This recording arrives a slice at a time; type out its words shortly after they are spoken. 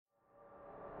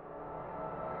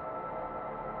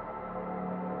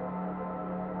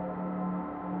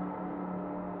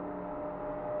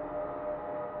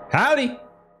Howdy!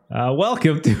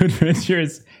 Welcome to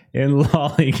Adventures in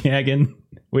Lollygagging.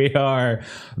 We are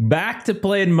back to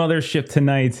playing Mothership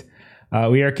tonight.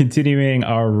 We are continuing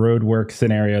our roadwork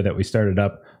scenario that we started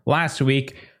up last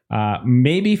week.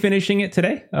 Maybe finishing it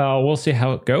today. We'll see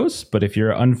how it goes. But if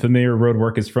you're unfamiliar,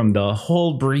 roadwork is from the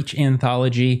Whole Breach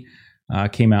anthology.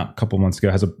 Came out a couple months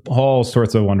ago. Has all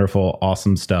sorts of wonderful,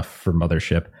 awesome stuff for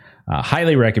Mothership.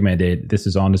 Highly recommended. This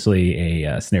is honestly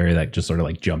a scenario that just sort of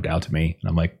like jumped out to me. And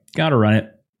I'm like, gotta run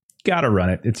it.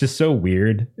 It's just so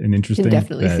weird and interesting. You can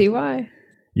definitely see why.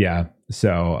 Yeah.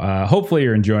 So hopefully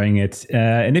you're enjoying it.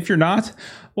 And if you're not,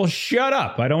 well, shut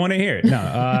up. I don't want to hear it.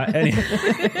 No.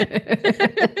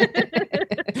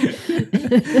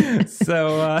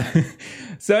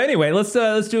 So anyway, let's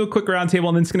do a quick roundtable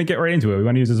and then it's going to get right into it. We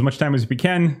want to use as much time as we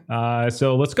can.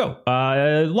 So let's go.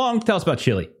 Long, tell us about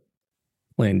Chili.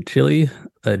 Playing Chili,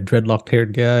 a dreadlocked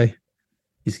haired guy.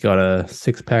 He's got a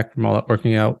 6-pack from all that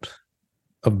working out.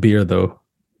 Of beer, though.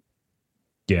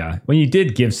 Yeah. When you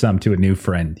did give some to a new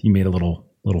friend, you made a little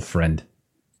friend. I'm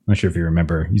not sure if you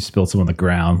remember. You spilled some on the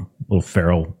ground. Little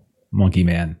feral monkey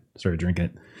man started drinking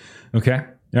it. Okay.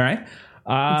 All right.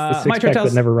 It's the 6-pack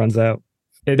that never runs out.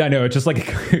 I know. It's just like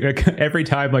every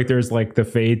time like there's like the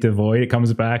fade to void, it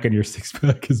comes back and your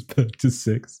 6-pack is back to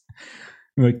 6.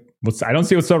 I'm like, I don't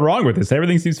see what's so wrong with this.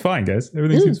 Everything seems fine, guys.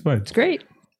 Everything seems fine. It's great.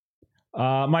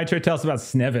 My turn. Tell us about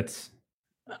Snevitz.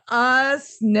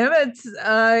 Snevitz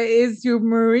is your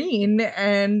marine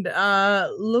and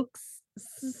looks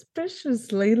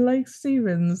suspiciously like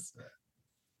Stevens.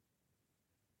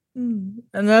 And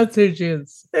that's who she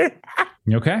is.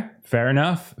 Okay, fair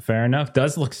enough.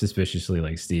 Does look suspiciously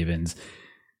like Stevens.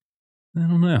 I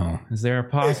don't know. Is there a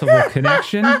possible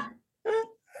connection?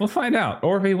 We'll find out,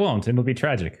 or we won't, and it'll be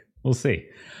tragic. We'll see.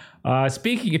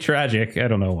 Speaking of tragic, I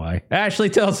don't know why. Ashley,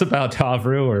 tell us about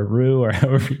Tavru or Rue or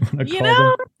however you want to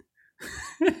call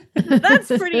them. That's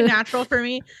pretty natural for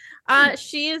me.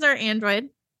 She is our android.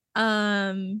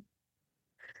 Yeah,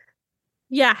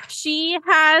 she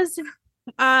has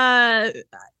a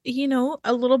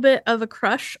little bit of a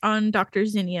crush on Dr.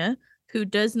 Zinnia, who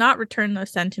does not return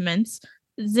those sentiments.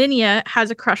 Zinnia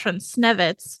has a crush on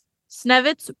Snevitz.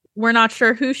 Snevitz, we're not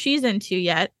sure who she's into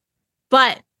yet,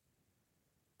 but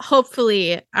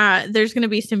hopefully there's going to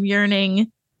be some yearning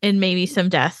and maybe some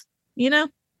death.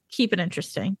 Keep it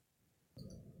interesting.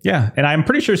 Yeah, and I'm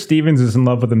pretty sure Stevens is in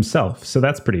love with himself, so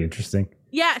that's pretty interesting.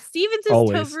 Yeah, Stevens is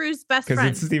Tovaru's best friend.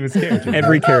 Because it's Stevens' character.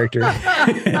 Every character.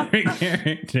 Every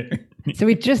character. So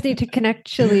we just need to connect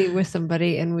Chili with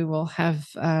somebody, and we will have.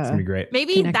 It's gonna be great.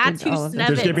 Maybe that's who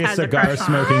Snevitz has a crush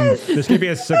on. There's gonna be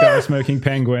a cigar smoking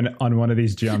penguin on one of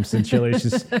these jumps, and Chili's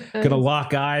just gonna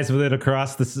lock eyes with it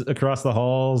across the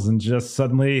halls, and just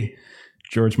suddenly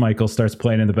George Michael starts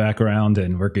playing in the background,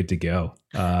 and we're good to go.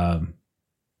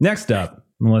 Next up,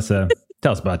 Melissa,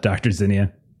 tell us about Dr.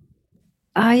 Zinnia.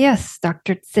 Yes,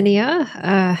 Dr. Zinnia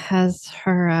has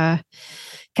her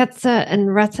Ketsa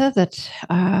and Retta that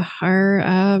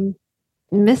are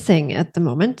missing at the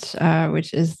moment,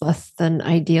 which is less than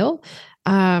ideal.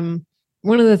 One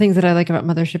of the things that I like about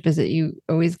Mothership is that you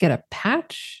always get a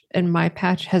patch, and my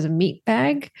patch has a meat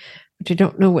bag, which I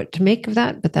don't know what to make of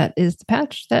that, but that is the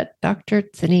patch that Dr.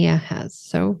 Zinnia has.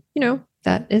 So,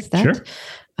 that is that. Sure.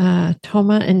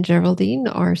 Toma and Geraldine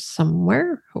are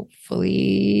somewhere,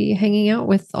 hopefully hanging out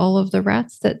with all of the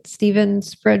rats that Steven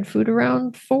spread food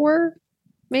around for,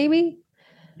 maybe?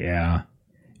 Yeah.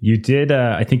 You did,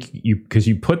 I think because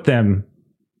you put them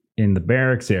in the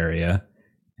barracks area,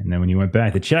 and then when you went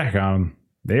back to check on them,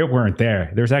 they weren't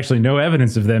there. There's actually no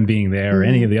evidence of them being there or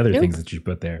any of the other things that you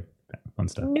put there. Fun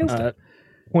stuff. Nope. Fun stuff.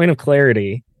 Point of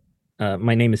clarity.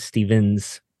 My name is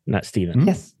Stevens, not Steven.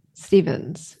 Yes,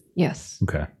 Stevens. Yes.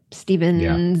 Okay.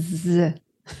 Stevens. Yeah.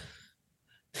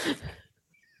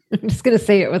 I'm just going to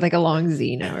say it with like a long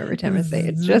Z now every time I say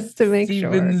it, just to make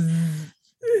Stevens. sure.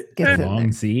 Gets in Long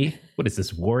there. Z? What is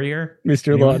this, Warrior?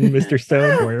 Mr. Lawton, Mr.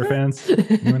 Stone. Warrior fans?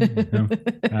 No.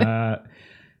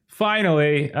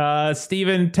 Finally,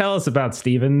 Steven, tell us about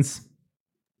Stevens.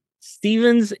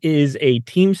 Stevens is a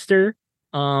teamster.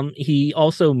 He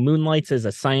also moonlights as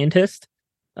a scientist,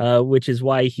 which is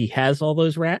why he has all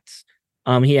those rats.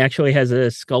 He actually has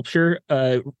a sculpture,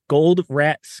 gold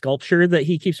rat sculpture that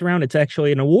he keeps around. It's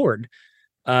actually an award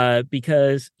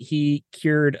because he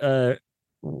cured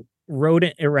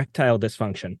rodent erectile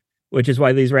dysfunction, which is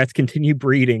why these rats continue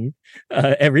breeding.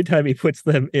 Every time he puts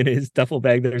them in his duffel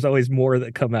bag, there's always more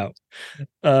that come out.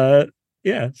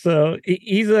 So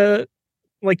he's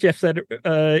like Jeff said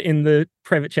in the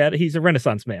private chat, he's a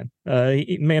Renaissance man,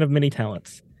 man of many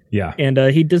talents. Yeah. And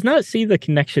he does not see the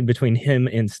connection between him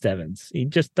and Stevens. He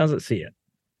just doesn't see it.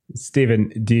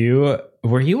 Steven,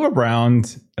 were you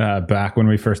around back when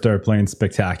we first started playing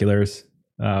Spectaculars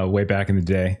way back in the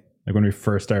day? Like when we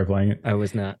first started playing it? I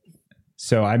was not.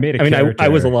 So I made a I mean, character. I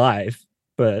was alive,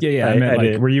 but Yeah, I meant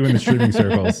like, were you in the streaming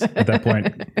circles at that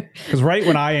point? Because right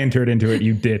when I entered into it,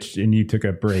 you ditched and you took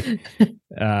a break.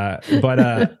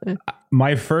 But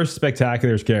my first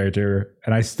Spectaculars character,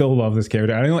 and I still love this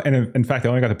character. And in fact, I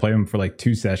only got to play him for like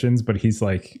 2 sessions, but he's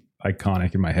like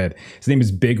iconic in my head. His name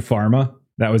is Big Pharma.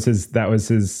 That was his the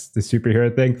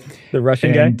superhero thing. The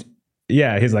Russian guy.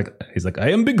 Yeah, he's like, I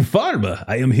am Big Pharma.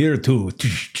 I am here to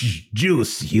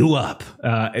juice you up.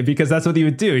 Because that's what he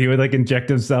would do. He would like inject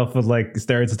himself with like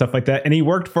steroids and stuff like that. And he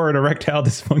worked for an erectile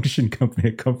dysfunction company,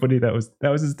 a company that was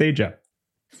his day job.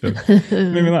 So it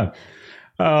made me laugh.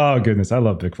 Oh goodness, I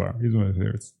love Big Pharma. He's one of my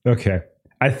favorites. Okay.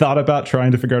 I thought about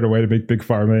trying to figure out a way to make Big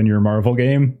Pharma in your Marvel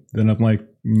game. Then I'm like,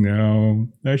 no,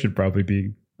 I should probably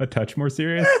be a touch more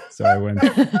serious. So I went.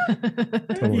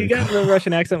 You got the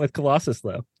Russian accent with Colossus,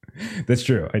 though. That's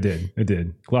true. I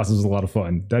did. Colossus was a lot of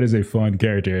fun. That is a fun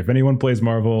character. If anyone plays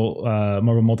Marvel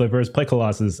Multiverse, play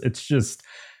Colossus. It's just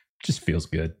feels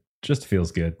good. Just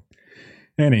feels good.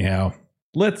 Anyhow,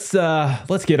 let's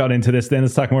get on into this then.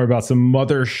 Let's talk more about some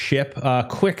Mothership.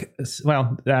 Quick.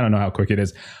 Well, I don't know how quick it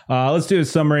is. Let's do a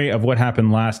summary of what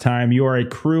happened last time. You are a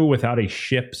crew without a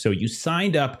ship, so you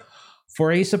signed up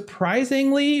for a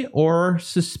surprisingly or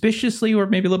suspiciously, or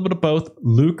maybe a little bit of both,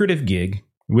 lucrative gig.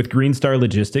 With Green Star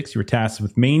Logistics, you were tasked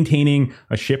with maintaining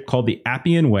a ship called the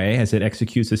Appian Way as it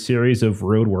executes a series of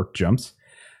roadwork jumps.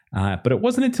 But it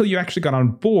wasn't until you actually got on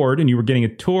board and you were getting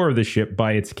a tour of the ship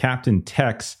by its captain,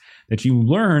 Tex, that you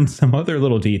learned some other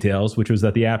little details, which was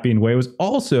that the Appian Way was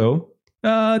also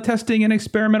testing an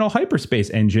experimental hyperspace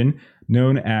engine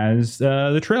known as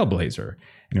the Trailblazer.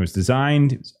 And it was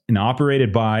designed and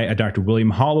operated by a Dr. William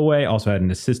Holloway, also had an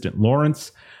assistant,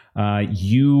 Lawrence.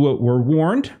 You were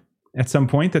warned at some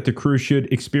point that the crew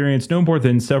should experience no more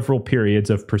than several periods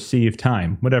of perceived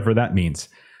time, whatever that means.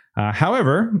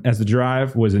 However, as the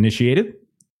drive was initiated,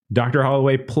 Dr.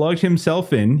 Holloway plugged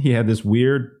himself in. He had this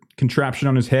weird contraption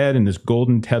on his head and this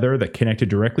golden tether that connected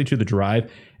directly to the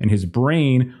drive, and his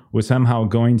brain was somehow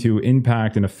going to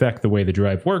impact and affect the way the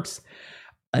drive works.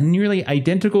 A nearly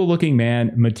identical looking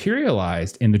man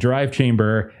materialized in the drive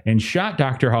chamber and shot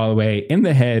Dr. Holloway in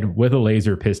the head with a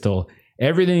laser pistol.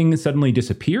 Everything suddenly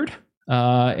disappeared,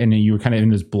 and you were kind of in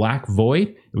this black void.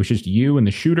 It was just you and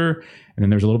the shooter, and then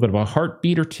there's a little bit of a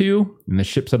heartbeat or two, and the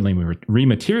ship suddenly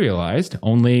rematerialized.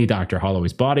 Only Dr.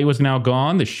 Holloway's body was now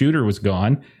gone. The shooter was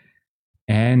gone.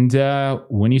 And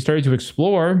when you started to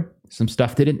explore, some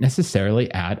stuff didn't necessarily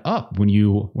add up. When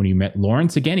you met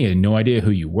Lawrence again, he had no idea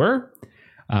who you were.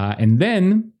 And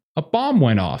then a bomb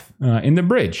went off in the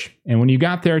bridge. And when you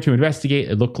got there to investigate,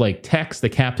 it looked like Tex, the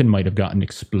captain, might have gotten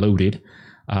exploded.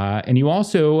 And you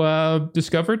also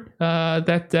discovered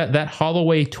that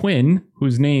Holloway twin,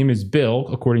 whose name is Bill,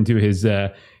 according to his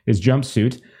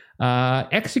jumpsuit,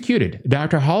 executed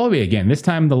Dr. Holloway again, this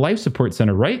time in the life support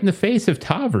center, right in the face of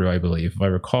Tavru, I believe, if I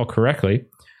recall correctly.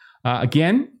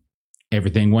 Again,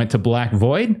 everything went to black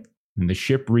void, and the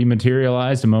ship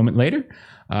rematerialized a moment later.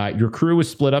 Your crew was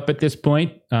split up at this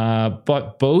point,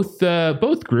 but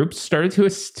both groups started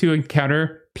to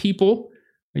encounter people,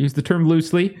 I use the term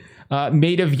loosely,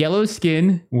 made of yellow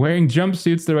skin, wearing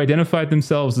jumpsuits that identified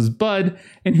themselves as Bud,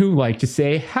 and who liked to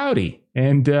say howdy.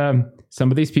 And some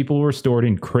of these people were stored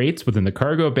in crates within the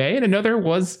cargo bay, and another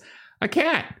was a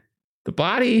cat. The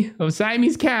body of a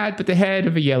Siamese cat, but the head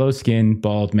of a yellow-skinned,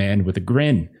 bald man with a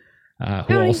grin,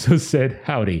 who also said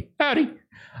howdy. Howdy.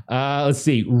 Let's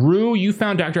see. Rue, you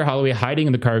found Dr. Holloway hiding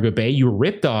in the cargo bay. You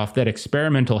ripped off that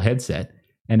experimental headset,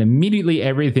 and immediately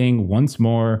everything once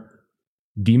more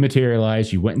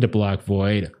dematerialized. You went into black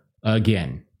void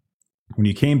again. When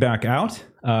you came back out,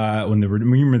 when the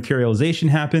rematerialization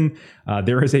happened,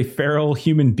 there is a feral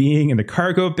human being in the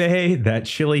cargo bay that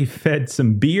Chili fed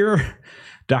some beer.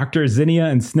 Dr. Zinnia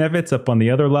and Snevitz up on the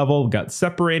other level got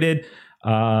separated.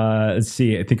 Let's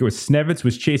see. I think it was Snevitz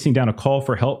was chasing down a call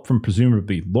for help from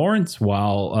presumably Lawrence,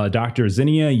 while Dr.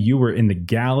 Zinnia, you were in the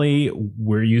galley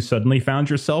where you suddenly found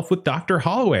yourself with Dr.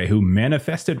 Holloway, who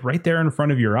manifested right there in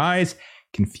front of your eyes,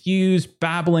 confused,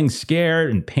 babbling,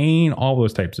 scared, in pain, all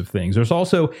those types of things. There's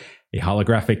also a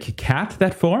holographic cat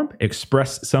that formed,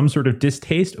 expressed some sort of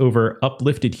distaste over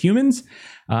uplifted humans,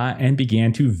 and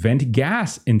began to vent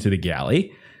gas into the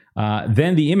galley.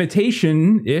 Then the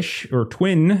imitation-ish or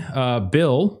twin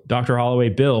Bill, Dr. Holloway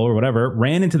Bill or whatever,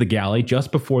 ran into the galley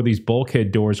just before these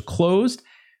bulkhead doors closed,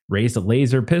 raised a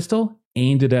laser pistol,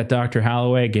 aimed it at Dr.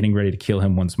 Holloway, getting ready to kill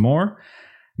him once more.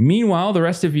 Meanwhile, the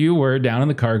rest of you were down in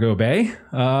the cargo bay.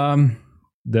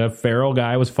 the feral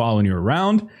guy was following you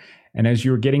around. And as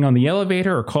you were getting on the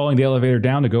elevator or calling the elevator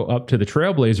down to go up to the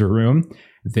Trailblazer room,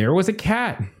 there was a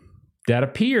cat that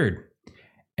appeared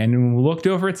and looked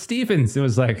over at Stevens. It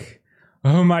was like,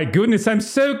 oh my goodness, I'm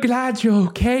so glad you're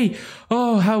okay.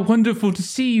 Oh, how wonderful to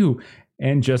see you.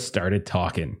 And just started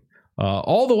talking.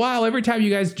 All the while, every time you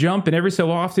guys jump and every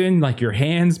so often, like your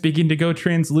hands begin to go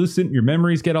translucent, your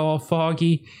memories get all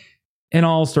foggy, and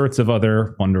all sorts of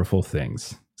other wonderful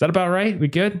things. Is that about right? We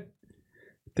good?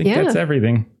 I think that's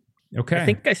everything. Okay. I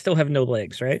think I still have no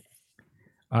legs, right?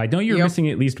 I know you're missing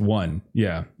at least one.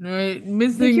 Yeah. Right.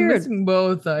 Missing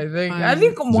both, I think. I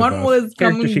think one was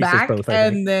coming back both,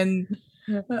 and then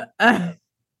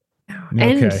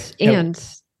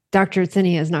and Dr.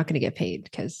 Zinnia is not going to get paid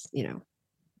because,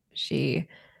 she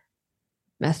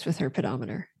messed with her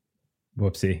pedometer.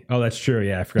 Whoopsie. Oh, that's true.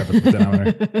 Yeah, I forgot about the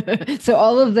pedometer. So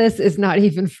all of this is not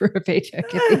even for a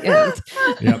paycheck at the end.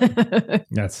 Yep.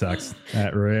 That sucks.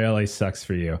 That really sucks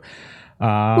for you.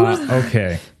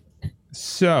 Okay.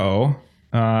 So,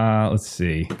 let's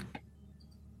see.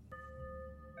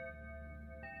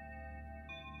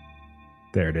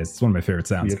 There it is. It's one of my favorite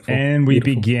sounds. Beautiful. And we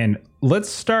begin. Let's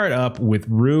start up with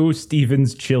Rue,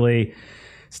 Stevens, Chili.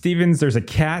 Stevens, there's a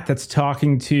cat that's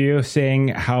talking to you, saying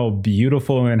how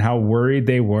beautiful and how worried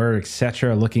they were,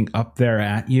 etc., looking up there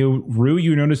at you. Rue,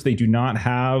 you notice they do not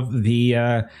have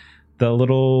the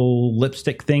little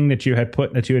lipstick thing that you had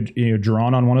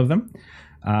drawn on one of them.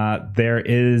 There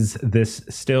is this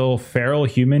still feral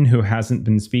human who hasn't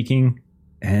been speaking.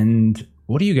 And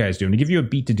what are you guys doing? To give you a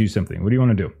beat to do something. What do you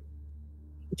want to do?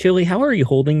 Chili, how are you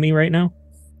holding me right now?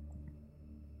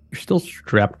 You're still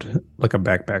strapped like a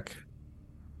backpack.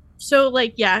 So,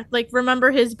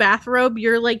 remember his bathrobe?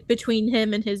 You're, between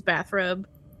him and his bathrobe.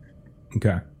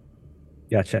 Okay.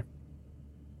 Gotcha.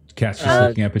 Cat's just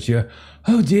looking up at you.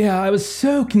 Oh, dear, I was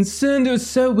so concerned. I was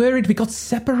so worried. We got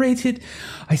separated.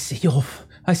 I see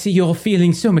you're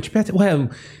feeling so much better. Well,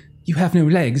 you have no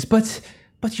legs, but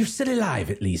you're still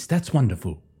alive, at least. That's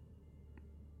wonderful.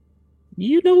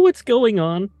 You know what's going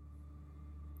on.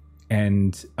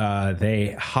 And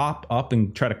they hop up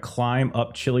and try to climb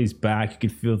up Chili's back. You can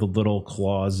feel the little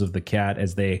claws of the cat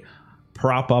as they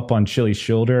prop up on Chili's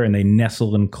shoulder and they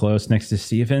nestle in close next to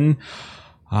Stephen.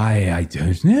 I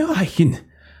don't know.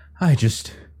 I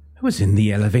was in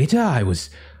the elevator.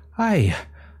 I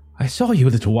saw you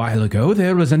a little while ago.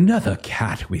 There was another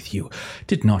cat with you.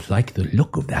 Did not like the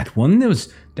look of that one. It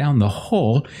was down the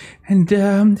hall. And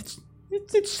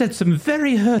it said some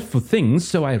very hurtful things,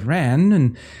 so I ran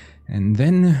and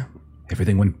then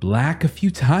everything went black a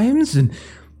few times, and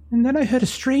then I heard a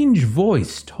strange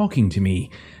voice talking to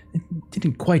me. I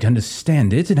didn't quite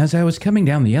understand it, and as I was coming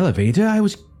down the elevator, I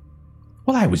was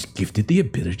gifted the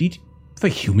ability for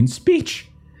human speech.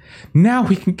 Now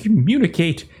we can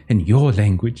communicate in your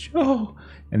language. Oh,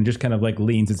 and just kind of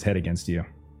leans its head against you.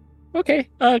 Okay,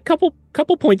 a couple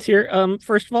points here.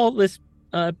 First of all, this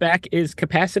back is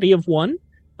capacity of 1.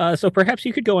 So perhaps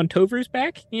you could go on Tover's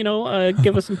back,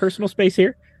 give us some personal space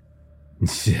here.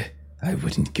 I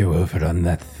wouldn't go over on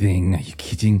that thing. Are you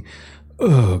kidding?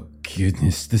 Oh,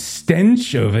 goodness, the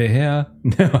stench over here.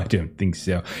 No, I don't think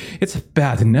so. It's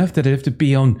bad enough that I have to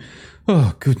be on...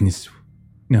 Oh, goodness.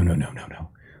 No.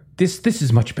 This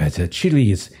is much better. Chili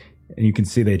is... And you can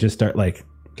see they just start,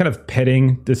 kind of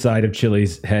petting the side of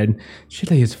Chili's head.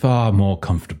 Chili is far more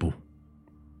comfortable.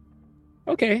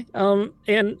 Okay,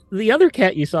 and the other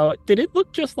cat you saw, did it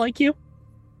look just like you?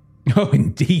 Oh,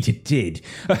 indeed it did.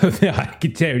 I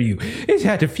can tell you, it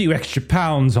had a few extra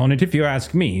pounds on it if you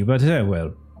ask me, but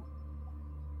well.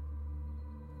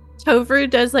 Tover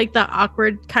does the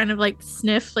awkward kind of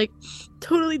sniff,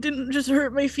 totally didn't just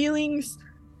hurt my feelings.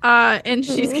 And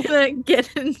she's gonna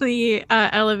get in the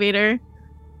elevator.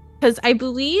 Because I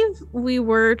believe we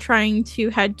were trying to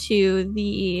head to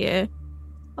the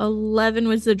 11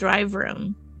 was the drive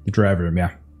room. The drive room,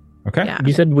 yeah. Okay. Yeah.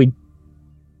 You said we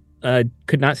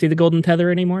could not see the golden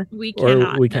tether anymore? We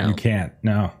cannot. We can. You can't.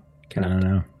 No.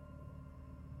 No.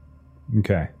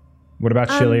 Okay. What about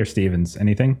Chili or Stevens?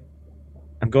 Anything?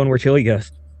 I'm going where Chili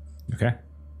goes. Okay.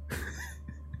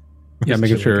 Yeah,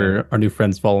 making sure our new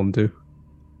friends follow him too.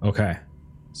 Okay.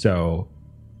 So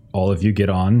all of you get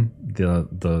on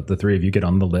the 3 of you get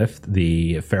on the lift.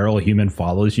 The feral human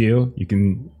follows you. You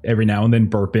can every now and then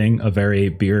burping a very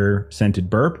beer scented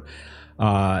burp.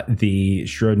 The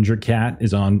Schrodinger cat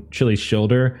is on Chili's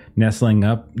shoulder, nestling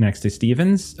up next to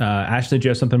Stevens. Ashley, do you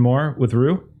have something more with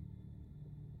Rue?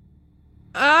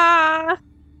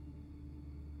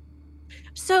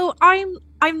 So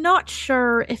I'm not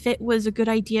sure if it was a good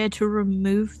idea to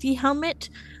remove the helmet,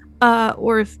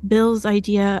 or if Bill's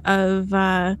idea of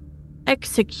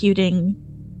executing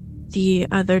the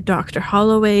other Dr.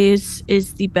 Holloways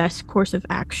is the best course of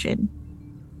action.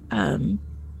 I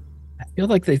feel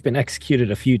like they've been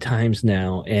executed a few times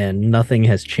now and nothing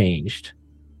has changed.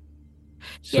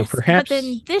 So yes, perhaps but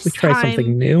then this we try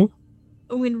something new.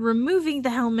 When removing the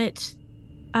helmet,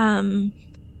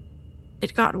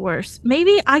 it got worse.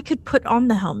 Maybe I could put on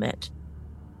the helmet.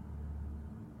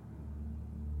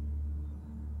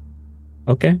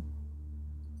 Okay.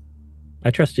 I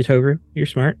trust you, Toru. You're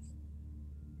smart.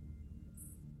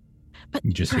 But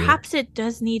perhaps it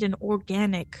does need an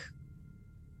organic.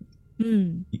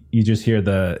 You just hear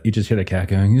the cat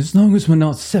going, "As long as we're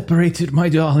not separated, my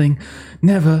darling,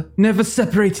 never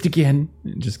separated again."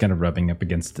 Just kind of rubbing up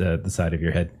against the side of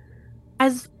your head.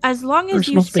 As long as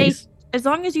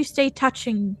you stay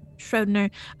touching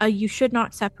Schrodner, you should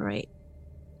not separate.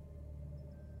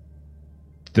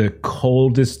 The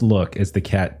coldest look as the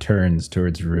cat turns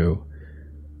towards Rue.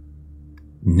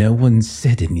 "No one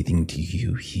said anything to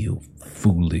you, you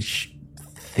foolish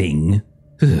thing."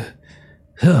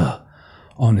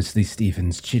 Honestly,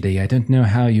 Stevens, Chidi, I don't know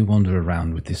how you wander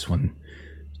around with this one.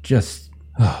 Just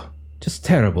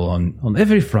terrible on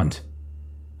every front.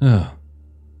 I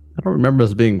don't remember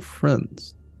us being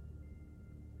friends.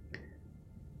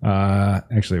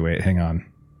 Actually, wait, hang on.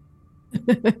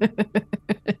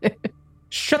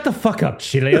 Shut the fuck up,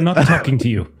 Chile. I'm not talking to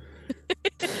you.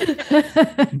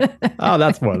 Oh,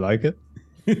 that's more like it.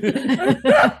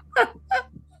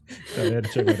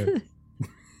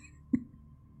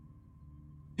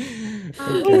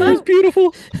 Oh, that's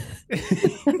beautiful.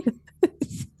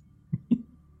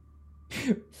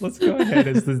 Let's go ahead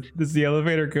as the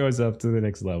elevator goes up to the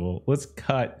next level. Let's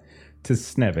cut to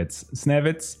Snevitz.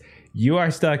 Snevitz, you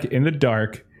are stuck in the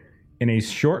dark in a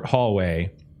short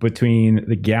hallway between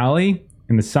the galley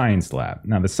and the science lab.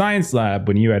 Now, the science lab,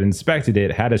 when you had inspected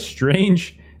it, had a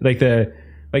strange, like the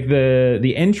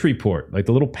entry port, like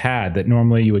the little pad that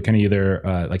normally you would kind of either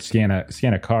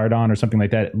scan a card on or something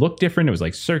like that. It looked different. It was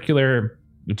like circular.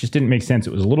 It just didn't make sense.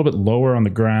 It was a little bit lower on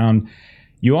the ground.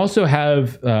 You also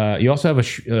have a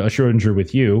Schrodinger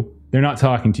with you. They're not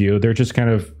talking to you. They're just kind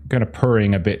of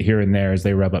purring a bit here and there as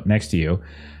they rub up next to you.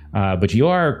 But you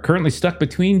are currently stuck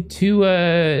between two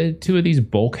of these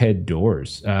bulkhead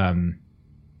doors.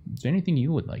 Is there anything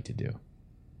you would like to do?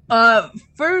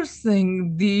 First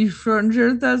thing, the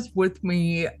Schrodinger that's with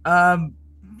me,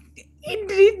 it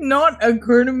did not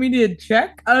occur to me to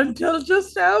check until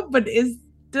just now, but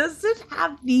does it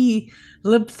have the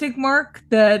lipstick mark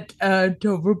that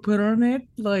Tover put on it?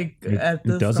 At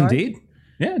the It does start? indeed.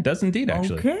 Yeah, it does indeed,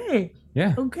 actually. Okay.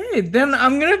 Yeah. Okay, then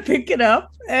I'm gonna pick it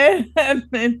up and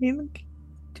then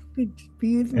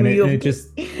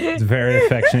it's very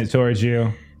affectionate towards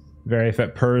you.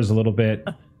 Purrs a little bit.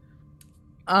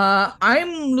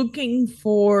 I'm looking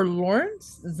for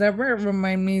Lawrence. Does that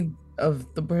remind me of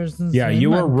the person's name? You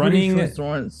were running. Sure it's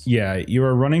Lawrence. Yeah, you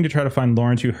were running to try to find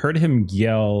Lawrence. You heard him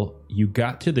yell. You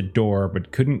got to the door,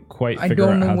 but couldn't quite figure out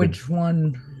I don't know which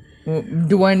one.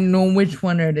 Do I know which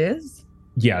one it is?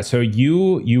 Yeah, so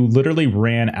you literally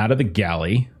ran out of the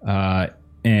galley,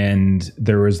 and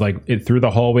there was through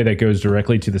the hallway that goes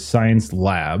directly to the science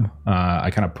lab. I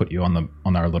kind of put you on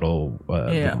our little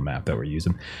map that we're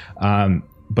using.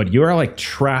 But you are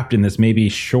trapped in this maybe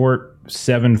short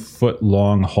 7-foot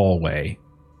long hallway,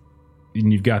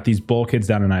 and you've got these bulkheads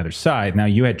down on either side. Now,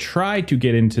 you had tried to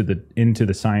get into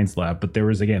the science lab, but there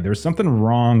was something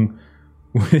wrong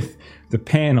with the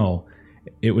panel.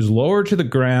 It was lower to the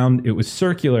ground, it was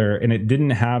circular, and it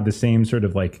didn't have the same sort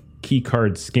of key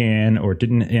card scan, or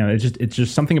didn't, it's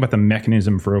just something about the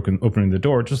mechanism for opening the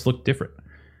door. It just looked different.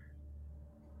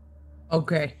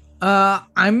 Okay.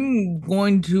 I'm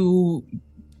going to,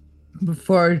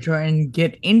 before I try and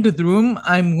get into the room,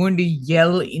 I'm going to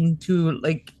yell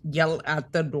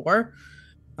at the door.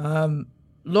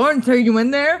 Lawrence, are you in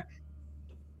there?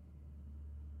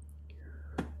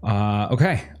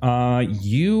 Okay.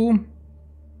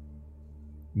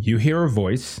 You hear a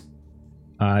voice.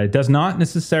 It does not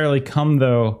necessarily come,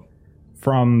 though,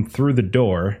 from through the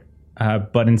door,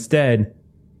 but instead,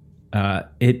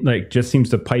 it just seems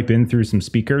to pipe in through some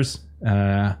speakers.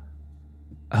 Oh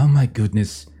my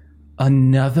goodness,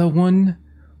 another one?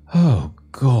 Oh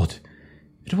God,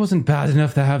 it wasn't bad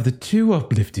enough to have the 2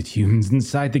 uplifted humans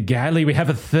inside the galley. We have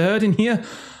a 3rd in here.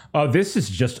 Oh, this is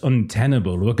just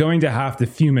untenable. We're going to have to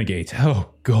fumigate. Oh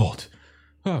God.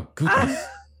 Oh goodness.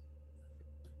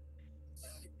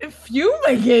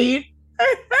 Fumigate?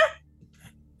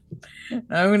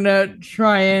 I'm gonna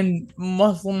try and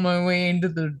muscle my way into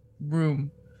the room.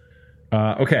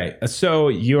 Okay, so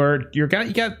you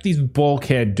got these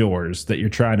bulkhead doors that you're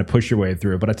trying to push your way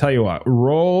through. But I tell you what,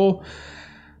 roll.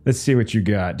 Let's see what you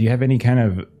got. Do you have any kind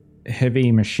of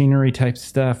heavy machinery type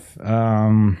stuff?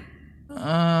 Roll.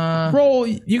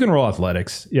 You can roll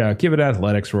athletics. Yeah, give it an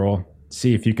athletics roll.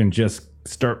 See if you can just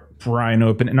start prying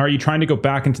open. And are you trying to go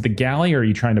back into the galley, or are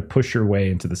you trying to push your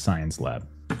way into the science lab?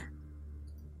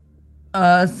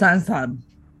 Science lab.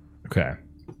 Okay.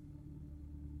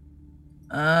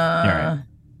 Right.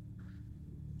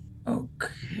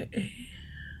 Okay.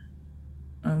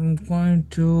 I'm going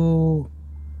to.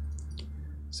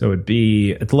 So it'd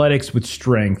be athletics with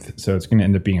strength. So it's going to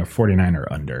end up being a 49 or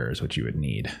under is what you would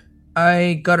need.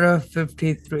 I got a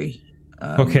 53.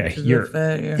 Okay, you're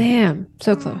damn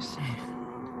so close.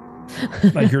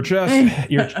 Like you're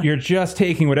just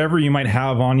taking whatever you might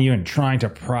have on you and trying to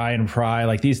pry.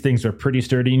 Like these things are pretty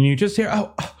sturdy, and you just hear,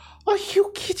 "Oh, are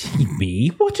you kidding me?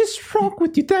 What is wrong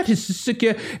with you? That is sick."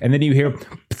 And then you hear,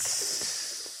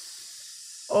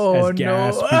 as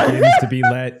gas begins to be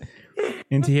let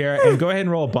into here. And go ahead and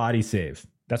roll a body save.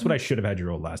 That's what I should have had you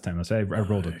roll last time. I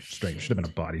rolled a strength. It should have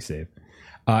been a body save.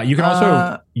 You can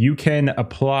also you can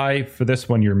apply for this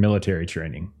one your military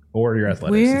training or your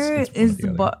athletics. Where is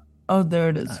the oh, there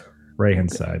it is. Right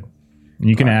hand side. And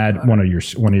you can add one of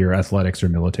your athletics or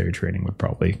military training would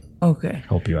probably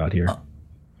help you out here.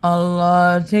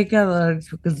 I'll take athletics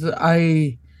because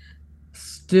I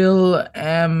still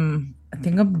am. I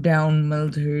think I'm down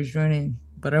military training,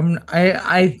 but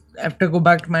I have to go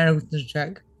back to my notes to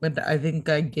check. But I think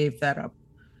I gave that up.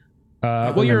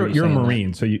 Well, you're a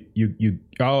Marine, so you.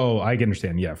 Oh, I can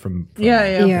understand. Yeah, from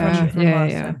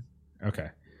yeah. Okay.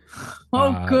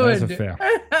 Oh, good. That's a fail.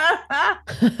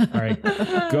 All right,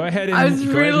 go ahead and. I was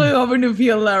really hoping to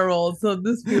feel that roll, so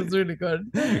this feels really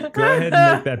good. Go ahead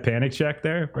and make that panic check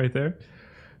right there,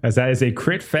 as that is a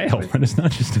crit fail, and it's not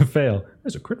just a fail;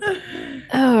 it's a crit fail.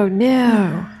 Oh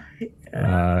no.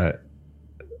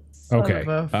 Okay.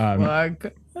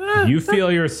 You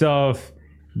feel yourself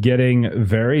getting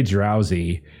very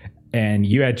drowsy, and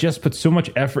you had just put so much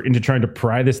effort into trying to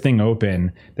pry this thing open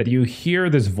that you hear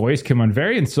this voice come on,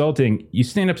 very insulting. You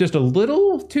stand up just a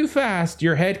little too fast,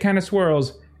 your head kind of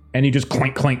swirls, and you just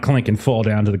clink, clink, clink, and fall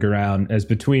down to the ground as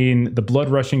between the blood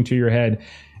rushing to your head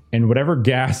and whatever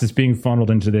gas is being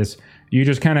funneled into this, you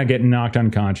just kind of get knocked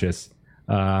unconscious.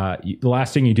 The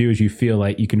last thing you do is you feel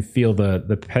like you can feel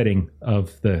the petting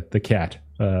of the cat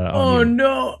on you.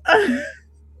 No.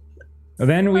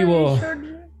 Then we will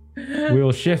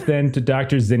shift then to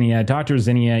Dr. Zinnia. Dr.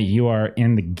 Zinnia, you are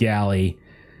in the galley.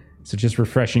 So just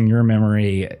refreshing your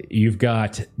memory, you've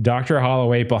got Dr.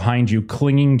 Holloway behind you,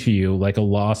 clinging to you like a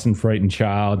lost and frightened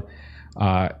child.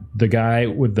 The guy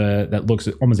with that looks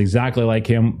almost exactly like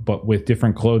him, but with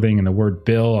different clothing, and the word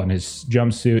Bill on his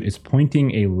jumpsuit is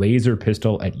pointing a laser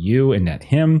pistol at you and at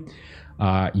him.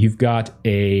 You've got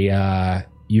let's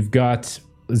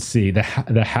see,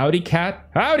 the howdy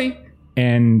cat, howdy.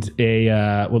 And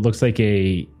a what looks like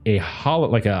a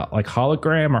hologram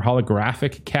or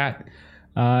holographic cat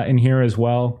in here as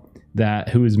well, that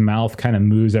whose mouth kind of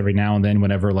moves every now and then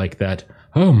whenever like that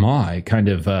oh my kind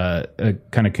of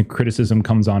criticism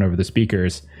comes on over the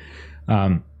speakers.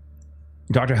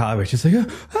 Dr. Holloway just like no,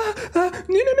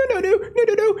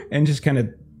 and just kind of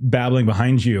babbling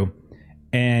behind you.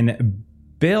 And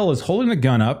Bill is holding the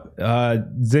gun up.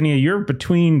 Zinnia, you're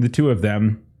between the two of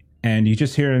them. And you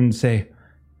just hear him say,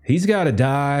 he's got to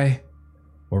die,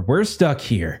 or we're stuck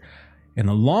here. And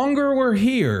the longer we're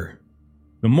here,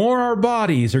 the more our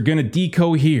bodies are going to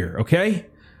decohere, okay?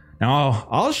 Now,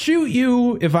 I'll shoot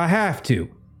you if I have to,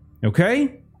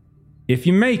 okay? If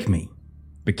you make me.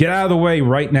 But get out of the way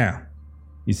right now,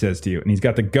 he says to you. And he's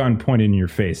got the gun pointed in your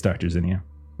face, Dr. Zinnia.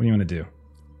 What do you want to do?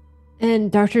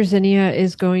 And Dr. Zinnia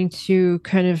is going to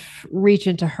kind of reach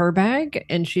into her bag,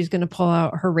 and she's going to pull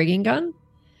out her rigging gun.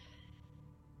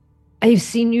 I've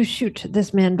seen you shoot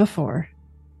this man before,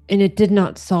 and it did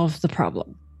not solve the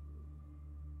problem.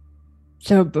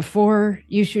 So before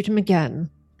you shoot him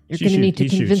again, you're going to need to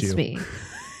convince me.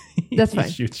 That's fine.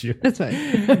 He shoots you. That's fine.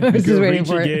 I was just waiting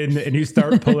for it. In and you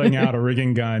start pulling out a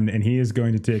rigging gun, and he is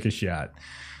going to take a shot.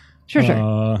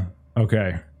 Sure.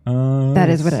 Okay. That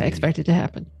is what I expected to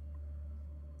happen.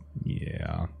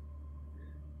 Yeah.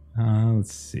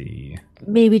 Let's see.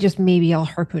 Maybe I'll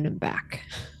harpoon him back.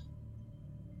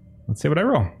 Let's see what I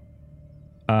roll.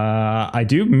 I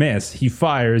do miss. He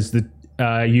fires.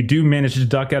 You do manage to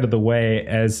duck out of the way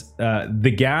as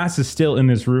the gas is still in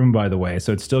this room, by the way.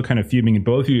 So it's still kind of fuming, and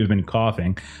both of you have been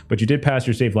coughing. But you did pass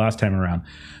your save last time around.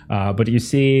 But you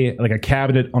see like a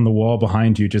cabinet on the wall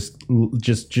behind you just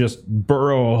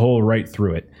burrow a hole right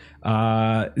through it.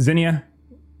 Zinnia,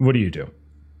 what do you do?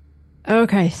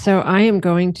 Okay, so I am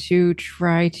going to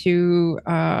try to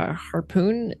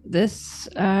harpoon this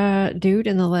dude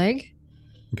in the leg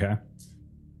Okay.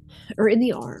 or in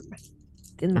the arm.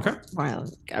 In the Okay. arm. Wow,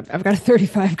 I've got a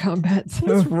 35 combat. So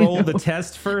Let's roll you the know.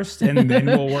 test first, and then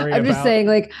we'll worry I'm about just saying,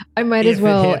 like, I might if as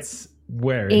well it hits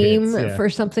where it aim hits. Yeah. for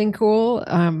something cool.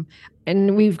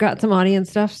 And we've got some audience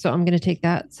stuff, so I'm going to take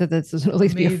that. So this will at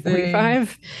least be a Amazing.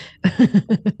 45,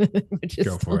 which is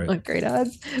Go still for it. not great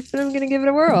odds, but I'm going to give it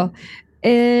a whirl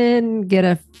and get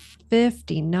a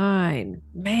 59.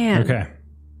 Man. Okay.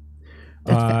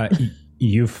 That's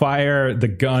You fire the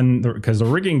gun because the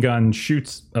rigging gun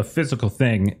shoots a physical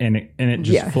thing, and it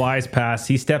just flies past.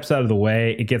 He steps out of the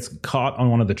way. It gets caught on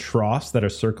one of the troughs that are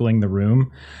circling the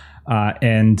room,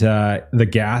 and the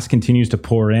gas continues to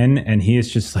pour in. And he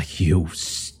is just like, "You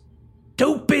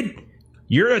stupid!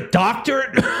 You're a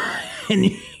doctor,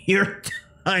 and your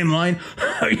timeline?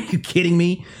 Are you kidding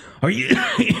me? Are you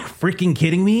freaking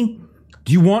kidding me?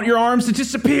 Do you want your arms to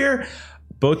disappear?"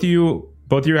 Both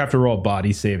of you have to roll a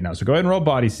body save now. So go ahead and roll a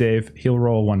body save. He'll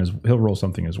roll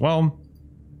something as well.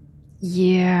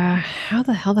 Yeah. How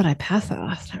the hell did I pass that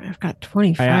last time? I've got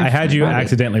 25. I had for you my body.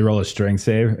 accidentally roll a strength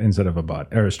save instead of a body,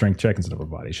 or a strength check instead of a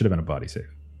body. It should have been a body save.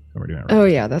 So we're doing it right. Oh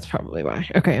yeah, that's probably why.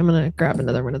 Okay, I'm gonna grab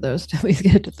another one of those to at least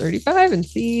get it to 35 and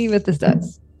see what this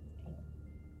does.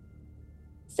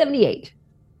 78.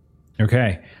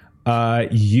 Okay.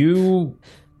 You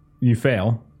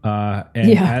fail.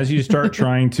 And as you start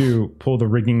trying to pull the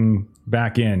rigging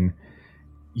back in,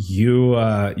 you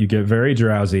get very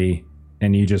drowsy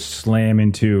and you just slam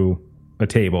into a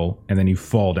table and then you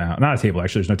fall down. Not a table,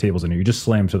 actually. There's no tables in here. You just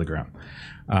slam to the ground.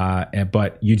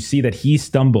 But you see that he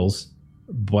stumbles,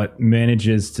 but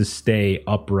manages to stay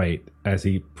upright as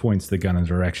he points the gun in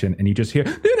direction. And you just hear,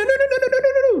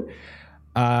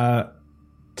 no.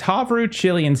 Tavru,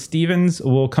 Chili, and Stevens,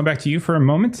 will come back to you for a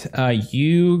moment.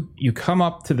 You come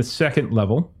up to the second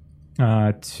level,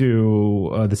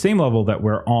 to the same level that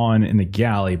we're on in the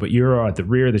galley, but you're at the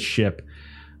rear of the ship.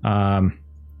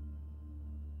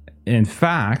 In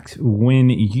fact, when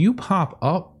you pop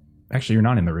up, actually, you're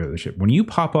not in the rear of the ship. When you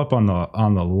pop up on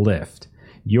the lift,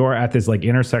 you're at this like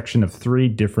intersection of 3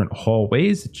 different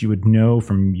hallways that you would know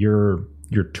from your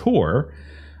tour.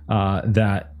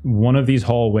 That one of these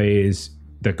hallways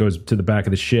that goes to the back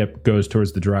of the ship goes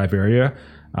towards the drive area.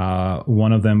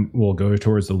 One of them will go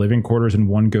towards the living quarters, and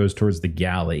one goes towards the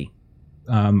galley.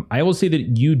 I will say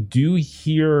that you do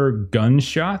hear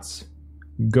gunshots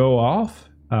go off,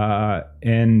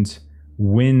 and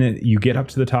when you get up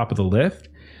to the top of the lift,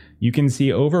 you can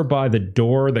see over by the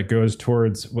door that goes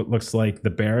towards what looks like the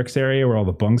barracks area where all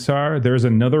the bunks are. There's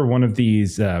another one of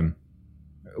these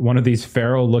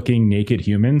feral-looking naked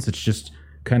humans. It's just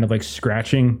kind of like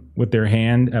scratching with their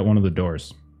hand at one of the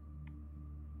doors.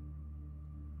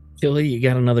 Chili, you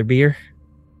got another beer?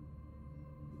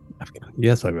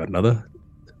 Yes, I've got another.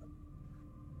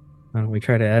 Why don't we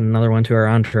try to add another one to our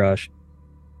entourage?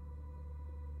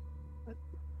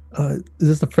 Is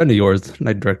this a friend of yours? And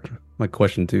I direct my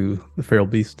question to the feral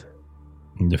beast.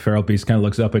 And the feral beast kind of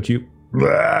looks up at you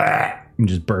and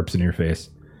just burps in your face.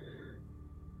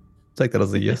 Take that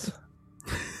as a yes.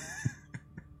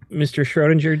 Mr.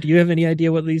 Schrodinger, do you have any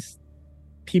idea what these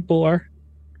people are?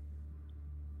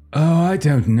 Oh, I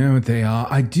don't know what they are.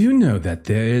 I do know that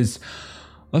there is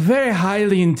a very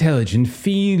highly intelligent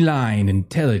feline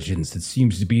intelligence that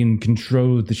seems to be in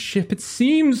control of the ship. It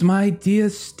seems, my dear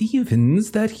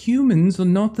Stevens, that humans are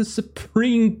not the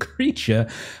supreme creature,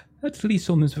 at least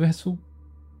on this vessel.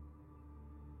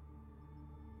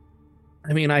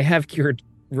 I mean, I have cured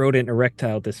rodent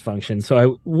erectile dysfunction, so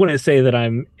I wouldn't say that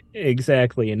I'm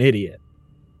exactly an idiot.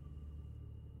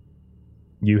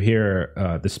 You hear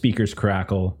the speakers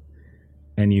crackle,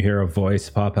 and you hear a voice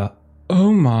pop out.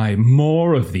 Oh my,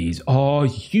 more of these. Are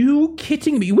you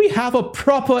kidding me? We have a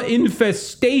proper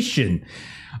infestation.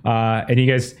 And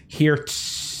you guys hear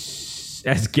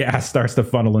as gas starts to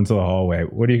funnel into the hallway.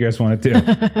 What do you guys want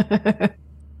to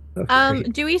do?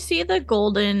 Do we see the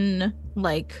golden,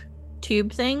 like,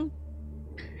 tube thing?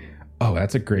 Oh,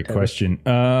 that's a great question.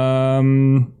 High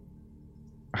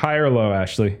or low,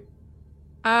 Ashley?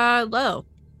 Low.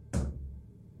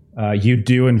 You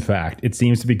do, in fact. It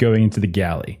seems to be going into the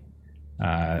galley.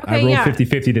 I rolled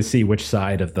 50-50 to see which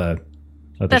side of the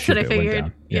that's ship what I it went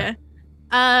figured.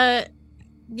 down.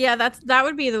 Yeah. That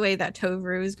would be the way that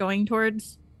Tovru is going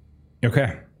towards.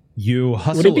 Okay. You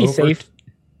hustle Would it be over. safe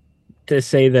to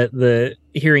say that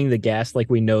hearing the gas,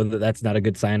 like we know that that's not a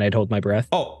good sign? I'd hold my breath.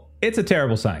 It's a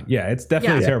terrible sign. Yeah, it's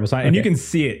definitely a terrible sign, and you can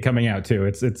see it coming out too.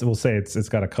 We'll say it's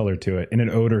got a color to it and an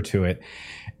odor to it,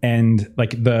 and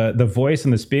like the voice in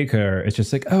the speaker, it's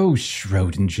just like, oh,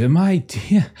 Schrodinger, my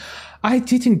dear, I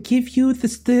didn't give you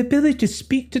the ability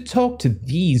to talk to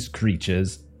these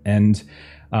creatures. And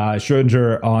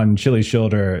Schrodinger on Chili's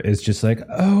shoulder is just like,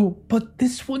 oh, but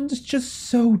this one's just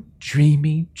so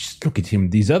dreamy. Just look at him.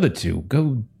 These other two,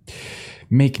 go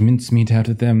make mincemeat out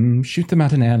of them, shoot them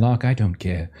out an airlock, I don't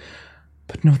care.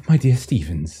 But not my dear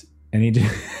Stevens. And he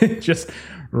just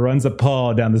runs a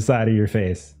paw down the side of your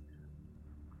face.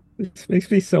 This makes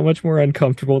me so much more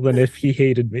uncomfortable than if he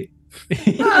hated me.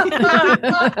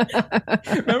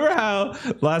 Remember how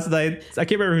last night, I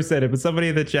can't remember who said it, but somebody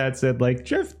in the chat said, like,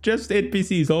 just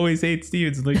NPCs always hate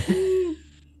Stevens. I'm like,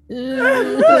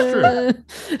 that's true.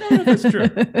 That's true.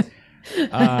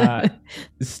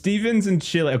 Stevens and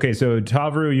Chili. Okay, so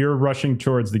Tavru, you're rushing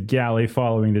towards the galley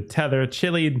following the tether.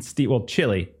 Chili and Steve. Well,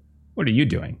 Chili, what are you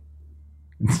doing?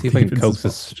 See if I can coax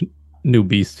this new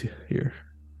beast here.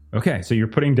 Okay, so you're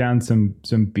putting down some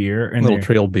beer and A little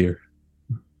trail beer.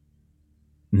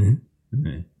 Mm-hmm.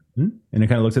 Mm-hmm. And it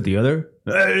kind of looks at the other.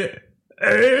 And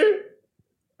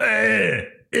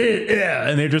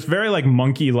they're just very like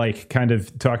monkey like kind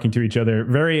of talking to each other,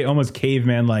 very almost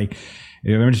caveman like.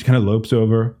 Everyone just kind of lopes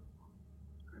over.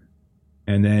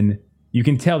 And then you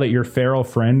can tell that your feral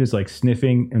friend is like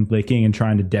sniffing and licking and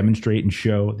trying to demonstrate and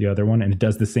show the other one. And it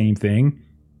does the same thing.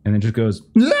 And then just goes,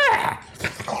 "Ah!"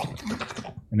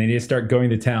 And they just start going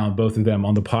to town, both of them,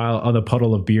 on the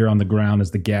puddle of beer on the ground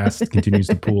as the gas continues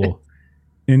to pool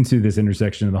into this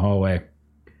intersection of the hallway.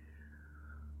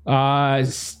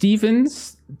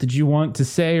 Stevens, did you want to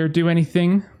say or do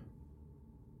anything?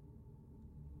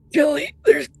 Kelly,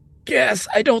 there's gas.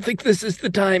 I don't think this is the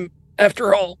time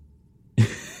after all.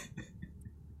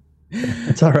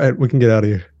 It's all right. We can get out of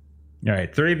here. All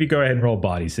right, three of you go ahead and roll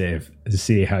body save to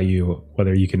see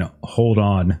whether you can hold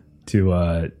on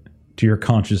to your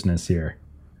consciousness here.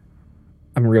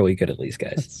 I'm really good at these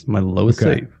guys. That's my lowest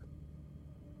save.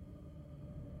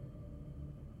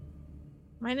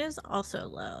 Mine is also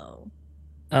low.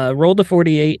 Rolled a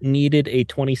 48, needed a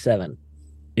 27.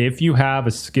 If you have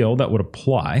a skill that would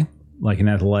apply, like in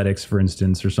athletics, for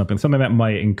instance, or something that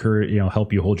might encourage,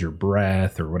 help you hold your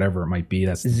breath or whatever it might be,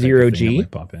 that's the zero type of thing G. that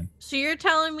might pop in. So you're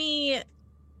telling me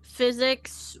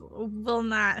physics will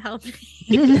not help me?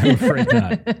 I'm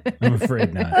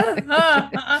afraid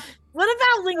not. What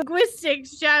about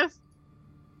linguistics, Jeff?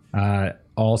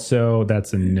 Also,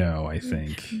 that's a no, I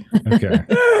think. Okay.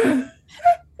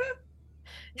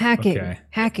 Hacking. Okay.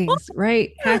 Hacking's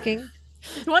right. Hacking.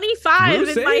 25 Blue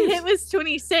and my saves. hit was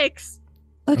 26.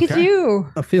 Look at you.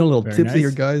 I'm feeling a little Very tipsy nice.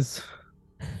 here, guys.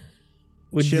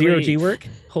 Would Chili- zero G work?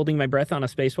 Holding my breath on a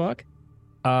spacewalk?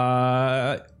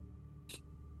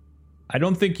 I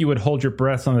don't think you would hold your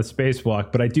breath on the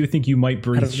spacewalk, but I do think you might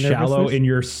breathe Out of shallow nervousness? in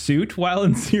your suit while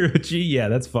in zero G. Yeah,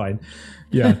 that's fine.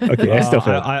 Yeah. Okay, I still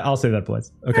feel it. I'll say that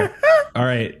place. Okay. All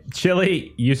right.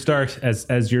 Chili, you start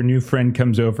as your new friend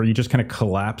comes over. You just kind of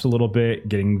collapse a little bit,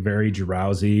 getting very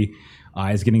drowsy,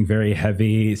 eyes getting very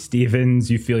heavy.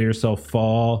 Stevens, you feel yourself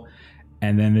fall,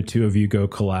 and then the two of you go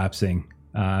collapsing.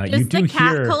 Does You do the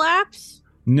cat hear. collapse?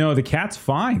 No, the cat's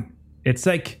fine. It's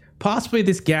like possibly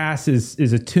this gas is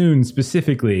attuned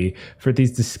specifically for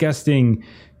these disgusting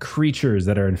creatures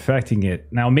that are infecting it.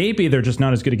 Now, maybe they're just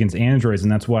not as good against androids,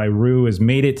 and that's why Rue has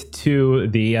made it to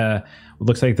the what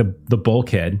looks like the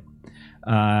bulkhead.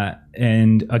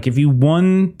 And I'll give you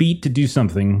one beat to do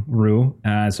something, Rue.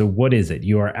 So what is it?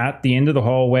 You are at the end of the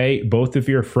hallway. Both of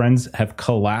your friends have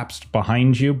collapsed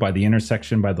behind you by the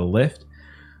intersection by the lift.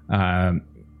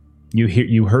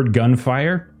 You heard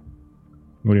gunfire.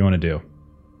 What do you want to do?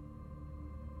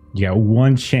 You got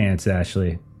one chance,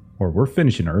 Ashley, or we're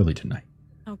finishing early tonight.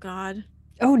 Oh God.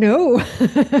 Oh no.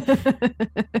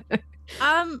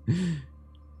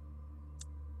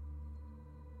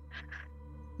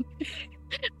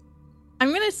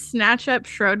 I'm gonna snatch up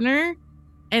Schrodner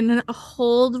and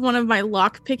hold one of my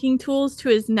lock picking tools to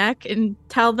his neck and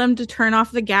tell them to turn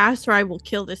off the gas or I will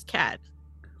kill this cat.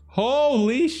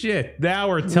 Holy shit! Now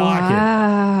we're talking.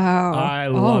 Wow. I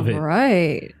love it. All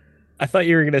right. I thought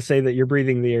you were going to say that you're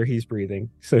breathing the air he's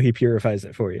breathing, so he purifies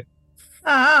it for you.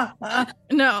 No,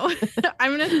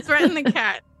 I'm gonna threaten the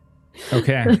cat.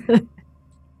 Okay.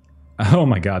 Oh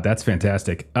my god, that's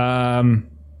fantastic. Okay.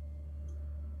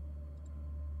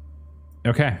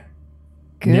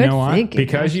 Good You know what? thinking,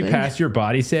 Because you Ashley. passed your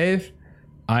body save,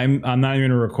 I'm not even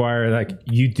gonna require, like,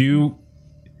 you do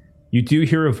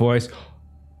hear a voice.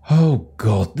 Oh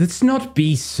god, let's not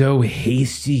be so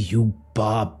hasty, you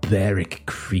barbaric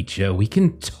creature. We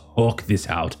can talk this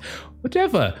out.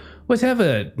 Whatever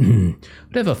whatever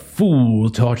fool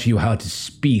taught you how to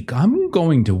speak, I'm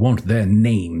going to want their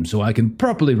name so I can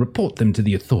properly report them to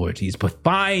the authorities. But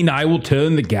fine, I will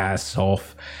turn the gas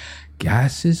off.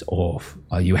 Gas is off.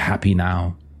 Are you happy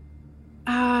now?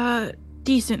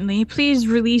 Decently. Please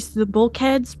release the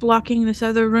bulkheads blocking this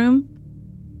other room.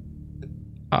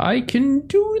 I can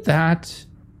do that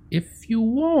if you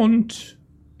want.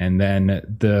 And then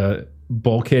the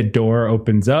bulkhead door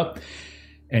opens up,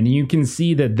 and you can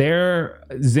see that there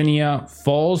Zinnia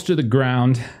falls to the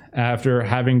ground after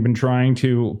having been trying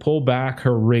to pull back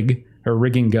her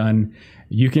rigging gun.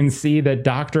 You can see that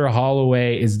Dr.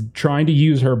 Holloway is trying to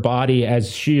use her body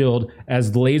as shield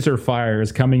as laser fire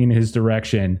is coming in his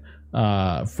direction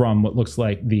from what looks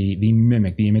like the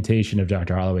mimic, the imitation of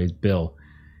Dr. Holloway's Bill.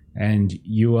 And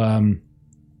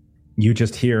you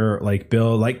just hear like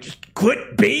Bill like, just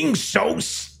quit being so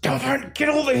stubborn, get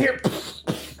over here.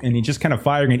 And he just kind of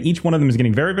firing, and each one of them is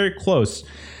getting very, very close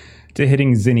to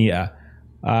hitting Zinnia.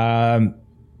 Tavr,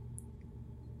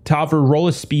 roll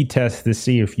a speed test to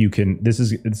see if you can.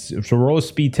 So roll a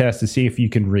speed test to see if you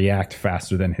can react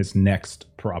faster than his next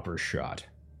proper shot.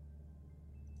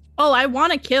 Oh, I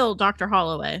want to kill Dr.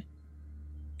 Holloway.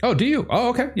 Oh, do you? Oh,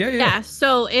 okay. Yeah. Yeah.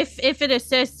 So if it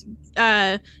assists,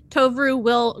 Tovru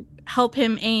will help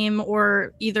him aim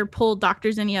or either pull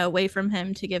Dr. Zinnia away from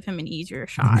him to give him an easier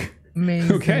shot.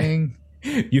 Amazing. Okay.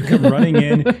 You come running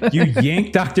in. You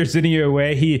yank Dr. Zinnia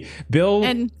away. Bill,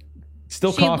 and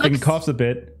still coughing, coughs a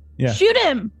bit. Yeah. Shoot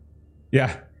him.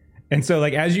 Yeah. And so,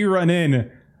 like, as you run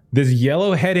in, this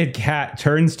yellow-headed cat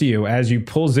turns to you as you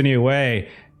pull Zinnia away.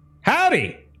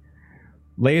 Howdy!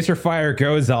 Laser fire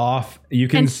goes off. You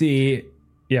can see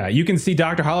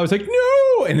Dr. Holloway's like,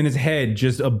 no! And then his head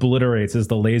just obliterates as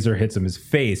the laser hits him, his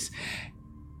face.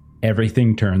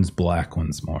 Everything turns black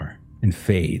once more and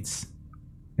fades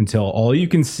until all you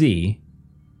can see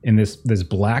in this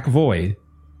black void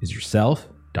is yourself,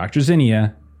 Dr.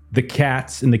 Zinnia, the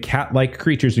cats and the cat-like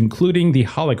creatures, including the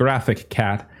holographic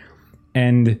cat,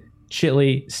 and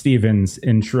Chili, Stevens,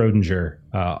 and Schrodinger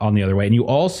on the other way. And you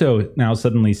also now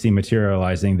suddenly see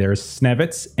materializing there's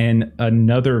Snevitz and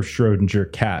another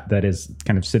Schrodinger cat that is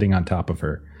kind of sitting on top of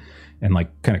her and like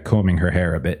kind of combing her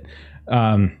hair a bit.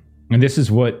 And this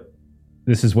is what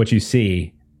you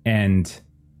see. And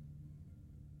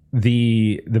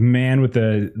the man with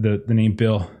the name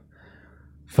Bill,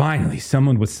 finally,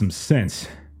 someone with some sense.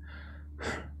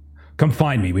 Come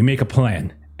find me. We make a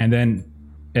plan. And then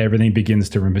everything begins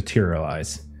to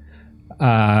materialize.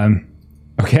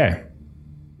 Okay.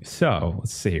 So,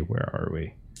 let's see. Where are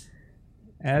we?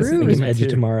 As Edge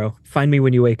tomorrow. Find me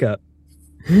when you wake up.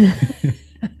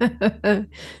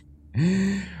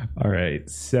 All right.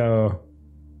 So,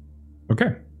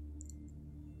 okay.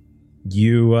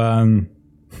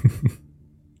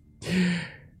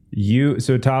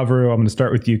 So Tavru, I'm going to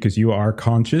start with you because you are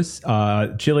conscious.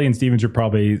 Chili and Stevens are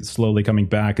probably slowly coming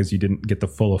back as you didn't get the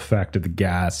full effect of the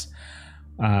gas.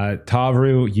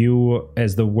 Tavru, you,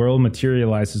 as the world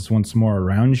materializes once more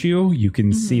around you, you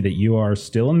can see that you are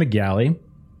still in the galley.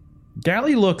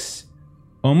 Galley looks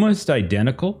almost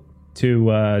identical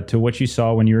to what you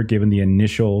saw when you were given the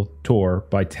initial tour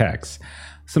by Tex.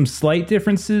 Some slight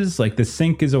differences, like the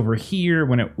sink is over here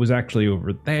when it was actually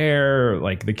over there.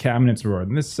 Like the cabinets were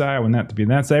on this side when that to be on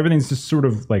that side. Everything's just sort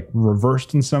of like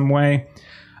reversed in some way.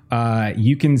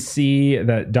 You can see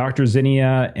that Dr.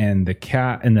 Zinnia and the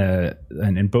cat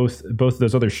and both of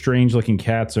those other strange looking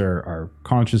cats are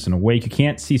conscious and awake. You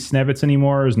can't see Snevitz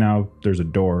anymore, as now there's a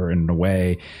door in a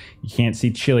way. You can't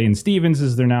see Chili and Stevens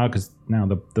as they're now, because now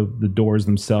the doors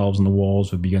themselves and the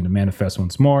walls have begun to manifest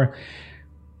once more.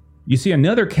 You see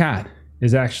another cat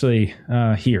is actually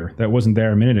here that wasn't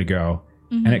there a minute ago.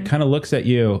 And it kind of looks at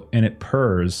you and it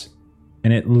purrs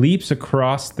and it leaps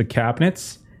across the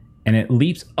cabinets and it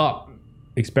leaps up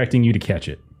expecting you to catch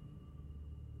it.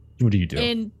 What do you do?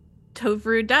 And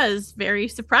Tovru does, very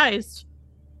surprised.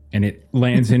 And it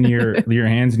lands in your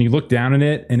hands and you look down at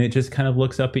it and it just kind of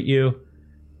looks up at you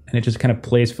and it just kind of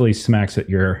playfully smacks at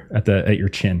your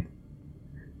chin.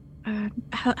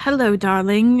 Hello,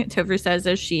 darling, Tovru says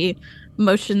as she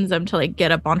motions them to like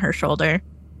get up on her shoulder.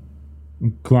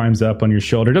 Climbs up on your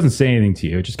shoulder. Doesn't say anything to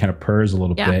you. It just kind of purrs a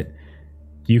little bit.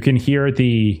 You can hear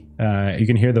the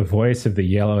voice of the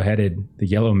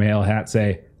yellow male hat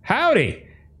say, "Howdy,"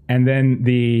 and then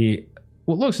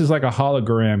what looks like a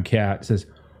hologram cat says,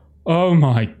 "Oh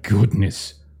my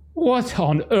goodness. What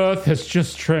on earth has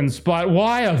just transpired?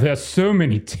 Why are there so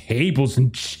many tables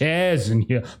and chairs in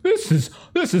here? This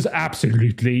is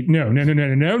absolutely no.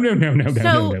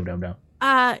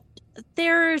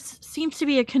 There seems to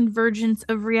be a convergence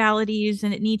of realities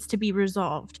and it needs to be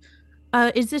resolved.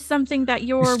 Is this something that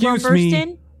you're well Excuse versed me.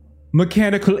 in?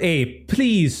 Mechanical ape,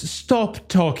 please stop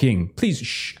talking. Please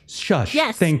shush.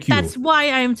 Yes, Thank you. that's why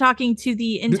I am talking to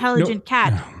the intelligent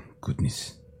cat. Oh,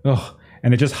 goodness. Oh,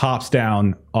 and it just hops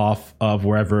down off of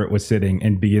wherever it was sitting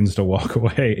and begins to walk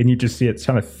away. And you just see it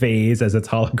kind of phase as it's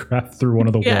holographed through one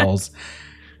of the Yeah. walls.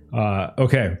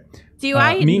 Okay. Do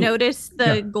I notice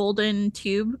the golden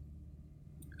tube?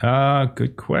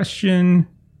 Good question.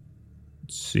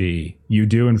 Let's see. You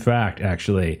do, in fact,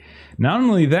 actually. Not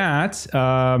only that,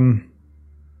 let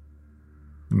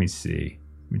me see.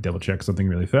 Let me double check something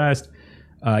really fast.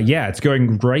 Yeah, it's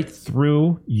going right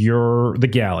through the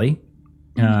galley,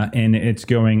 and it's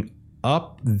going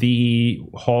up the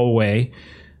hallway,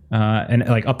 and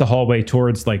like up the hallway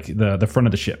towards like the front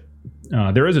of the ship.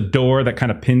 There is a door that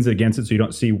kind of pins it against it, so you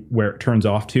don't see where it turns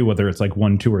off to, whether it's like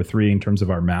 1, 2, or 3 in terms of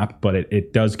our map, but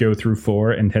it does go through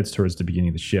 4 and heads towards the beginning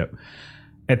of the ship.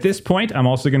 At this point, I'm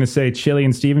also going to say, Chili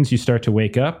and Stevens, you start to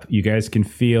wake up. You guys can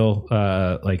feel,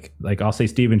 like I'll say,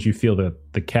 Stevens, you feel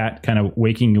the cat kind of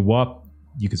waking you up.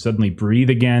 You can suddenly breathe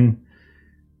again.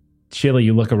 Chili,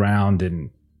 you look around and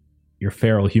your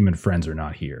feral human friends are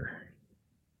not here.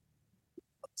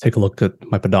 Take a look at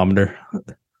my pedometer.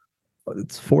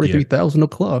 It's 43,000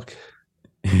 o'clock.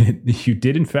 You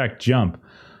did, in fact, jump.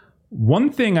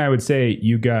 One thing I would say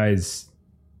you guys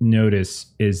notice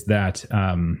is that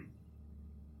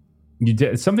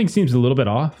something seems a little bit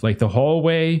off. Like the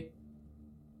hallway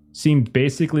seemed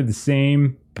basically the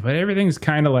same, but everything's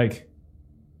kind of like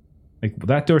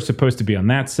that door's supposed to be on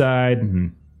that side,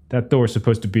 and that door's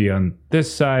supposed to be on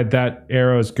this side. That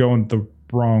arrow's going the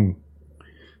wrong.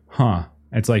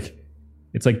 It's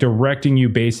like directing you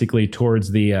basically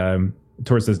towards the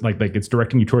like it's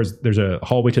directing you towards. There's a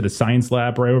hallway to the science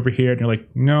lab right over here, and you're like,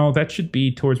 no, that should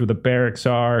be towards where the barracks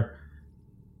are.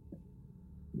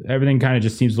 Everything kind of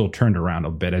just seems a little turned around a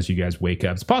bit as you guys wake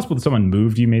up. It's possible that someone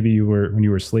moved you. Maybe you were when you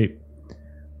were asleep.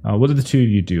 What did the two of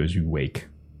you do as you wake?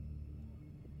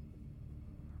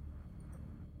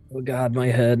 Oh God, my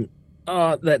head.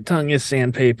 Oh, that tongue is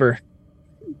sandpaper.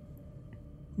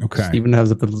 Okay. Steven have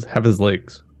his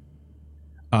legs.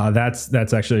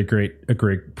 That's actually a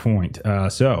great point.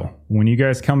 So when you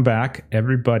guys come back,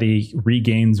 everybody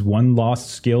regains 1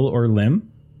 lost skill or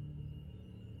limb.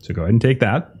 So go ahead and take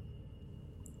that.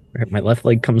 Right, my left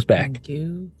leg comes back. Thank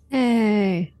you.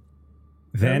 Hey.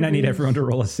 Then I need everyone to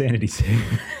roll a sanity save.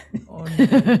 Oh,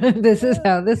 This is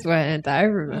how this went. I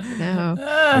remember now.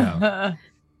 no.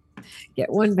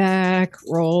 Get 1 back,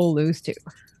 roll, lose 2.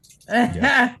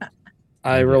 Yeah.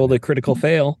 I rolled a critical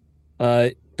fail.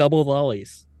 Double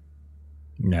lollies.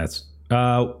 That's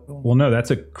well, no,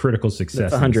 that's a critical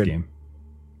success That's in this 100. game.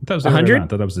 I thought it was the other way 100? around. I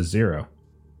thought that was a 0.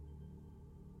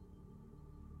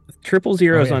 Triple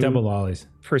zeros on double lollies.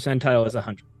 percentile is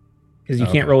 100. Because you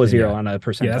Okay, can't roll a 0 yeah. on a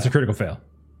percentile. Yeah, that's a critical fail.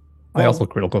 I also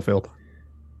critical failed.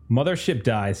 Mothership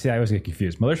dies. See, I always get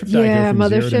confused. Mothership Yeah, died go from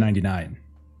 0 to Mothership- 99.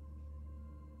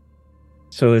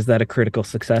 So is that a critical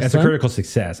success? That's a then? critical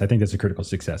success. I think that's a critical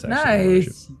success. Actually,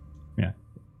 Nice.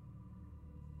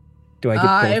 Do I get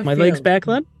I both my legs feel- back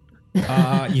then?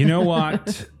 You know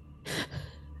what?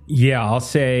 Yeah, I'll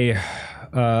say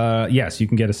yes. You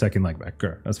can get a second leg back.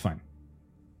 Girl, that's fine.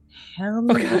 Hell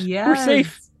Oh God, yes. we're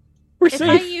safe. We're If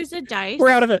I safe. use a dice, We're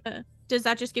out of it. Does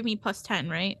that just give me plus 10,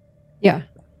 right? Yeah.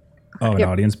 Oh, an Yep.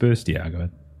 audience boost. Yeah, go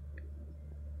ahead.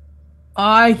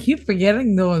 I keep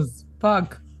forgetting those.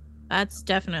 Fuck. That's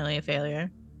definitely a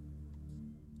failure.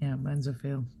 Yeah, mine's a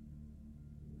fail.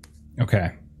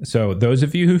 Okay. So those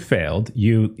of you who failed,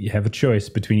 you have a choice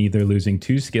between either losing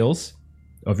 2 skills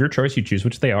of your choice, you choose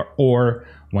which they are, or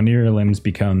one of your limbs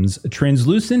becomes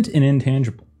translucent and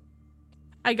intangible.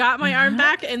 I got my arm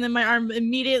back, and then my arm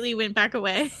immediately went back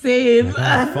away. Save.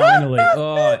 Finally,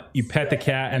 you pet the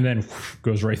cat and then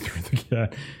goes right through the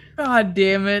cat. God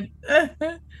damn it.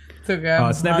 It's okay.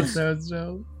 I'm Snippets- not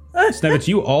so. Snippets,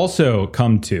 you also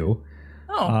come to.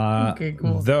 Oh, okay,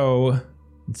 cool. Though,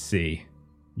 let's see.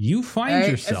 You find I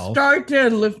yourself. start to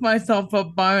lift myself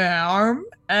up by my arm,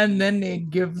 and then it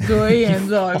gives way, and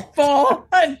so I fall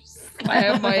and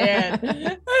slam my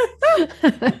head.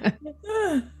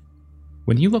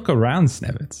 When you look around,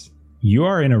 Snevitz, you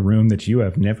are in a room that you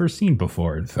have never seen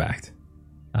before. In fact,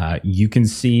 you can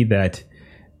see that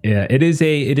it is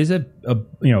a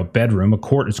bedroom.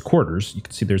 It's quarters. You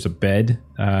can see there's a bed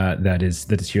that is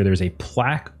here. There's a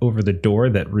plaque over the door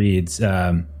that reads,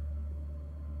 at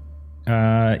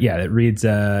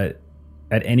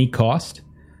any cost.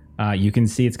 You can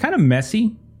see it's kind of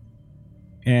messy,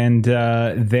 and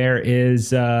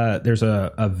there's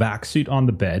a vac suit on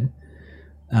the bed.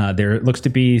 There looks to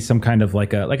be some kind of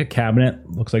like a cabinet.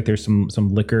 Looks like there's some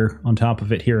liquor on top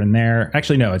of it here and there.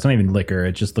 Actually, no, it's not even liquor.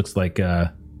 It just looks like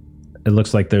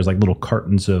there's like little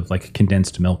cartons of like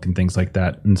condensed milk and things like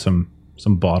that, and some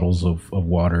bottles of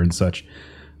water and such.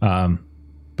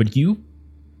 But you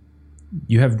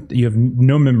have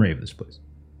no memory of this place.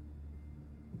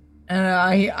 And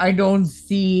I don't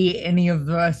see any of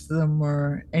the rest of them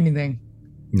or anything.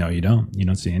 No, you don't. You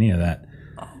don't see any of that.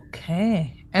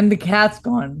 Okay. And the cat's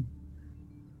gone.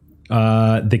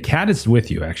 The cat is with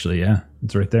you, actually. Yeah,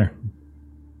 it's right there.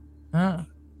 Ah.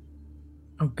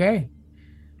 Okay.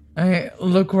 I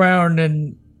look around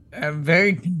and I'm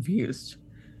very confused.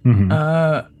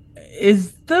 Mm-hmm.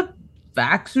 Is the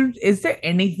vac suit, is there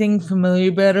anything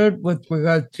familiar about it with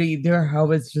regard to either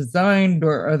how it's designed,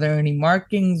 or are there any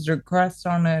markings or crests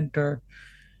on it, or?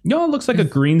 No, it looks like a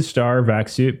green star vac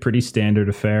suit. Pretty standard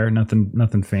affair.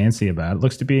 Nothing fancy about it.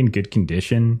 Looks to be in good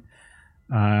condition.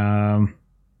 It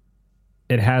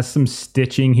has some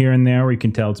stitching here and there where you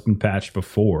can tell it's been patched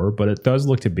before, but it does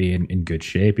look to be in good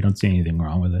shape. You don't see anything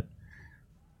wrong with it.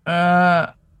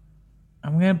 I'm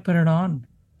gonna put it on.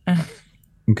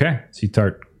 Okay, so you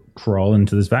start crawling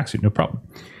into this vac suit. No problem.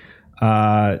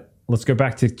 Let's go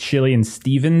back to Chili and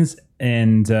Stevens,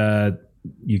 and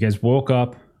you guys woke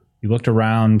up. You looked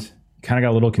around, kind of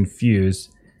got a little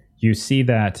confused. You see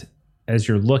that as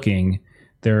you're looking,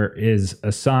 there is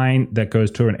a sign that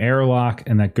goes to an airlock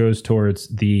and that goes towards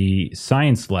the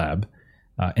science lab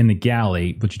in the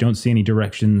galley, but you don't see any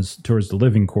directions towards the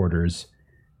living quarters.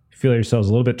 You feel yourselves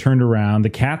a little bit turned around.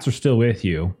 The cats are still with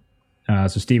you.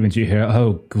 So Stevens, you hear,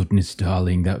 "Oh, goodness,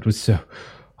 darling, that was so...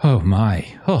 Oh, my.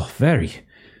 Oh, very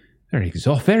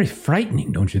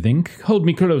frightening, don't you think? Hold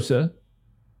me closer."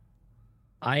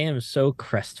 I am so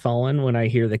crestfallen when I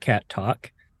hear the cat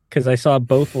talk, because I saw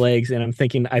both legs and I'm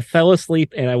thinking I fell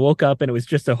asleep and I woke up and it was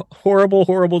just a horrible,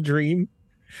 horrible dream.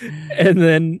 And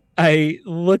then I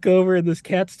look over and this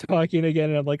cat's talking again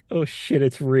and I'm like, oh shit,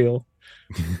 it's real.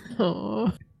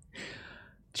 Oh.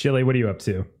 Chili, what are you up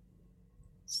to?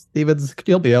 Stevens, can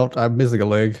you help me out? I'm missing a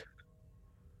leg.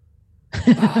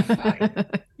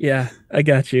 Yeah, I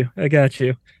got you.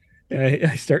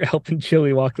 I start helping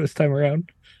Chili walk this time around.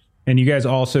 And you guys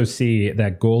also see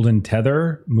that golden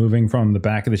tether moving from the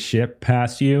back of the ship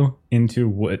past you into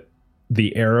what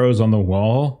the arrows on the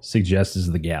wall suggest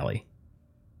is the galley.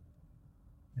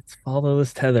 Let's follow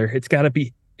this tether. It's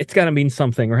gotta mean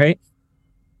something, right?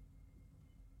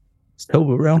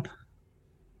 Still around.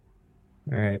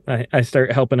 All right. I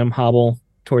start helping him hobble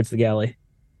towards the galley.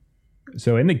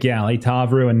 So in the galley,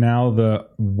 Tavru and now the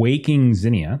waking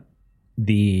Zinnia,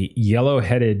 the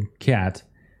yellow-headed cat,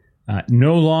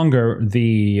 no longer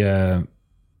the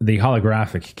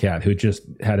holographic cat who just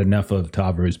had enough of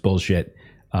Tavru's bullshit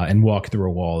and walked through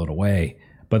a wall and away.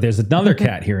 But there's another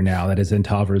cat here now that is in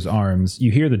Tavru's arms.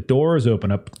 You hear the doors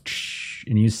open up,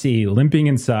 and you see limping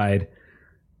inside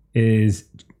is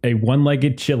a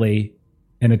one-legged Chili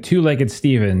and a two-legged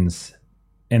Stevens,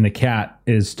 and the cat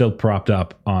is still propped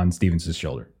up on Stevens'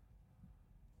 shoulder.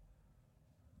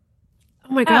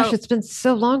 Oh my gosh, it's been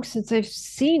so long since I've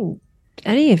seen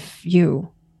any of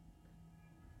you.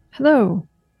 Hello.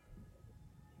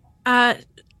 Now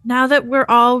that we're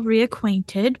all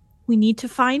reacquainted, we need to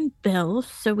find Bill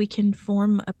so we can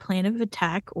form a plan of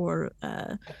attack or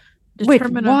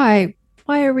determine. Wait,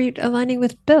 why are we aligning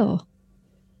with Bill?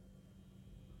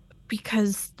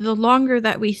 Because the longer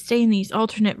that we stay in these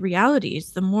alternate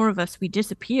realities, the more of us we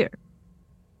disappear.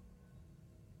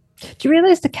 Do you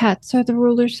realize the cats are the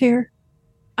rulers here?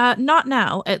 Not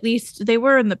now. At least they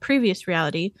were in the previous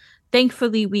reality.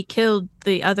 Thankfully, we killed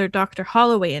the other Dr.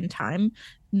 Holloway in time.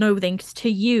 No thanks to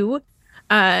you.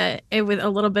 With a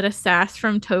little bit of sass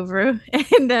from Tovru.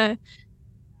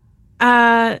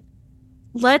 And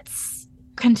let's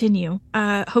continue.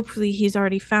 Hopefully he's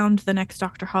already found the next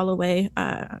Dr. Holloway.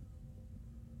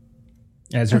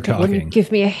 As you're talking. Wouldn't you give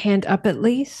me a hand up at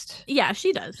least? Yeah,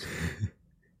 she does.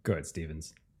 Go ahead,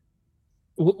 Stevens.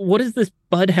 What does this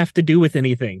Bud have to do with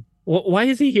anything? Why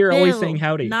is he here always saying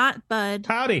howdy? Not Bud.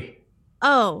 Howdy.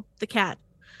 Oh, the cat.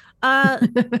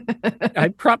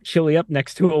 I prop Chili up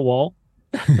next to a wall.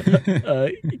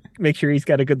 Make sure he's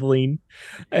got a good lean.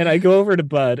 And I go over to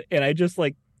Bud and I just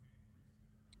like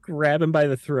grab him by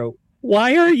the throat.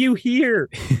 Why are you here?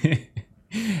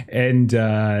 And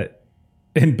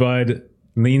Bud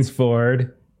leans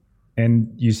forward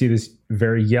and you see this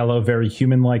very yellow, very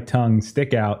human-like tongue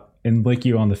stick out and lick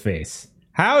you on the face.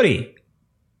 Howdy.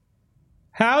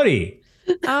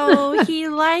 Oh, he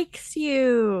likes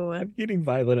you. I'm getting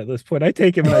violent at this point. I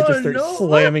take him and I just start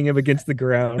slamming him against the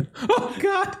ground. Oh,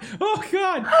 God.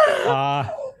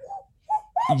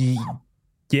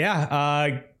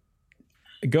 Yeah.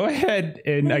 Go ahead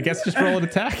and I guess just roll an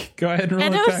attack. Go ahead and roll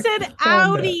And an I attack. said,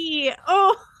 "Outie!"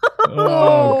 Oh.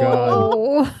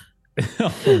 Oh,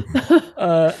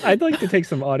 God. I'd like to take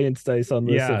some audience dice on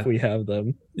this Yeah. if we have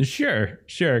them. Sure.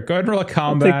 Go ahead and roll a I'll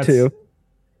combat. take 2.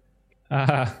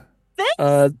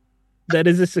 Uh, That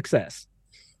is a success.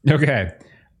 okay.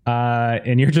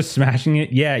 And you're just smashing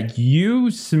it. Yeah, you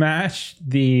smash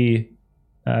the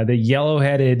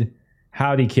yellow-headed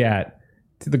howdy cat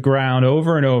to the ground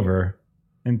over and over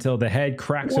until the head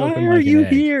cracks Why open are like an you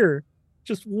egg. here?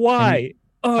 Just why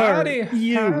are Howdy,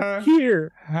 you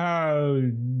here?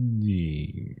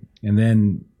 Howdy. And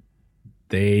then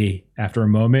they, after a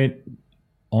moment,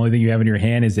 only thing you have in your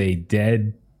hand is a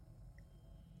dead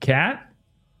cat.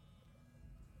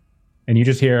 And you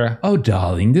just hear, "Oh,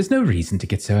 darling, there's no reason to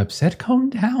get so upset. Calm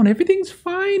down. Everything's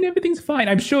fine. Everything's fine.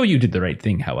 I'm sure you did the right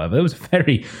thing, however. It was a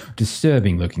very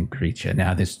disturbing looking creature.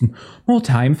 Now there's more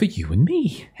time for you and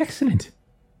me. Excellent."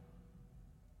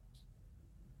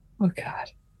 Oh God.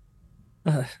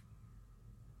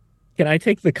 Can I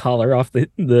take the collar off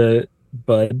the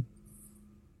bud?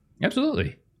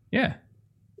 Absolutely. Yeah.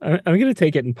 I'm gonna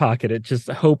take it and pocket it, just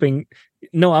hoping.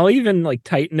 No, I'll even like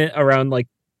tighten it around like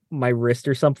my wrist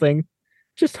or something,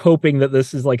 just hoping that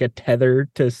this is like a tether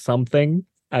to something.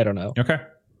 I don't know. Okay.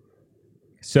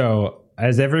 So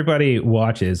as everybody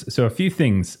watches, so a few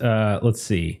things. Let's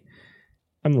see.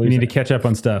 I'm We losing. need to catch up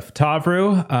on stuff.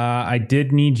 Tavru, I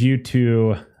did need you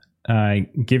to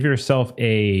give yourself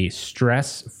a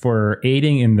stress for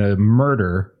aiding in the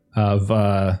murder of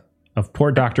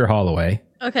poor Dr. Holloway.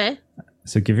 Okay.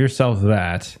 So give yourself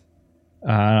that.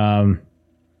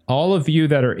 All of you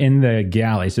that are in the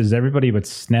galley, so there's everybody but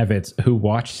Snevitz, who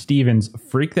watched Stevens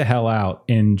freak the hell out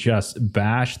and just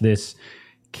bash this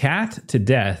cat to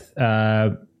death.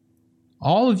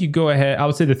 All of you go ahead. I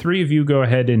would say the 3 of you go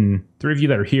ahead, and 3 of you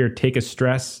that are here take a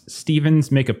stress.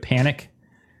 Stevens, make a panic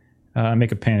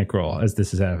roll as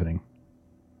this is happening.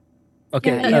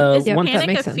 Okay. Is yeah, one that panic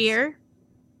makes a sense. fear?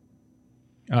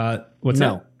 What's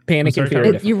no that? panic I'm and sorry,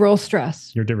 fear. Tyler? You roll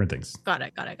stress. You're different things. Got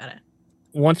it.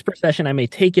 Once per session, I may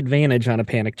take advantage on a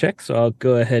panic check, so I'll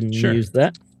go ahead and Sure. use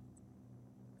that.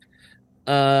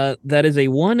 That is a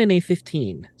 1 and a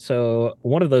 15, so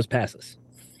one of those passes.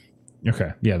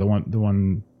 Okay. Yeah, the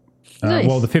one. Nice.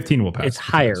 Well, the 15 will pass. It's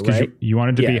higher, 'Cause right? You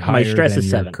wanted to be Yeah, higher my stress than is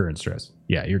your 7. current stress.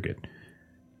 Yeah, you're good.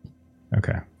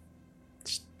 Okay.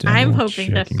 Just I'm double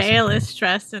hoping to checking fail something. this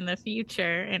stress in the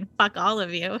future and fuck all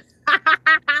of you.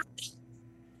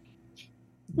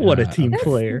 What a Uh, team That's-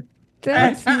 player!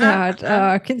 That's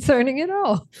not concerning at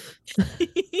all.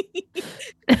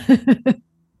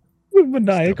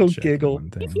 Maniacal Double checking giggle. one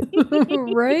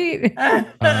thing. Right?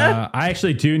 I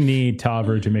actually do need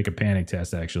Tavru to make a panic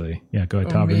test, actually. Yeah, go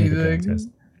ahead, Tavru, make a panic Amazing. test.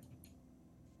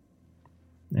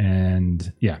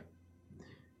 And yeah.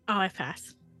 Oh, I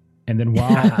pass. And then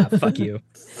while Fuck you.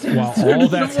 while all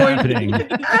that's happening,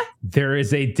 there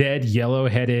is a dead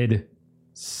yellow-headed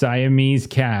Siamese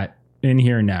cat in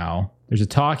here now. There's a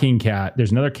talking cat.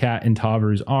 There's another cat in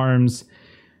Tavru's arms.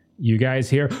 You guys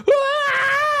hear,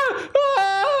 "Ah!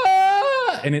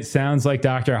 Ah!" And it sounds like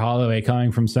Dr. Holloway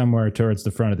coming from somewhere towards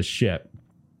the front of the ship.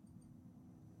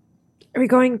 Are we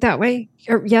going that way?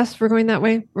 Yes, we're going that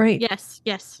way. Right.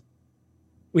 Yes.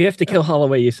 We have to kill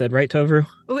Holloway, you said, right, Tovru?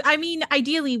 I mean,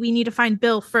 ideally, we need to find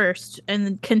Bill first and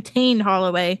then contain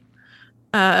Holloway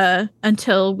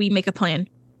until we make a plan.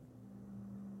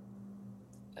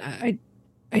 I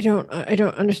don't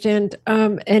understand.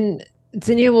 And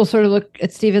Zinnia will sort of look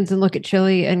at Stevens and look at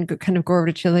Chili and kind of go over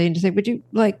to Chili and just say, "Would you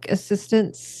like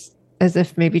assistance?" As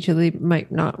if maybe Chili might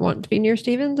not want to be near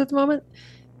Stevens at the moment.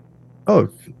 Oh,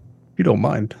 if you don't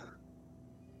mind.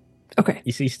 Okay.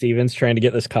 You see Stevens trying to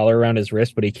get this collar around his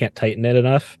wrist, but he can't tighten it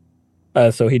enough.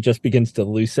 So he just begins to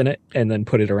loosen it and then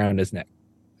put it around his neck.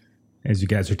 As you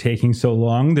guys are taking so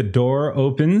long, the door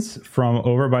opens from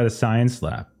over by the science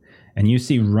lab. And you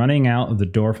see running out of the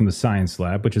door from the science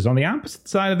lab, which is on the opposite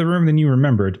side of the room than you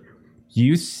remembered,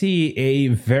 you see a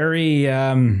very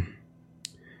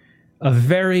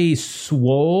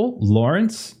swole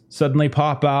Lawrence suddenly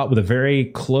pop out with a very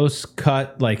close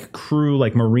cut, like crew,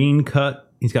 like marine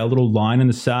cut. He's got a little line on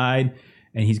the side,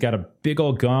 and he's got a big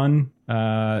old gun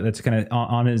that's kind of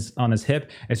on his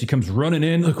hip as he comes running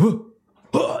in, like,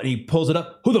 and he pulls it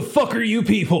up. "Who the fuck are you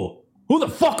people? Who the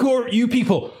fuck are you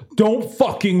people? Don't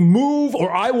fucking move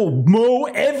or I will mow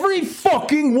every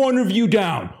fucking one of you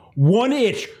down. 1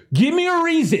 inch. Give me a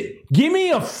reason. Give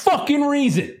me a fucking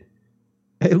reason."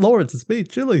 Hey, Lawrence, it's me,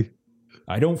 Chili.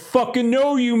 "I don't fucking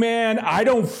know you, man. I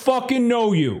don't fucking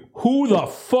know you. Who the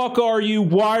fuck are you?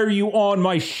 Why are you on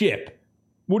my ship?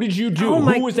 What did you do? Oh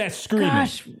my Who was that screaming?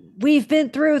 Gosh, we've been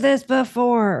through this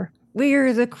before.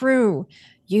 We're the crew.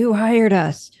 You hired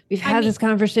us. We've had this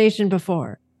conversation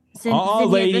before. Zinnia,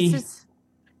 lady.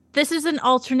 This is an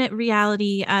alternate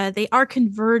reality. They are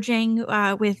converging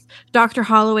with Dr.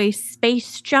 Holloway's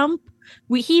space jump.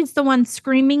 He's the one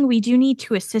screaming. We do need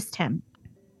to assist him.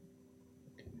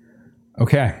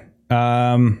 Okay.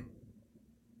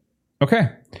 Okay.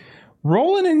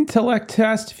 Roll an intellect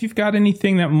test if you've got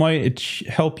anything that might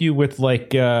help you with,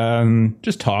 like,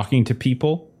 just talking to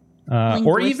people.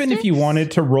 Or even if you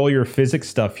wanted to roll your physics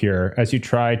stuff here as you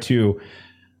try to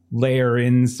layer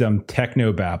in some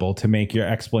technobabble to make your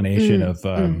explanation of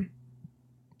alternate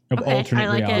I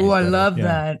like reality. it. Oh, I love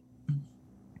that.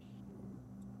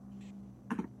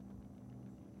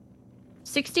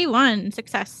 61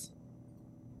 success.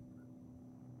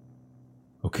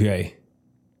 Okay.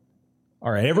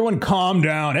 All right, everyone calm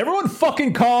down. Everyone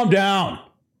fucking calm down.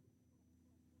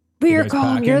 We're guys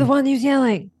calm. packing? You're the one who's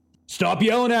yelling. Stop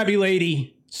yelling at me,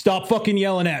 lady. Stop fucking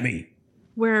yelling at me.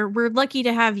 We're lucky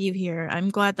to have you here. I'm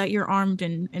glad that you're armed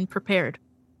and prepared.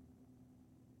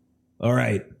 All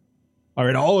right. All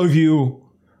right, all of you,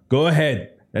 go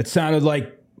ahead. That sounded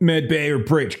like med bay or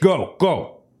bridge. Go,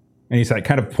 go. And he's like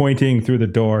kind of pointing through the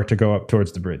door to go up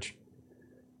towards the bridge.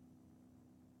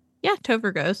 Yeah,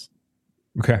 Tover goes.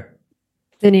 Okay.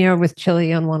 Zinnia with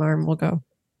Chili on one arm will go.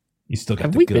 You still got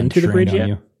Have the we gun been to the trained bridge on yet?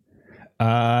 you.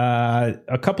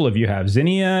 A couple of you have.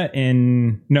 Zinnia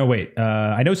and... No, wait.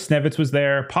 I know Snevitz was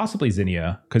there. Possibly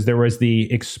Zinnia, because there was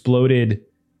the exploded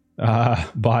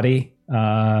body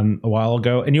a while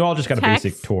ago. And you all just got a Tex?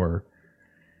 basic tour.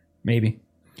 Maybe.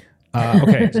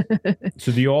 Okay.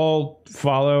 So do you all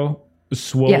follow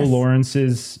Swole Yes.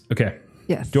 Lawrence's... Okay.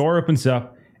 Yes. Door opens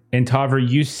up, and Tavra,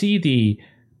 you see the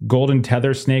golden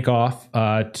tether snake off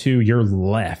to your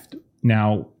left.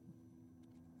 Now,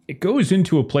 it goes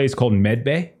into a place called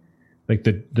Medbay. Like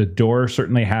the door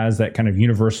certainly has that kind of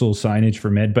universal signage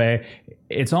for Medbay.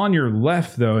 It's on your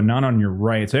left, though, not on your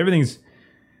right. So everything's...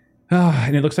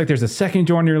 and it looks like there's a second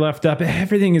door on your left up.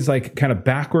 Everything is like kind of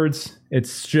backwards.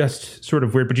 It's just sort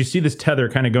of weird. But you see this tether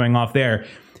kind of going off there.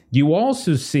 You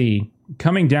also see,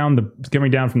 coming down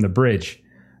from the bridge,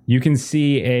 you can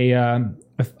see a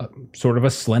sort of a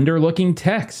slender-looking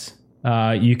Tex.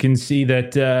 You can see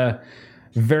that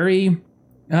very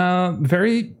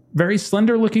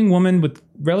slender-looking woman with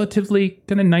relatively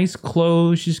kind of nice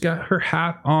clothes. She's got her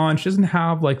hat on. She doesn't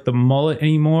have like the mullet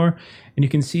anymore, and you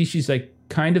can see she's like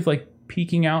kind of like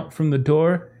peeking out from the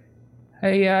door.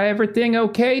 Hey, everything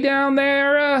okay down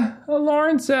there,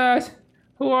 Lawrence?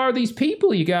 Who are these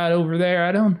people you got over there?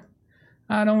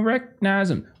 I don't recognize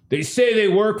them. They say they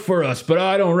work for us, but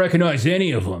I don't recognize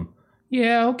any of them.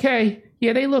 Yeah, okay.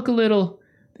 Yeah, they look a little.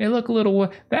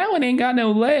 That one ain't got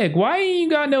no leg. Why ain't you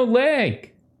got no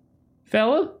leg,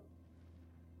 fella?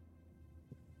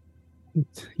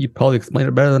 You probably explain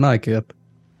it better than I, Kip.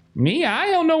 Me? I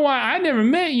don't know why. I never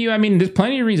met you. I mean, there's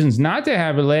plenty of reasons not to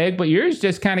have a leg, but yours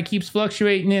just kind of keeps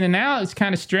fluctuating in and out. It's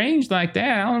kind of strange like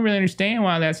that. I don't really understand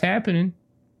why that's happening.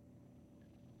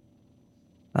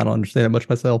 I don't understand it much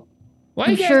myself. Why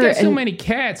you I'm guys sure, got so and- many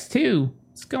cats, too?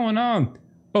 What's going on?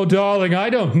 Oh, darling, I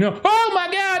don't know. Oh, my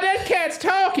God, that cat's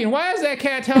talking. Why is that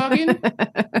cat talking?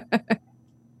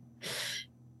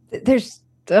 There's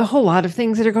a whole lot of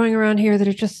things that are going around here that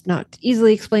are just not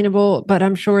easily explainable, but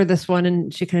I'm sure this one,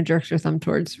 and she kind of jerks her thumb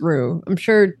towards Rue. I'm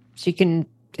sure she can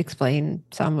explain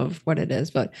some of what it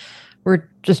is, but we're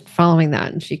just following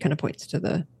that, and she kind of points to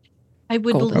the... I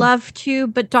would Golden. love to,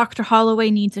 but Dr.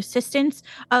 Holloway needs assistance.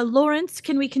 Lawrence,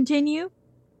 can we continue?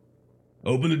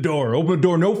 Open the door.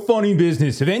 No funny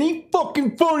business. If any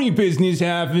fucking funny business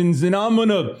happens, then I'm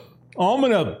gonna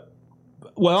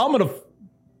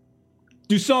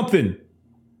do something.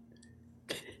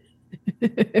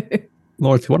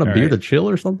 Lawrence, you want a All beer right. to chill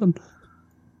or something?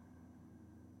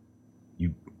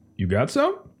 You got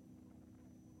some?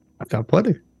 I've got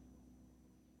plenty.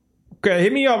 Okay,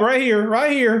 hit me up right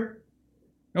here.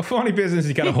 No funny business.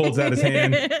 He kind of holds out his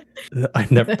hand. I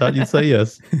never thought you'd say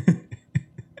yes.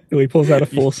 He pulls out a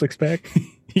full six pack.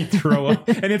 He throw up,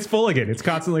 and it's full again. It's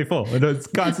constantly full. It's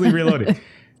constantly reloading.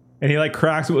 And he like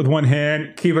cracks it with one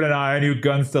hand, keeping an eye on you,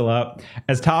 gun still up.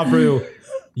 As Tavru,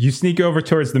 you sneak over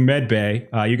towards the med bay.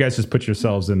 You guys just put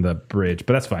yourselves in the bridge,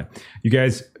 but that's fine.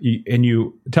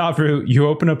 Tavru, you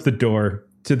open up the door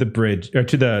to the bridge or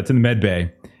to the med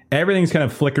bay. Everything's kind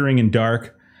of flickering and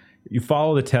dark. You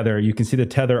follow the tether. You can see the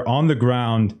tether on the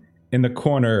ground in the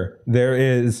corner. There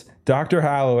is Dr.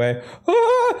 Holloway.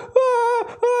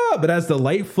 But as the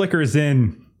light flickers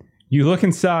in, you look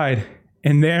inside,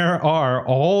 and there are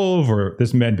all over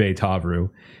this med bay, Tavru,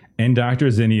 in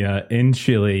Dr. Zinnia, in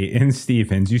Chile, in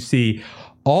Stevens. You see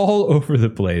all over the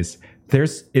place.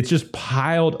 It's just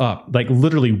piled up, like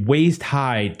literally waist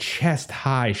high, chest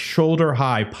high, shoulder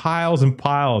high, piles and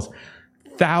piles,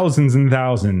 thousands and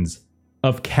thousands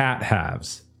of cat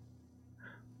halves.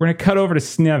 We're going to cut over to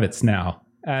Snevitz now.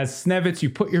 As Snevitz, you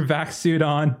put your vac suit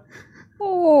on.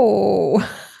 Oh.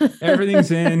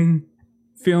 Everything's in.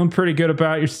 Feeling pretty good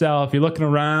about yourself. You're looking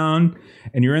around,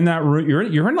 and you're in that room.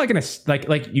 You're in like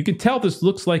like you can tell this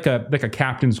looks like a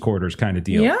captain's quarters kind of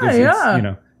deal. Yeah,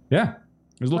 yeah.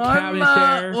 There's a little cabinet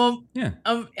there. Well, yeah.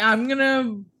 I'm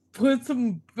gonna put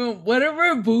some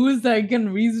whatever booze I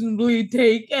can reasonably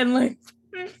take and like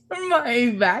for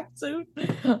my vac suit.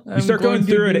 You start going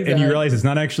through it, and you realize it's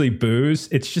not actually booze.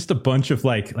 It's just a bunch of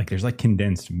like there's like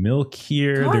condensed milk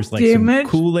here. God, there's like some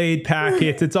Kool-Aid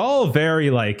packets. It's all very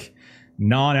like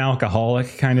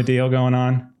non-alcoholic kind of deal going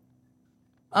on.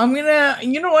 I'm gonna,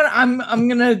 you know what? I'm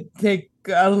gonna take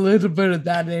a little bit of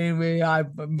that anyway.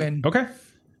 I've been okay.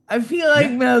 I feel like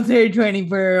military training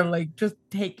for like just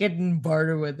take it and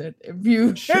barter with it if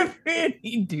you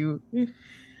really do.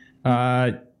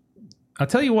 I'll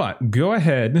tell you what. Go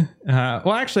ahead.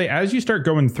 Well, actually, as you start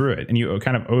going through it and you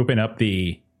kind of open up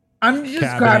the, I'm just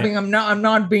cabinet. grabbing. I'm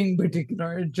not being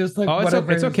particular. It's just like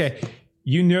whatever. It's okay.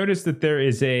 You notice that there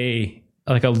is a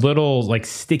little like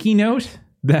sticky note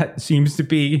that seems to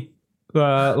be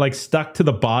like stuck to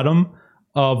the bottom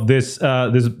of this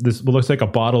this looks like a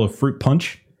bottle of fruit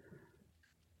punch.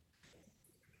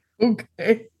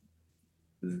 Okay.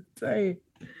 Sorry.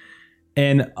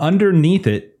 And underneath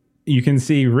it, you can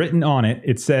see written on it,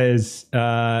 it says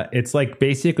it's like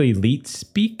basically leet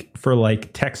speak for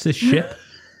like Texas ship.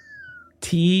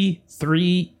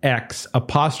 T3X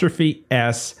apostrophe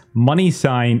S money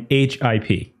sign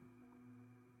HIP.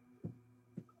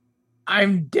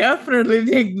 I'm definitely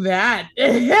taking that.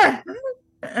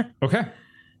 Okay.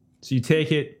 So you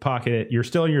take it, pocket it. You're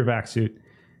still in your vac suit.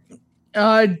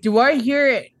 Do I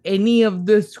hear any of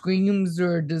the screams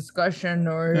or discussion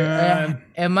or do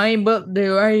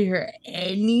I hear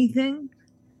anything?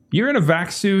 You're in a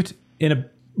vac suit in a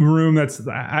room that's,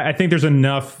 I think there's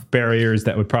enough barriers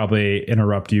that would probably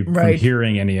interrupt you from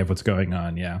hearing any of what's going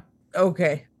on. Yeah.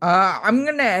 Okay. I'm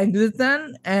going to exit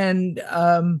then. And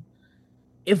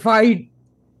if I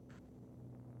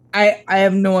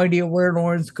have no idea where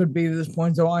Lawrence could be at this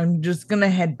point, so I'm just going to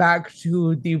head back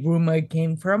to the room I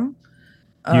came from.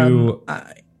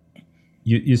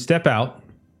 You step out,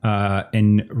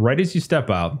 and right as you step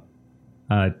out,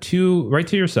 right to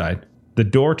your side, the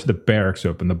door to the barracks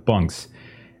open, the bunks,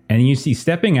 and you see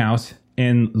stepping out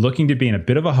and looking to be in a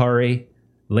bit of a hurry,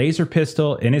 laser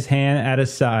pistol in his hand at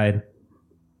his side.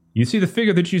 You see the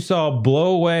figure that you saw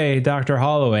blow away Dr.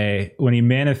 Holloway when he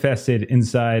manifested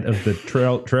inside of the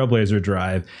Trailblazer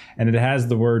drive, and it has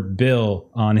the word Bill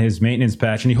on his maintenance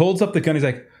patch, and he holds up the gun. He's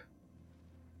like,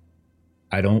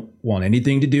 I don't want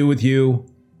anything to do with you.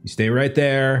 You stay right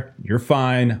there. You're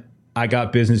fine. I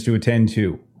got business to attend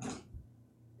to.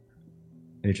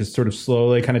 And it's just sort of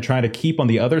slowly kind of trying to keep on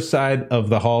the other side of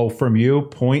the hall from you,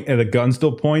 point, and the gun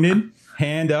still pointed,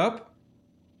 hand up,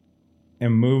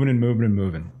 and moving and moving and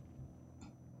moving.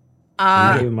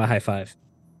 I gave him a high five.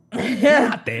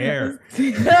 Not there.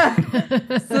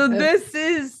 So this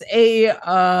is a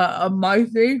my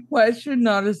three question,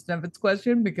 not a Snevitz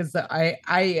question, because I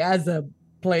as a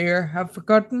player have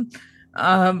forgotten.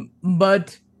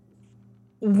 But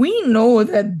we know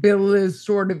that Bill is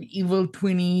sort of evil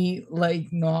twinny, like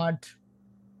not.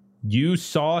 You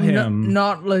saw him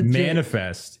not legit.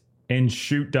 Manifest and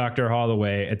shoot Dr.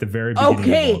 Holloway at the very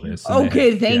beginning of all this.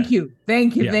 Okay, thank you.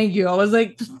 I was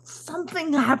like,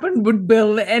 something happened with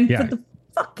Bill, and for the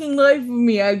fucking life of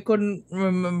me, I couldn't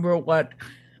remember what.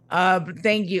 But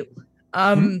thank you.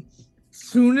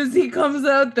 Soon as he comes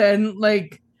out, then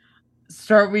like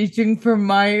start reaching for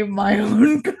my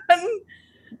own gun,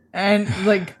 and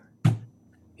like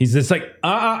he's just like no.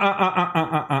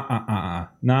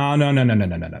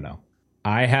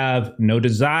 I have no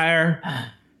desire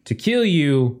to kill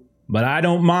you, but I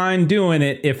don't mind doing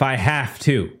it if I have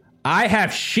to. I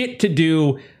have shit to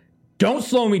do. Don't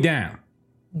slow me down.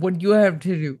 What do you have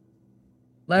to do?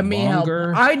 Let me help.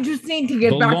 I just need to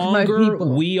get back to my people. The longer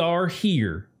we are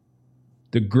here,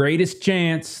 the greatest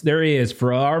chance there is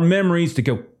for our memories to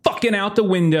go fucking out the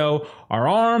window, our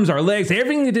arms, our legs,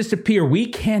 everything to disappear. We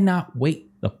cannot wait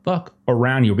the fuck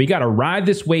around here. We got to ride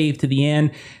this wave to the end.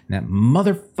 And that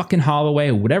motherfucking Holloway,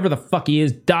 whatever the fuck he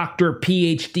is, doctor,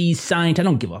 PhD, scientist, I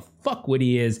don't give a fuck what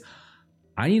he is.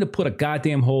 I need to put a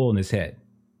goddamn hole in his head.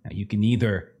 Now, you can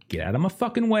either get out of my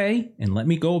fucking way and let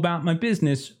me go about my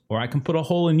business, or I can put a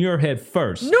hole in your head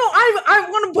first. No, I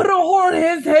want to put a hole in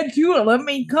his head too. Let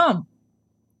me come.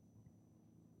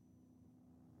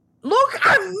 Look,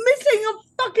 I'm missing a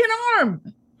fucking arm.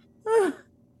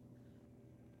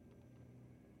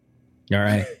 All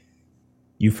right.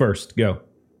 You first. Go.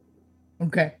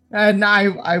 Okay, and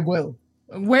I will.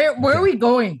 Where are we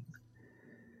going?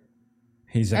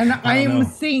 He's like, And I don't I'm know.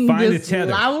 saying Find this the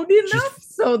tether. loud enough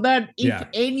so that if Yeah.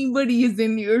 anybody is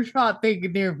in earshot, they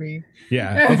can hear me.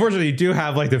 Yeah. Unfortunately, you do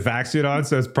have like the vac suit on,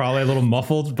 so it's probably a little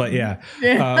muffled, but yeah.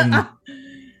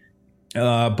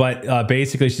 But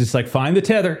basically, it's just like, find the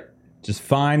tether. Just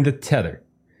find the tether.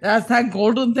 That's that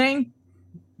golden thing?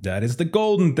 That is the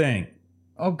golden thing.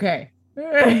 Okay.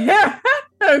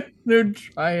 I'm gonna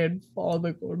try and follow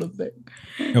the golden thing.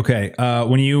 Okay.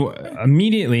 When you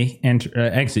immediately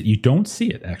exit, you don't see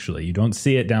it, actually. You don't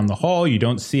see it down the hall. You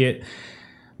don't see it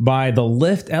by the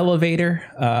lift elevator.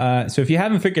 So if you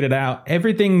haven't figured it out,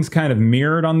 everything's kind of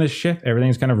mirrored on this ship.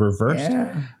 Everything's kind of reversed.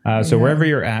 So wherever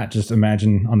you're at, just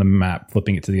imagine on the map,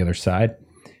 flipping it to the other side.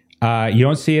 You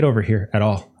don't see it over here at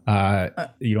all.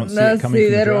 You don't see it coming from the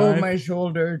that drive. over my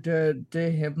shoulder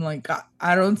to him. Like,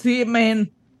 I don't see it, man.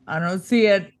 I don't see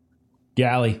it.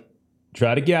 Galley.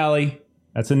 Try to galley.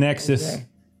 That's a nexus. Okay.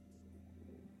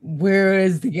 Where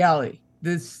is the galley?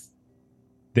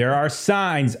 There are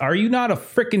signs. Are you not a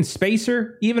freaking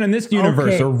spacer? Even in this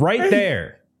universe, they're right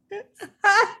there.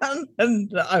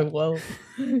 And I will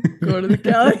go to the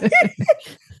galley.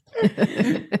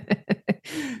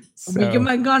 Let me get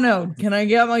my gun out. Can I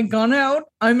get my gun out?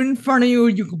 I'm in front of you.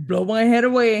 You can blow my head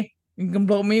away. You can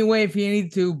blow me away if you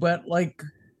need to. But like,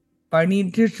 if I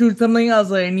need to shoot something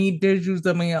else, I need to shoot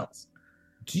something else.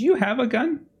 Do you have a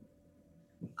gun?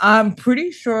 I'm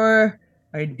pretty sure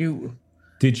I do.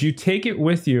 Did you take it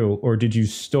with you, or did you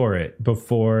store it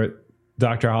before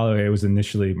Dr. Holloway was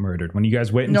initially murdered? When you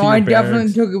guys went into No, your I barracks,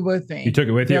 definitely took it with me. You took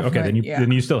it with you? Okay, Definitely,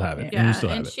 then you still have it. Yeah, Then you still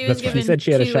have and it. she was That's fine. given She said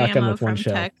she had a 2 shotgun ammo with one from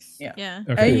shell. Tex. Yeah. Yeah.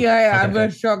 Okay. Yeah, I have Okay.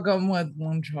 a shotgun with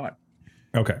one shot.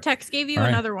 Okay. Tex gave you All right.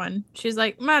 another one. She's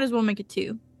like, might as well make it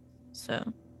 2.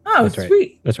 So Oh, That's right.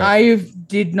 sweet. That's right. I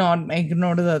did not make a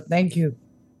note of that. Thank you.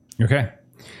 Okay.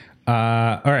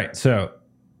 All right. So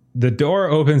the door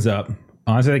opens up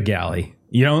onto the galley.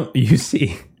 You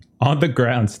see on the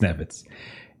ground, Snevitz,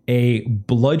 a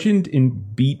bludgeoned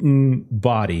and beaten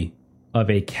body of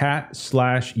a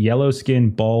cat/yellow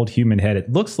skinned bald human head.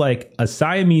 It looks like a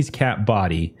Siamese cat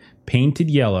body painted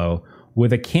yellow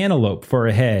with a cantaloupe for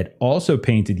a head, also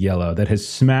painted yellow, that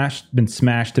has been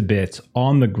smashed to bits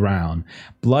on the ground,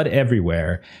 blood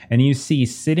everywhere. And you see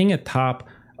sitting atop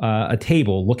a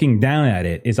table looking down at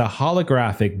it is a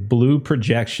holographic blue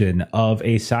projection of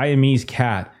a Siamese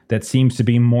cat that seems to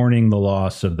be mourning the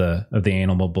loss of the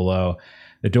animal below.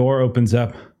 The door opens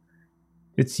up.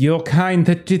 It's your kind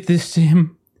that did this to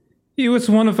him. He was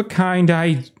one of a kind.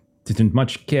 I didn't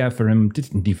much care for him,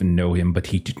 didn't even know him, but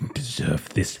he didn't deserve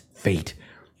this fate.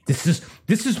 This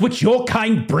is what your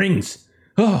kind brings.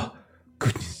 Oh,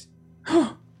 goodness.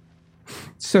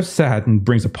 So sad, and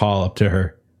brings a paw up to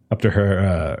her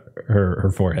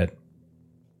forehead.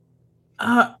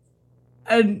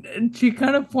 And she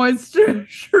kind of points to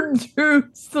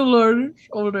Stallone's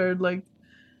shoulder, like,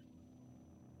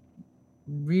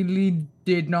 really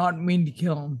did not mean to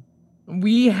kill him.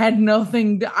 We had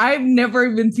nothing. I've never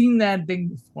even seen that thing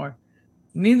before.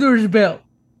 Neither has Bill.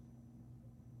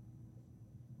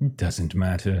 It doesn't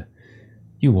matter.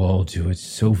 You all do it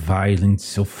so violent,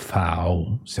 so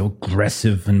foul, so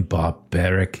aggressive and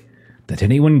barbaric that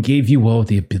anyone gave you all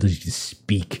the ability to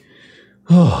speak.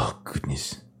 Oh,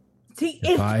 goodness. See,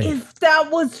 if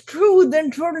that was true,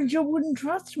 then Schrodinger wouldn't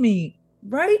trust me,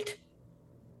 right?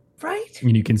 Right?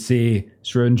 And you can see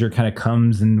Schrodinger kind of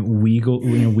comes and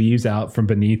weaves out from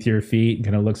beneath your feet and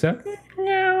kind of looks up.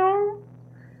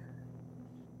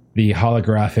 The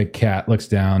holographic cat looks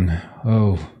down.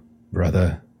 Oh,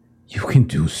 brother, you can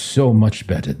do so much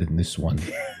better than this one.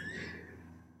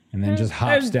 And then just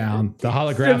hops down. The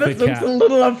holographic Looks cat. a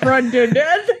little affronted.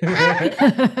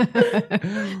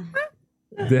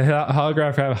 The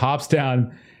holographic cat hops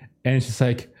down, and it's just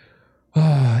like,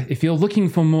 if you're looking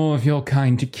for more of your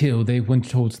kind to kill, they went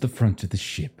towards the front of the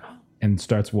ship, and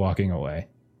starts walking away.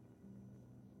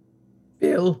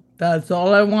 Bill, that's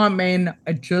all I want, man.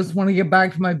 I just want to get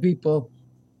back to my people.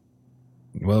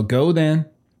 Well, go then.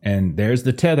 And there's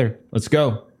the tether. Let's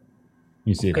go.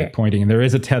 You see Okay. that pointing, and there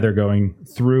is a tether going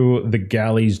through the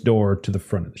galley's door to the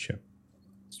front of the ship.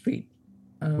 Sweet.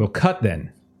 We'll cut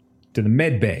then to the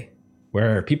med bay,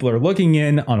 where people are looking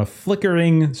in on a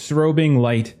flickering, strobing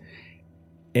light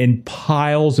in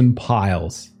piles and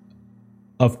piles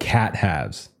of cat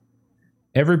halves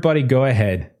everybody go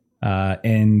ahead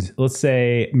and let's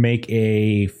say make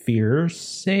a fear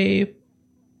save.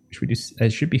 Should we do? It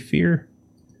should be fear.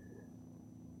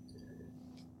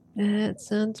 That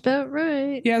sounds about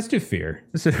right. Yeah, let's do fear.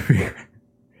 Let's do fear.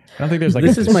 I don't think there's like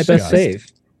This is my best disgust. save.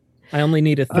 I only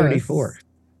need a 34.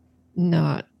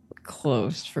 Not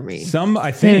close for me.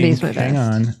 I Sanity's think. my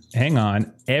best. Hang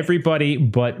on. Everybody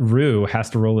but Rue has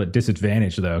to roll at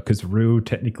disadvantage though, because Rue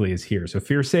technically is here. So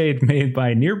fear save made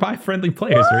by nearby friendly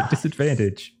players are at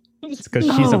disadvantage. It's because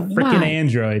she's a Oh, freaking my.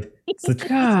 android. So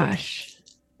Gosh.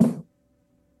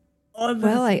 Oh, that's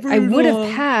Well, I would have brutal.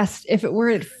 passed if it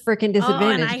weren't freaking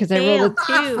disadvantage I because I rolled a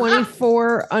failed, too.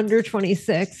 24 under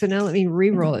 26. So now let me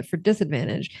re-roll it for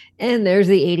disadvantage. And there's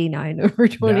the 89 over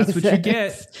 26. that's what you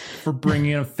get for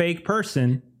bringing a fake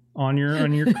person on your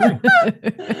crew.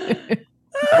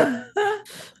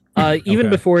 Even Okay.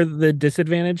 before the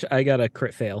disadvantage, I got a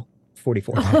crit fail.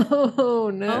 44.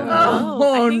 Oh, no.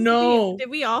 Oh, I think no.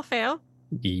 Did we all fail?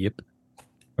 Yep.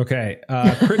 Okay,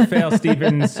 crit fail,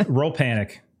 Stevens. Roll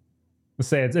panic. Let's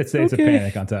say it's a Okay.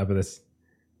 panic on top of this.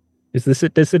 Is this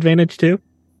at disadvantage too?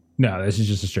 No, this is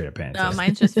just a straight up panic. No, test.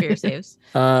 mine's just fear saves.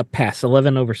 Pass.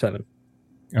 11 over 7.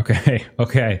 Okay. All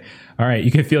right.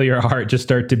 You can feel your heart just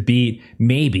start to beat,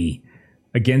 maybe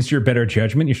against your better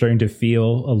judgment. You're starting to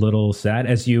feel a little sad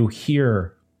as you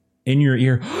hear in your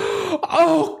ear,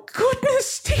 "Oh,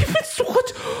 goodness, Stevens,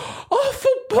 what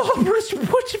awful barbarous,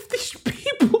 what if these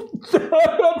people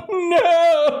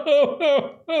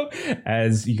no!"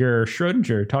 As your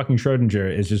talking Schrodinger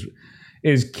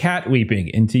is cat weeping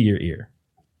into your ear.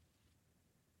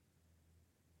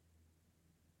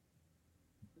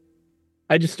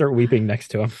 I just start weeping next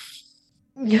to him.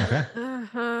 Okay.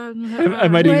 I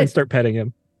might even What? start petting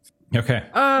him. Okay.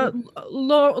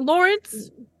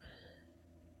 Lawrence.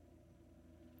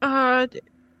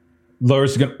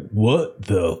 Laura's gonna. What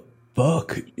the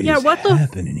fuck is Yeah, what the-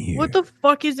 happening here? What the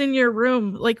fuck is in your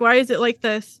room? Like, why is it like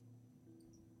this?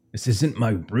 This isn't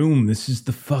my room. This is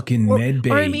the fucking med bay.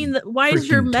 Or I mean, why is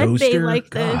your freaking med bay toaster. like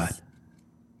God. this?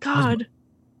 God.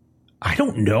 I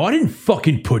don't know. I didn't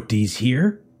fucking put these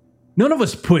here. None of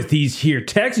us put these here.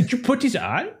 Tex, did you put these?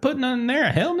 I didn't put none in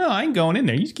there. Hell no, I ain't going in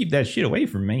there. You just keep that shit away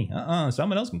from me.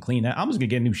 Someone else can clean that. I'm just gonna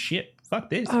get new shit. Fuck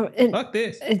this. Fuck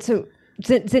this. And so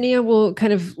Zinnia will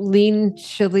kind of lean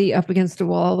Chili up against a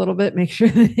wall a little bit, make sure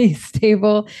that he's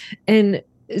stable. And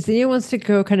Zinnia wants to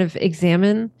go kind of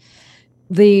examine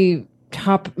the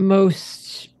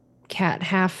topmost cat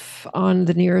half on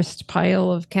the nearest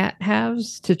pile of cat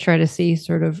halves to try to see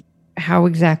sort of how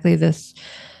exactly this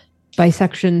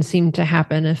bisection seemed to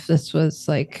happen. If this was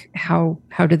like, how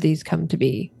did these come to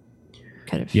be?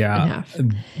 Kind of in half.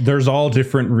 There's all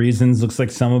different reasons. Looks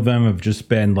like some of them have just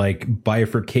been like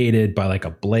bifurcated by like a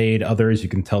blade. Others you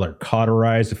can tell are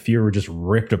cauterized. A few were just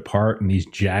ripped apart in these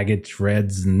jagged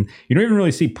shreds, and you don't even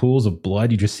really see pools of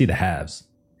blood. You just see the halves.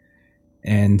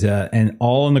 And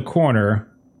all in the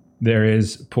corner there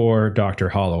is poor Dr.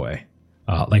 Holloway,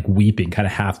 like weeping, kind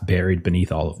of half buried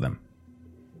beneath all of them.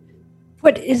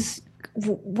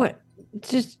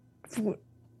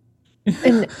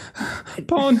 And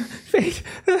Upon fate,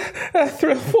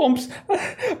 thrill forms,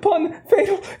 upon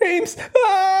fatal aims,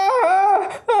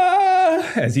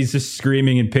 as he's just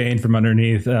screaming in pain from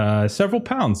underneath several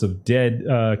pounds of dead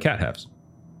cat halves.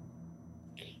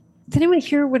 does anyone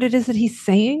hear what it is that he's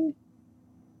saying?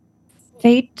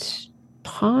 Fate,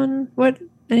 pawn, what?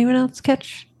 Anyone else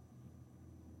catch?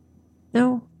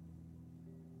 No?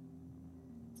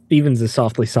 Stevens is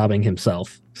softly sobbing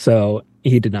himself, so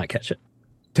he did not catch it.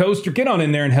 Toaster, get on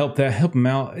in there and help him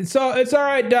out. It's all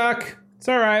right, Doc. It's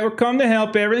all right. We're coming to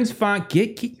help. Everything's fine.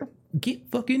 Get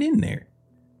fucking in there.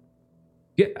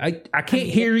 I can't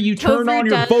hear you turn Tover on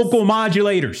your does. vocal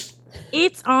modulators.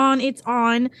 It's on.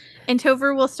 And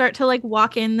Tover will start to like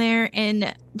walk in there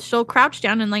and she'll crouch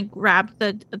down and like grab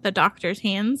the doctor's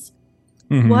hands.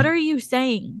 Mhm. What are you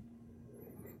saying?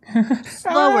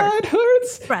 Slower. It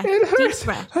hurts. Breath. It hurts. Deep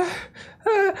breath.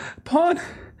 Upon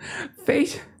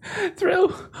fate, thrill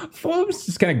forms,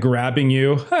 just kind of grabbing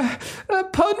you.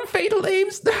 Upon fatal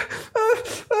aims, fatal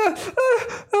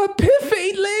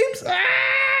aims.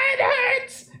 It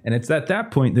hurts. And it's at that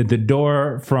point that the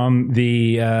door from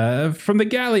the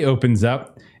galley opens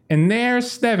up, and there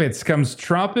Snevitz comes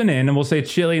tromping in, and we'll say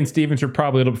Chili and Stevens are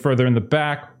probably a little bit further in the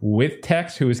back with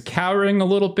Tex, who is cowering a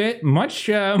little bit, much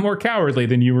more cowardly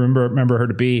than you remember her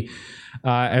to be.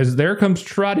 As there comes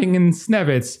trotting in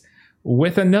Snevitz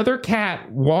with another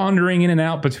cat wandering in and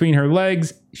out between her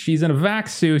legs. She's in a vac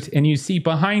suit, and you see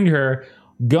behind her,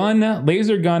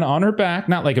 laser gun on her back,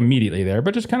 not like immediately there,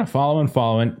 but just kind of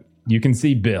following. You can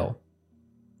see Bill.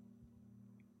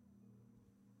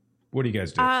 What do you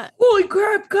guys do? Holy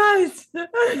crap, guys!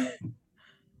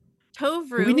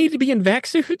 Tovru. Do we need to be in vac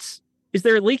suits? Is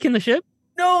there a leak in the ship?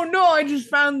 No, I just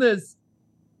found this.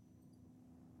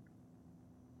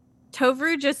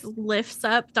 Tovru just lifts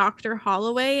up Dr.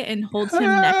 Holloway and holds him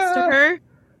next to her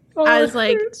as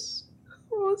like it's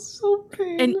so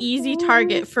painful. an easy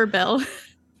target for Bill.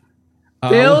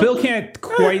 Bill can't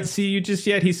quite see you just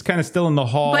yet. He's kind of still in the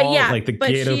hall. But yeah, like the but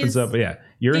gate opens up. But yeah,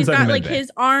 you're He's inside got the like med bay.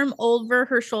 his arm over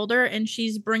her shoulder, and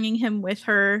she's bringing him with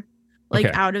her, like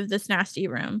Okay. out of this nasty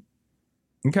room.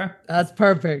 Okay. That's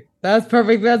perfect.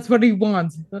 That's what he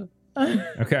wants.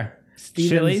 Okay.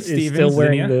 Stevens is still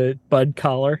wearing the bud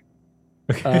collar.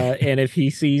 And if he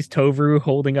sees Tovru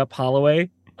holding up Holloway,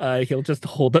 he'll just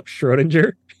hold up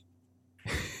Schrodinger.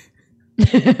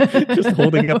 Just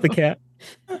holding up the cat.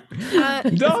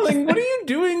 Darling, what are you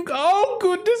doing? Oh,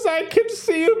 goodness, I can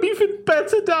see him even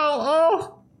better now.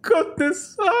 Oh,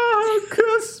 goodness. Oh,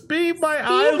 curse me. My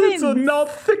eyelids are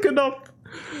not thick enough.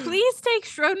 Please take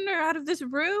Schrodinger out of this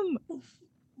room.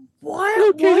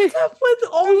 What's up with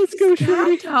all these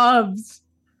cat tubs?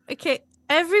 Okay,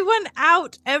 everyone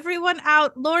out.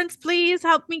 Lawrence, please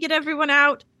help me get everyone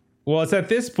out. Well, it's at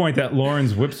this point that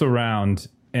Lawrence whips around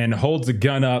and holds a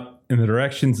gun up in the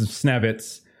directions of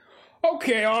Snevitz.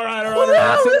 Okay, all right.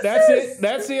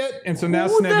 That's it. And so now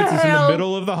Snevitz is in the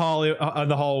middle of the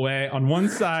hallway. On one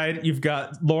side, you've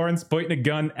got Lawrence pointing a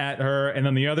gun at her, and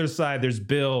on the other side, there's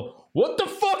Bill. What the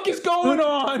fuck is going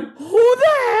on? Who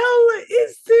the hell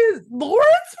is this?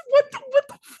 Lawrence? What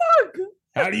the fuck?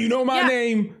 How do you know my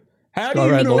name? How do All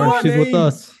you right, know Lawrence, my she's name? with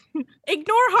us.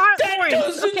 Ignore Hot That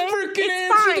Lawrence, doesn't okay? freaking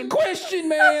It's answer fine. the question,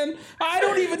 man. I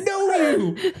don't even know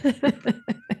you.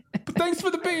 But thanks for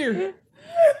the beer.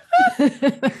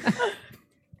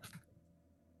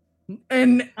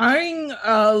 And eyeing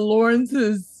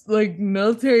Lawrence's like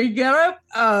military getup,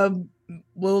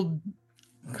 will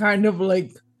kind of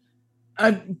like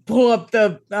pull up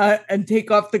the and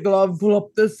take off the glove, pull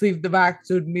up the sleeve, the back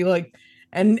suit, and be like,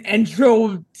 and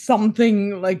show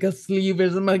something like a sleeve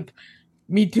is. I'm like,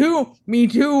 me too.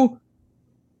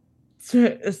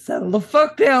 Settle the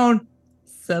fuck down.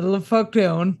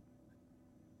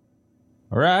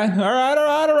 All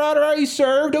right. You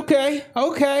served. Okay.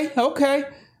 I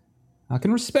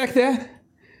can respect that.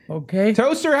 Okay.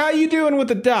 Toaster, how you doing with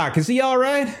the doc? Is he all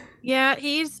right? Yeah,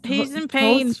 he's in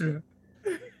pain. Toaster.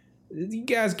 You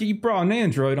guys, you brought an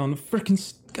android on the freaking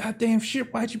goddamn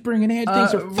ship. Why'd you bring an android?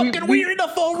 Things are fucking weird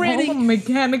enough already. Call them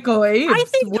mechanical aids. I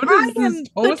think What I is am this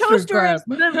the toaster crap? is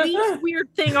the least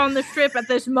weird thing on the strip at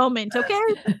this moment, okay?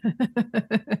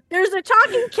 There's a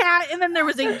talking cat, and then there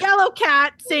was a yellow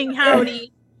cat saying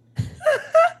howdy.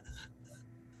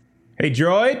 Hey,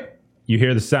 droid. You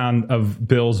hear the sound of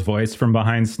Bill's voice from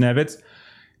behind Snevitz.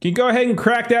 Can you go ahead and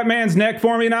crack that man's neck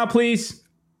for me now, please?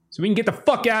 So we can get the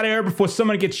fuck out of here before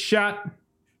someone gets shot.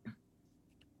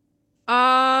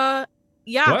 Yeah.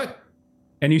 What?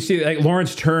 And you see, like,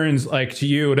 Lawrence turns, like, to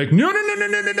you, like, no.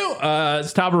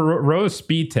 It's top of Rose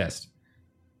speed test.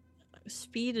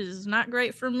 Speed is not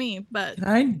great for me, but Can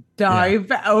I dive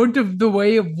out of the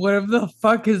way of whatever the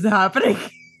fuck is happening?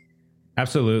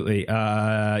 Absolutely.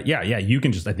 Yeah. You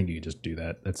can just. I think you can just do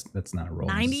that. That's not a roll.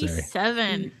 necessary.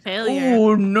 97 failure.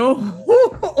 Oh no!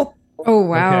 Oh,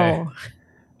 wow. Okay.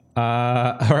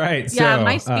 All right. Yeah, so,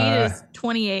 my speed is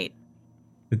 28.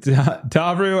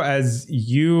 Tavru, as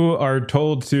you are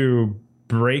told to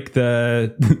break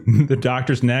the the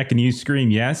doctor's neck, and you scream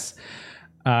yes.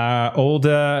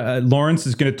 Lawrence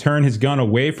is going to turn his gun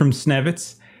away from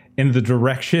Snevitz in the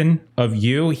direction of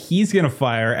you. He's going to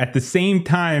fire. At the same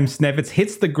time, Snevitz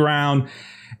hits the ground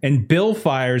and Bill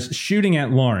fires, shooting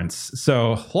at Lawrence.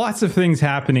 So lots of things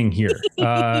happening here.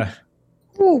 Oh,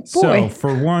 boy. So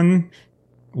for one,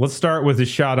 let's start with a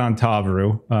shot on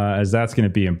Tavru, as that's going to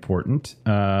be important.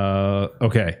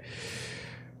 Okay.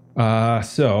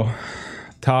 So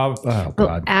Tav, oh Will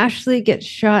God. Ashley get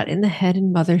shot in the head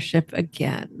in Mothership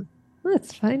again?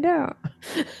 Let's find out.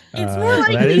 It's more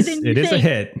likely than you It is a think.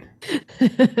 hit.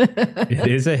 It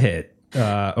is a hit.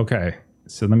 Okay.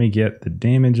 So let me get the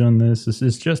damage on this. This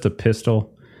is just a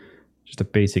pistol. Just a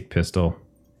basic pistol.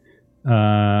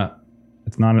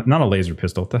 It's not a laser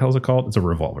pistol. What the hell is it called? It's a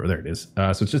revolver. There it is. So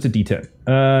it's just a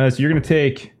D10. So you're going to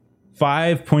take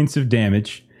 5 points of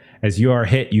damage. As you are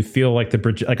hit, you feel like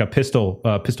a pistol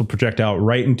projectile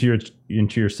right into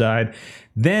your side.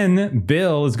 Then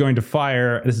Bill is going to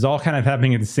fire. This is all kind of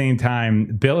happening at the same time.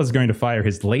 Bill is going to fire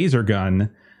his laser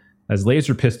gun, as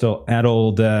laser pistol at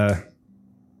old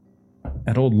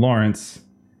Lawrence,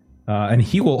 and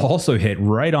he will also hit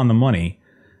right on the money.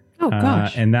 Oh,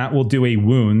 gosh. And that will do a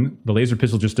wound. The laser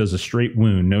pistol just does a straight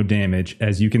wound, no damage.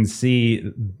 As you can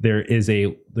see, there's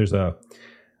a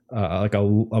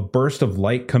burst of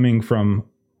light coming from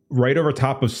right over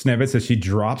top of Snevitz as she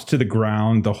drops to the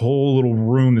ground. The whole little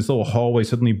room, this little hallway,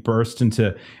 suddenly bursts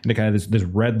into kind of this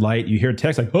red light. You hear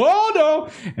Tex like, "Oh no!"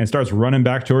 and starts running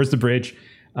back towards the bridge.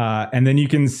 And then you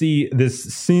can see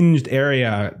this singed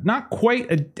area, not quite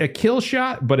a kill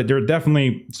shot, but there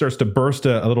definitely starts to burst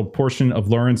a little portion of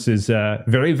Lawrence's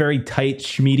very, very tight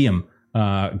schmedium,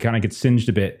 kind of gets singed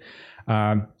a bit.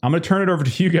 I'm going to turn it over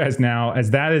to you guys now,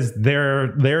 as that is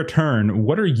their turn.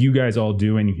 What are you guys all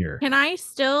doing here? Can I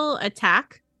still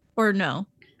attack or no?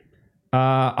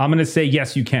 I'm going to say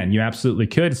yes, you can. You absolutely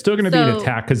could. It's still going to be an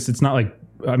attack because it's not like,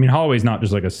 I mean, Holloway's not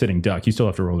just like a sitting duck. You still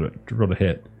have to roll to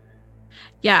hit.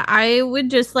 Yeah, I would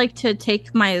just like to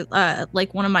take my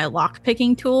one of my lock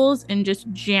picking tools and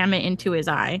just jam it into his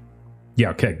eye. Yeah,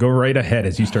 okay. Go right ahead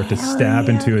as you start to stab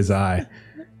into his eye.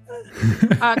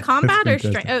 Combat or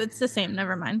strength? Oh, it's the same.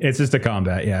 Never mind. It's just a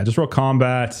combat. Yeah, just roll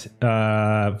combat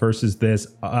versus this.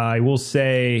 I'll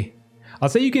say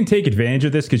you can take advantage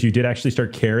of this because you did actually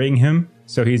start carrying him.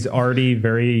 So he's already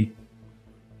you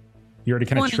already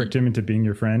kind of tricked him into being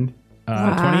your friend. 20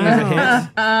 is a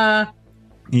hit.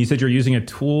 And you said you're using a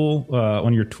tool, one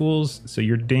of your tools. So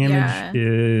your damage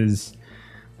is,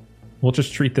 we'll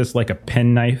just treat this like a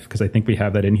pen knife because I think we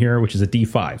have that in here, which is a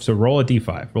D5. So roll a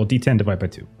D5. Roll D10, divide by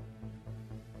 2.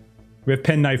 We have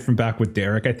pen knife from back with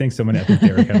Derek. I think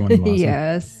Derek had one.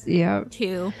 Yes. Yeah.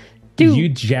 2. You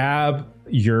jab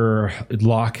your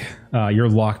lock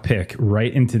pick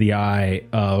right into the eye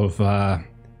of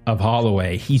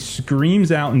Holloway. He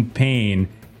screams out in pain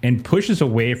and pushes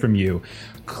away from you,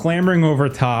 clambering over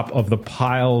top of the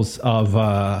piles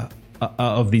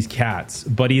of these cats,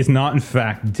 but he is not in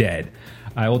fact dead.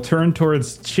 I will turn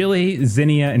towards Chili,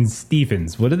 Zinnia, and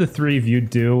Stephens. What do the three of you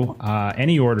do?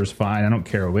 Any order's fine. I don't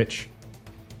care which.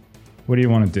 What do you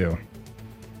want to do?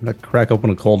 I'm gonna crack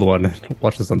open a cold one and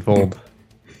watch this unfold.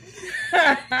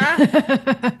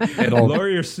 Lower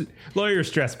your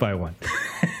stress by 1.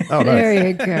 Oh, nice. There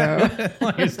you go.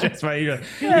 Lower your stress by you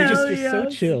So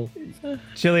chill.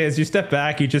 Chili, as you step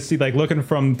back, you just see, like, looking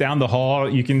from down the hall,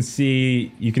 you can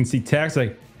see Tex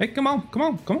like, "Hey, come on."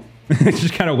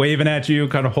 Just kind of waving at you,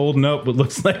 kind of holding up what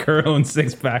looks like her own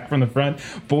 6-pack from the front.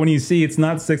 But when you see it's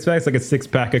not 6-pack, it's like a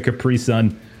 6-pack of Capri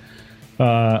Sun.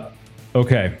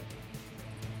 Okay.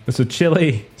 So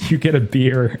Chili, you get a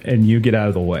beer and you get out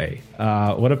of the way.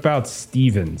 What about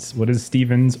Stephens? What does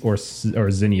Stephens or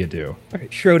Zinnia do? All right,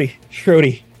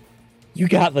 Schrody, you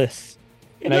got this.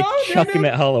 And I chuck him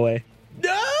at Holloway.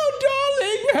 No,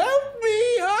 darling, help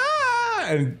me!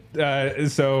 And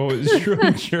so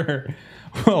Schrodinger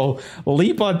will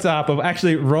leap on top of.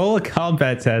 Actually, roll a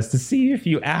combat test to see if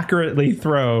you accurately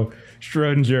throw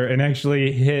Schrodinger and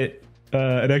actually hit.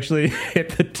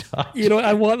 The top. You know what?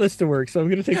 I want this to work, so I'm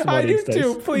going to take some audience dice. I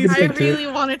do too, please. I really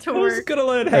want it to I was work. gonna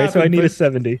let it All right, happen. so I need a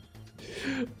 70.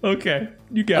 Okay,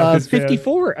 you got this.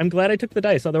 54. I'm glad I took the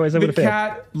dice, otherwise I would have The failed.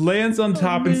 cat lands on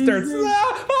top and starts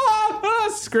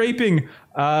scraping.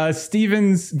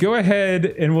 Stephens, go ahead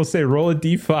and we'll say roll a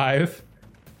d5.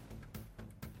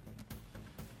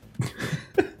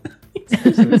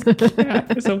 There's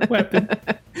a weapon.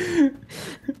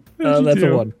 That's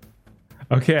a 1.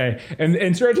 Okay,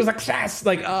 and Sarah just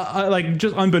like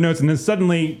just unbeknownst, and then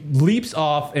suddenly leaps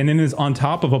off and then is on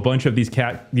top of a bunch of these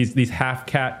half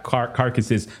cat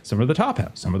carcasses. Some are the top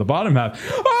half, some are the bottom half.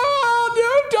 Oh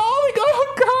no, darling!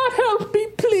 Oh God, help me,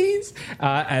 please!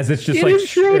 As it's just well,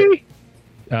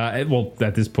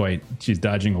 at this point, she's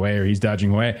dodging away, or he's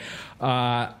dodging away.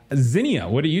 Zinnia,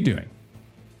 what are you doing?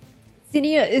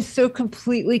 Zinnia is so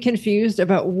completely confused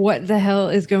about what the hell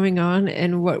is going on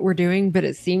and what we're doing, but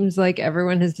it seems like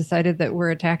everyone has decided that we're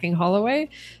attacking Holloway.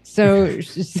 So,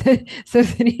 so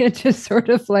Zinnia just sort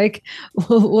of like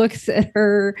looks at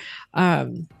her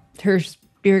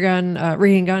spear gun,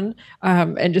 reading gun,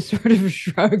 and just sort of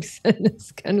shrugs and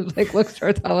is kind of like looks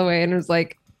towards Holloway and is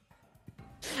like,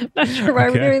 "Not sure why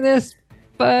we're doing this,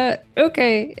 but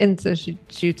okay." And so she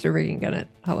shoots her reading gun at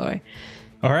Holloway.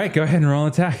 All right, go ahead and roll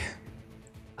an attack.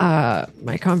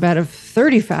 My combat of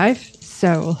 35,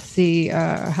 so we'll see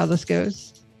how this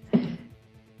goes.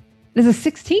 There's a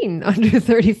 16 under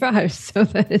 35, so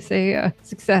that is a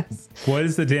success. What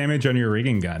is the damage on your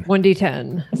rigging gun?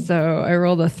 1d10, so I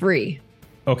rolled a 3.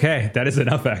 Okay, that is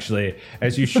enough, actually.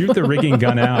 As you shoot the rigging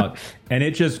gun out, and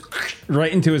it just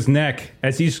right into his neck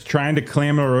as he's trying to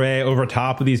clamber away over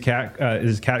top of these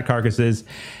his cat carcasses.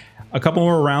 A couple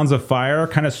more rounds of fire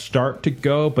kind of start to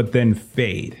go, but then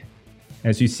fade.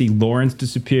 As you see Lawrence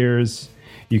disappears,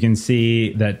 you can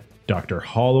see that Dr.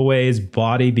 Holloway's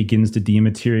body begins to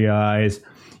dematerialize.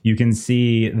 You can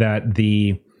see that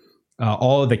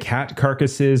all of the cat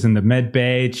carcasses in the med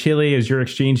bay. Chili, as you're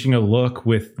exchanging a look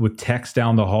with Tex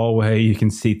down the hallway, you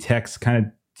can see Tex kind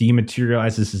of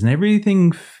dematerializes and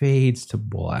everything fades to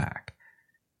black.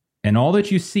 And all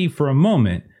that you see for a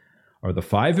moment are the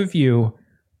five of you,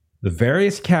 the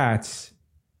various cats,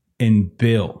 and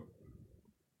Bill.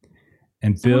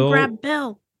 And Someone grab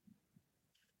Bill.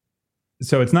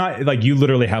 So it's not like you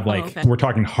literally have okay. We're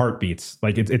talking heartbeats.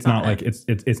 Like it's not like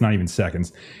it's not even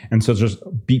seconds. And so it's just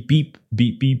beep, beep,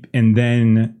 beep, beep. And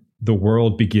then the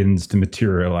world begins to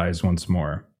materialize once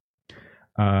more.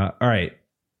 All right.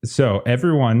 So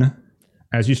everyone,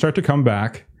 as you start to come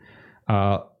back,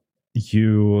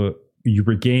 you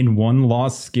regain one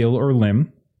lost skill or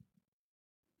limb.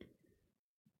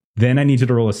 Then I need you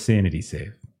to roll a sanity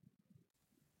save.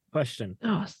 Question.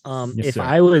 Yes, if sir.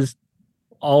 I was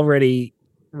already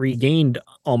regained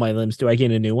all my limbs, do I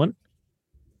gain a new one?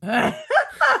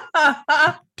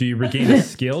 Do you regain a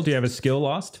skill? Do you have a skill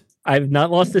lost? I've not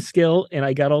lost a skill, and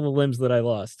I got all the limbs that I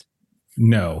lost.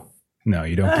 No,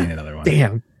 you don't gain another one.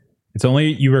 Damn. It's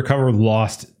only you recover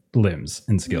lost limbs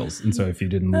and skills. And so if you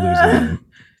didn't lose a limb.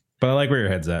 But I like where your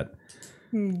head's at.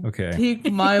 Okay.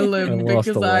 Take my limb I lost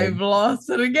because a leg. I've lost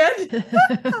it again.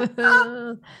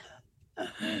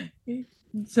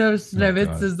 So Snevitz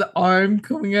God. is the arm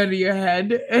coming out of your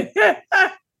head.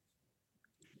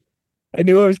 I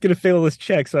knew I was going to fail this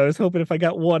check, so I was hoping if I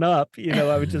got one up,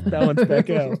 I would just balance back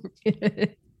out.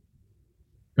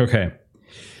 Okay.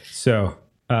 So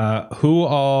who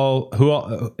all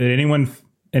did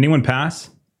anyone pass?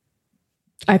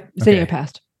 Zinnia Okay.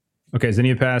 passed. Okay,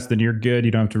 Zinnia passed, then you're good.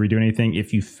 You don't have to redo anything.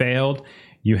 If you failed,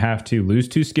 you have to lose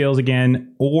 2 skills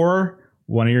again, or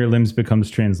one of your limbs becomes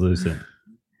translucent.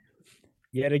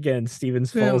 Yet again,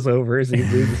 Stevens falls over as he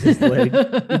loses his leg.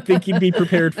 You'd think he'd be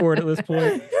prepared for it at this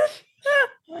point.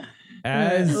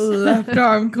 As left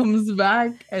arm comes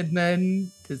back and then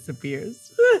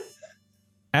disappears.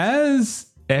 As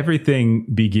everything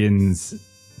begins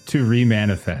to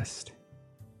remanifest,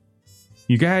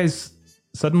 you guys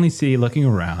suddenly see, looking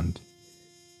around,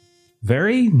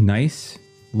 very nice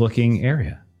looking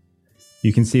area.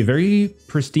 You can see a very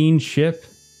pristine ship.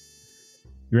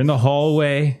 You're in the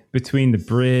hallway between the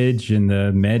bridge and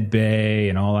the med bay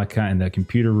and all that kind of the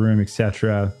computer room,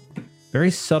 etc.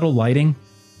 Very subtle lighting.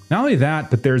 Not only that,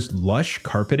 but there's lush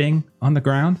carpeting on the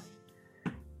ground.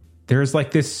 There's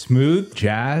like this smooth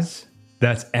jazz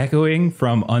that's echoing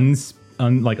from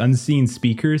unseen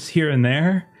speakers here and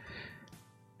there.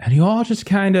 And you all just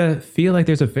kind of feel like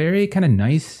there's a very kind of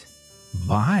nice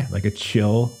vibe, like a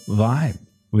chill vibe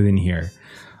within here.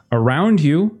 Around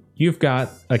you, you've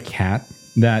got a cat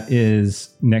that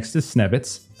is next to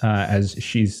Snevitz as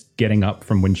she's getting up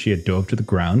from when she had dove to the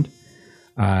ground.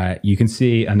 You can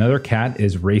see another cat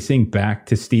is racing back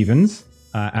to Stevens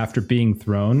after being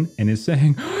thrown and is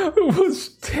saying, "It was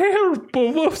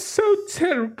terrible. It was so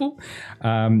terrible."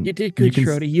 You did good,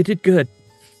 Schroeder. You did good.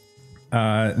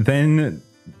 Then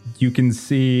you can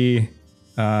see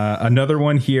another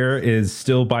one here is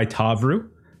still by Tavru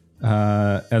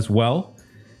as well.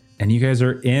 And you guys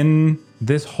are in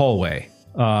this hallway.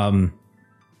 I'm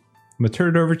going to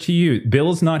turn it over to you.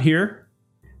 Bill's not here.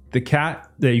 The cat,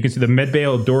 you can see the med bay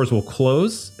doors will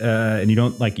close, and you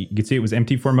can see it was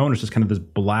empty for a moment. It's just kind of this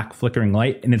black flickering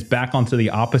light, and it's back onto the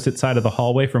opposite side of the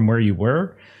hallway from where you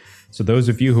were. So those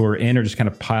of you who are in are just kind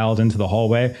of piled into the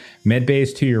hallway. Med bay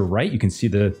is to your right. You can see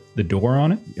the door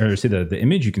on it, or see the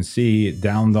image. You can see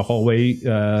down the hallway,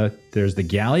 there's the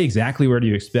galley, exactly where do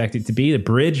you expect it to be. The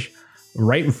bridge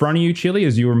right in front of you, Chili,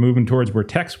 as you were moving towards where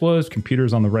Tex was.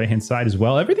 Computers on the right-hand side as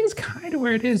well. Everything's kind of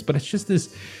where it is, but it's just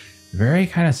this very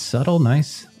kind of subtle,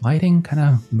 nice lighting, kind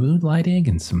of mood lighting,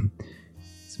 and some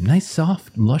nice,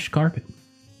 soft, lush carpet.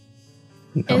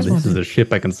 Now this is a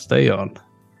ship I can stay on.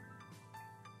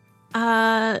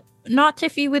 Not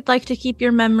if you would like to keep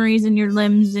your memories and your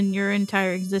limbs and your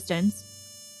entire existence.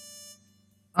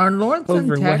 Are Lawrence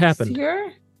Over, and what Tex happened?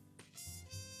 here?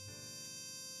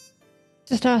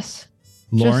 Just us.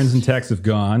 Lawrence and Tex have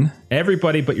gone.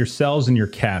 Everybody but yourselves and your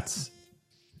cats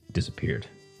disappeared.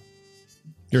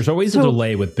 There's always a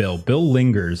delay with Bill. Bill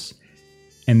lingers,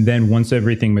 and then once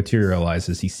everything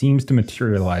materializes, he seems to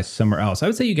materialize somewhere else. I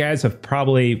would say you guys have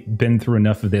probably been through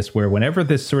enough of this where whenever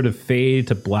this sort of fade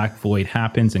to black void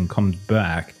happens and comes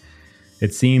back,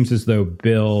 it seems as though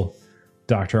Bill,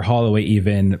 Dr. Holloway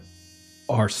even,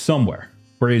 are somewhere.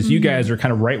 Whereas you guys are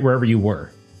kind of right wherever you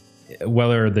were.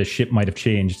 Whether the ship might have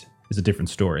changed is a different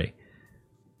story.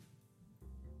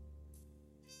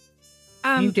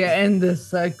 We need to end this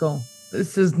cycle.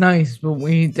 This is nice, but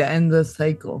we need to end this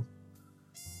cycle.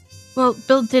 Well,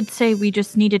 Bill did say we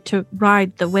just needed to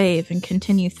ride the wave and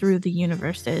continue through the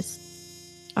universes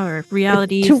or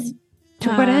realities. To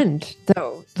what end,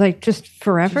 though? Like just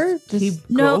forever?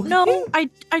 No, I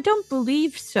don't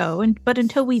believe so. But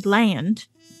until we land,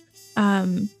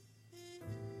 But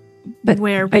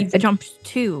where we jumped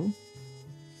to,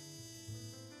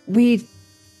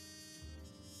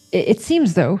 it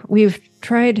seems though we've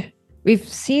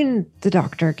seen the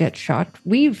doctor get shot.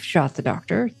 We've shot the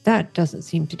doctor. That doesn't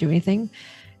seem to do anything.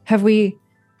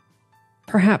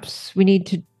 Perhaps we need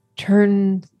to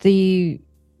turn the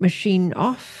machine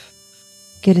off,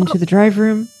 get into the drive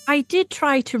room. I did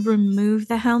try to remove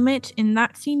the helmet, and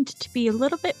that seemed to be a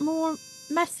little bit more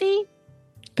messy.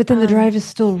 But then the drive is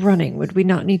still running. Would we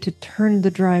not need to turn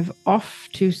the drive off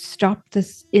to stop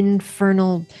this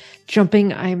infernal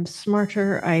jumping? I'm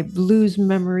smarter. I lose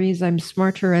memories. I'm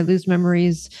smarter. I lose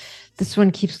memories. This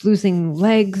one keeps losing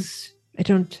legs.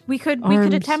 We could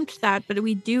attempt that, but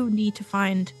we do need to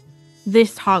find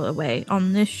this Holloway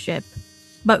on this ship.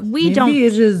 But Maybe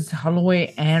it is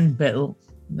Holloway and Bill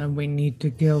that we need to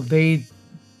kill. They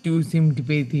do seem to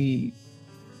be the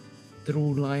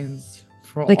through lines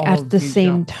for like all at of the these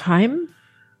same jumps. time,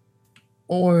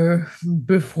 Or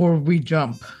before we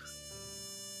jump.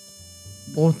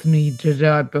 Both need to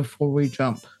die before we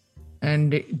jump.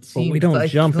 And it seems But we don't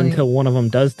like jump until one of them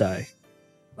does die.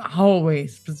 Holloway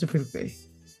specifically.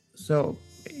 So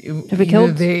Have we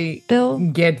killed they Bill?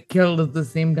 get killed at the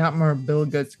same time or Bill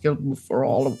gets killed before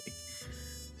Holloway.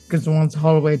 Because once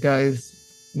Holloway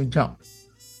dies, we jump.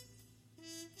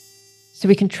 So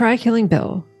we can try killing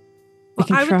Bill.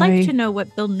 I would like to know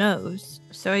what Bill knows,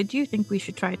 so I do think we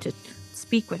should try to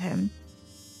speak with him.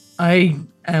 I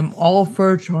am all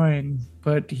for trying,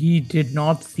 but he did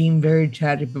not seem very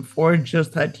chatty before,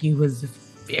 just that he was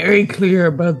very clear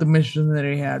about the mission that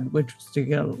he had, which was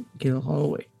to kill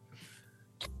Holloway.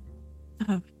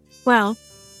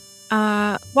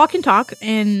 Walk and talk,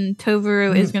 and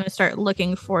Tovaru is going to start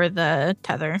looking for the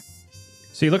tether.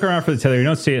 So you look around for the tether. You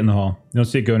don't see it in the hall. You don't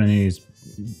see it going in any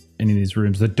of these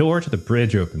rooms. The door to the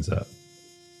bridge opens up.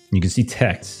 You can see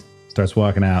Tex starts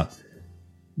walking out,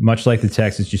 much like the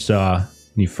Tex that you saw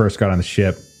when you first got on the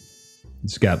ship.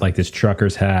 He's got like this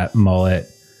trucker's hat, mullet,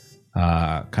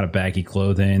 kind of baggy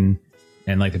clothing,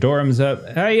 and like the door opens up.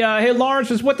 Hey, Lawrence,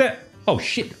 just what the? Oh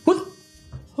shit!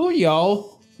 Who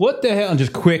y'all? What the hell? And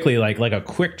just quickly, like a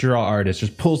quick draw artist,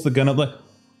 just pulls the gun up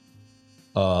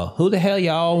like, who the hell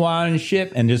y'all on the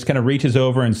ship? And just kind of reaches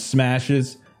over and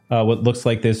smashes what looks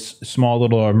like this small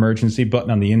little emergency button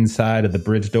on the inside of the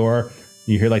bridge door.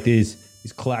 You hear like these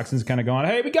klaxons kind of going,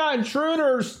 "Hey, we got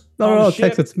intruders!" No,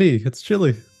 Tex, it's me. It's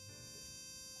Chili.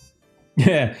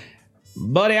 Yeah,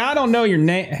 buddy, I don't know your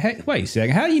name. Hey, wait a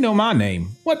second. How do you know my name?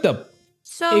 What the?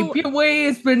 So APOA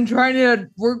has been trying to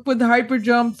work with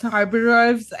hyperjumps,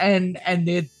 hyperdrives, and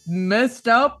it messed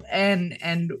up,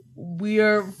 and we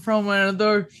are from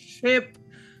another ship,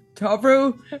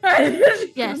 Tavro.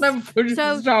 yes.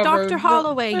 So Dr.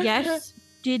 Holloway, yes,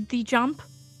 did the jump.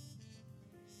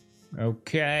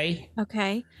 Okay.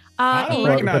 I don't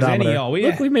recognize any of y'all.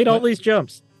 Look, we made all these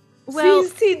jumps. Well,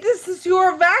 see, this is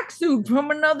your vac suit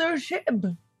from another ship.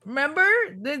 Remember?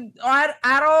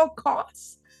 At all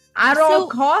costs. At all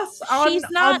costs she's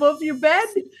not above your bed?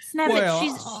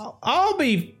 Well, I'll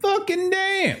be fucking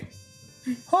damned.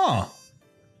 Huh.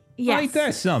 Yes. Ain't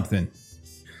that something?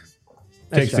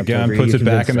 Nice Takes the job, gun, Tovaru. puts You it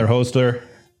back convinced in their her. holster.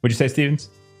 What'd you say, Stevens?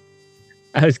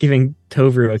 I was giving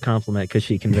Tovaru a compliment because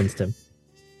she convinced him.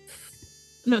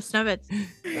 No, Snubbits.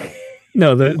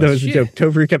 No, that was a shit. joke.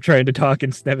 Tovaru kept trying to talk,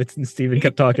 and Snevitz and Steven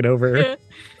kept talking over her.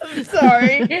 I'm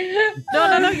sorry.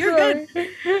 No, you're good.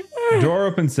 Door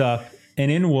opens up, and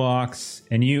in walks,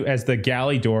 and you, as the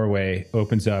galley doorway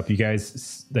opens up, you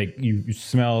guys, like, you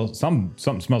smell,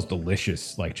 something smells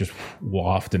delicious, like, just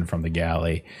wafting from the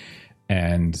galley.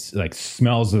 And, like,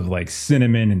 smells of, like,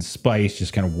 cinnamon and spice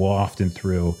just kind of wafting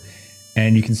through.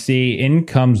 And you can see, in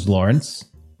comes Lawrence.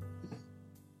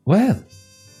 Well,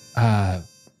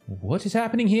 what is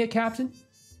happening here, Captain?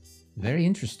 Very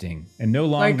interesting. And no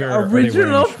longer Like are they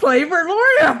original wearing- flavor,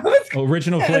 Laura.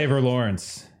 original flavor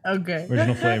Lawrence. Okay.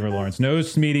 Original flavor Lawrence. No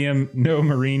medium, no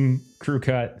marine crew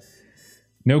cut,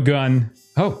 no gun.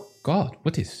 Oh God,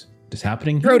 what is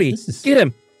happening here? Brody, This is- get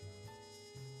him.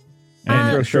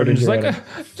 And Throw Schrodinger's Schrodinger like,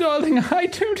 at darling, I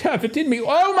don't have it in me.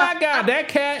 Oh my God, that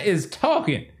cat is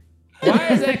talking. Why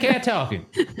is that cat talking?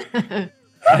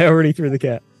 I already threw the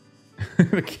cat.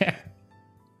 The cat.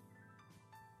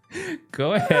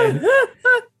 Go ahead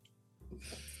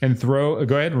and throw.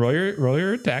 Go ahead and roll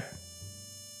your attack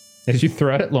as you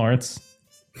throw it at Lawrence.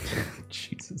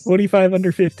 Jesus. 25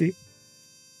 under 50.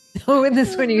 Oh, and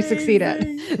this one you succeed at.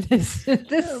 Amazing. This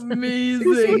That's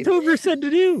Amazing. what Tover said to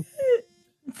do.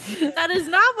 That is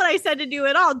not what I said to do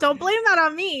at all. Don't blame that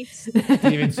on me.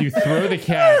 Stevens, you throw the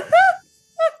cat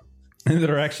in the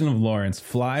direction of Lawrence,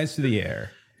 flies through the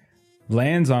air,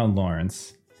 lands on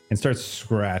Lawrence, and starts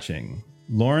scratching.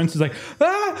 Lawrence is like,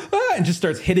 and just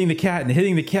starts hitting the cat and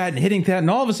hitting the cat and hitting that. And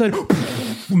all of a sudden,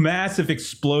 massive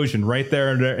explosion right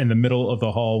there in the middle of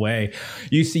the hallway.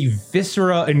 You see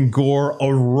viscera and gore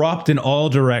erupt in all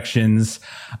directions.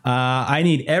 I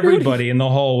need everybody in the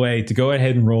hallway to go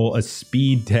ahead and roll a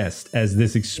speed test as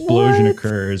this explosion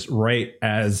occurs right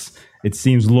as it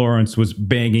seems Lawrence was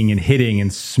banging and hitting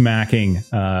and smacking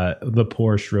the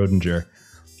poor Schrodinger.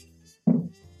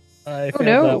 I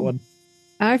failed that one.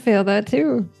 I failed that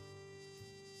too.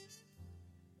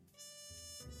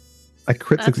 I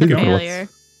crit That's a succeeded. failure.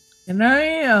 Can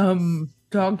I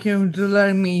talk him to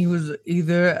letting me use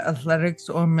either athletics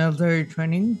or military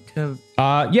training to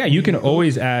Yeah, you can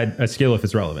always add a skill if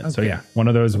it's relevant. So Okay. yeah, one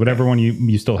of those, whatever one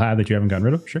you still have that you haven't gotten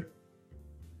rid of, sure.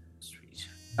 Sweet.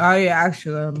 I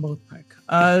actually got them both back.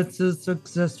 It's a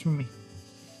success for me.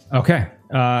 Okay.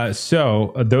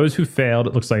 So those who failed,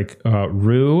 it looks like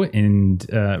Rue and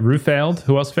Rue failed.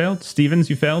 Who else failed? Stevens,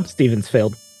 you failed. Stevens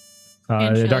failed.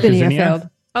 And Chili. Dr. Zinnia Zinnia failed.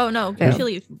 Oh no, Failed.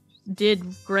 Chili did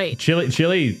great.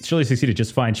 Chili succeeded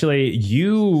just fine. Chili,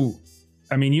 you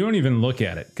don't even look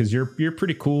at it because you're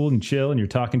pretty cool and chill and you're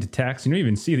talking to Tex. You don't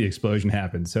even see the explosion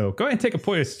happen. So go ahead and take a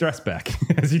point of stress back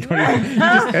as you don't even,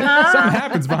 something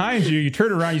happens behind you. You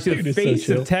turn around, you see the Dude, it's so face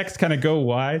chill. of Tex kind of go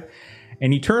wide.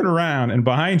 And you turn around, and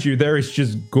behind you, there is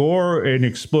just gore and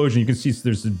explosion. You can see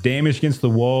there's damage against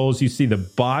the walls. You see the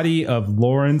body of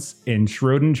Lawrence and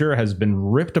Schrodinger has been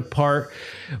ripped apart,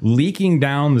 leaking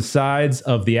down the sides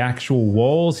of the actual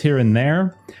walls here and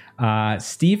there.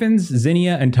 Stevens,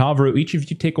 Zinnia, and Tavro, each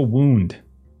of you take a wound.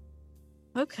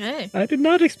 Okay. I did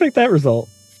not expect that result.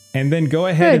 And then go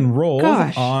ahead Good and roll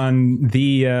gosh. on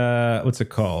the, what's it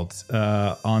called?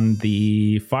 On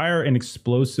the fire and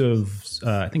explosives.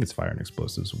 I think it's fire and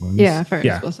explosives wounds. Yeah, fire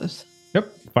explosives. Yep,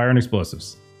 fire and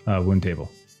explosives wound table.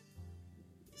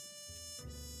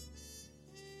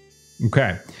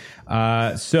 Okay,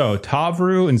 so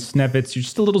Tavru and Snevitz, you're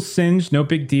just a little singed, no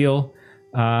big deal.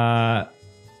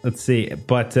 Let's see,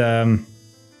 but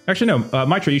actually no,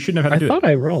 Mitra, you shouldn't have had to I do thought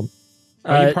I rolled.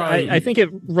 Oh, you probably- I think it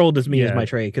rolled as me as Yeah, my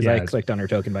tray because yeah, I it's- clicked on her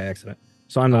token by accident.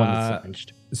 So I'm the one that's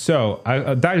singed. So,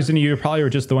 Dr. Zinni, you probably were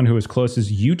just the one who was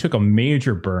closest. You took a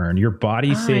major burn. Your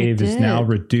body save is now did.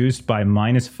 reduced by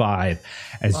 -5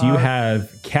 as you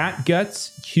have cat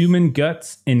guts, human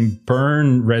guts, and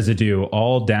burn residue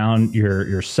all down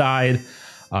your side.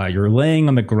 You're laying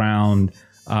on the ground.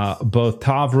 Both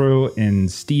Tavro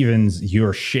and Stevens,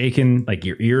 you're shaken. Like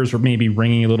your ears are maybe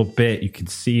ringing a little bit. You can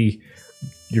see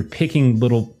you're picking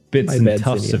little bits My and bad,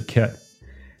 tufts Zinnia. of cat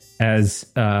as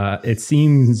it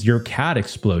seems your cat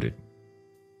exploded.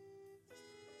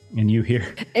 And you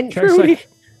hear, And Trudy's Trudy, like,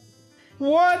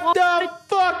 what the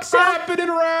fuck's happening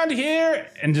around here?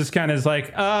 And just kind of is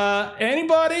like,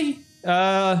 anybody?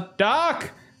 Doc?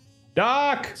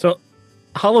 So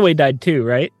Holloway died too,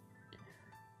 right?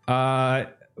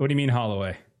 What do you mean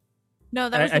Holloway? No,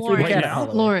 that was I threw the Lauren. cat Right at now?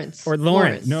 Holloway. Lawrence. Or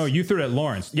Lawrence. No, you threw it at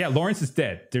Lawrence. Yeah, Lawrence is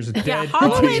dead. There's a dead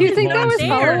Holloway body Did you of think that Lawrence was in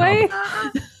the ground.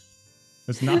 Holloway?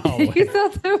 It's not Holloway. You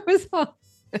thought that was Holloway?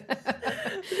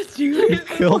 You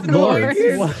killed Lawrence.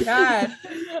 Lawrence. God.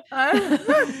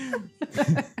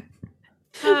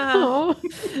 Oh.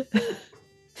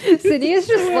 Zinnia's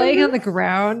just laying on the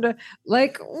ground.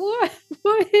 Like, what?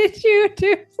 What did you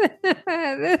do?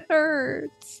 This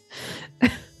hurts.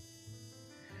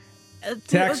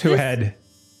 Tex, who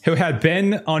had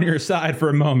been on your side for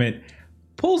a moment,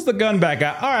 pulls the gun back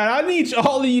out. All right, I need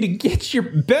all of you to get your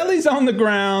bellies on the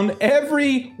ground.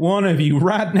 Every one of you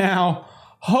right now.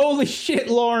 Holy shit,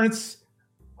 Lawrence.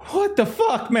 What the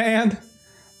fuck, man?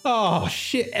 Oh,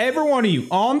 shit. Every one of you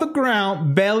on the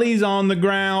ground, bellies on the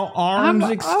ground, arms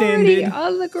I'm extended. already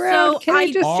on the ground. So Can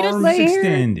I just Arms lay here?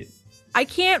 extended. I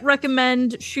can't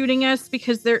recommend shooting us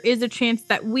because there is a chance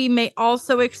that we may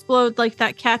also explode like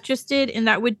that cat just did, and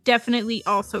that would definitely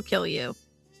also kill you.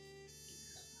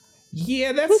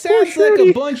 Yeah, that Poor sounds like a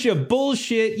Trudy. bunch of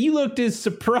bullshit. You looked as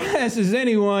surprised as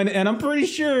anyone, and I'm pretty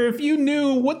sure if you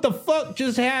knew what the fuck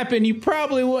just happened, you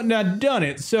probably wouldn't have done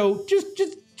it. So just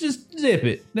zip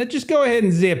it. Just go ahead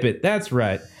and zip it. That's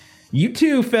right. You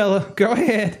too, fella. Go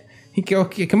ahead.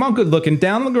 Okay, come on, good looking.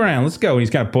 Down on the ground. Let's go. And he's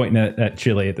kind of pointing at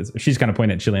Chili at this. She's kind of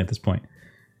pointing at Chili at this point.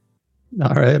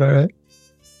 All right.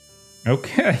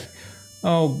 Okay.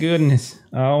 Oh goodness.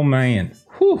 Oh man.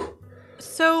 Whew.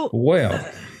 So Well.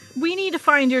 we need to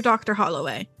find your Dr.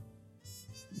 Holloway.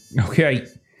 Okay.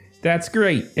 That's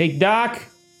great. Hey, Doc,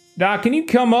 can you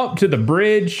come up to the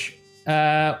bridge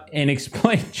and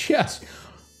explain just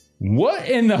what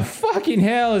in the fucking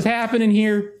hell is happening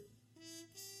here?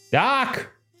 Doc,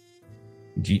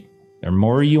 are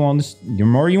more of you on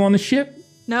the ship?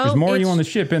 No, There's more of you it's on the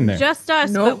ship in there. just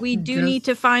us, Nope, but we do need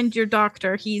to find your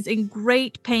doctor. He's in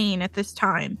great pain at this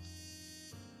time.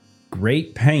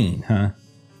 Great pain, huh?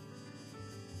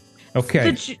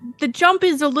 Okay. The jump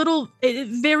is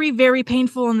very, very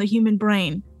painful in the human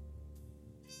brain.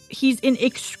 He's in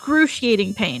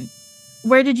excruciating pain.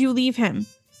 Where did you leave him?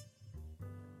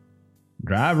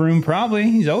 Drive room, probably.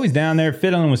 He's always down there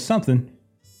fiddling with something.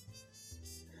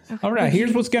 Okay, All right,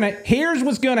 here's what's gonna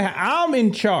happen. I'm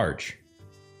in charge.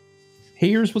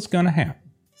 Here's what's gonna happen.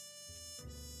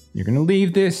 You're gonna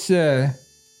leave this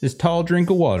tall drink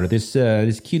of water, this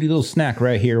cutie little snack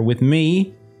right here with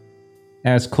me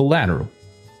as collateral.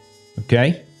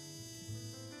 Okay?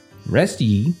 Rest of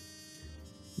ye,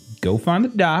 go find the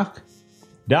doc.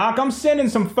 Doc, I'm sending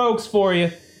some folks for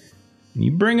you.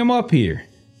 You bring them up here.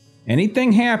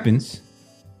 Anything happens,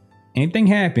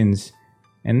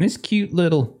 and this cute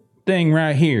little thing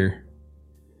right here,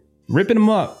 ripping him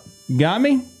up. Got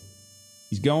me?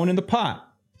 He's going in the pot.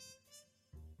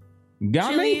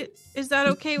 Got Chili, me? is that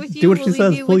okay with you? Do what she We'll says,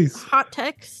 leave you with please. hot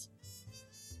text.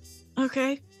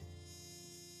 Okay.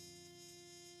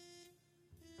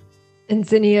 And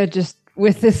Zinnia just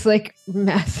with this like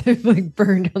massive like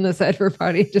burn on the side of her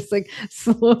body, just like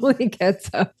slowly gets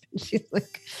up and she's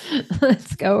like,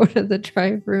 let's go to the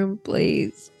drive room,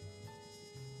 please.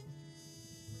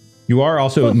 You are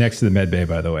also next to the med bay,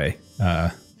 by the way.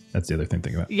 That's the other thing to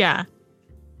think about. Yeah.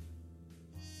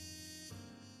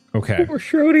 Okay. Poor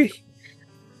Shrody.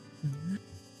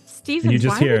 Steven, You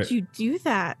just why hear- would you do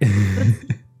that?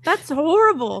 That's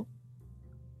horrible.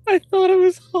 I thought it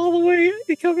was Holloway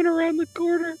coming around the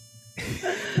corner.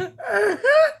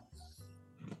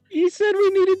 You said we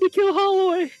needed to kill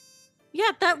Holloway.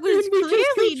 Yeah, that was Didn't we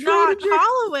just clearly get not Schrodinger?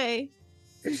 Holloway.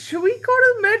 Should we go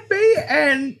to the med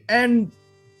bay and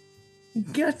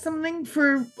get something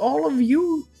for all of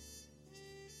you?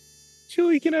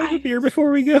 Chili, can I have a beer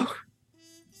before we go?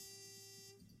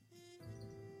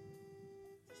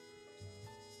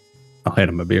 I'll hand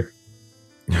him a beer.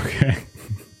 Okay.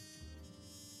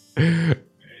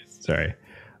 Sorry.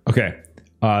 Okay.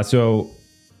 So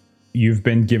you've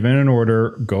been given an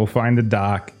order. Go find the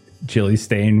doc. Chili's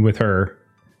staying with her.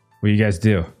 What do you guys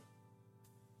do?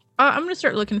 I'm gonna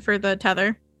start looking for the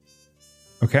tether.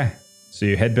 Okay. So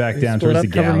you head back down Split towards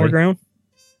up, the cover more galley. ground.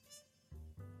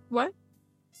 What?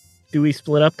 Do we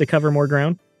split up to cover more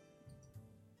ground?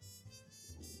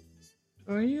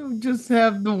 Or you just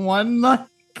have the one like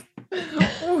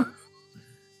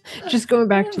Just going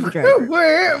back to the drive room.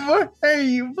 where are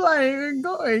you planning on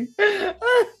going?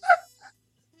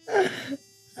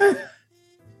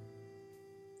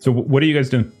 So what are you guys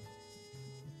doing?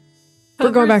 We're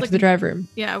going Whoever's back to the looking- drive room.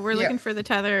 Yeah, we're Yeah. looking for the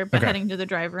tether, but Okay. heading to the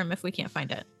drive room if we can't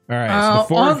find it. All right. So the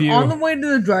four of you. On the way to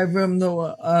the drive room,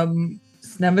 though,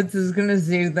 Snevitz is gonna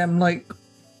say to them like,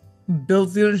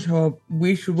 "Bill's gonna show up.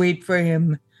 We should wait for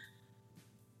him,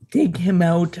 take him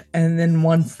out, and then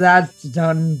once that's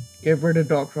done, get rid of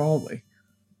Dr. Holloway."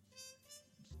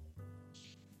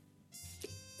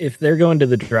 If they're going to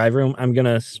the drive room, I'm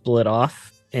gonna split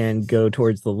off and go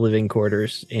towards the living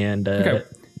quarters and Okay.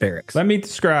 barracks. Let me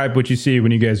describe what you see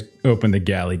when you guys open the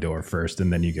galley door first,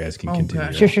 and then you guys can Okay.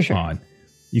 continue Sure. on.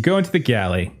 You go into the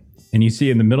galley, and you see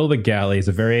in the middle of the galley is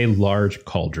a very large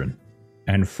cauldron.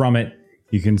 And from it,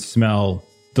 you can smell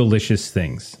delicious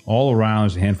things. All around,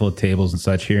 there's a handful of tables and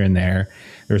such here and there.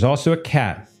 There's also a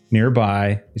cat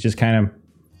nearby. It's just kind of,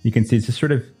 you can see it's just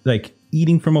sort of like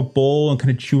eating from a bowl and kind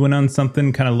of chewing on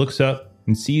something, kind of looks up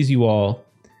and sees you all.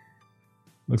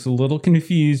 Looks a little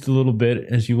confused a little bit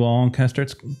as you all kind of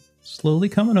starts slowly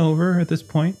coming over at this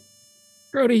point.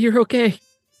 Brody, you're okay.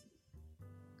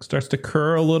 Starts to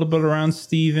curl a little bit around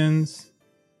Stevens.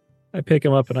 I pick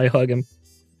him up and I hug him.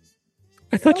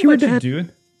 I thought you were dead. Do it.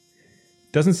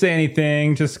 Doesn't say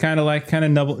anything, just kind of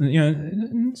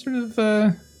nibble, sort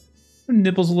of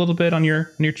nibbles a little bit on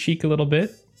your cheek a little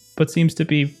bit, but seems to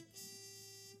be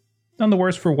none the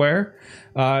worse for wear.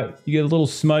 You get a little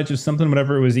smudge of something,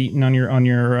 whatever it was eaten on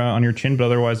your chin, but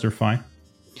otherwise they're fine.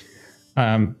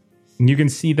 You can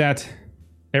see that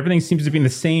everything seems to be in the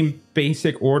same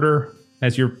basic order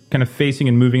as you're kind of facing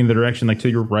and moving in the direction, like to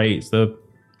your right, it's the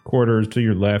quarters, to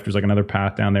your left, there's like another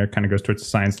path down there, kind of goes towards the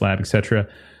science lab, etc.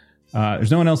 There's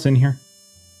no one else in here.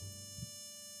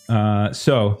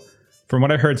 So, from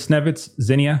what I heard, Snevitz,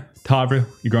 Zinnia, Tavru,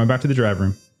 you're going back to the drive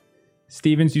room.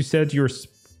 Stevens, you said you were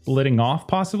splitting off,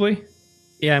 possibly?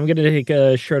 Yeah, I'm gonna take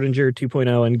a Schrodinger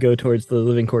 2.0 and go towards the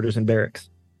living quarters and barracks.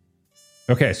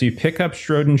 Okay, so you pick up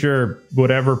Schrodinger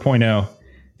whatever point oh,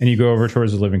 and you go over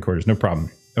towards the living quarters. No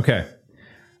problem. Okay,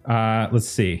 let's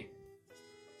see.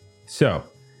 So,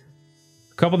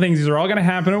 a couple things. These are all going to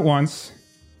happen at once.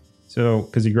 So,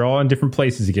 because you're all in different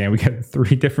places again, we got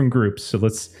 3 different groups. So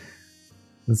let's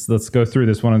go through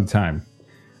this one at a time.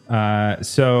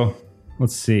 So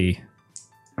let's see.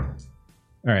 All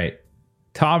right,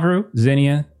 Tavru,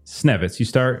 Zinnia, Snevitz. You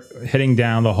start heading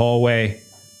down the hallway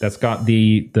that's got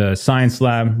the science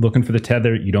lab. Looking for the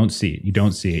tether. You don't see it.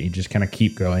 You just kind of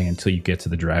keep going until you get to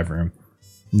the drive room.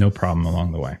 No problem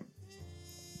along the way.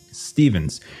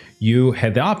 Stevens, you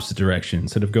head the opposite direction.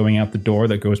 Instead of going out the door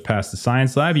that goes past the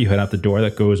science lab, you head out the door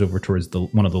that goes over towards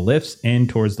one of the lifts and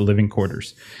towards the living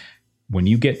quarters. When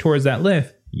you get towards that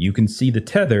lift, you can see the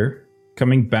tether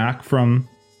coming back from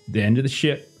the end of the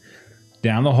ship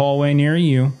down the hallway near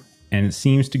you, and it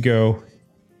seems to go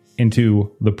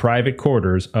into the private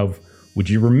quarters of, would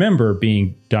you remember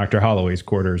being Dr. Holloway's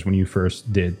quarters when you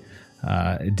first did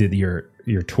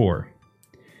your tour.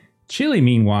 Chili,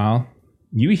 meanwhile,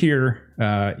 you hear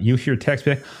text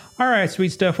back. All right, sweet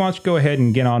stuff. Why don't you go ahead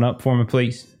and get on up for me,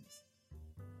 please?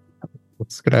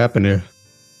 What's gonna happen here?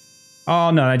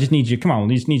 Oh no, I just need you. Come on,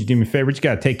 I just need you to do me a favor. You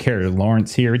got to take care of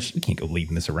Lawrence here. You can't go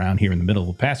leaving this around here in the middle of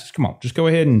the passage. Come on, just go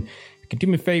ahead and do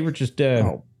me a favor. Just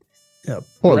yeah,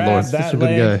 poor Lawrence. This is a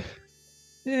good guy.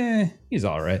 Yeah, he's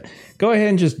all right. Go ahead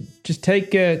and just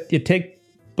take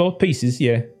both pieces.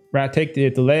 Yeah, right. Take the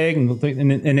leg and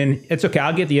then it's okay.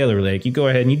 I'll get the other leg. You go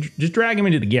ahead and you just drag him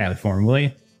into the galley for him, will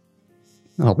you?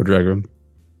 I'll help her drag him.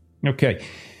 Okay.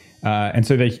 And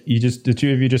so the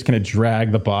two of you just kind of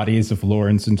drag the bodies of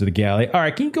Lawrence into the galley. All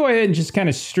right, can you go ahead and just kind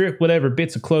of strip whatever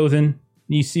bits of clothing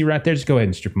you see right there? Just go ahead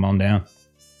and strip them on down.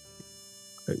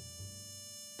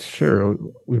 Sure,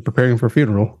 we're preparing for a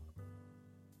funeral.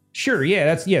 Sure,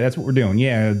 that's what we're doing.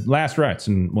 Yeah, last rites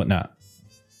and whatnot.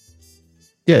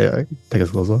 Yeah, I can take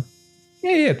his clothes off.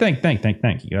 Yeah. Thank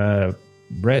you.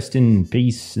 Rest in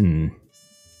peace and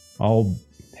all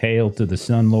hail to the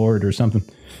Sun Lord or something.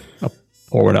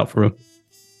 Pour one out for him.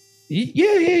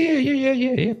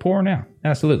 Yeah. Pouring out.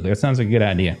 Absolutely. That sounds like a good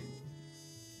idea.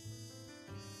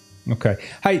 Okay.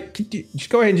 Hey, could you just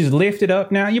go ahead and just lift it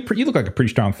up now? You look like a pretty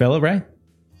strong fellow, right?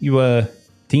 You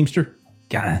teamster?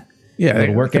 Yeah. Yeah,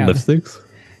 little workout. Lift things.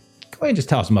 Go ahead and just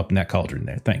toss them up in that cauldron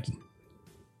there. Thank you.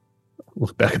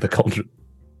 Look back at the cauldron.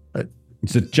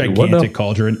 It's a gigantic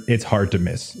cauldron. It's hard to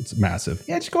miss. It's massive.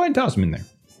 Yeah, just go ahead and toss them in there.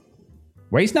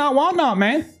 Waste not, want not,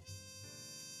 man.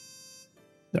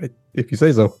 If you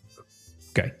say so.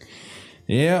 Okay.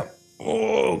 Yeah.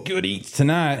 Oh, good eats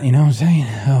tonight. You know what I'm saying?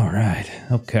 All right.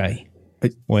 Okay.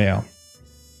 Well.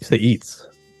 You say eats.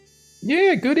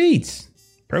 Yeah, good eats.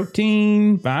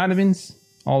 Protein, vitamins,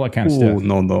 all that kind of stuff.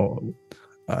 No.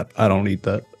 I don't eat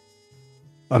that.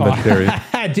 I'm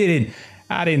vegetarian.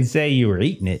 I didn't say you were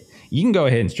eating it. You can go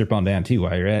ahead and strip on down too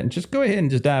while you're at it. And just go ahead and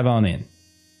just dive on in.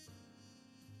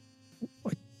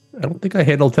 I don't think I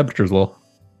handle temperatures well.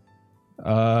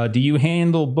 Do you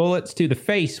handle bullets to the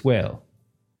face well?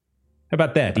 How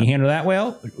about that? Do you handle that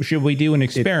well? Or should we do an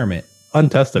experiment?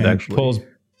 Untested, actually. Pulls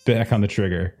back on the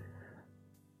trigger.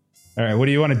 All right, what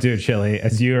do you want to do, Chili?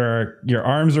 As your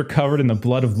arms are covered in the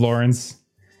blood of Lawrence,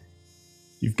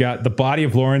 you've got the body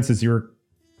of Lawrence as you're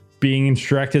being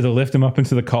instructed to lift him up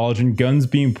into the cauldron, guns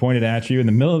being pointed at you in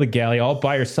the middle of the galley, all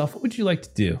by yourself. What would you like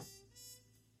to do?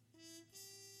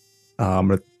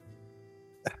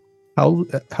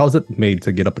 How's it made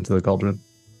to get up into the cauldron?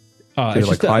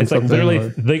 It's like literally,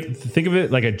 think of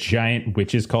it like a giant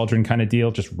witch's cauldron kind of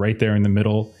deal, just right there in the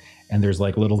middle, and there's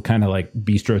like little kind of like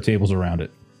bistro tables around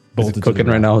it. Is it cooking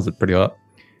right now? Is it pretty hot?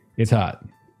 It's hot.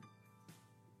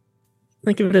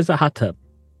 Think of it as a hot tub.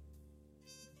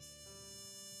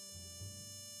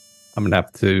 I'm gonna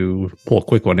have to pull a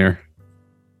quick one here.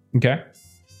 Okay.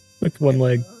 With one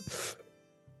leg.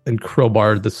 And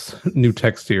crowbar this new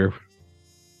text here.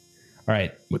 All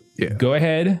right. Go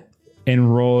ahead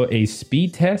and roll a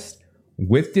speed test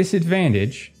with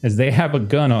disadvantage, as they have a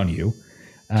gun on you.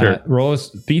 Sure. Roll a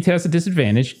speed test at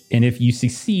disadvantage, and if you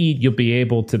succeed, you'll be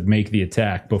able to make the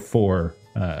attack before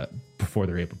they're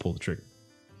able to pull the trigger.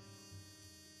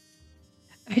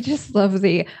 I just love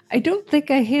I don't think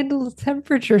I handle the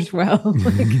temperatures well.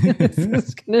 Like, this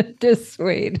is going to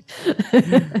dissuade.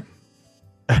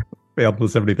 Failed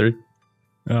with 73.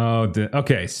 Oh,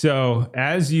 okay. So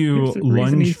as you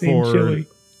lunge forward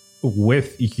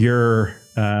with your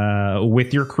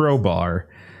crowbar,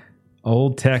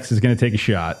 old Tex is going to take a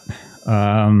shot.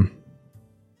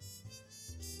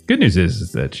 Good news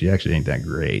is that she actually ain't that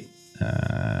great. All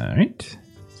right.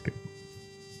 Let's go.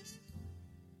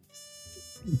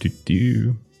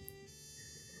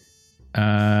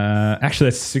 Actually,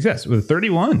 that's a success with a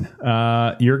 31.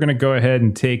 You're going to go ahead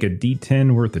and take a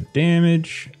D10 worth of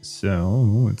damage.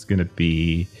 So it's going to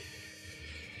be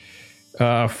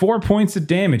 4 points of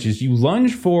damage. As you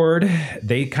lunge forward,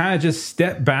 they kind of just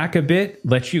step back a bit,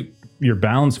 let your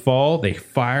balance fall. They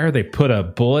fire. They put a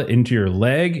bullet into your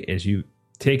leg as you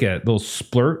take a little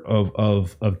splurt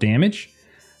of damage.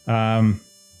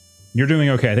 You're doing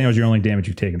okay. I think it was your only damage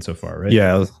you've taken so far, right?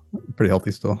 Yeah, I was pretty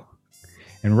healthy still.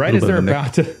 And right as they're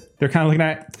about to, they're kind of looking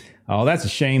at, oh, that's a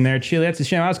shame there, Chili. That's a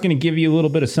shame. I was going to give you a little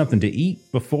bit of something to eat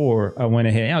before I went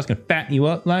ahead. I was going to fatten you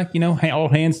up like, all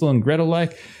Hansel and Gretel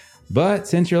like. But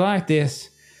since you're like this,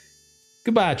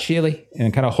 goodbye, Chili. And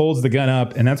it kind of holds the gun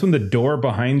up. And that's when the door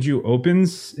behind you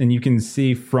opens. And you can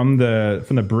see from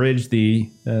the bridge, the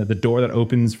door that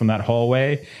opens from that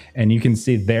hallway. And you can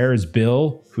see there's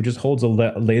Bill, who just holds a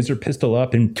laser pistol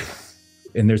up. And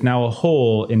there's now a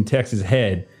hole in Tex's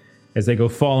head as they go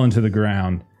fall into the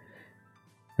ground.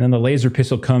 And then the laser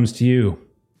pistol comes to you.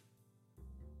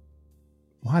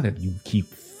 Why did you keep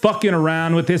fucking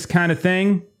around with this kind of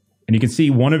thing? And you can see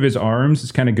one of his arms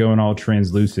is kind of going all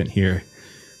translucent here.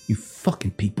 You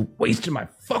fucking people wasting my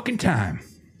fucking time.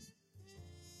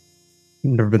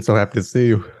 Never been so happy to see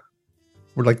you.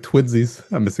 We're like twinsies.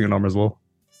 I'm missing an arm as well.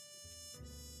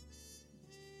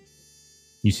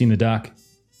 You seen the doc?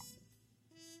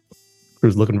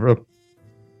 Who's looking for him?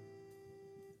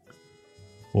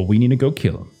 Well, we need to go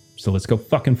kill him. So let's go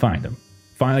fucking find him.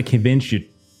 Finally convince you,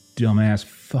 dumbass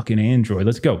fucking android.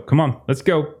 Let's go. Come on. Let's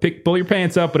go. Pull your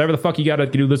pants up. Whatever the fuck you gotta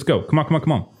do. Let's go. Come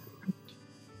on.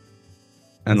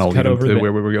 And I'll lead him to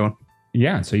where we were going.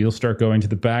 Yeah, so you'll start going to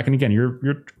the back. And again,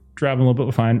 you're traveling a little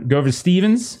bit fine. Go over to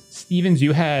Stevens. Stevens,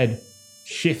 you had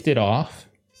shifted off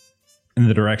in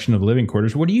the direction of the living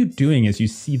quarters. What are you doing as you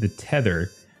see the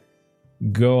tether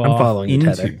go off? I'm following the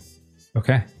tether.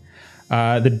 Okay.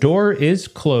 The door is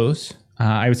closed.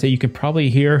 I would say you could probably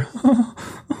hear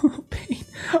pain.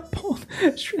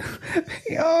 It's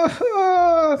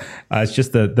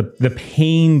just the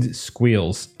pained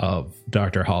squeals of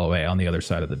Dr. Holloway on the other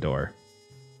side of the door.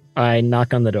 I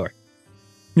knock on the door.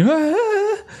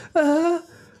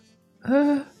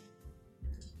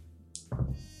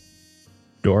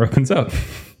 Door opens up.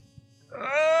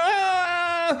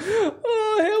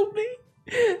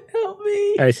 Help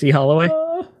me. I see Holloway.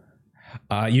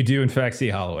 You do, in fact, see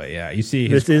Holloway. Yeah, you see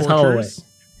his quarters. Is Holloway.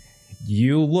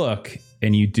 You look,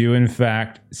 and you do, in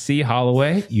fact, see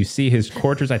Holloway. You see his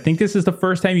quarters. I think this is the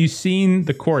first time you've seen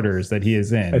the quarters that he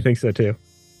is in. I think so, too.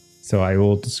 So I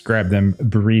will describe them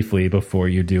briefly before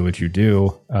you do what you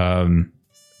do.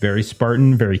 Very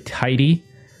Spartan, very tidy.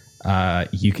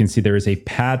 You can see there is a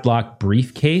padlock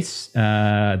briefcase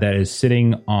that is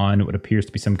sitting on what appears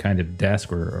to be some kind of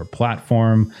desk or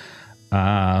platform.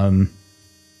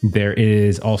 There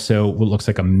is also what looks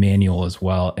like a manual as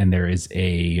well, and there is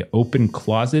a open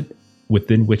closet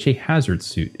within which a hazard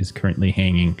suit is currently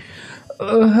hanging.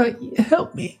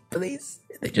 Help me, please.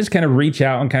 They just kind of reach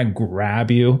out and kind of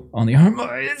grab you on the arm.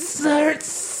 It hurts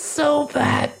so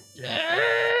bad.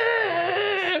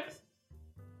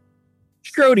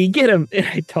 Scrody, get him! And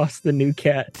I toss the new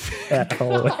cat at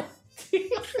Holloway.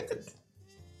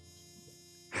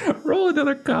 Roll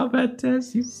another combat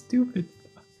test, you stupid.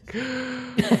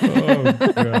 Oh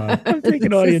god! I'm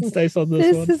taking audience dice on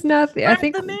this one. This is not the. I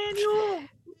think the manual.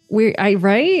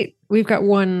 We've got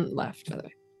one left. By the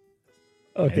way.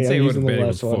 Okay, I'm using the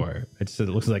last one. I just said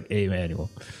it looks like a manual.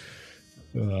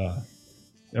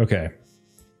 Okay.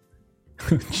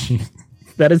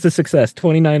 That is a success.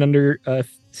 29 under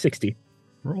 60.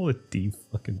 Roll a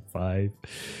D5.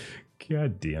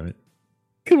 God damn it!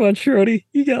 Come on, Schrody,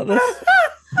 you got this.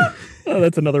 Oh,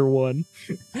 that's another one.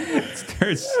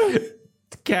 The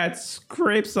cat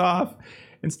scrapes off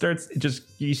and starts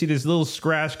you see this little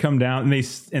scratch come down and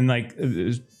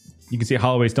you can see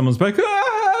Holloway stumbles back.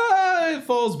 It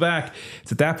falls back.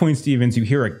 It's at that point, Stevens, you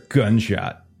hear a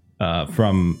gunshot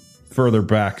from further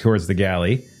back towards the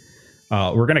galley.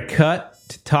 We're going to cut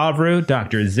to Tavro,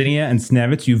 Dr. Zinnia, and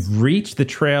Snevitz. You've reached the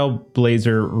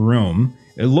Trailblazer room.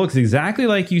 It looks exactly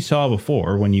like you saw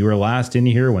before when you were last in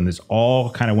here, when this all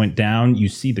kind of went down. You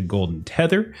see the golden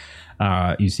tether.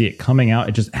 You see it coming out.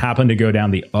 It just happened to go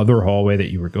down the other hallway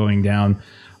that you were going down.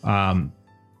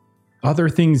 Other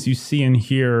things you see in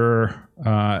here,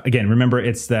 again, remember,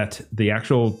 it's that the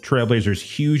actual Trailblazer is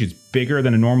huge. It's bigger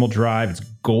than a normal drive. It's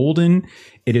golden.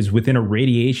 It is within a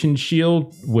radiation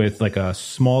shield with like a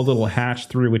small little hatch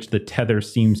through which the tether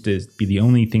seems to be the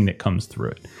only thing that comes through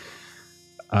it.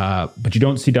 But you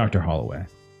don't see Dr. Holloway.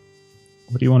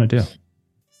 What do you want to do?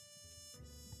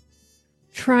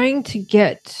 Trying to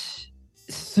get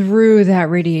through that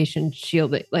radiation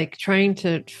shield, like trying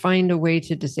to find a way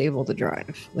to disable the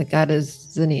drive. Like that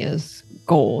is Zinnia's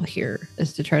goal here,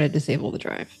 is to try to disable the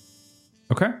drive.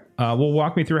 Okay. Well,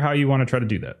 walk me through how you want to try to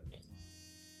do that.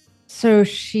 So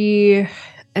she,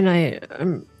 and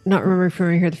I'm not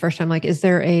remembering here the first time, like, is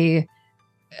there a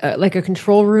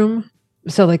control room?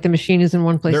 So like the machine is in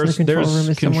one place and the control room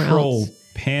is somewhere else.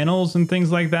 Panels and things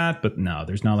like that, but no,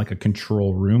 there's not like a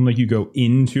control room like you go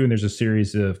into, and there's a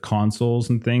series of consoles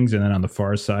and things, and then on the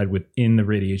far side within the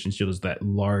radiation shield is that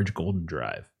large golden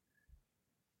drive.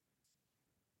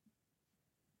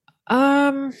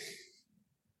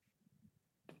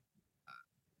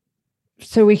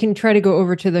 So we can try to go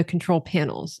over to the control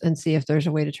panels and see if there's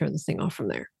a way to turn this thing off from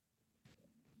there.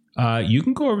 You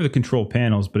can go over the control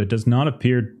panels, but it does not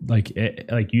appear like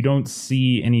you don't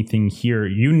see anything here.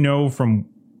 You know from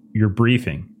your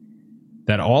briefing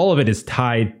that all of it is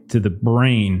tied to the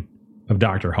brain of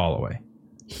Dr. Holloway.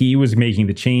 He was making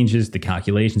the changes, the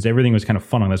calculations, everything was kind of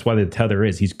funneling. That's why the tether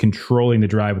is. He's controlling the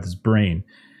drive with his brain.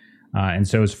 And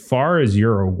so as far as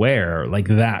you're aware, like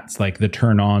that's like the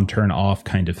turn on, turn off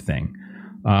kind of thing.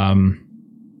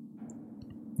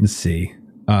 Let's see.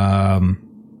 Trying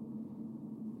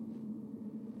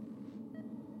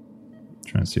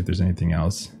to see if there's anything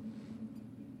else.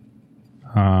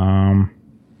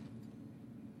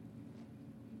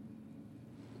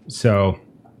 So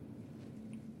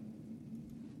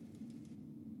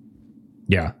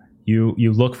yeah,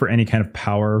 you look for any kind of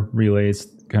power relays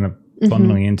kind of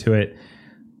funneling into it.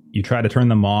 You try to turn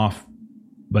them off,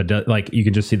 but you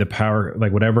can just see the power,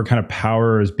 like whatever kind of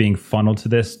power is being funneled to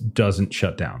this doesn't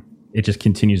shut down. It just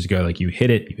continues to go. Like you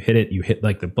hit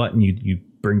like the button, you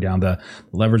bring down the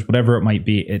levers, whatever it might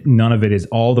be. None of it is,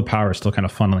 all the power is still kind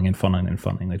of funneling.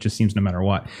 It just seems no matter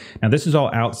what. Now this is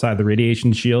all outside the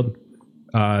radiation shield.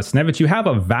 Snevich, you have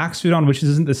a vac suit on, which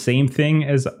isn't the same thing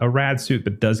as a rad suit,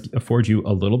 but does afford you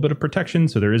a little bit of protection.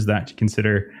 So there is that to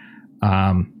consider.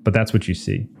 But that's what you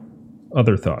see.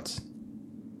 Other thoughts?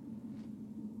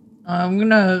 I'm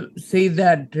gonna say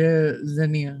that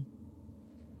Zinnia.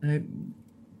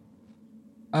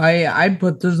 I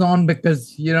put this on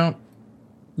because you don't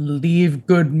leave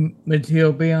good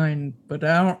material behind, but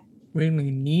I don't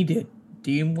really need it.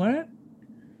 Do you want it?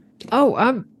 Oh,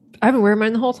 I've been wearing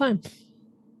mine the whole time.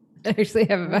 I actually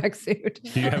have a vac suit.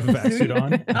 Do you have a vac suit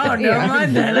on? Oh, never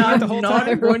mind then. I'm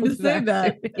not going to say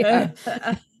that. Yeah.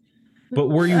 But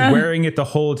were you wearing it the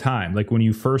whole time? Like when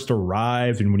you first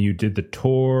arrived and when you did the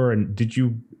tour, and did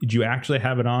you actually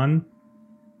have it on?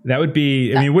 That would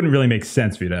be, I mean, it wouldn't really make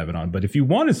sense for you to have it on, but if you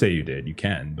want to say you did, you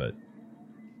can, but.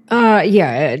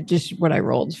 Yeah, just what I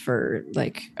rolled for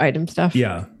like item stuff.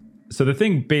 Yeah. So the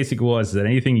thing basically was that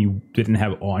anything you didn't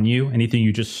have on you, anything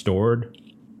you just stored,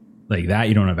 like that,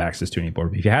 you don't have access to anymore.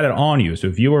 But if you had it on you, so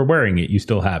if you were wearing it, you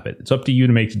still have it. It's up to you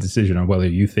to make the decision on whether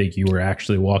you think you were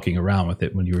actually walking around with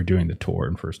it when you were doing the tour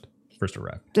and first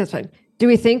arrived. That's fine. Do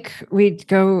we think we'd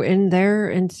go in there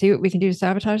and see what we can do to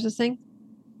sabotage this thing?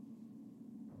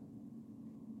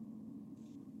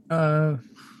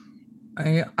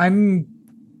 I'm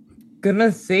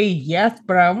gonna say yes,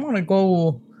 but I want to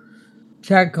go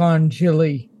check on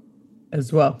Chili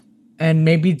as well, and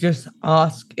maybe just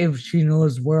ask if she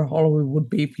knows where Holloway would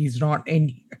be if he's not in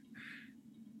here.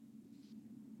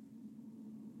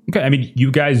 Okay, I mean,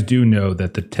 you guys do know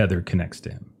that the tether connects to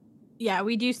him. Yeah,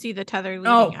 we do see the tether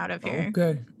leading out of here.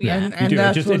 Okay. Yeah. And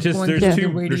that's There's what's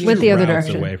two Went the other routes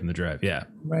direction. away from the drive. Yeah.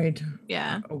 right.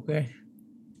 Yeah. Okay.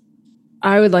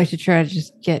 I would like to try to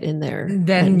just get in there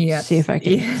Then and yes. see if I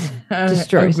can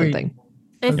destroy Agreed. something.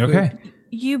 If Okay.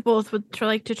 you both would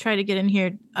like to try to get in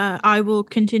here, I will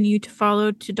continue to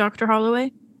follow to Dr.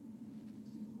 Holloway.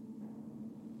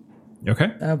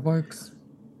 Okay. That works.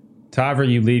 Tavra,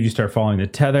 you leave, you start following the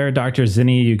tether. Dr.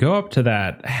 Zinni, you go up to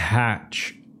that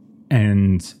hatch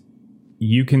and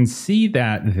you can see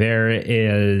that there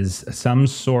is some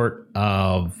sort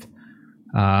of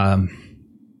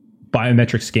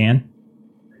biometric scan.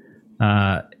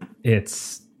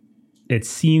 It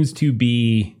seems to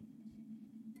be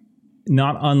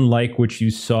not unlike what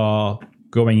you saw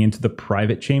going into the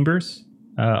private chambers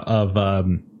of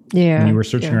when you were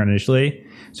searching around initially.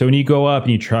 So when you go up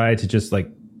and you try to just like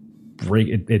break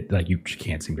it, like you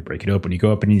can't seem to break it open. You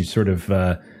go up and you sort of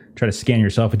try to scan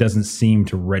yourself. It doesn't seem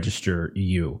to register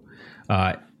you.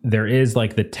 There is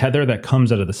like the tether that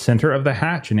comes out of the center of the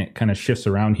hatch and it kind of shifts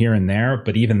around here and there.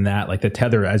 But even that, like the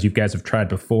tether, as you guys have tried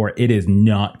before, it is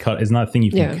not cut. It's not a thing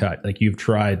you can cut. Like you've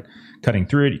tried cutting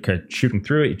through it, shooting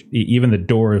through it. Even the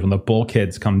doors when the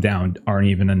bulkheads come down aren't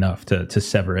even enough to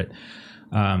sever it.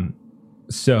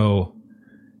 So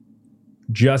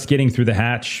just getting through the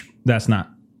hatch, that's not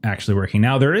actually working.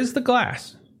 Now, there is the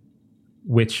glass,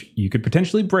 which you could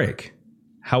potentially break.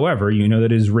 However, you know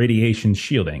that it is radiation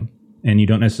shielding, and you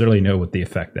don't necessarily know what the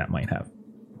effect that might have.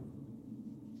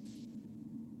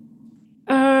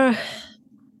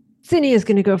 Zinnia is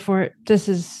going to go for it. This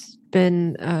has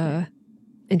been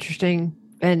interesting,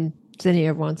 and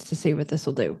Zinnia wants to see what this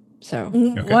will do. So,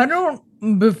 Why don't,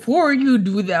 before you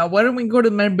do that, why don't we go to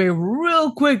the med bay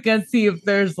real quick and see if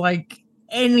there's like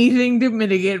anything to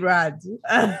mitigate rats?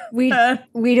 we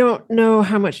don't know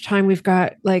how much time we've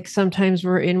got. Like sometimes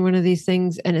we're in one of these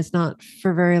things and it's not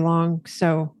for very long.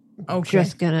 So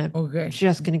just gonna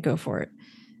go for it.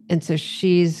 And so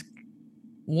she's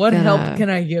what help can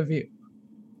I give you?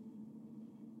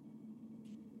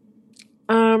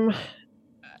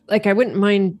 Like I wouldn't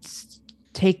mind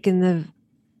taking the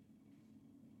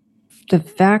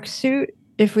vac suit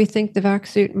if we think the vac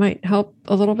suit might help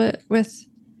a little bit with.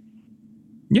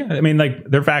 Yeah, I mean, like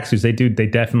their vac suits, they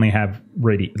definitely have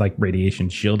radiation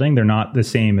shielding. They're not the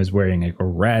same as wearing like a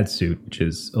rad suit, which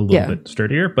is a little bit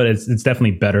sturdier, but it's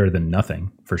definitely better than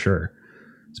nothing for sure.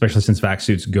 Especially since vac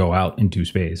suits go out into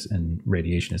space and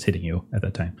radiation is hitting you at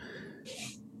that time.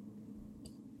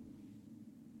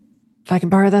 If I can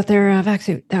borrow that there vac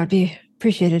suit, that would be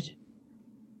appreciated.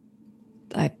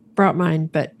 I brought mine,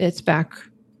 but it's back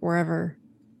wherever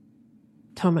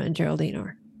Toma and Geraldine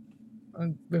are.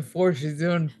 Before she's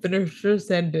doing finish her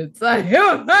sentence. Okay.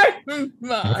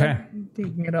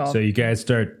 Taking it off. So you guys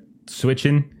start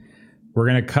switching. We're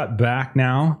gonna cut back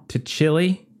now to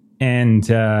Chili and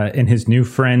his new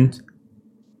friend,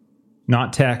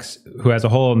 not Tex, who has a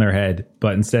hole in their head,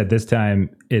 but instead this time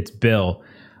it's Bill.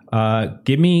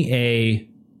 Give me a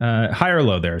high or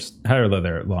low there. High or low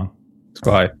there, Long. Let's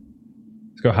go high.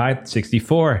 Let's go high.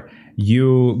 64.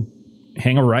 You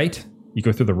hang a right. You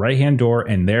go through the right-hand door,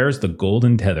 and there's the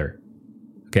golden tether.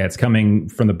 Okay, it's coming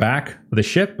from the back of the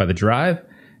ship by the drive.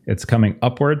 It's coming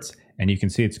upwards, and you can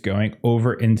see it's going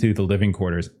over into the living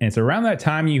quarters. And it's around that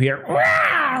time you hear,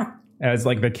 "Wah!" as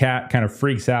like the cat kind of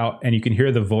freaks out, and you can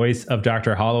hear the voice of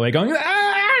Dr. Holloway going,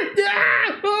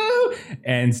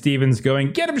 and Steven's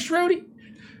going, "Get him, Schrody!"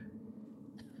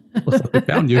 Looks like they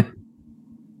found you.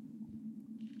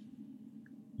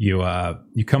 You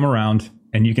come around,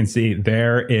 and you can see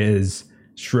there is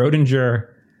Schrodinger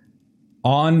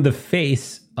on the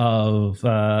face of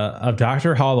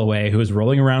Dr. Holloway, who is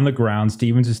rolling around the ground.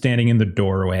 Stevens is standing in the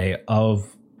doorway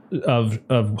of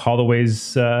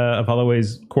Holloway's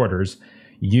quarters.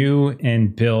 You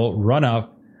and Bill run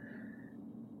up.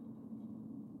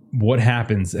 What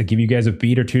happens? I give you guys a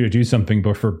beat or two to do something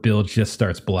before Bill just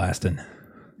starts blasting.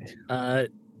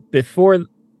 Before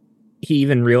he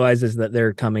even realizes that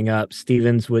they're coming up,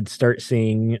 Stevens would start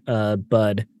seeing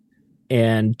Bud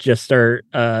and just start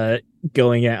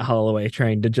going at Holloway,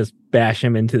 trying to just bash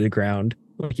him into the ground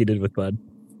like he did with Bud.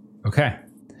 Okay.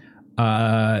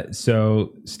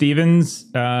 So Stevens,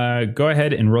 go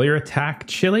ahead and roll your attack.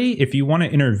 Chili, if you want to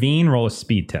intervene, roll a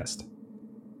speed test.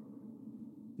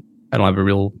 I don't have a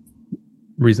real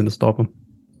reason to stop him.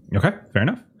 Okay, fair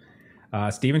enough.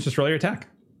 Stevens, just roll your attack.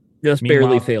 Just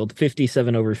barely failed.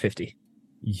 57 over 50.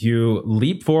 You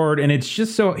leap forward, and it's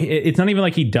just so... It's not even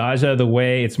like he dodged out of the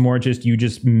way. It's more just you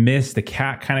just missed. The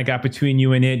cat kind of got between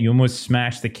you and it. You almost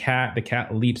smashed the cat. The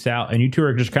cat leaps out, and you two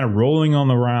are just kind of rolling on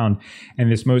the ground in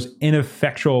this most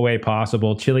ineffectual way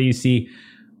possible. Chili, you see,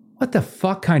 what the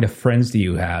fuck kind of friends do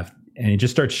you have? And he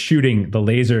just starts shooting the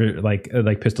laser like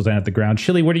pistols down at the ground.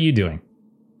 Chili, what are you doing?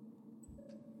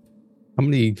 How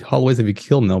many Holloways have you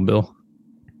killed now, Bill?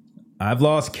 I've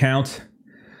lost count.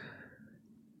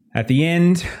 At the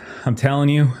end, I'm telling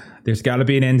you, there's got to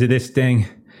be an end to this thing.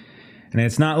 And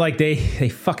it's not like they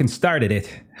fucking started it.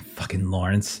 Fucking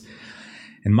Lawrence.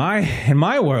 In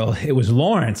my world, it was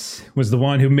Lawrence was the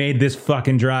one who made this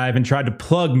fucking drive and tried to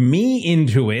plug me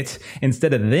into it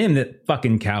instead of them, that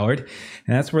fucking coward.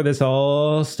 And that's where this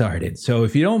all started. So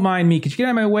if you don't mind me, could you get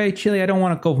out of my way, Chili? I don't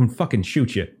want to go and fucking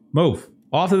shoot you. Move.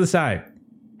 Off to the side.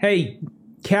 Hey,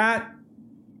 cat.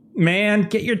 Man,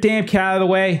 get your damn cat out of the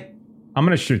way. I'm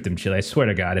going to shoot them, Chili. I swear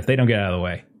to God, if they don't get out of the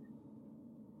way.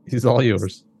 He's all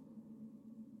yours.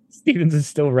 Stevens is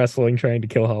still wrestling, trying to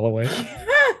kill Holloway.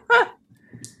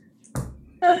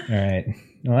 All right.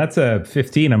 Well, that's a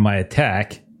 15 on my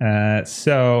attack.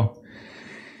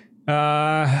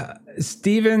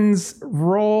 Stevens,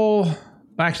 roll.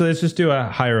 Actually, let's just do a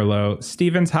high or low.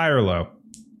 Stevens, high or low?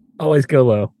 Always go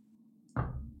low.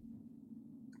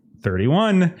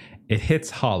 31. It hits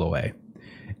Holloway.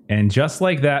 And just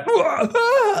like that,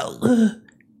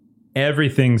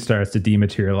 everything starts to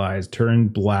dematerialize, turn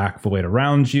black, void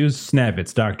around you.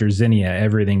 Snevitz, Dr. Zinnia,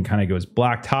 everything kind of goes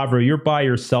black. Tavro, you're by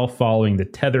yourself following the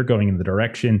tether going in the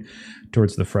direction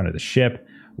towards the front of the ship.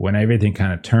 When everything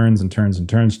kind of turns and turns and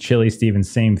turns, Chili,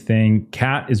 Stevens, same thing.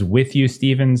 Cat is with you,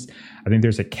 Stevens. I think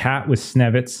there's a cat with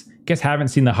Snevitz. Guess haven't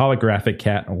seen the holographic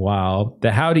cat in a while.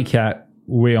 The Howdy Cat,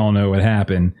 we all know what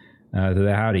happened to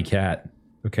the Howdy Cat.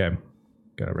 Okay,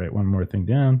 gotta write one more thing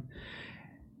down.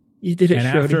 You did it, And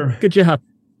Schroeder. Good job.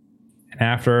 And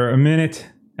after a minute,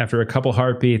 after a couple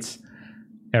heartbeats,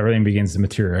 everything begins to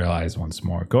materialize once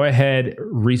more. Go ahead,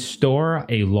 restore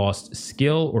a lost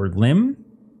skill or limb,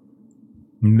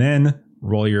 and then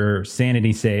roll your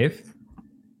sanity save.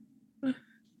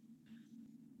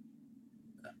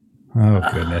 Oh,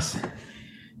 goodness.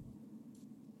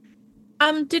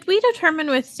 Did we determine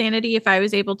with sanity if I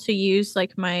was able to use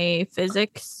like my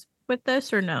physics with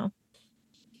this or no?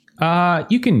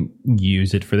 You can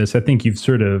use it for this. I think you've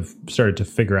sort of started to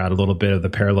figure out a little bit of the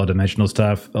parallel dimensional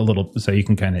stuff, a little, so you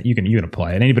can kind of you can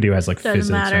apply it. Anybody who has like Doesn't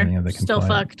physics matter. or anything that can Still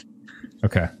apply it. fucked.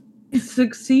 Okay, I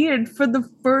succeeded for the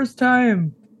first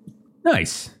time.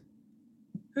 nice.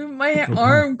 My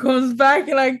arm comes back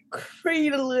and I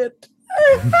cradle it.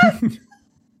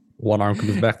 One arm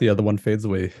comes back, the other one fades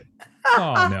away.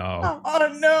 Oh no!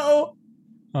 Oh no!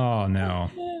 Oh no!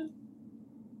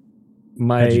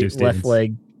 My How'd you do, left Stevens?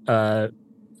 leg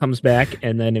comes back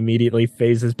and then immediately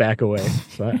phases back away.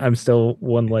 So I'm still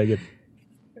one-legged.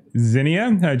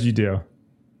 Zinnia, how'd you do?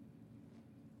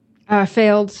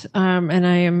 Failed.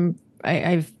 And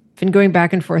I've been going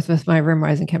back and forth with my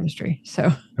rimwise and chemistry.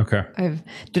 So Okay.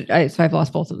 I've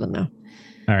lost both of them now.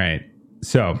 All right.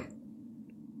 So,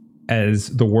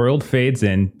 as the world fades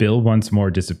in, Bill once more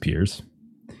disappears.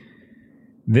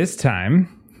 This time,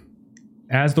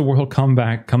 as the world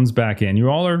comes back in, you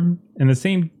all are in the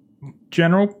same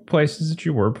general places that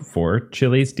you were before.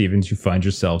 Chili, Stevens, you find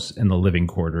yourselves in the living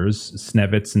quarters.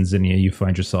 Snevitz and Zinnia, you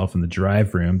find yourself in the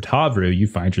drive room. Tavru, you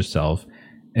find yourself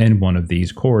in one of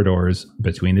these corridors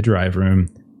between the drive room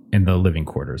and the living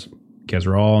quarters. You guys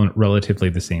are all in relatively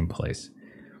the same place.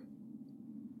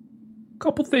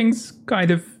 Couple things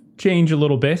kind of change a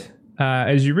little bit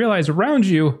as you realize around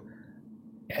you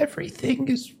everything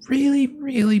is really,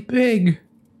 really big.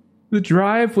 The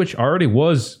drive, which already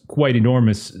was quite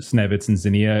enormous, Snevitz and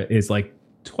Zinnia, is like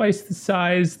twice the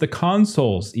size. The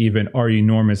consoles even are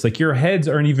enormous. Like your heads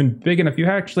aren't even big enough. You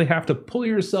actually have to pull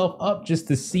yourself up just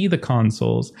to see the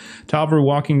consoles. Tavro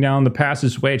walking down the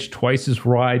passageway, it's twice as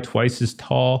wide, twice as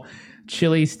tall.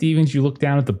 Chili, Stevens, you look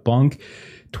down at the bunk,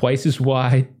 twice as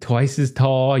wide, twice as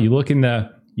tall.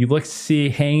 You see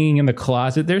hanging in the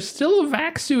closet. There's still a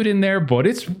vac suit in there, but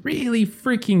it's really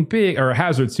freaking big, or a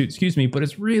hazard suit, excuse me, but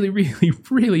it's really, really,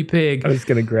 really big. I was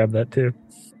going to grab that too.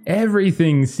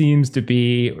 Everything seems to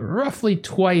be roughly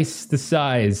twice the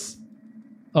size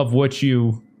of what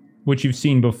you've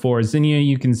seen before. Zinnia,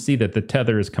 you can see that the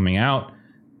tether is coming out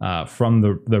from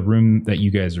the room that you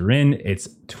guys are in. It's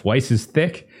twice as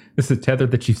thick. This is a tether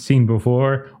that you've seen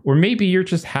before, or maybe you're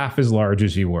just half as large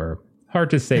as you were. Hard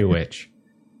to say which.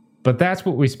 But that's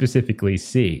what we specifically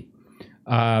see.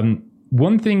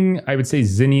 One thing I would say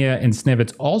Zinnia and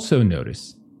Snevitz also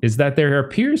notice is that there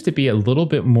appears to be a little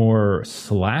bit more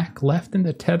slack left in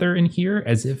the tether in here,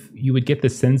 as if you would get the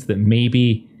sense that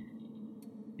maybe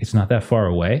it's not that far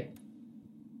away,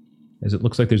 as it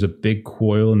looks like there's a big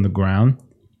coil in the ground.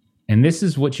 And this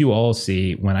is what you all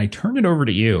see when I turn it over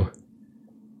to you.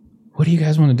 What do you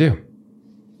guys want to do?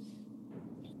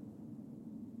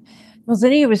 Well,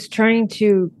 Zinnia was trying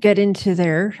to get into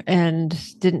there and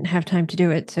didn't have time to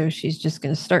do it. So she's just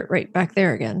going to start right back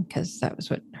there again because that was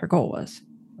what her goal was.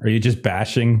 Are you just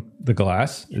bashing the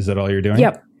glass? Is that all you're doing?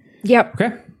 Yep.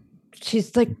 Okay.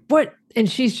 She's like, what? And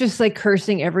she's just like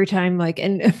cursing every time. Like,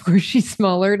 and of course she's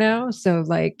smaller now. So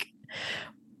like,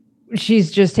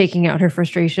 she's just taking out her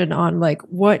frustration on like,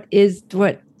 what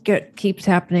keeps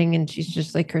happening. And she's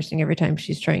just like cursing every time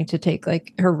she's trying to take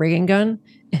like her rigging gun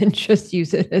and just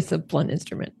use it as a blunt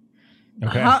instrument.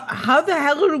 Okay. How the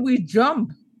hell did we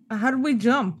jump? How did we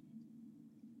jump?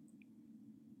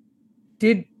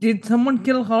 Did someone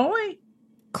kill Holloway?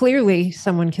 Clearly,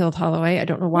 someone killed Holloway. I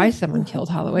don't know why someone killed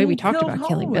Holloway. We talked killed about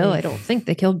killing Holloway? Bill. I don't think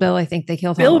they killed Bill. I think they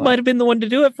killed Bill Holloway. might have been the one to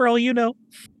do it for all you know.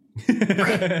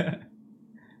 Did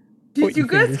Point you your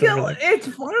guys fingers kill? over, like- It's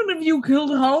fine if you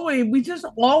killed Holloway. We just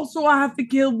also have to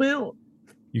kill Bill.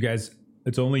 You guys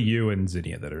It's only you and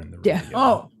Zinnia that are in the room. Yeah.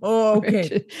 together. Oh,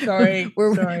 okay. Sorry.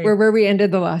 We're where we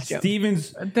ended the last joke.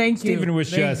 Thank you. Steven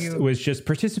was just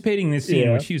participating in this scene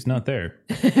in which he was not there.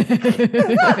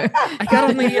 I got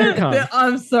on the intercom.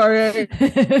 I'm sorry.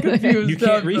 Confused. You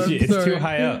can't reach it. It's too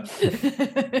high up.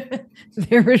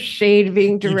 There was shade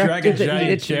being You drag a directed that giant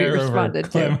needed to be chair over responded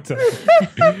to.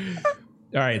 Clementine.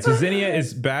 All right, so Zinnia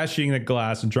is bashing the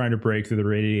glass and trying to break through the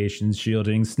radiation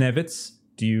shielding. Snevitz,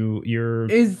 what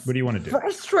do you want to do?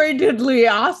 Frustratedly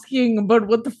asking, but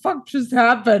what the fuck just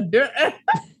happened?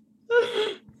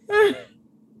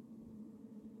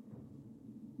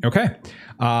 Okay.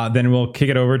 Then we'll kick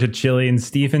it over to Chili and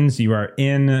Stephens. You are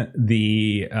in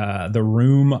the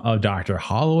room of Dr.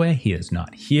 Holloway. He is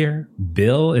not here.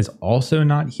 Bill is also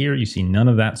not here. You see none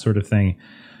of that sort of thing.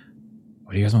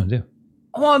 What do you guys want to do?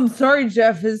 Oh, I'm sorry,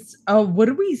 Jeff. What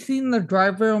do we see in the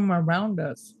drive room around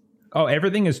us? Oh,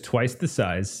 everything is twice the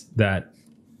size that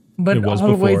But it was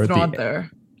Holloway's before. not there.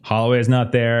 Holloway is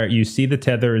not there. You see the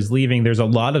tether is leaving. There's a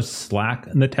lot of slack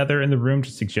in the tether in the room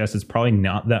to suggest it's probably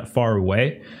not that far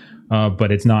away, but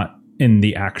it's not in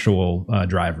the actual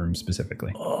drive room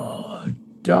specifically. Oh,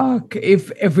 Doc,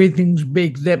 if everything's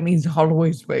big, that means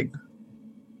Holloway's big.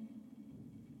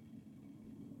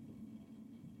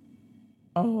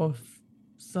 Oh,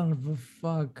 son of a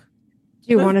fuck.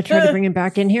 Do you want to try to bring him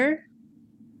back in here?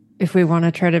 If we want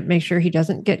to try to make sure he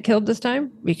doesn't get killed this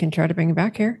time, we can try to bring him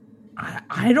back here.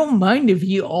 I don't mind if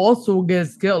he also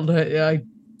gets killed.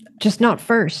 Just not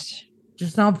first.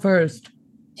 Just not first.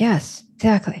 Yes,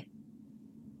 exactly.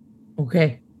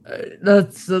 Okay,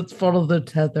 let's follow the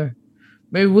tether.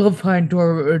 Maybe we'll find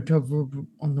Tor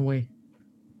on the way.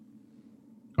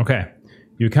 Okay.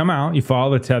 You come out, you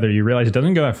follow the tether, you realize it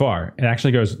doesn't go that far. It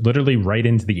actually goes literally right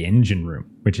into the engine room,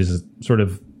 which is sort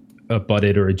of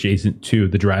abutted or adjacent to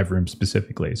the drive room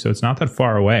specifically. So it's not that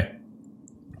far away.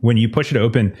 When you push it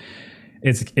open,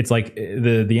 it's like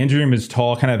the engine room is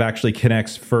tall, kind of actually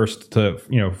connects first to,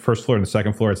 first floor and the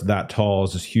second floor. It's that tall.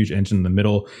 It's this huge engine in the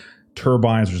middle.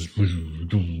 Turbines are just,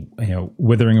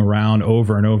 withering around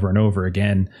over and over and over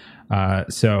again.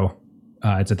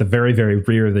 It's at the very, very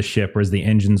rear of the ship, whereas the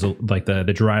engine's like the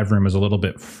drive room is a little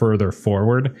bit further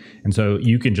forward. And so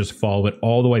you can just follow it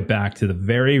all the way back to the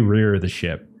very rear of the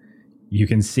ship. You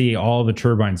can see all the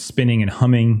turbines spinning and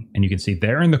humming, and you can see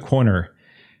there in the corner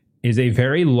is a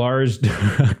very large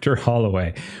Dr.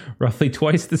 Holloway, roughly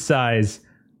twice the size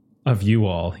of you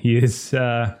all. He is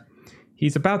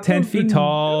he's about 10 feet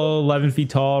tall, 11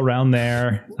 feet tall, around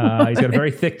there. He's got a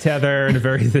very thick tether and a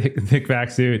very thick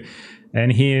back suit,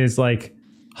 and he is like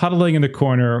huddling in the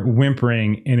corner,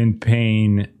 whimpering and in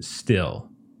pain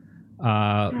still.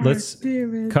 Let's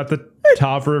cut the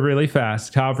Tavra really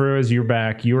fast. Tavra, as you're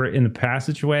back, you were in the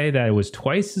passageway that was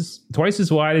twice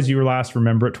as wide as you last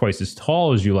remember it, twice as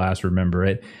tall as you last remember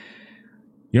it.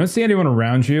 You don't see anyone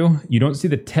around you. You don't see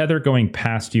the tether going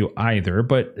past you either,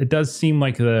 but it does seem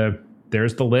like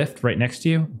there's the lift right next to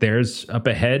you. There's up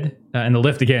ahead, and the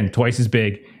lift again twice as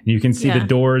big. And you can see the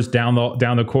doors down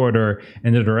the corridor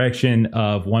in the direction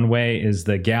of one way is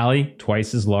the galley,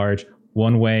 twice as large.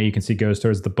 One way you can see goes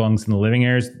towards the bunks in the living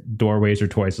areas. Doorways are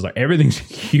twice as large. Everything's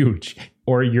huge,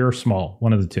 or you're small.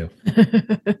 One of the two.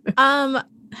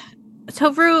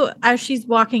 Tovru, as she's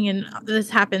walking and this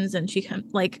happens, and she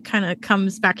kind of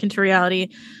comes back into reality.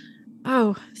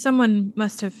 Oh, someone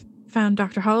must have found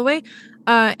Dr. Holloway.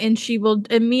 And she will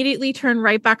immediately turn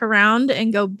right back around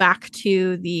and go back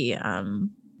to the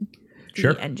engine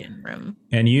room.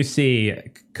 And you see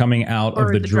coming out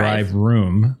of the drive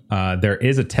room, there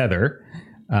is a tether.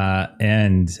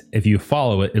 And if you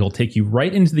follow it, it'll take you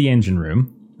right into the engine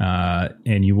room.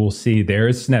 And you will see there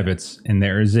is Snevitz and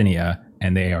there is Zinnia,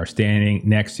 and they are standing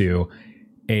next to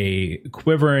a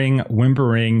quivering,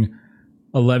 whimpering,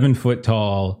 11-foot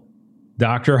tall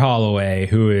Dr. Holloway,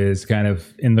 who is kind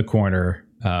of in the corner,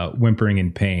 whimpering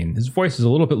in pain. His voice is a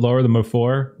little bit lower than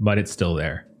before, but it's still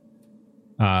there.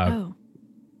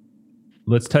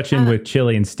 Let's touch in with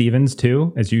Chili and Stevens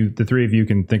too, as the three of you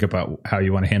can think about how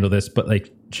you want to handle this. But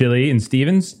like Chili and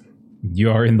Stevens, you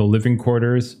are in the living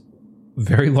quarters,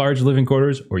 very large living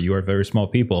quarters, or you are very small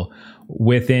people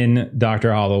within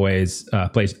Dr. Holloway's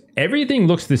place. Everything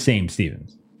looks the same,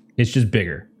 Stevens. It's just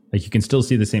bigger. Like you can still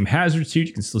see the same hazard suit,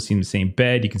 you can still see the same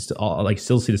bed, you can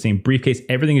still see the same briefcase.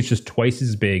 Everything is just twice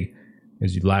as big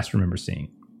as you last remember seeing.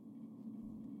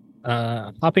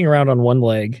 Hopping around on one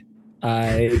leg,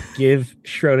 I give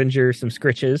Schrodinger some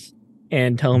scritches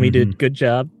and tell him he did a good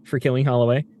job for killing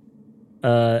Holloway.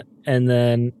 And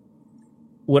then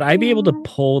would I be able to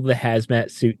pull the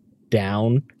hazmat suit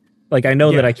down? Like I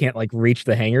know that I can't like reach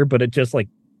the hanger, but it just like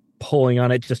pulling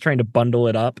on it, just trying to bundle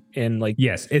it up and like.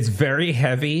 Yes, it's very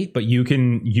heavy, but you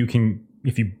can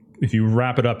if you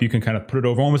wrap it up, you can kind of put it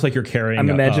over, almost like you're carrying. I'm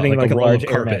imagining like a roll large of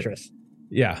air carpet. mattress.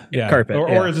 Yeah, yeah. Carpet,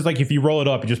 or is it like if you roll it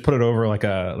up, you just put it over like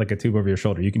a tube over your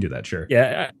shoulder? You can do that, sure.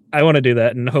 Yeah, I want to do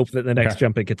that and hope that the next Okay.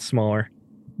 jump it gets smaller.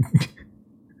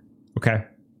 Okay.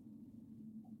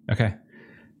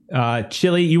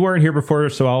 Chili, you weren't here before,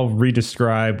 so I'll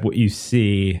re-describe what you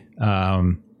see.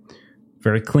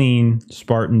 Very clean,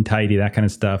 Spartan, tidy, that kind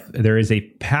of stuff. There is a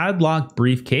padlock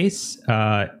briefcase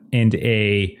and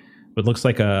what looks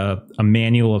like a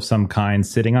manual of some kind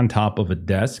sitting on top of a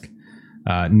desk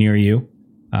near you.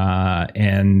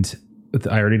 And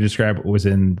I already described what was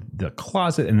in the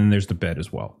closet, and then there's the bed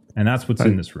as well. And that's what's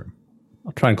in this room.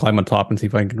 I'll try and climb on top and see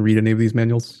if I can read any of these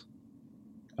manuals.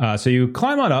 So you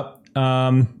climb on up,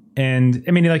 and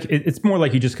I mean, like it's more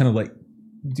like you just kind of like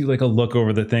do like a look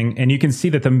over the thing, and you can see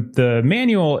that the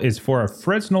manual is for a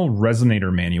Fresnel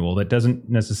resonator manual that doesn't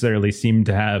necessarily seem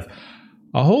to have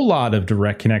a whole lot of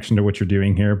direct connection to what you're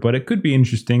doing here, but it could be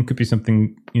interesting, could be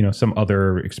something, some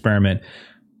other experiment.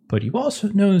 But you also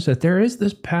notice that there is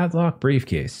this padlock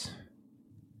briefcase.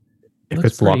 If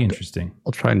Looks it's pretty locked, interesting.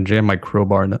 I'll try and jam my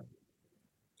crowbar in it.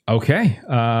 Okay,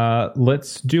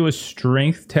 let's do a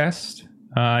strength test.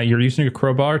 You're using a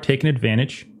crowbar, taking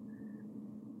advantage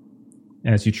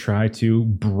as you try to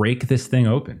break this thing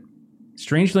open.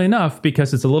 Strangely enough,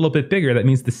 because it's a little bit bigger, that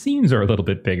means the seams are a little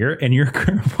bit bigger, and your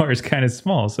crowbar is kind of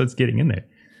small, so it's getting in there.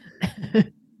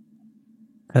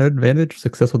 At advantage,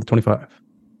 success with the 25.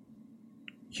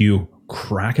 You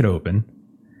crack it open,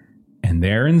 and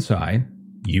there inside,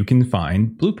 you can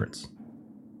find blueprints.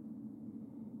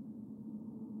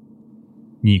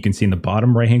 You can see in the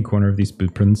bottom right-hand corner of these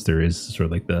blueprints, there is sort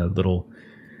of like the little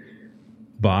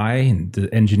buy and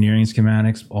the engineering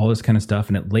schematics, all this kind of stuff,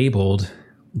 and it labeled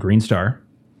Green Star.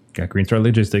 Got Green Star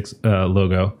Logistics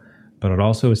logo, but it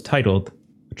also is titled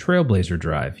Trailblazer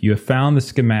Drive. You have found the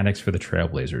schematics for the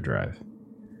Trailblazer Drive.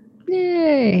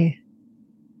 Yay.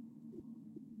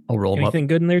 I'll roll them up. Anything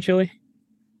good in there, Chili?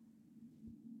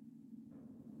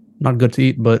 Not good to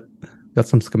eat, but got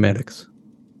some schematics.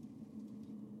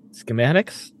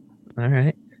 Schematics? All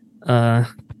right.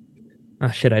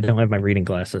 Oh shit, I don't have my reading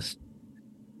glasses.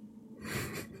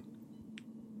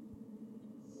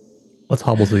 Let's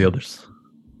hobble to the others.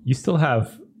 You still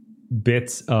have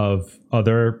bits of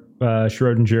other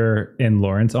Schrodinger and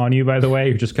Lawrence on you, by the way.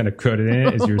 You're just kind of coated in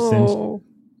it as your singed.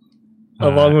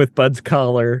 Along with Bud's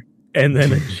collar and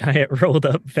then a giant rolled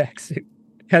up vac suit.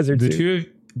 Hazard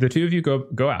suit. The two of you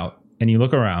go out and you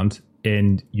look around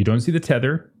and you don't see the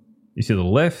tether. You see the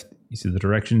lift. You see the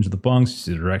direction to the bunks. You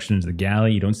see the direction to the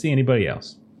galley. You don't see anybody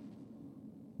else.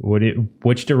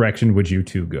 Which direction would you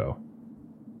two go?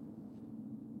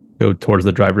 Go towards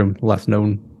the drive room, last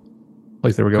known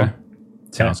place that we're going. Okay.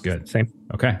 Sounds good. Same.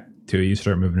 Okay. Two of you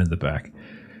start moving to the back.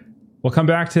 We'll come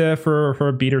back to, for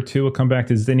a beat or two, we'll come back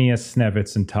to Zinnia,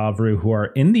 Snevitz, and Tavru, who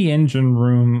are in the engine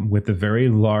room with the very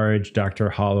large Dr.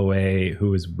 Holloway,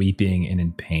 who is weeping and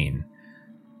in pain.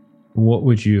 What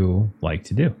would you like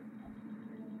to do?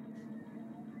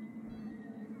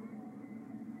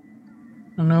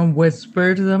 I'm gonna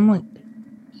whisper to them like,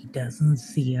 he doesn't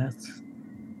see us.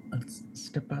 Let's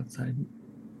step outside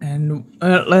and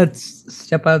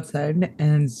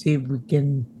see if we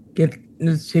can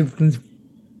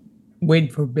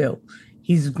wait for Bill.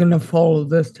 He's gonna follow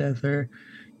this tether.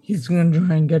 He's gonna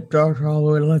try and get Dr.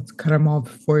 Holloway. Let's cut him off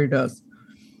before he does.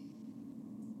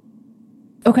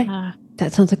 Okay.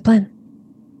 That sounds like a plan.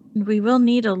 We will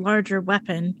need a larger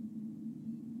weapon.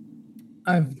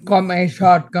 I've got my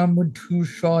shotgun with 2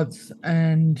 shots,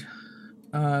 and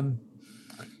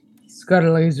he's got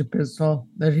a laser pistol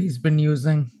that he's been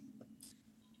using.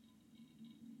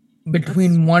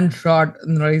 Between one shot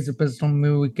and the laser pistol,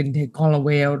 maybe we can take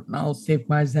Holloway out, and I'll save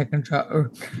my second shot.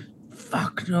 Or,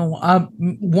 fuck no.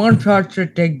 One shot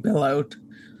should take Bill out.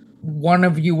 One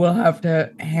of you will have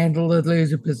to handle the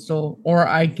laser pistol, or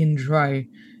I can try.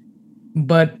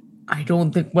 But I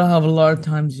don't think we'll have a lot of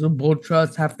time, so both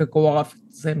shots have to go off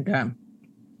at the same time.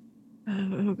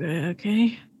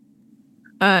 Okay.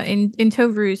 And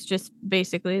Tovru's just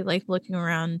basically like looking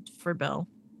around for Bill.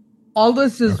 All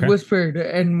this is Okay. whispered,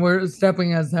 and we're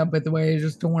stepping us up, by the way. I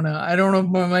just don't want to. I don't know if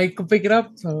my mic will pick it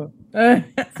up, so.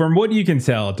 From what you can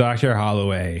tell, Dr.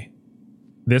 Holloway,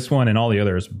 this one and all the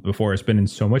others before, has been in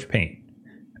so much pain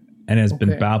and has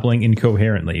been babbling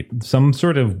incoherently. Some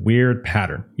sort of weird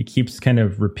pattern. He keeps kind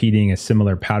of repeating a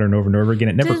similar pattern over and over again.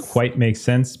 It never Does quite makes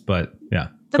sense, but yeah.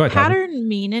 the Go ahead, Tavru. pattern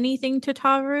mean anything to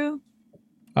Tavru?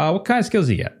 What kind of skills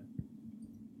do you get?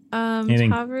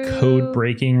 Anything Tavru, code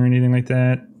breaking or anything like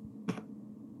that?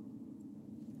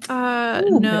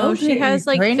 No, she has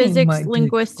like training physics, might take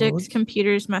linguistics, both.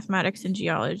 computers, mathematics, and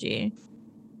geology.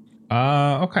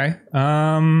 Okay.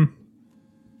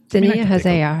 Zinnia can has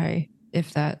take a- AI,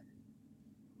 if that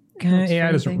counts for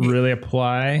AI doesn't anything. really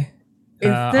apply. If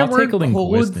there I'll were take a codes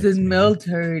linguistics. in maybe.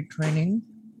 military training,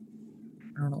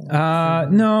 I don't know.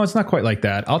 No, it's not quite like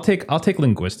that. I'll take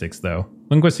linguistics though.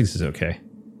 Linguistics is okay.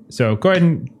 So go ahead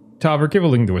and Tauber, give a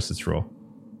linguistics roll.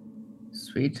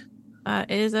 Sweet.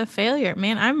 It is a failure.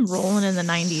 Man, I'm rolling in the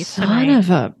 90s Son tonight. of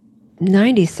a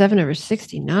 97 over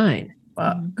 69.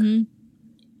 Fuck. Mhm.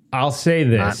 I'll say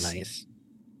this. Not nice.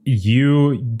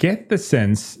 You get the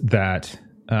sense that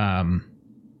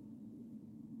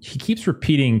he keeps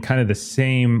repeating kind of the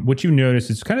same. What you notice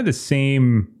is kind of the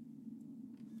same,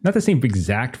 not the same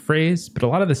exact phrase, but a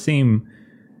lot of the same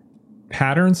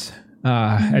patterns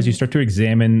as you start to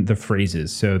examine the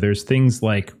phrases. So there's things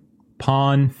like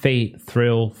pawn, fate,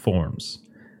 thrill, forms,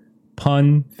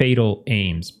 pun, fatal,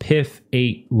 aims, piff,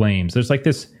 eight, lames. There's like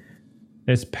this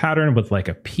pattern with like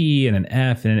a P and an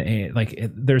F and an A. Like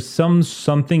there's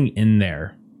something in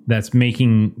there that's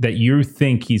making that you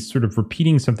think he's sort of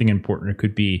repeating something important. It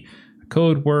could be a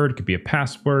code word, could be a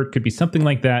password, could be something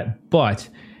like that, but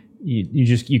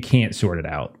you can't sort it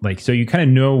out. Like, so you kind of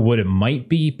know what it might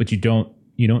be, but you don't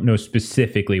know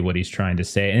specifically what he's trying to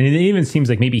say. And it even seems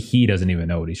like maybe he doesn't even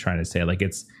know what he's trying to say. Like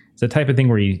it's the type of thing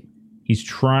where he's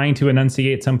trying to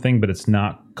enunciate something, but it's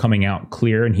not coming out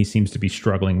clear, and he seems to be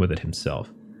struggling with it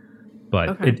himself. But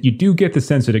Okay. you do get the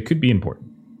sense that it could be important.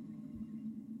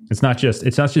 It's not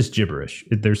just gibberish.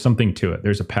 There's something to it.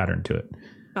 There's a pattern to it.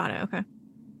 Got it. Okay.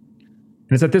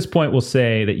 And it's at this point we'll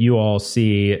say that you all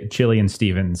see Chili and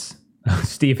Stevens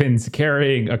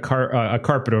carrying a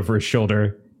carpet over his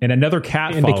shoulder, and another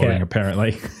cat And a following, cat.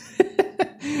 apparently.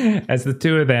 As the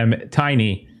two of them,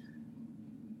 tiny,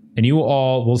 and you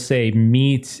all will say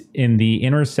meet in the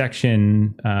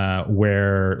intersection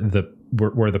where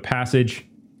the passage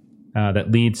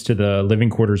that leads to the living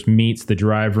quarters meets the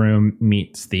drive room,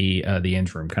 meets the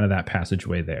engine room, kind of that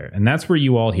passageway there. And that's where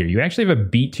you all hear. You actually have a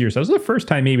beat to yourself. This is the first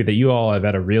time maybe that you all have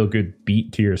had a real good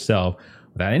beat to yourself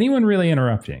without anyone really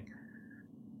interrupting.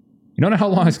 You don't know how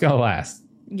long it's going to last.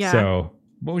 Yeah. So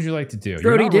what would you like to do?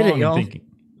 Brody not did it, wrong in y'all. thinking-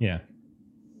 Yeah.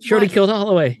 Shorty What? killed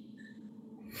Holloway.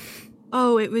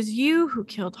 Oh, it was you who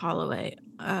killed Holloway.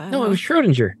 No, it was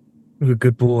Schrodinger. Ooh,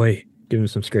 good boy. Give him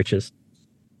some scritches.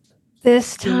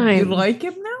 This Do you time. like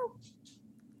him now?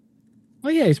 Oh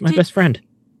yeah, he's my Did- best friend.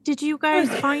 Did you guys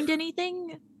find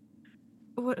anything?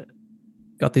 What?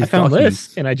 Got these I found documents.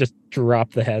 this, and I just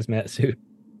dropped the hazmat suit.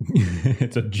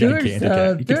 It's a gigantic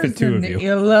cat. You can fit There's two an of you.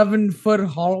 11-foot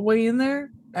hallway in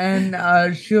there,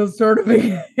 and she'll sort of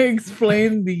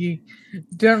explain the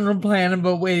general plan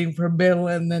about waiting for Bill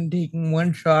and then taking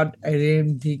one shot at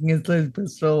him, taking his laser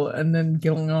pistol, and then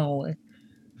killing Holloway.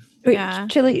 Wait, Yeah.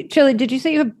 Chili, did you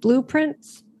say you have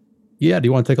blueprints? Yeah, do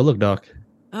you want to take a look, Doc?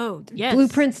 Oh, yes.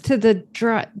 Blueprints to the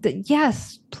drive.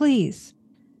 Yes, please.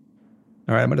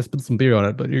 All right, I'm gonna spill some beer on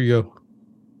it, but here you go.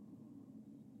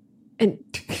 And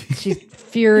she's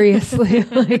furiously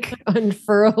like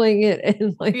unfurling it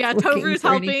and like Yeah, looking Tover's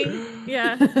pretty. helping.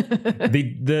 Yeah.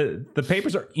 The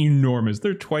papers are enormous.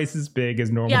 They're twice as big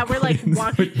as normal. Yeah, we're, like, plans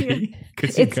walking would be,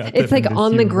 'cause you got It's them like in this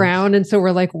on the universe. ground, and so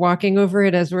we're like walking over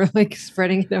it as we're like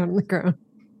spreading it out on the ground.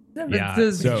 Yeah,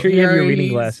 It's so- Make sure you have your reading very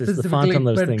glasses. The font on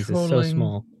those things is so specifically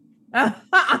small. patrolling.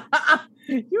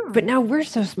 But now we're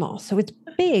so small, so it's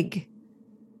big.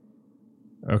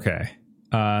 Okay.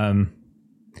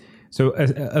 So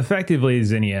effectively,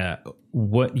 Zinnia,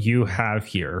 what you have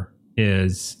here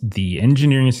is the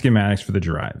engineering schematics for the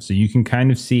drive. So you can kind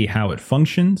of see how it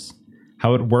functions,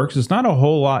 how it works. It's not a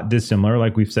whole lot dissimilar,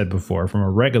 like we've said before, from a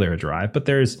regular drive, but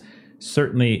there's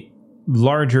certainly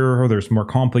larger or there's more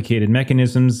complicated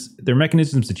mechanisms. There are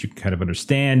mechanisms that you can kind of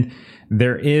understand.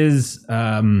 There is,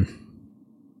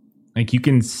 like you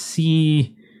can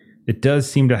see, it does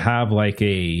seem to have like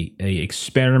a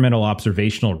experimental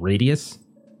observational radius.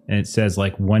 And it says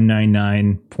like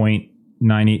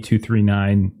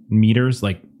 199.98239 meters,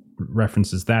 like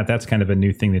references that. That's kind of a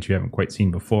new thing that you haven't quite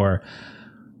seen before.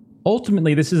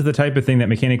 Ultimately, this is the type of thing that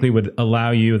mechanically would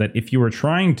allow you that if you were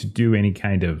trying to do any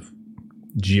kind of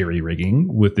jerry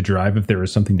rigging with the drive, if there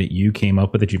was something that you came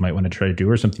up with that you might want to try to do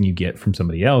or something you get from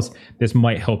somebody else, this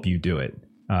might help you do it.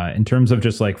 In terms of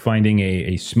just like finding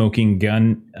a smoking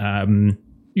gun,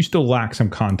 you still lack some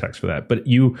context for that. But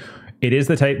these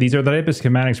are the type of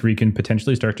schematics where you can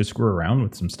potentially start to screw around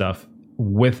with some stuff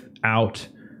without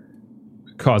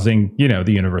causing, the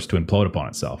universe to implode upon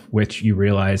itself, which you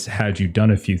realize had you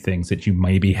done a few things that you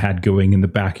maybe had going in the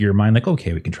back of your mind, like,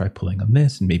 okay, we can try pulling on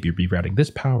this and maybe rerouting this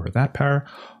power or that power.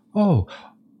 Oh,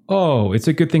 Oh, it's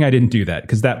a good thing I didn't do that,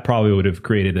 because that probably would have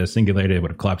created a singularity that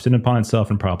would have collapsed in upon itself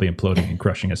and probably imploding and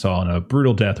crushing us all in a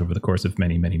brutal death over the course of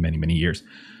many, many, many, many years.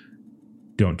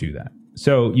 Don't do that.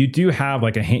 So you do have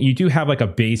like a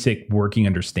basic working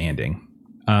understanding.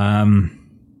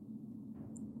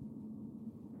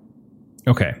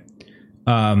 Okay.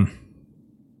 I'll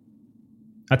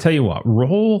tell you what.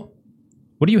 Roll.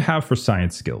 What do you have for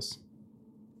science skills?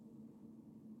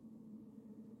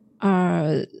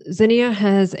 Zinnia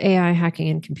has AI hacking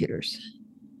and computers.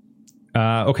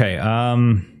 Okay.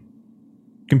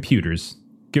 Computers.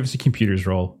 Give us a computers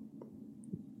roll.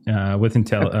 With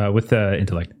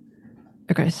intellect.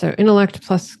 Okay, so intellect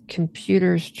plus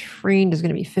computers trained is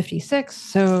going to be 56,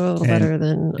 so a little better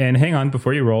than... And hang on,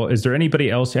 before you roll, is there anybody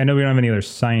else? I know we don't have any other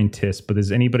scientists, but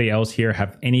does anybody else here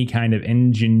have any kind of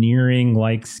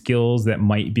engineering-like skills that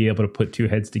might be able to put two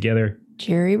heads together?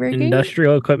 Jerry rigging?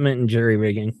 Industrial equipment and jury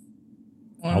rigging.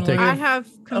 I'll take I it. have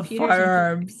computers.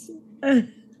 Firearms.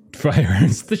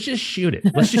 Firearms. Let's just shoot it.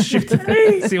 Let's just shoot the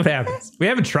thing. See what happens. We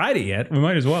haven't tried it yet. We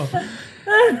might as well.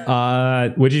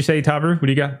 What'd you say, Tabru? What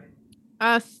do you got?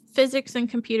 Physics and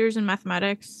computers and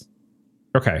mathematics.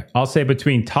 Okay, I'll say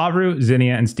between Tavru,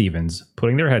 Zinnia, and Stevens,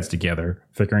 putting their heads together,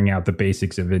 figuring out the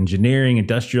basics of engineering,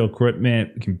 industrial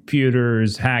equipment,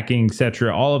 computers, hacking,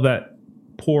 etc., all of that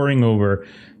pouring over,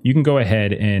 you can go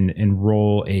ahead and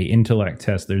roll a intellect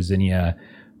test there, Zinnia,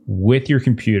 with your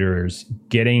computers,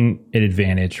 getting an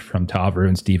advantage from Tavru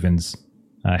and Stevens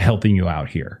helping you out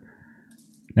here.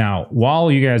 Now,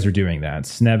 while you guys are doing that,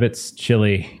 Snevitz,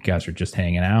 Chili, you guys are just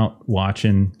hanging out,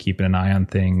 watching, keeping an eye on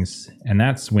things. And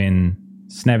that's when,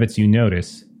 Snevitz, you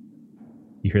notice,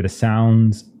 you hear the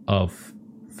sounds of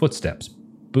footsteps,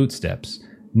 boot steps.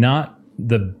 Not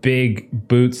the big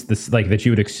boots that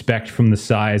you would expect from the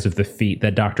size of the feet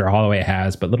that Dr. Holloway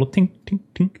has, but little tink, tink,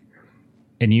 tink.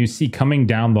 And you see coming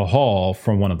down the hall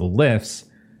from one of the lifts,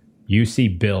 you see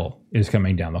Bill is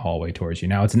coming down the hallway towards you.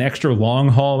 Now it's an extra long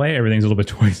hallway. Everything's a little bit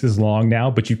twice as long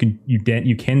now, but you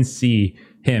can see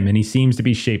him, and he seems to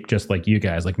be shaped just like you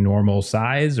guys, like normal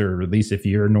size, or at least if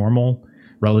you're normal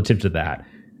relative to that.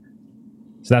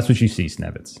 So that's what you see,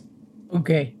 Snevitz.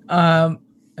 Okay. I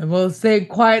will say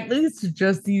quietly, so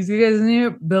just these guys in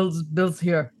here, Bill's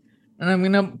here. And I'm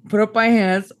gonna put up my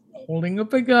hands, holding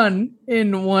up a gun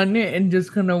in one and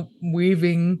just kind of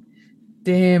waving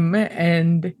to him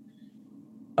and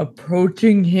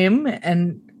approaching him,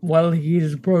 and while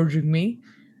he's approaching me,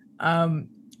 and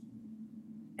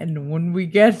when we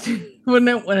get when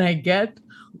I get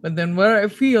within what I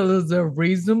feel is a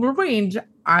reasonable range,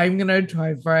 I'm gonna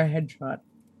try for a headshot.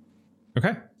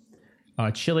 Okay.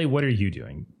 Chili, what are you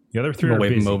doing? The other three I'm are gonna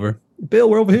wave busy. him over. Bill,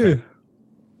 we're over here.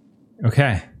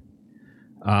 Okay.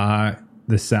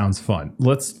 This sounds fun.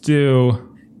 Let's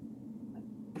do...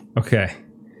 Okay.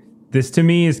 This to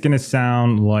me is going to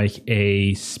sound like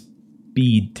a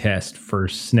speed test for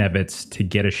Snevitz to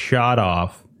get a shot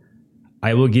off.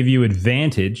 I will give you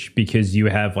advantage because you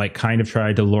have kind of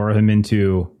tried to lure him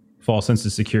into false sense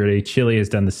of security. Chili has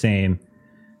done the same.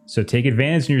 So take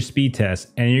advantage in your speed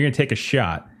test, and you're going to take a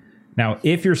shot. Now,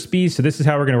 if your speed... So this is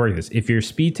how we're going to work this. If your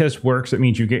speed test works, it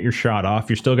means you get your shot off.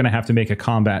 You're still going to have to make a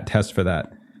combat test for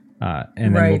that.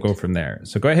 And then we'll go from there.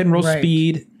 So go ahead and roll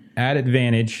speed, add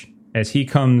advantage, as he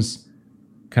comes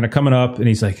kind of coming up, and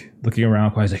he's looking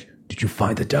around. He's like, did you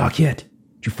find the doc yet?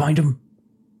 Did you find him?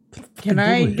 Can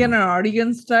I get an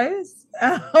audience dice?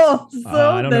 I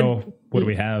don't know. What do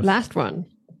we have? Last one.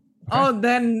 Okay. Oh,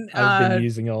 then I've been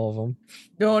using all of them.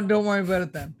 Don't worry about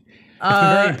it then.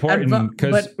 It's been very important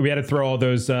because we had to throw all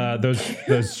those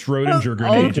Schrodinger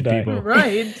grenades at people.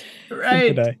 Right.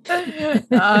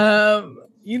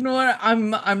 You know what?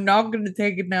 I'm not going to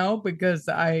take it now because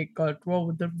I got rolled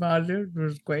with the advantage. It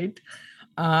was great.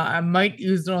 I might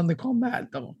use it on the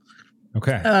combat though.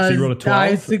 Okay. So you rolled a 12?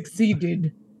 I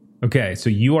succeeded. Okay.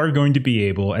 So you are going to be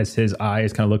able, as his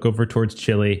eyes kind of look over towards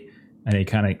Chili, and he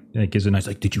kind of gives a nice,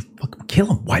 did you fucking kill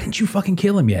him? Why didn't you fucking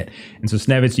kill him yet? And so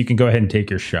Snevitz, you can go ahead and take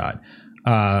your shot.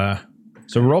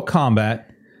 So roll combat.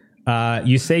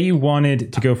 You say you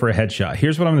wanted to go for a headshot.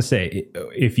 Here's what I'm going to say.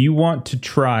 If you want to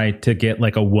try to get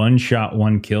a one shot,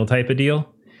 one kill type of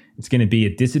deal, it's going to be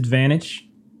a disadvantage.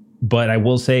 But I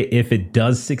will say if it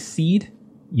does succeed,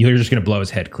 you're just going to blow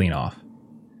his head clean off.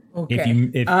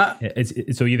 Okay.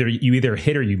 So either you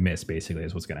hit or you miss, basically,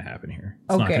 is what's going to happen here.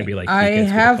 It's not going to be I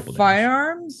have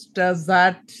firearms. Does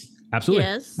that... Absolutely.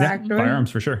 Yes. Yeah,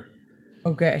 firearms for sure.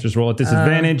 Okay. Just roll at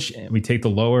disadvantage. And we take the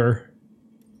lower...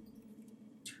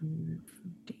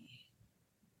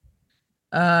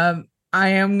 I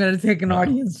am going to take an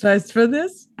audience test for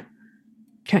this.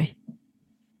 Okay.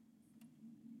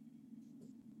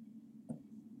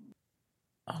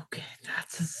 Okay,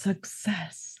 that's a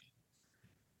success.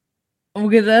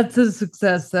 Okay, that's a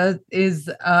success. That is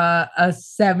a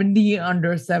 70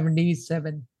 under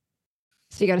 77.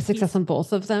 So you got a success on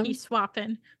both of them? He's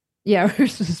swapping. Yeah, we're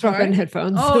swapping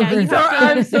headphones. Oh, Yeah, you sorry, have to-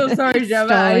 I'm so sorry,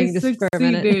 Gemma. I Stalling just for a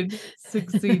minute.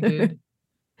 succeeded.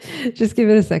 Just give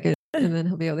it a second, and then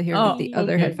he'll be able to hear Oh, with the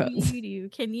other okay. headphones. Can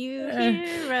you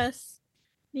hear us?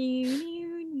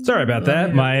 Sorry about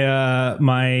that. Yeah.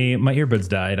 My earbuds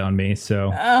died on me,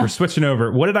 so we're switching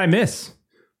over. What did I miss?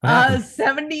 What happened?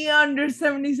 70 under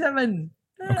 77.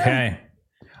 Okay.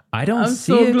 I don't I'm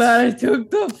see so it. glad I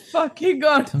took the fucking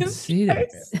on Don't his see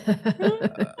it. face.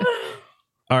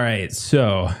 All right.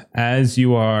 So as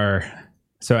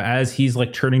he's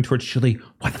like turning towards Chili,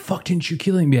 why the fuck didn't you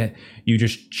kill him yet? You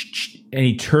just, and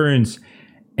he turns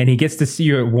and he gets to see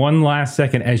you at one last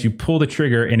second as you pull the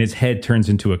trigger and his head turns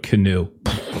into a canoe.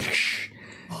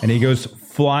 And he goes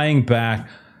flying back.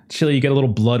 Chili, you get a little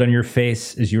blood on your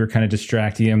face as you were kind of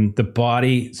distracting him. The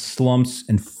body slumps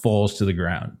and falls to the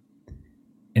ground.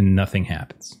 And nothing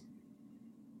happens.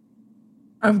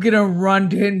 I'm gonna run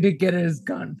to him to get his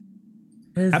gun.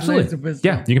 His laser Absolutely.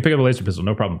 pistol. Yeah, you can pick up a laser pistol,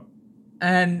 no problem.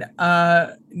 And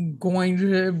going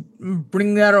to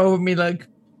bring that over me like,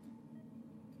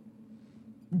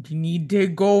 do you need to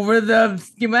go over the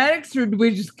schematics or do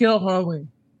we just kill Holloway?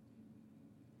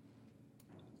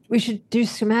 We should do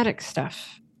schematic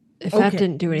stuff. If that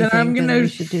didn't do anything, then I'm then gonna we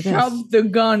should do this. shove the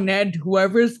gun at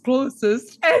whoever's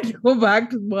closest and go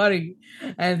back to the body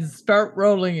and start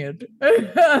rolling it.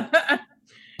 I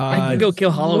can go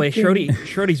kill Holloway. looking-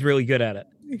 Shorty's really good at it.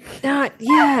 Not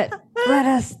yet. Let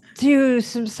us do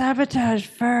some sabotage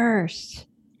first.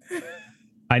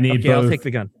 I need Okay, I'll both. take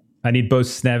the gun. I need both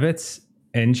Snevitz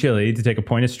and Chili to take a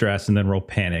point of stress and then roll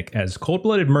panic, as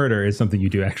cold-blooded murder is something you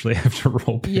do actually have to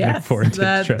roll panic Yes, for. To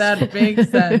that makes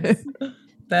sense.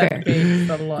 That makes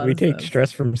a lot Do we of take sense.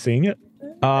 stress from seeing it?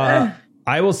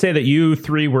 I will say that you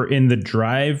three were in the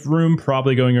drive room,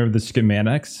 probably going over the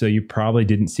schematics, so you probably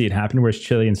didn't see it happen. Whereas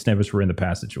Chili and Snevitz were in the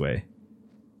passageway.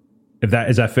 If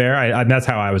that is that fair? I that's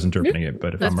how I was interpreting it.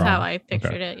 But if That's I'm wrong, how I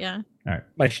pictured it. Yeah.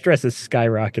 My stress is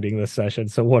skyrocketing this session,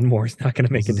 so one more is not going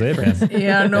to make a This is it, difference. man.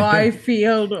 Yeah, no, I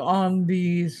failed on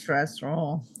the stress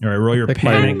roll. All right, roll your Pick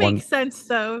my That panic. one. makes sense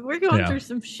though. We're going Yeah. through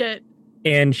some shit.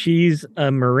 And she's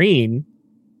a Marine,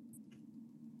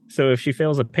 so if she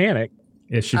fails a panic,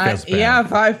 If she fails panic. Yeah,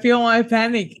 if I feel my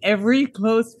panic, every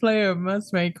close player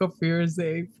must make a fear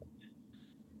save.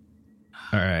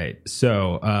 All right.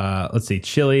 So let's see.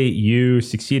 Chili, you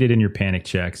succeeded in your panic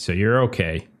check, so you're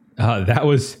okay.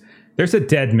 There's a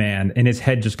dead man, and his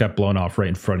head just got blown off right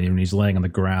in front of you, and he's laying on the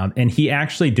ground. And he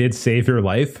actually did save your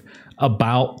life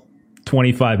about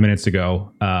 25 minutes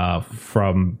ago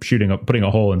from putting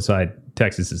a hole inside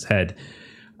Texas's head.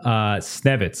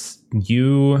 Snevitz,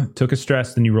 you took a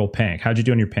stress, then you rolled panic. How'd you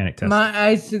do on your panic test?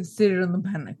 I succeeded on the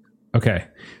panic. Okay.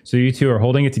 So you two are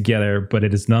holding it together, but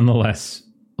it is nonetheless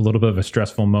a little bit of a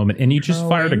stressful moment. And you just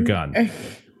fired a gun.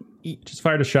 Just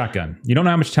fired a shotgun. You don't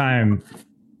know how much time.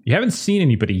 You haven't seen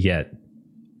anybody yet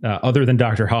other than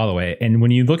Dr. Holloway. And when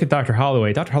you look at Dr.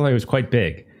 Holloway was quite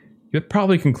big. You would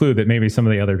probably conclude that maybe some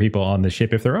of the other people on the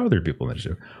ship, if there are other people on the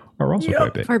ship, are also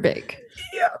quite big. Or big.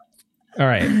 All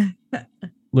right.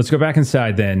 Let's go back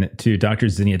inside then to Dr.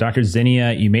 Zinnia. Dr.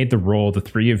 Zinnia, you made the roll. The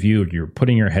three of you, you're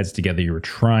putting your heads together. You were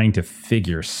trying to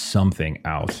figure something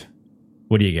out.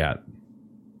 What do you got?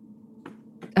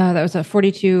 That was a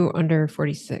 42 under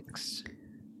 46.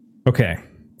 Okay.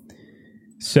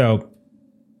 So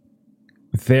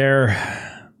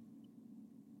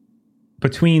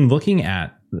between looking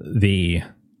at the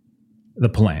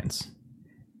plans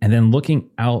and then looking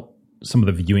out some of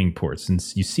the viewing ports, and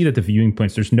you see that the viewing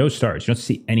points, there's no stars. You don't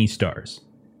see any stars.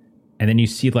 And then you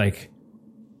see like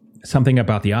something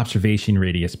about the observation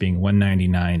radius being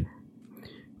 199.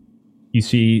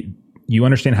 You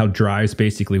understand how drives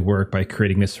basically work by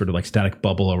creating this sort of like static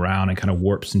bubble around and kind of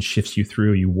warps and shifts you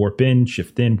through. You warp in,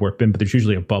 shift in, warp in, but there's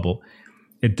usually a bubble.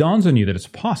 It dawns on you that it's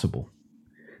possible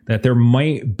that there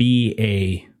might be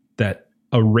a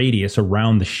radius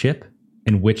around the ship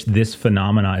in which this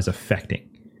phenomena is affecting.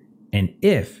 And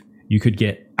if you could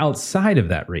get outside of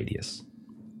that radius,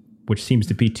 which seems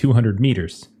to be 200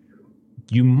 meters,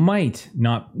 you might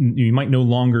no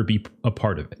longer be a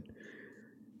part of it.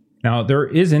 Now, there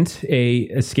isn't a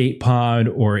escape pod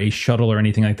or a shuttle or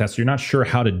anything like that, so you're not sure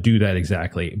how to do that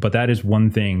exactly. But that is one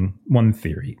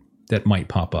theory that might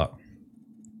pop up.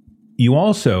 You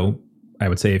also, I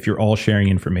would say, if you're all sharing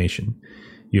information,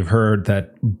 you've heard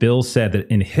that Bill said that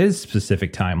in his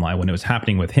specific timeline, when it was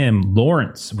happening with him,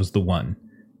 Lawrence was the one.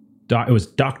 It was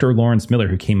Dr. Lawrence Miller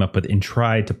who came up with and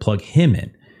tried to plug him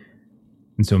in.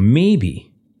 And so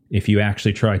maybe if you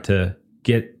actually try to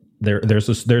get there's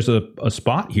a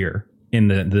spot here in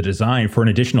the design for an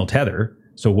additional tether.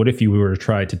 So what if you were to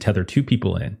try to tether 2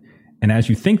 people in? And as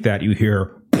you think that, you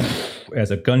hear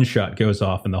as a gunshot goes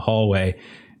off in the hallway,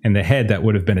 and the head that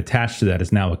would have been attached to that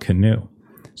is now a canoe.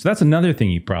 So that's another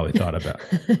thing you probably thought about.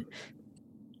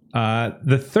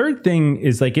 The third thing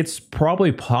is like it's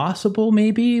probably possible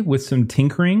maybe with some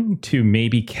tinkering to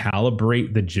maybe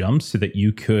calibrate the jumps so that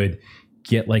you could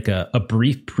get like a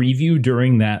brief preview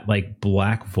during that like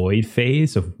black void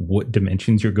phase of what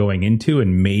dimensions you're going into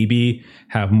and maybe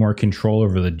have more control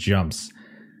over the jumps.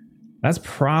 That's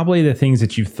probably the things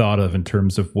that you've thought of in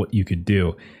terms of what you could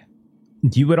do.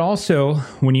 You would also,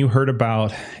 when you heard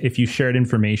about, if you shared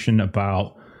information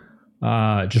about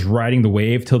just riding the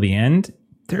wave till the end,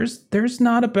 there's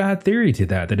not a bad theory to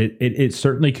that it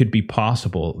certainly could be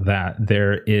possible that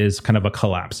there is kind of a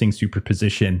collapsing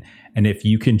superposition. And if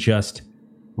you can just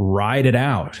ride it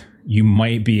out, you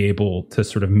might be able to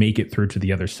sort of make it through to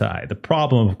the other side. The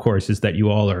problem, of course, is that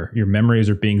your memories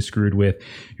are being screwed with.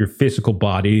 Your physical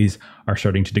bodies are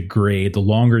starting to degrade. The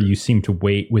longer you seem to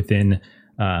wait within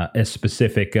a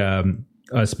specific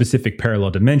parallel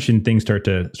dimension, things start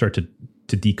to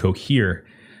decohere.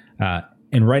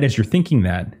 And right as you're thinking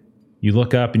that, you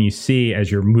look up and you see,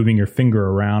 as you're moving your finger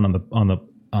around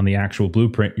on the actual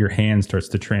blueprint, your hand starts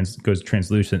to goes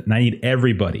translucent. And I need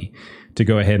everybody to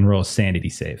go ahead and roll a sanity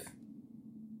save.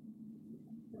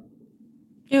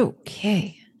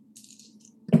 Okay.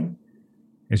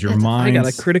 As your mind, I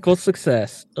got a critical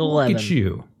success. 11. Look at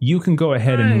you. You can go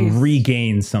ahead and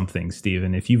regain something,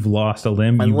 Steven. If you've lost a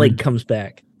limb, my leg comes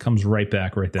back. Comes right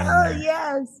back right then Oh, and there.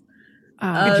 yes.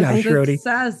 Good job, Shrody.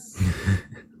 Success.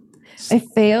 I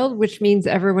failed, which means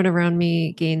everyone around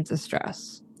me gains a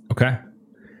stress. Okay.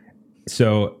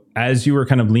 So as you were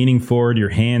kind of leaning forward, your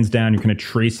hands down, you're kind of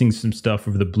tracing some stuff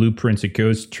over the blueprints. It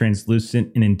goes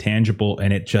translucent and intangible,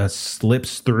 and it just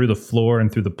slips through the floor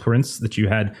and through the prints that you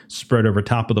had spread over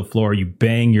top of the floor. You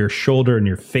bang your shoulder and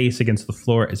your face against the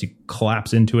floor as you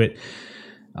collapse into it.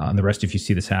 And the rest of you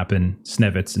see this happen.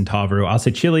 Snevitz and Tavro. I'll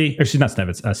say Chili, or she's not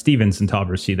Snevitz. Stevens and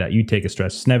Tavro see that. You take a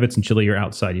stress. Snevitz and Chili, you're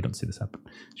outside. You don't see this happen.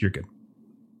 So you're good.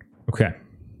 Okay.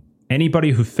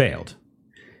 Anybody who failed,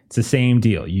 it's the same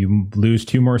deal. You lose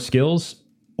 2 more skills,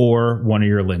 or one of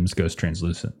your limbs goes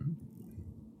translucent.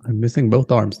 I'm missing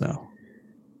both arms now.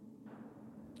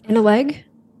 And a leg?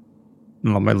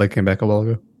 No, my leg came back a while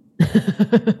ago.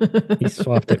 He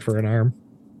swapped it for an arm.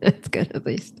 That's good, at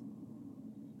least.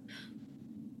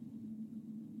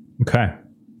 Okay.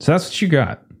 So that's what you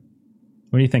got.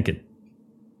 What are you thinking?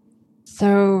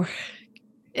 So,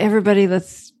 everybody,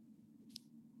 let's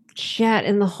chat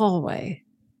in the hallway.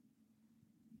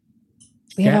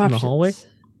 We have Chat in the options. hallway?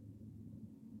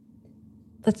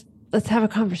 Let's have a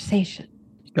conversation.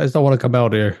 You guys don't want to come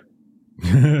out here.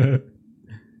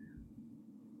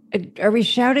 Are we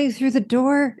shouting through the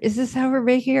door? Is this how we're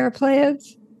making our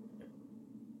plans?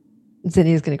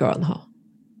 Zinnia's going to go out in the hall.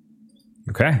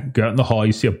 Okay. Go out in the hall.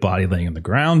 You see a body laying on the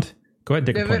ground. Go ahead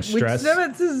and take a point of stress.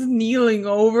 Snevitz is kneeling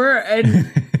over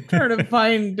and trying to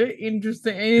find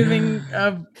anything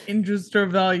of interest or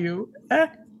value.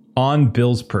 On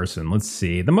Bill's person, let's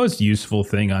see. The most useful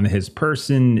thing on his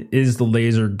person is the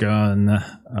laser gun.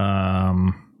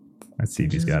 Let's see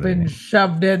if he's got it. Been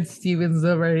shoved at Stevens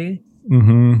already.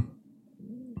 Mm-hmm.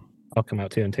 I'll come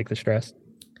out too and take the stress.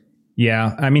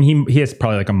 Yeah, I mean, he has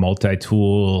probably like a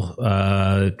multi-tool.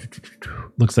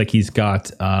 Looks like he's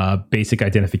got basic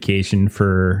identification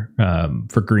for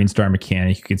Green Star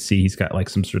Mechanic. You can see he's got like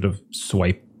some sort of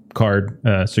swipe card,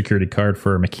 security card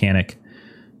for a mechanic.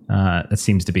 That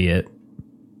seems to be it.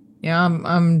 Yeah,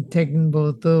 I'm taking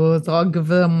both those. I'll give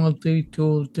them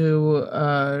multi-tool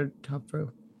to Top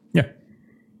Row. Yeah.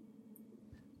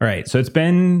 All right. So it's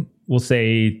been, we'll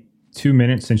say, 2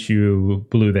 minutes since you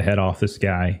blew the head off this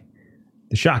guy.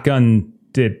 The shotgun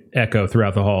did echo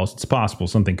throughout the halls. It's possible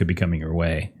something could be coming your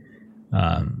way.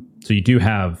 So you do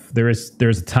have, there's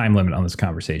a time limit on this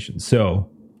conversation. So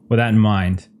with that in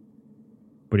mind,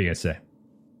 what do you guys say?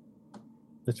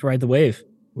 Let's ride the wave.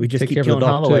 We just Take keep care of the killing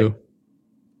dog Holloway. too.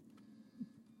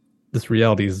 This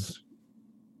reality is.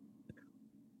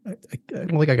 I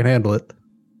don't think I can handle it.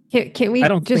 Can't we I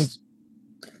don't just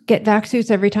get vac suits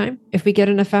every time? If we get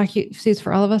enough vac suits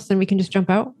for all of us, then we can just jump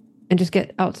out and just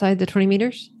get outside the 20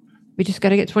 meters. We just got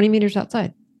to get 20 meters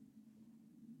outside.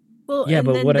 Well, Yeah, and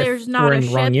but then what there's if not we're a in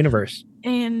the wrong ship universe?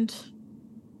 and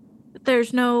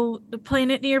there's no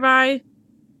planet nearby.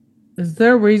 Is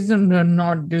there a reason to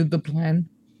not do the plan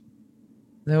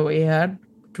that we had,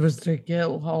 which was to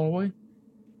kill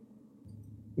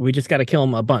We just got to kill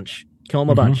him a bunch. Kill him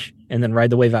a bunch and then ride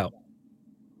the wave out.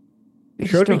 We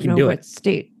Schroeder just don't can know do what it.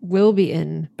 state we'll be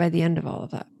in by the end of all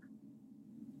of that.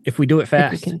 If we do it If we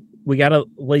fast, can- we got a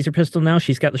laser pistol now.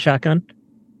 She's got the shotgun.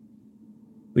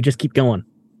 We just keep going.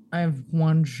 I have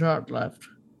one shot left.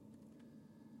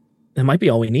 That might be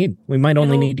all we need. We might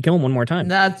only It'll- need to kill him one more time.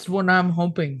 That's what I'm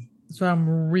hoping. That's what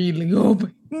I'm really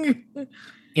hoping.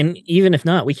 And even if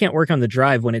not, we can't work on the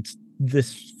drive when it's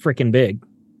this freaking big.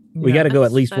 We got to go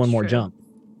at least one more true. jump.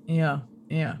 Yeah.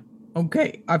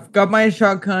 Okay, I've got my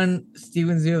shotgun.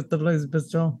 Stevens, you have the laser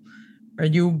pistol. Are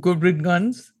you good with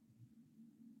guns?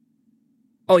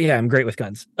 Oh yeah, I'm great with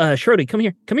guns. Schroeder, come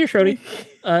here. Come here, Schroeder.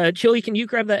 Chili, can you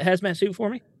grab that hazmat suit for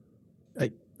me?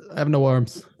 I have no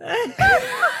arms.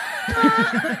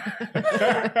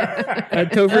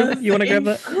 Topher, you want to grab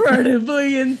that?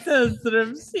 Incredibly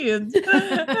insensitive scenes.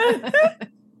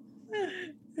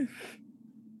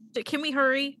 Can we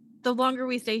hurry? The longer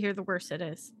we stay here, the worse it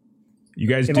is. You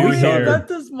guys Can do we I hear- got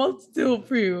this month still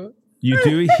for you. You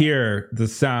do hear the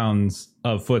sounds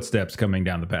of footsteps coming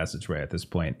down the passageway at this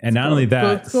point. And not only that,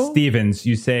 Let's go. Stevens,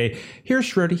 you say, here's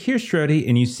Schrody,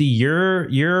 and you see your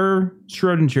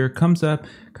Schrodinger comes up,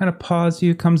 kind of paws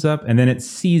you, comes up, and then it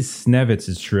sees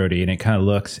Snevitz's Schrody, and it kind of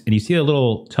looks, and you see a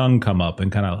little tongue come up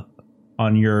and kind of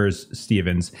on yours,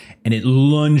 Stevens, and it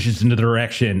lunges in the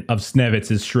direction of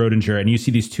Snevitz's Schrodinger, and you see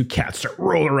these two cats start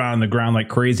rolling around on the ground like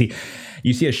crazy.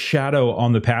 You see a shadow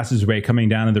on the passageway coming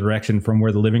down in the direction from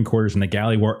where the living quarters and the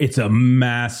galley were. It's a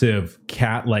massive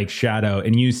cat-like shadow,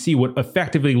 and you see what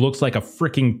effectively looks like a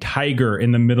freaking tiger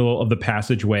in the middle of the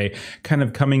passageway, kind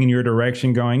of coming in your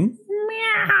direction, going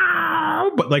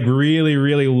meow, but like really,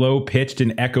 really low-pitched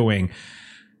and echoing.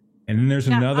 And then there's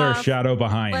Yeah, another shadow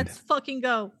behind. Let's fucking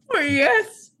go. Oh,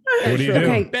 yes. What do you do?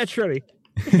 Okay. Bad Schroeder.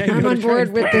 I'm on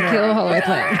board with the kill Holloway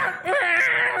plan.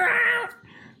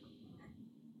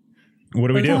 What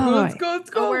do we do? Oh. Let's go.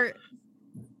 Oh, we're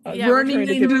yeah, we're Running trying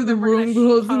to into get- the we're room, gonna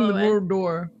closing follow the it.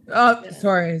 door.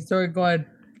 Sorry, go ahead.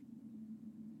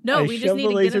 No, I we just shove need the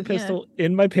to laser get him, pistol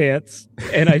in my pants,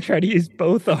 and I try to use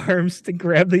both arms to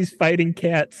grab these fighting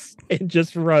cats and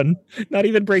just run. Not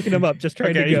even breaking them up, just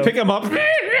trying Okay, to you go. pick them up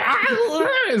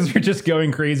as you're just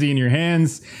going crazy in your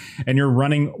hands, and you're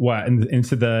running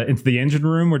into the engine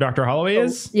room where Dr. Holloway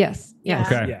is. Yes.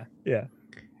 Yes. Okay. Yeah.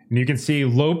 And you can see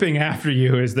loping after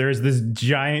you is there's this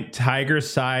giant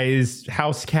tiger-sized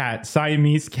house cat,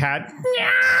 Siamese cat,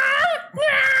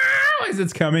 as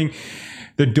it's coming.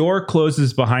 The door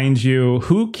closes behind you.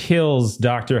 Who kills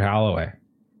Dr. Holloway?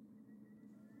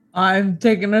 I'm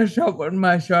taking a shot with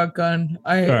my shotgun.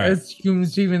 I right. assume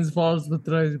Stevens falls with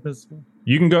the laser pistol.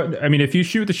 You can go. I mean, if you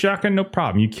shoot the shotgun, no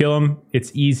problem. You kill him.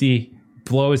 It's easy.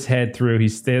 Blow his head through.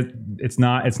 It's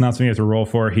not something you have to roll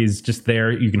for. He's just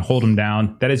there. You can hold him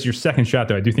down. That is your second shot,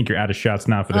 though. I do think you're out of shots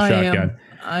now for the shotgun.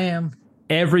 I am.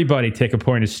 Everybody take a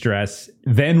point of stress,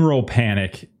 then roll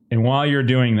panic. And while you're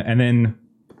doing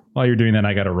that,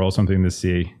 I got to roll something to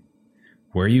see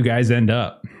where you guys end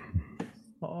up.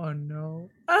 Oh no.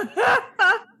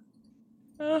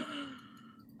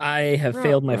 I have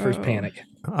failed my first panic.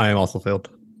 I am also failed.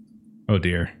 Oh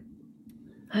dear.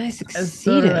 I So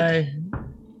succeeded. did I.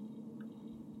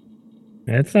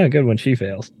 It's not good when she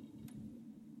fails.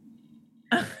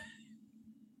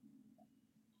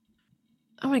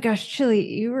 Oh my gosh, Chili,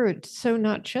 you were so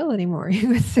not chill anymore. You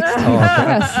were 16 Oh,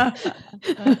 stress.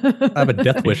 I have a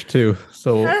death wish too,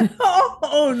 so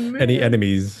Oh man. any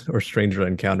enemies or stranger I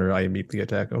encounter, I immediately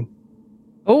attack them.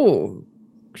 Oh,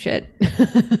 shit.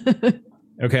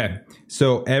 Okay.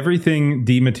 So everything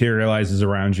dematerializes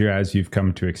around you as you've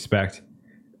come to expect.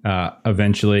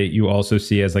 Eventually, you also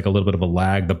see as like a little bit of a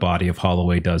lag, the body of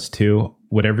Holloway does too.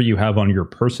 Whatever you have on your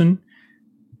person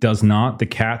does not. The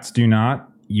cats do not.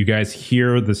 You guys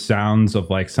hear the sounds of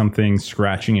like something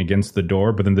scratching against the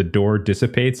door, but then the door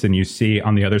dissipates and you see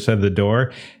on the other side of the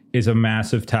door is a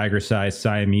massive tiger-sized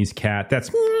Siamese cat that's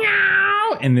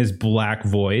meow in this black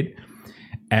void.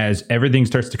 As everything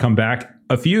starts to come back,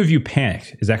 a few of you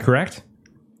panicked. Is that correct?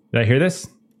 Did I hear this?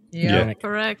 Yeah.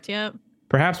 Correct. Yep.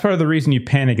 Perhaps part of the reason you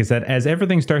panic is that as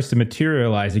everything starts to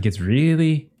materialize, it gets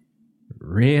really,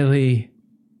 really,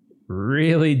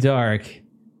 really dark,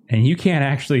 and you can't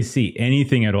actually see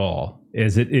anything at all,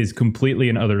 as it is completely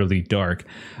and utterly dark.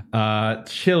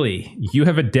 Chili, you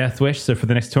have a death wish, so for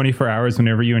the next 24 hours,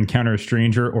 whenever you encounter a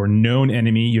stranger or known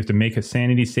enemy, you have to make a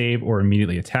sanity save or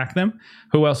immediately attack them.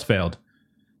 Who else failed?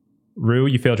 Rue,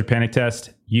 you failed your panic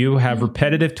test. You have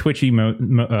repetitive twitchy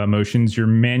motions. Your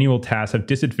manual tasks have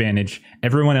disadvantage.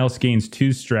 Everyone else gains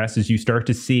 2 stress as you start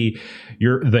to see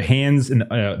the hands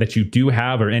that you do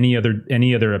have, or any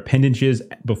other appendages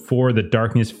before the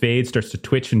darkness fades, starts to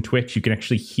twitch and twitch. You can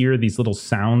actually hear these little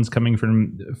sounds coming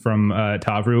from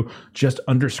Tavru, just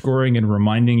underscoring and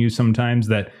reminding you sometimes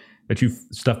that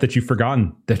you've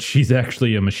forgotten, that she's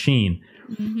actually a machine.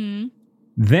 Mm-hmm.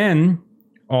 Then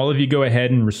all of you go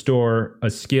ahead and restore a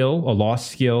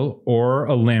lost skill, or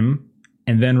a limb,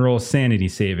 and then roll a sanity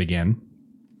save again.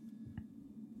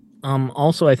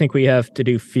 Also, I think we have to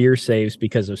do fear saves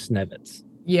because of Snevitz.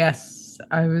 Yes,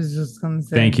 I was just going to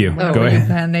say. Thank you. Whenever Go you ahead.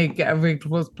 panic, every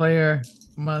close player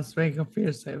must make a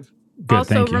fear save. Good,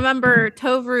 Also, thank you. remember,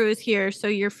 Tovru is here, so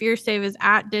your fear save is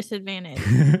at disadvantage.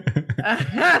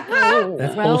 Oh,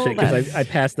 That's well, bullshit because that's I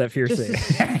passed that fear just save.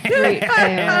 a straight fail.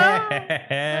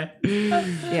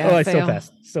 Yeah, Oh, I fail.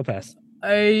 still passed.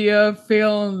 I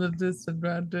fail on the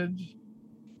disadvantage.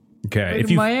 Okay, Wait, if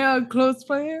you am I a close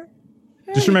player?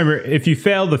 just remember, if you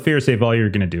fail the fear save, all you're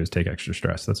going to do is take extra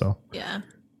stress. That's all. Yeah.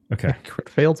 Okay, Crit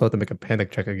failed, so I have to make a panic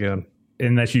check again.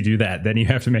 unless you do that, then you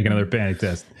have to make another panic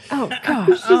test. Oh gosh.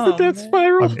 It's just a death man.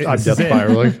 spiral. I'm This death is it.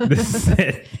 spiraling. This is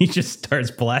it. He just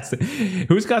starts blasting.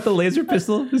 Who's got the laser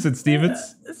pistol? Is it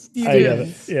Stevens? I got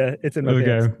it. Yeah, it's in my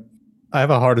pants. Okay. I have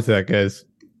a heart attack, guys.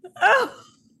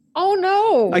 Oh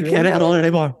no. I can't handle it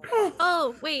anymore.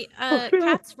 Oh, wait. no.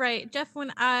 Kat's right. Jeff,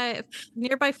 when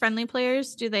nearby friendly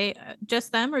players, do they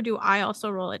just them, or do I also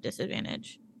roll at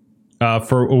disadvantage?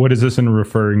 For what is this in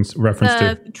reference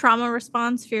The to? trauma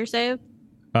response fear save.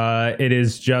 It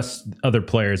is just other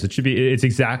players. It's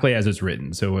exactly as it's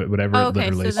written. So whatever Oh, it okay,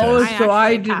 literally so then says. Oh, so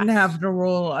I actually didn't passed. have to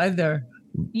roll either.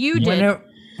 You did.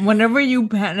 Whenever you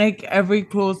panic, every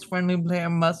close friendly player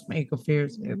must make a fear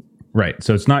save. Right.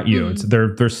 So it's not you. It's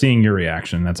they're seeing your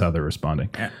reaction. That's how they're responding.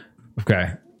 Yeah.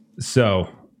 Okay. So,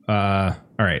 all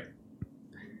right.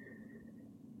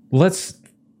 Let's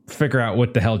figure out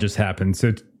what the hell just happened.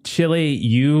 So, Chili,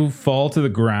 you fall to the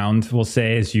ground, we'll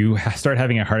say, as you start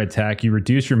having a heart attack. You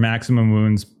reduce your maximum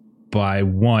wounds by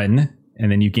 1,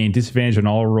 and then you gain disadvantage on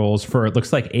all rolls for, it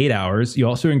looks like, 8 hours. You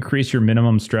also increase your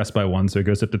minimum stress by 1, so it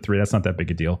goes up to 3. That's not that big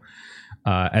a deal.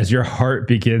 As your heart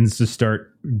begins to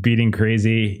start beating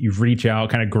crazy, you reach out,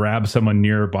 kind of grab someone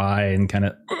nearby, and kind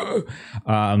of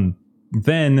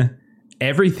then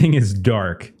everything is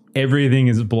dark. Everything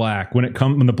is black. When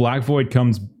the black void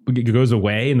goes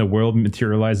away and the world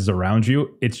materializes around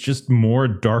you, it's just more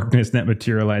darkness that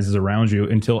materializes around you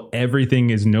until everything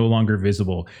is no longer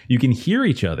visible. You can hear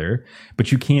each other,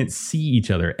 but you can't see each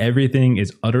other. Everything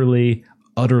is utterly,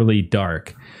 utterly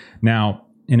dark. Now,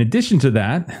 in addition to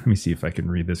that, let me see if I can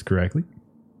read this correctly.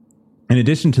 In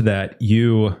addition to that,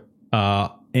 you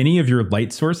any of your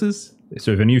light sources,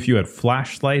 so if any of you had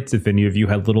flashlights, if any of you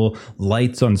had little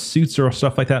lights on suits or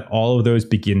stuff like that, all of those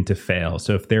begin to fail.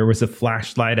 So if there was a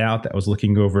flashlight out that was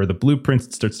looking over the blueprints,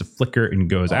 it starts to flicker and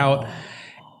goes out.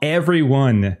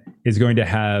 Everyone is going to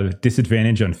have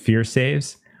disadvantage on fear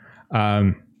saves.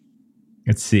 Let's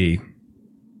see.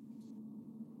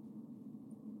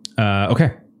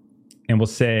 Okay. And we'll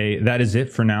say that is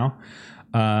it for now.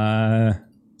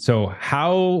 So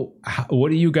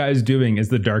what are you guys doing as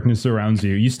the darkness surrounds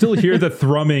you? You still hear the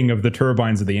thrumming of the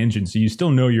turbines of the engine, so you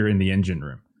still know you're in the engine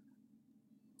room.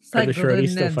 Are the Cycled Shreddies and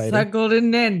still end, fighting? cycled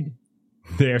and end.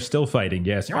 They're still fighting,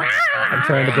 yes. I'm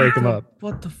trying to break them up.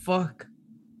 What the fuck?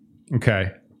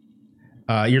 Okay.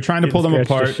 You're trying to pull them Scratch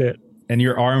the apart, shit. and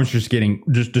your arms just getting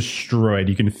destroyed.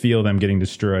 You can feel them getting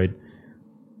destroyed.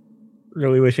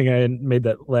 Really wishing I had made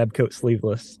that lab coat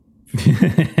sleeveless.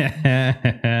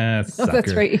 Oh,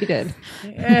 that's right, you did.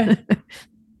 Eh.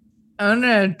 I'm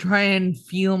gonna try and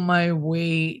feel my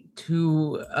way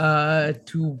to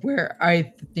where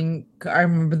I think I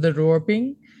remember the door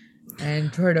being,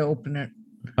 and try to open it.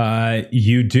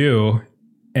 You do,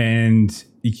 and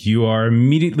you are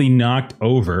immediately knocked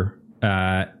over,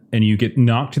 and you get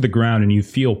knocked to the ground, and you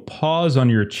feel paws on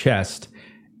your chest,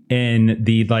 and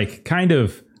the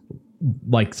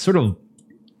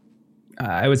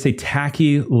I would say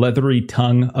tacky, leathery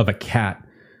tongue of a cat.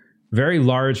 Very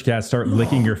large cats start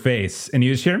licking your face, and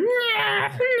you just hear.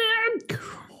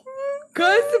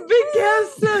 Guys, the big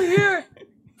cat's still here.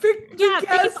 Big Yeah,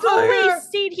 cat's they've still always here.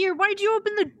 stayed here. Why'd you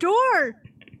open the door?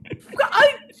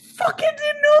 I fucking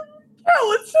didn't know.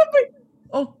 Oh, it's something.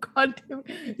 Oh god damn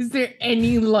it. Is there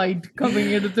any light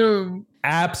coming into the room?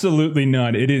 Absolutely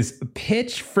none. It is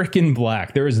pitch freaking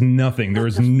black. There is nothing. There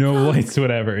is no lights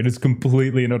whatever. It is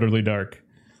completely and utterly dark.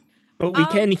 But we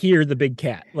can hear the big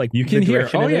cat. Like You can the hear.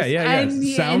 direction Oh it yeah, is. yeah, And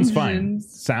the Sounds fine.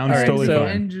 engines. Sounds All right, totally so- fine.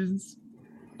 Engines.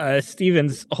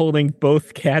 Steven's holding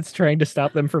both cats, trying to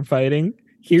stop them from fighting.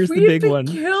 Here's We the have big to one,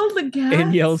 Kill the cat.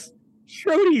 and yells,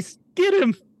 "Schroedies, get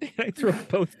him!" And I throw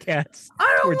both cats I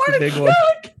don't towards want the to big kill one.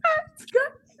 the cats,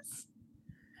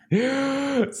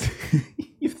 guys.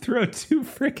 You throw 2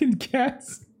 freaking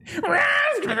cats.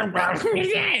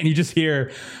 And you just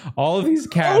hear all of these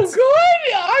cats Oh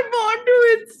god, I'm onto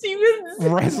it,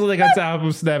 Steven. wrestling on top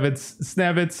of Snevitz.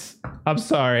 Snevitz, I'm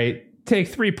sorry. Take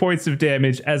 3 points of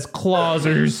damage as claws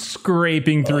are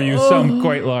scraping through you, some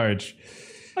quite large.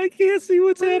 I can't see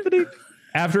what's happening.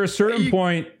 After a certain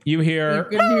point, you You hear.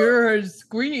 can hear her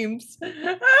screams.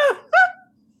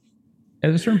 At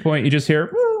a certain point, you just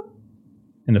hear.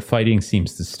 And the fighting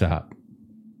seems to stop.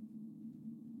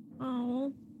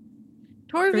 Oh.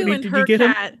 Torvu Brody, and did her you get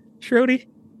him? cat. Schroedi?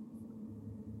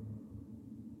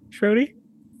 Schroedi?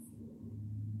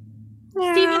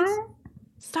 Stevens,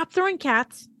 stop throwing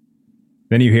cats.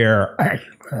 Then you hear.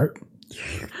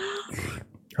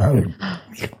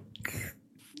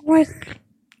 What?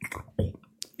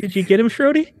 Did you get him,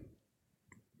 Schroedi?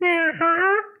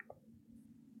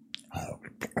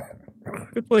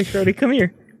 Good boy, Schroedi. Come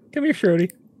here. Come here, Schroedi.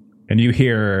 And you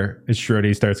hear, as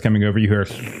Schroedi starts coming over, you hear.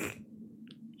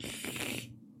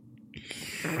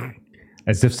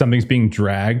 As if something's being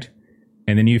dragged.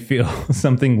 And then you feel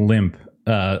something limp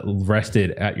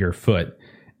rested at your foot.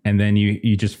 And then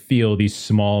you just feel these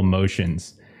small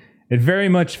motions. It very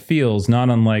much feels not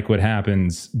unlike what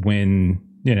happens when,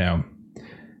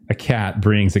 a cat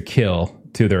brings a kill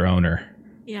to their owner.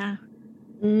 Yeah.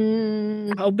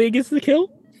 How big is the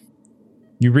kill?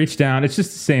 You reach down, it's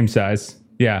just the same size.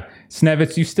 Yeah.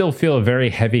 Snevitz, you still feel a very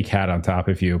heavy cat on top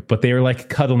of you, but they are like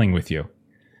cuddling with you.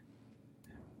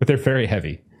 But they're very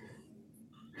heavy.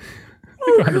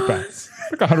 Like 100 pounds.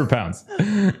 Like 100 pounds.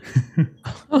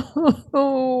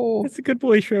 Oh. That's a good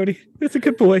boy, Schroedi. That's a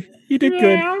good boy. You did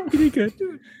good. You did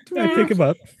good. I pick him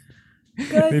up.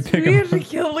 Guys, pick we him have to up.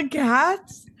 kill the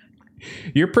cats.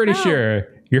 You're pretty Ow. sure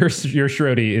your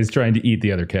Schroedi is trying to eat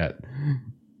the other cat.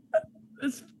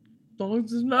 This dog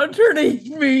is not trying to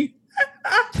eat me.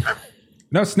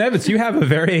 No, Snevitz, you have a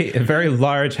very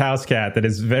large house cat that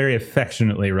is very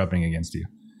affectionately rubbing against you.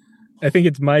 I think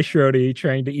it's my Schroedi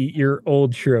trying to eat your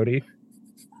old Schroedi.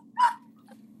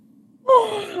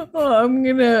 Oh, I'm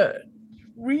gonna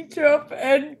reach up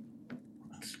and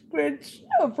switch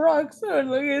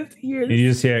approximately his ears. And you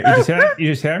just hear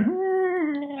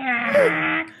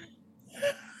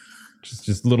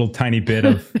just little tiny bit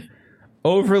of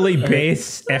overly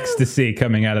bass ecstasy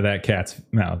coming out of that cat's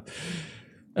mouth.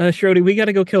 Schroedi, we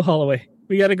gotta go kill Holloway.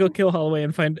 We gotta go kill Holloway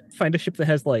and find a ship that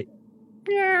has light.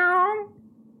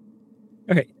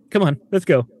 Okay, come on, let's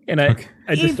go. And I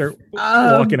just start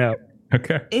walking out.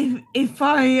 Okay. If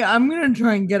I'm gonna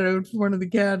try and get out from under the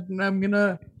cat, and I'm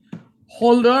gonna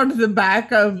hold on to the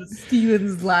back of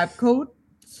Steven's lab coat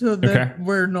so that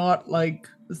we're not like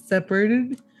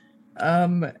separated,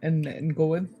 and go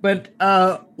with. But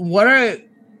what I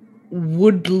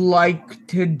would like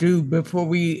to do before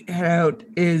we head out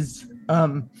is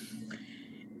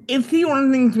if the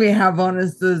only things we have on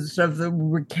is the stuff that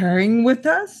we're carrying with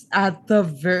us at the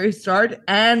very start,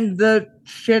 and the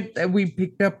shit that we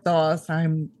picked up the last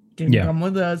time didn't come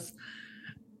with us,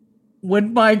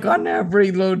 would my gun have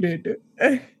reloaded?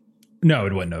 No,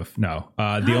 it wouldn't have. No.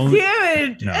 The Damn only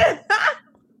it! No.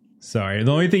 Sorry.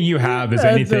 The only thing you have is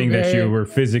That's anything that okay. you were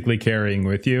physically carrying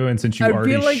with you, and since you I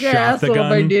already feel like an shot the asshole if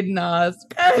I gun, didn't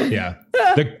ask. yeah,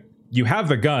 you have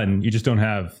the gun. You just don't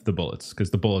have the bullets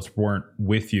because the bullets weren't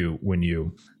with you when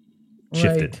you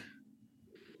shifted. Right.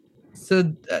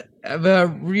 So I have a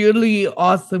really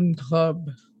awesome club.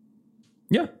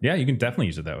 Yeah, you can definitely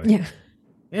use it that way. Yeah.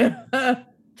 Yeah.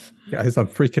 Guys, I'm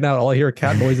freaking out. All I hear are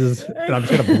cat noises, and I'm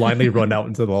just gonna blindly run out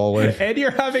into the hallway. And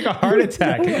you're having a heart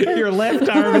attack. Your left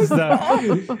arm is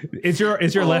is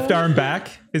your left arm back?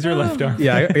 Is your left arm?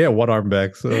 Yeah, I got one arm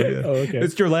back, so yeah. Oh, okay.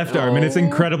 It's your left arm, and it's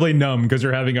incredibly numb because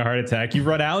you're having a heart attack. You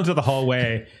run out into the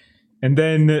hallway, and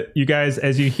then you guys,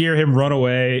 as you hear him run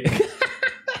away,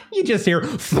 you just hear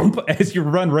thump as you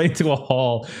run right into a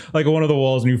hall, like one of the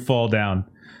walls, and you fall down.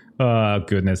 Oh,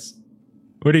 goodness.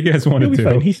 What do you guys want He'll to be do?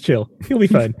 fine. He's chill. He'll be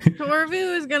fine.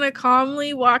 Torvu is gonna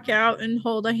calmly walk out and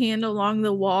hold a hand along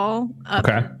the wall,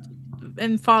 Okay.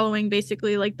 and following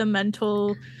basically like the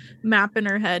mental map in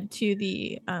her head to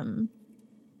the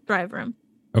drive room.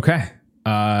 Okay.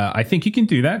 I think you can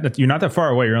do that. You're not that far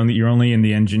away. You're only in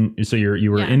the engine. So you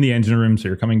were in the engine room. So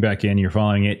you're coming back in. You're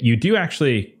following it. You do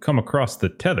actually come across the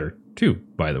tether too.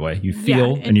 By the way, you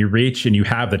feel and you reach and you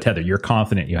have the tether. You're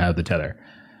confident you have the tether.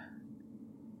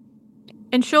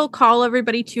 And she'll call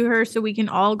everybody to her so we can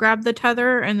all grab the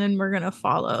tether, and then we're gonna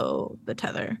follow the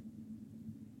tether.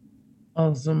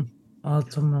 Awesome.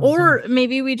 Or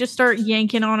maybe we just start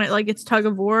yanking on it like it's tug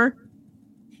of war.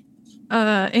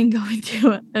 And going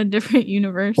to a different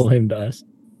universe. Pull him to us.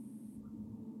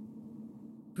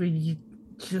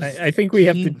 I think we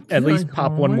have to at least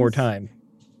pop one more time.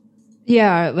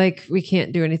 Yeah, like we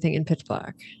can't do anything in pitch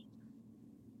black.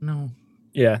 No.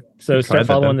 Yeah, so We start tried that,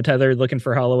 following though. the tether, looking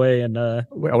for Holloway, and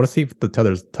Wait, I want to see if the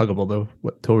tether's tuggable though.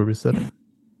 What Toru said.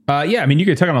 Yeah, I mean, you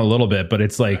could tug on a little bit, but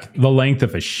it's like the length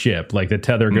of a ship. Like the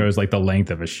tether goes like the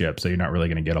length of a ship, so you're not really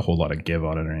going to get a whole lot of give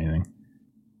on it or anything.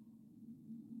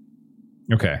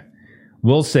 Okay.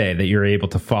 We'll say that you're able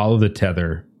to follow the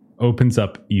tether, opens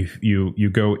up, you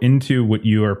go into what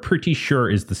you are pretty sure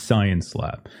is the science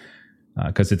lab.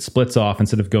 Because it splits off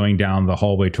instead of going down the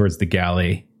hallway towards the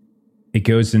galley. It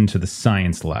goes into the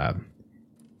science lab.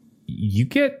 You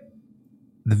get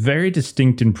the very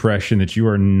distinct impression that you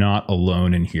are not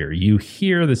alone in here. You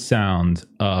hear the sound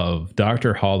of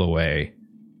Dr. Holloway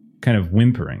kind of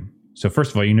whimpering. So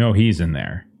first of all, you know he's in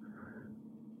there.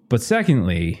 But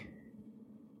secondly,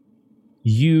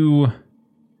 you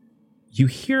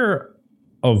hear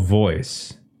a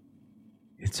voice.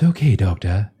 It's okay,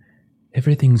 Doctor.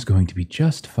 Everything's going to be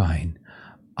just fine.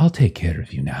 I'll take care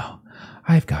of you now.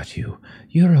 I've got you.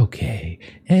 You're okay.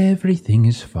 Everything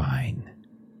is fine.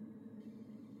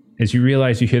 As you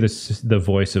realize, you hear the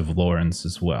voice of Lawrence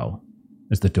as well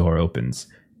as the door opens.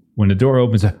 When the door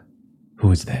opens,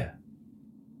 who is there?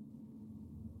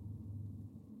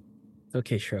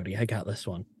 okay, Shrody, I got this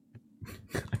one.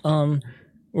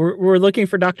 We're looking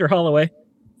for Dr. Holloway.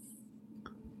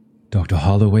 Dr.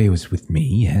 Holloway was with me,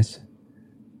 yes.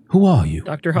 Who are you?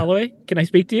 Dr. Holloway, can I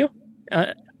speak to you?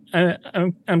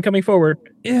 I'm coming forward.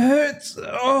 It hurts.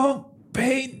 Oh,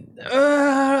 pain.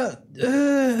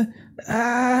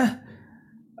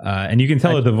 And you can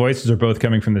tell that the voices are both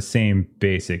coming from the same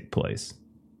basic place.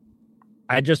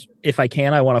 If I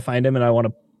can, I want to find him and I want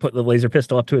to put the laser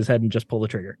pistol up to his head and just pull the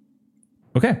trigger.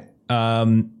 Okay.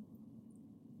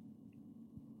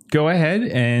 Go ahead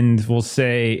and we'll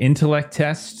say intellect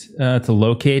test to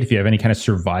locate. If you have any kind of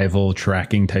survival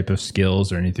tracking type of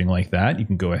skills or anything like that, you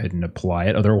can go ahead and apply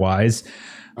it. Otherwise,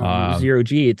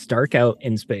 0G, it's dark out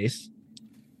in space.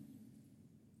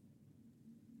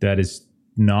 That is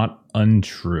not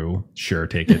untrue. Sure,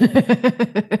 take it.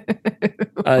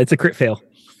 It's a crit fail.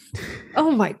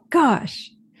 Oh my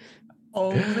gosh.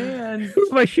 Oh man. Who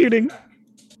am I shooting?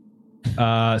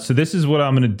 So this is what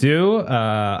I'm going to do.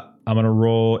 I'm going to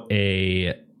roll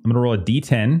a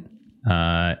D10.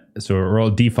 So roll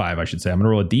a D5, I should say. I'm going to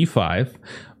roll a D5.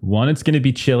 1, it's going to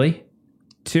be Chili.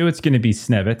 2, it's going to be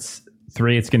Snevitz.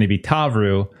 3, it's going to be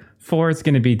Tavru. 4, it's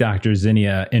going to be Dr.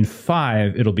 Zinnia. And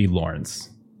 5, it'll be Lawrence.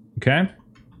 Okay?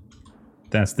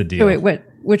 That's the deal. So wait,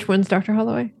 which one's Dr.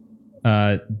 Holloway?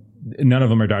 None of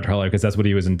them are Dr. Holloway because that's what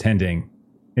he was intending.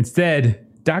 Instead,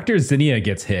 Dr. Zinnia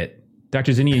gets hit.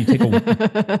 Dr. Zinnia, you take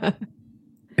a...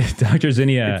 Dr.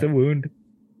 Zinnia... It's a wound.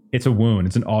 It's a wound.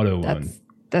 It's an auto wound.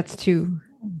 That's too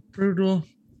Brutal.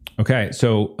 Okay,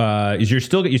 so you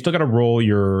still got to roll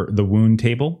the wound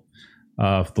table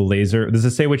of the laser. Does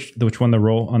it say which one to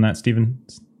roll on that, Steven?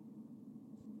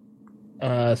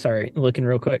 Sorry, looking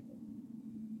real quick.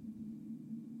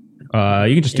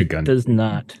 You can just do gun. Does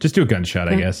not. Just do a gunshot,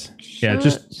 I guess. Yeah,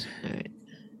 just.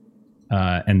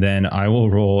 And then I will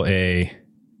roll a.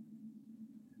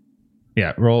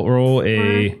 Yeah, roll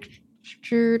a.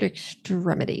 Fractured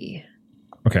extremity.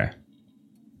 Okay.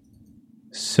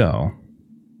 So.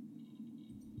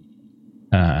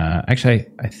 Actually,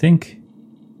 I think.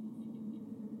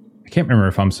 I can't remember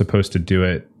if I'm supposed to do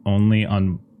it only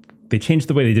on. They changed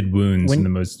the way they did wounds in the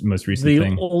most recent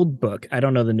thing. The old book. I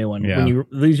don't know the new one. Yeah. When you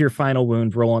lose your final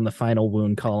wound, roll on the final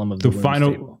wound column of the wounds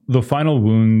table. The final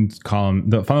wounds column.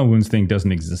 The final wounds thing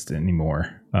doesn't exist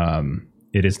anymore.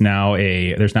 It is now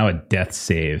there's now a death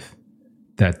save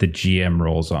that the GM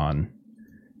rolls on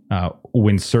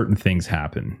when certain things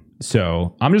happen.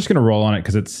 So I'm just going to roll on it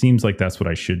because it seems like that's what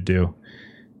I should do.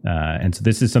 And so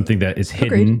this is something that is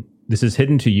hidden. Agreed. This is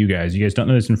hidden to you guys. You guys don't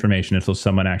know this information until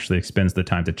someone actually expends the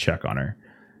time to check on her.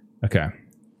 Okay.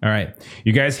 All right.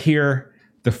 You guys hear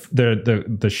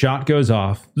the shot goes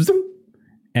off, zoom,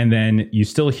 and then you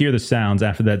still hear the sounds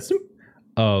after that zoom,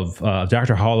 of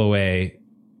Dr. Holloway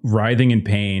writhing in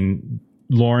pain,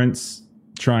 Lawrence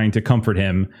trying to comfort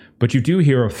him, but you do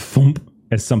hear a thump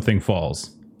as something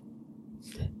falls.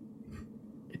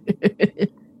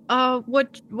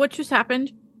 What just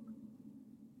happened?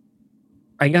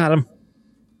 I got him.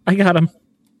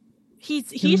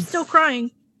 He's still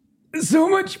crying. So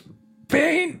much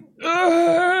pain.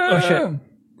 Oh shit.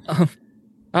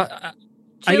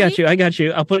 I got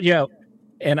you. I'll put you out.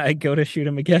 and I go to shoot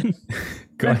him again.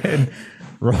 Go ahead.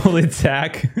 Roll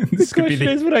attack. The question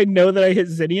is, would I know that I hit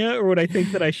Zinnia, or would I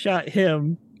think that I shot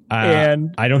him?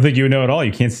 And I don't think you know at all.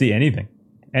 You can't see anything.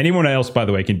 Anyone else, by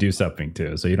the way, can do something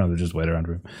too, so you don't have to just wait around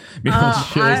for him.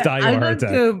 I'd like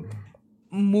to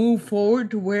move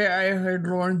forward to where I heard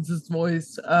Lawrence's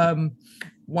voice.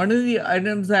 One of the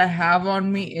items I have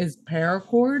on me is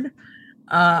paracord.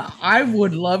 I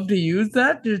would love to use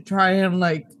that to try and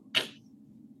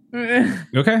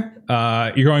Okay.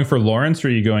 You're going for Lawrence, or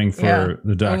are you going for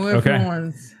the duck? Okay. For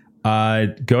Lawrence.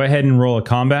 Go ahead and roll a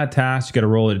combat task. You got to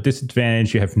roll at a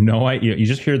disadvantage. You have no idea. You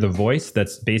just hear the voice.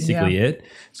 That's basically it.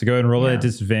 So go ahead and roll it at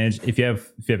disadvantage. If you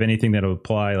have anything that'll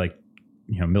apply, like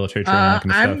military training, that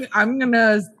kind of stuff.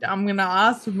 I'm gonna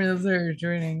ask for military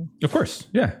training. Of course.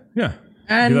 Yeah.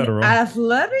 And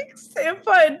athletics,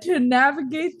 to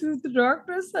navigate through the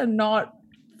darkness and not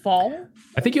fall.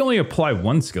 I think you only apply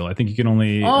one skill. I think you can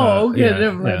only.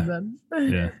 Never mind then.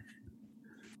 Yeah.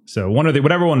 So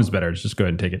whatever one is better, just go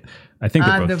ahead and take it. I think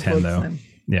they're both 10 though.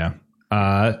 Yeah.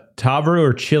 Tavru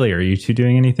or Chili, are you two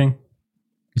doing anything?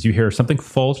 Because you hear something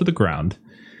fall to the ground.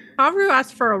 Tavru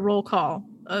asked for a roll call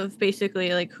of basically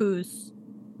who's.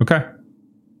 Okay.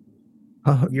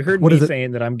 You heard me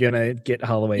saying that I'm gonna get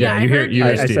Holloway. Yeah, you hear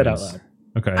I said out loud.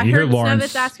 Okay. I you heard hear Lawrence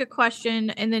Snevitz ask a question,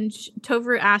 and then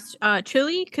Tavru asked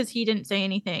Chili because he didn't say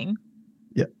anything.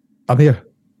 Yeah, I'm here.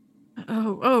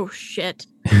 Oh shit.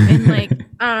 And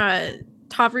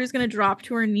Tavru's gonna drop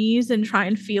to her knees and try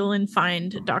and feel and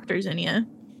find Dr. Zinnia.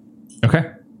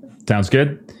 Okay. Sounds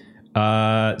good.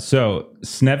 So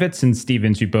Snevitz and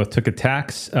Stevens, you both took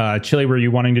attacks. Chili, were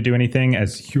you wanting to do anything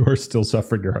as you are still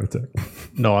suffering your heart attack?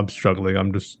 No, I'm struggling.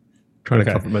 I'm just trying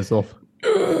to comfort myself.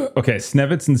 Okay,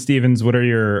 Snevitz and Stevens, what are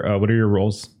your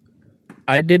rolls?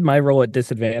 I did my roll at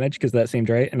disadvantage because that seemed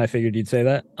right, and I figured you'd say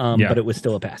that. But it was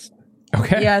still a pass.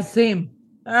 Okay. Yeah, same.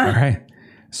 All right.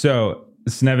 So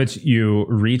Snevitz, you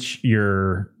reach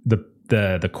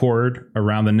the cord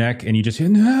around the neck, and you just hear,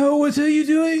 "No, what are you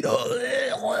doing?"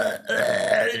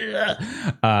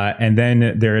 And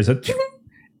then there is a,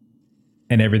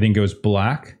 and everything goes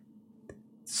black.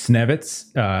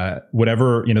 Snevitz,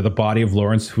 whatever the body of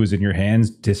Lawrence who is in your hands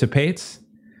dissipates.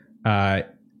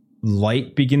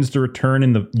 Light begins to return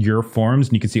in your forms,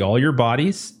 and you can see all your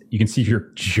bodies. You can see your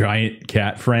giant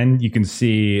cat friend. You can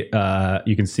see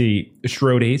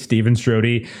Schrody, Steven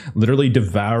Schrody, literally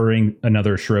devouring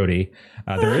another Schrody.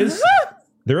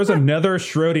 There is another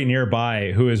Schrody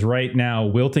nearby who is right now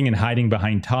wilting and hiding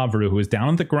behind Tavru, who is down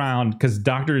on the ground because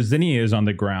Dr. Zinnia is on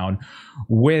the ground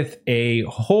with a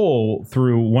hole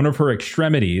through one of her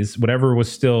extremities, whatever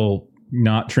was still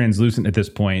not translucent at this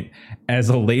point, as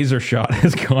a laser shot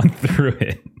has gone through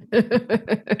it.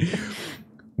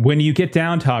 When you get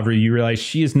down, Tavru, you realize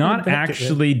she is not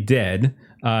actually dead.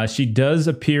 She does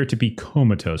appear to be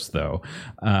comatose, though.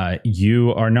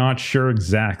 You are not sure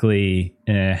exactly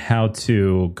how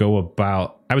to go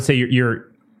about. I would say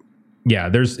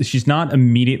she's not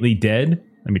immediately dead.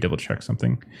 Let me double check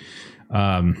something.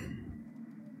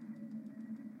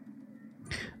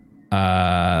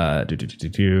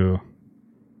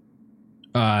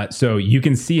 So you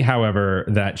can see, however,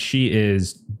 that she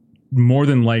is more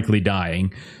than likely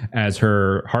dying as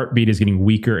her heartbeat is getting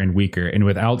weaker and weaker. And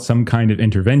without some kind of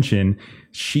intervention,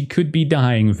 she could be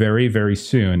dying very, very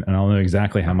soon. And I'll know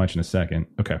exactly how much in a second.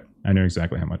 Okay. I know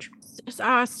exactly how much.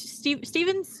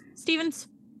 Stevens,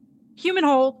 human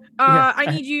hole. I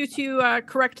need you to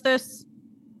correct this.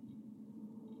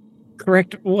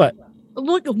 Correct what?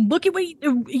 Look at what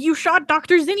you shot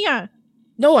Dr. Zinnia.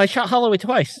 No, I shot Holloway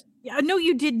twice. Yeah, no,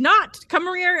 you did not. Come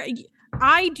here.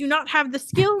 I do not have the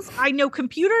skills. I know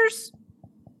computers.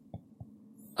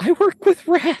 I work with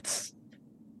rats.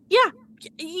 Yeah,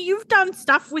 you've done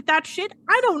stuff with that shit.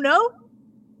 I don't know.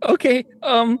 Okay,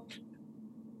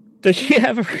 does she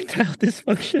have erectile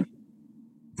dysfunction?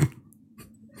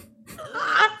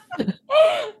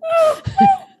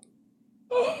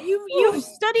 You've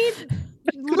studied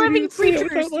living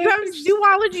creatures. You have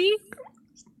zoology.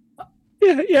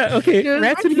 Yeah, okay.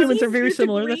 Rats and humans are very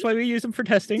similar. That's why we use them for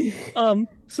testing. And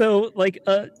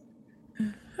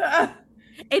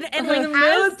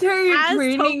military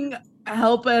training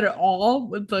help at all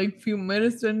with few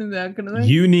medicine and that kind of thing?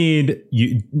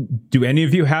 Do any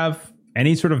of you have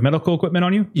any sort of medical equipment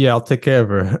on you? Yeah, I'll take care of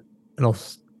her. And I'll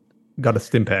got a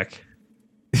stim pack.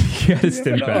 You got a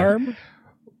stim pack. Arm?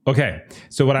 Okay,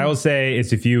 so what I will say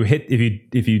is if you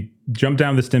jump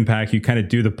down the stim pack, you kind of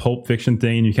do the Pulp Fiction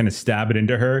thing and you kind of stab it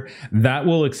into her. That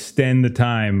will extend the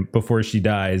time before she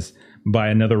dies by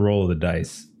another roll of the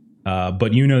dice.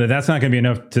 But you know that that's not going to be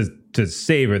enough to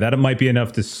save her. That it might be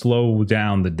enough to slow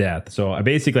down the death. So I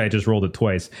just rolled it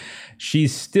twice. She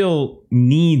still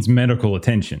needs medical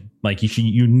attention. Like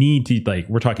you need to, like,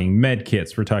 we're talking med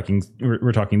kits. We're talking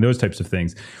those types of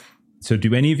things. So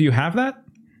do any of you have that?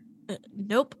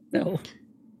 Nope. No.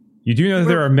 You do know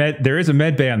that there is a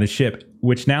med bay on the ship,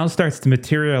 which now starts to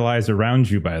materialize around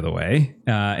you, by the way.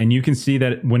 And you can see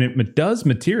that when it does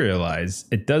materialize,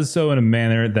 it does so in a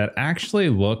manner that actually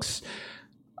looks,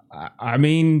 I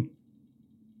mean,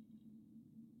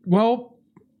 well,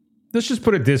 let's just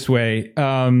put it this way.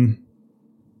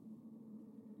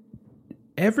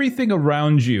 Everything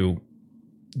around you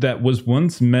that was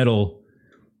once metal,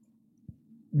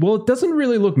 well, it doesn't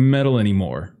really look metal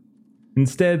anymore.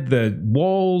 Instead, the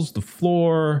walls, the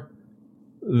floor,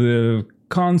 the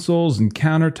consoles and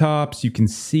countertops you can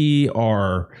see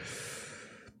are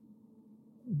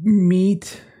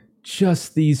meat,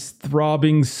 just these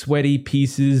throbbing, sweaty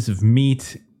pieces of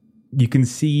meat. You can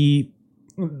see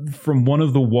from one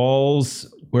of the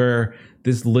walls where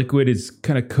this liquid is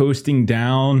kind of coasting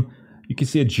down, you can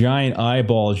see a giant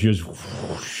eyeball just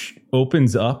whoosh,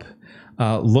 opens up,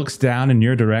 looks down in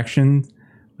your direction.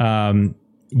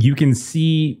 You can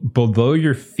see below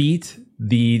your feet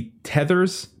the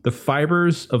tethers, the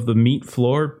fibers of the meat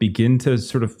floor begin to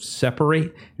sort of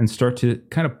separate and start to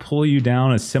kind of pull you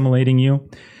down, assimilating you.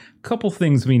 A couple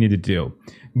things we need to do.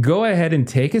 Go ahead and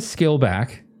take a skill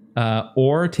back,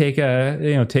 or take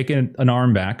an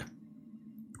arm back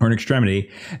or an extremity.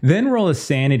 Then roll a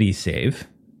sanity save.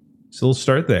 So we'll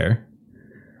start there.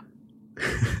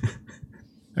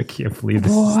 I can't believe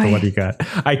this is the one you got.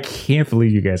 I can't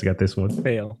believe you guys got this one.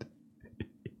 Fail.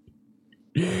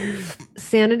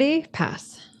 Sanity,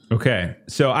 pass. Okay.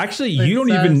 So actually, you don't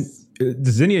even...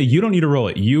 Zinnia, you don't need to roll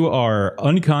it. You are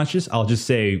unconscious. I'll just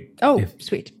say... Oh,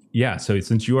 sweet. Yeah. So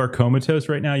since you are comatose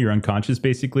right now, you're unconscious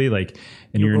basically. Like,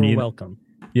 and You're you're welcome.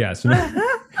 Yeah. So,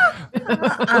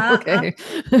 Okay.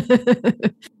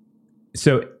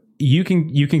 so you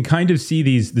can kind of see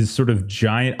these sort of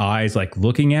giant eyes like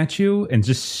looking at you and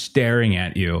just staring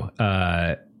at you.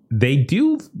 They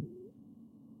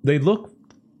look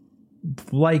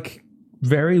like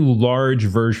very large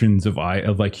versions of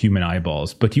like human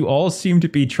eyeballs, but you all seem to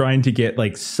be trying to get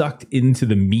like sucked into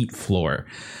the meat floor.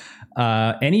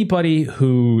 Anybody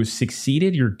who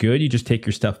succeeded, you're good. You just take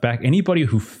your stuff back. Anybody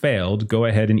who failed, go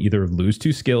ahead and either lose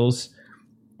 2 skills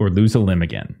or lose a limb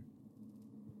again.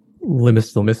 Limb is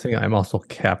still missing. I'm also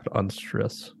capped on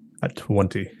stress at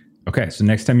 20. Okay, so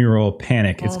next time you roll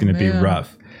panic, it's going to be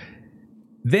rough.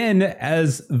 Then,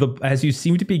 as you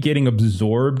seem to be getting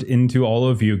absorbed into, all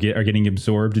of you are getting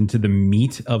absorbed into the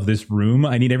meat of this room,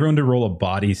 I need everyone to roll a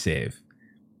body save.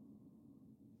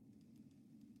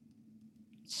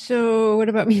 So what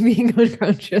about me being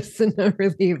unconscious and not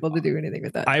really able to do anything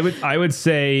with that? I would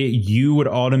say you would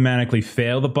automatically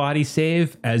fail the body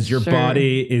save as your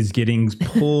body is getting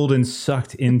pulled and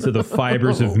sucked into the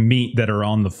fibers of meat that are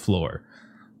on the floor.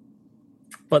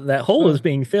 But that hole is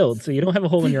being filled, so you don't have a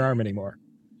hole in your arm anymore.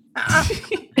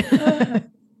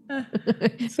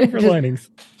 Silver linings.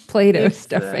 Play-Doh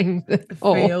stuffing the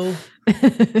hole.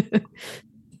 Fail.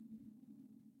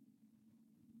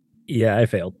 Yeah, I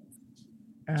failed.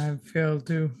 I failed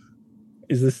too.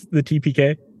 Is this the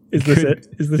TPK? Is this it?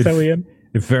 Is this how we end?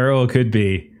 Very could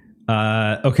be.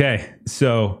 Okay,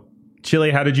 so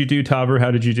Chili, how did you do? Tavru, how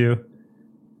did you do?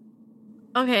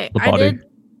 Okay, The I body. did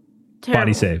terrible.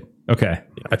 Body save. Okay.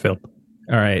 Yeah, I failed.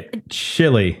 All right.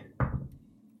 Chili.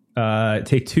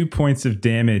 Take 2 points of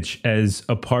damage as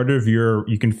a part of you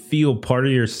can feel part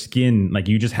of your skin, like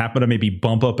you just happen to maybe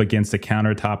bump up against a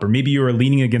countertop, or maybe you are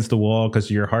leaning against a wall because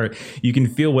of your heart. You can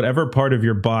feel whatever part of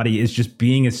your body is just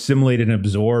being assimilated and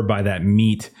absorbed by that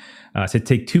meat. So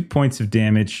take 2 points of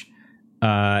damage,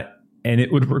 and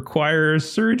it would require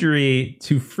surgery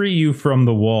to free you from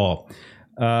the wall.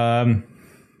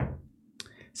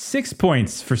 6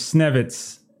 points for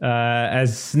Snevitz,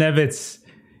 as Snevitz,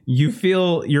 you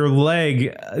feel your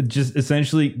leg just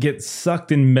essentially get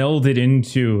sucked and melded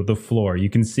into the floor. You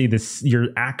can see your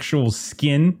actual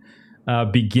skin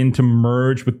begin to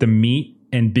merge with the meat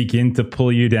and begin to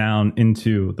pull you down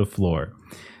into the floor.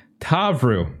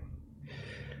 Tavru.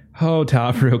 Oh,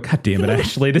 Tavru. God damn it,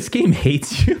 Ashley. This game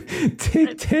hates you.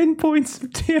 Take 10 points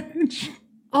of damage.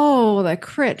 Oh, the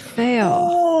crit fail.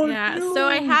 Oh, Yeah, no. so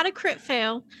I had a crit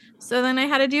fail. So then I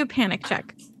had to do a panic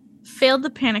check. Failed the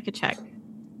panic check.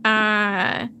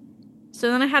 So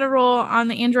then I had to roll on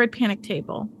the Android panic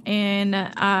table and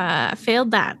failed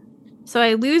that. So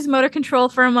I lose motor control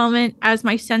for a moment as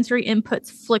my sensory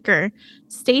inputs flicker.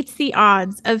 States the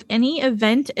odds of any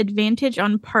event advantage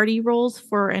on party rolls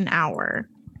for an hour.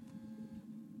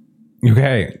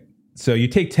 Okay. So you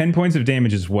take 10 points of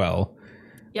damage as well.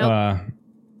 Yep.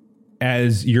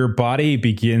 As your body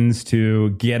begins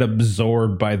to get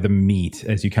absorbed by the meat,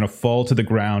 as you kind of fall to the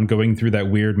ground, going through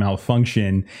that weird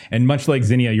malfunction. And much like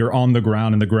Zinnia, you're on the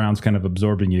ground and the ground's kind of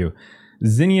absorbing you.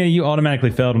 Zinnia, you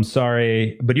automatically failed. I'm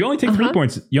sorry, but you only take 3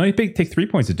 points. You only take 3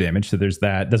 points of damage. So there's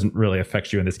that. Doesn't really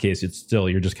affect you in this case. It's still,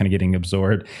 you're just kind of getting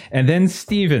absorbed. And then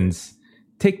Stevens,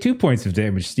 take 2 points of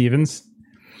damage, Stevens.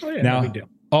 Oh, yeah, now, no big deal.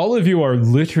 all of you are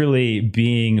literally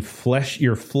being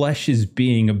your flesh is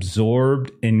being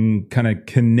absorbed and kind of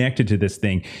connected to this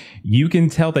thing. You can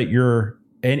tell that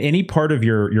and any part of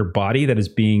your body that is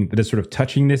sort of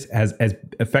touching this as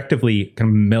effectively kind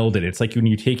of melded. It's like when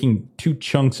you're taking 2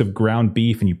 chunks of ground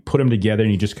beef and you put them together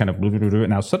and you just kind of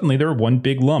now suddenly they're one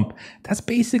big lump. That's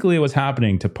basically what's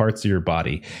happening to parts of your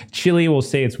body. Chili will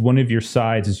say it's one of your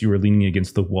sides as you were leaning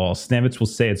against the wall. Snevitz will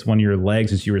say it's one of your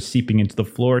legs as you were seeping into the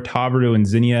floor. Tavaru and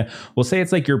Zinnia will say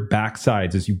it's like your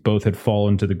backsides as you both had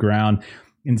fallen to the ground.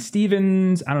 And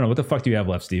Stevens, I don't know, what the fuck do you have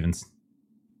left, Stevens?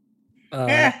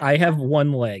 I have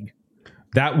one leg.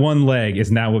 That one leg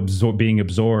is now being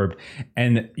absorbed,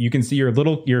 and you can see your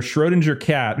Schrodinger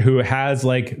cat, who has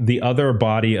like the other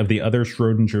body of the other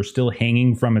Schrodinger still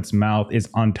hanging from its mouth, is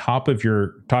on top of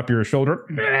your shoulder.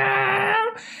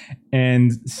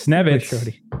 And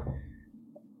Snevitz,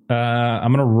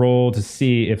 I'm gonna roll to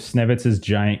see if Snevitz's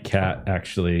giant cat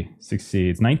actually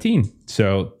succeeds. 19.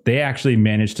 So they actually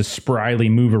managed to spryly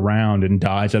move around and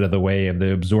dodge out of the way of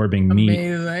the absorbing meat.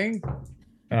 Amazing.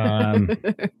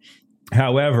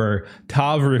 However,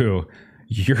 Tavru,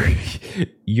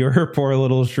 your poor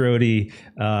little Shrody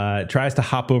tries to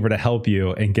hop over to help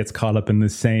you and gets caught up in the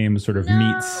same sort of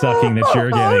meat sucking that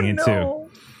you're getting into. No.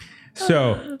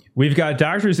 So we've got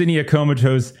Dr. Zinnia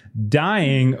Comatose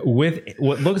dying with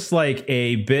what looks like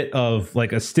a bit of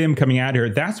like a stim coming out of her.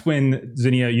 That's when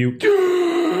Zinnia,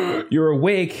 you're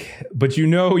awake, but you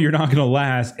know you're not going to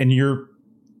last, and you're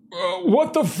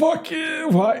what the fuck?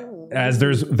 What? As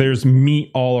there's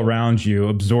meat all around you,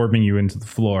 absorbing you into the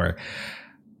floor.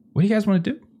 What do you guys want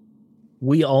to do?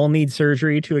 We all need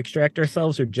surgery to extract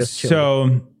ourselves, or just chill?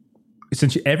 So,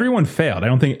 since everyone failed, I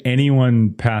don't think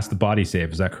anyone passed the body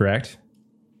save. Is that correct?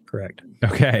 Correct.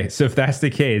 Okay, so if that's the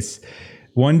case,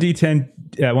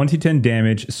 1d10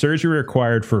 damage, surgery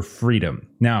required for freedom.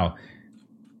 Now,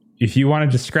 if you want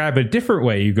to describe a different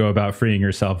way you go about freeing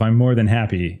yourself, I'm more than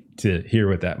happy to hear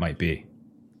what that might be.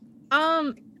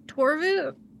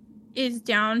 Torvu is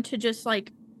down to just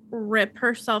like rip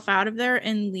herself out of there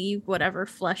and leave whatever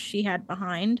flesh she had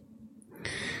behind.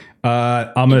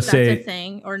 I'm gonna say that's a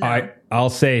thing or no. I'll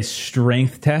say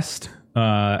strength test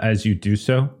as you do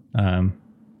so, and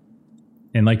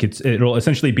like it'll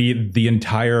essentially be the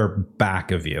entire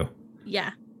back of you.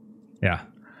 Yeah.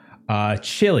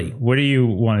 Chili, what do you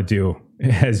want to do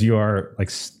as you are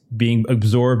like being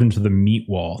absorbed into the meat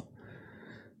wall?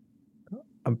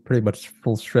 I'm pretty much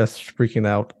full stress, freaking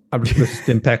out. I'm just going to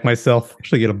stim pack myself,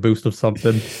 actually get a boost of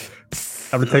something.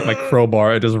 I'm going to take my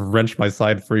crowbar and just wrench my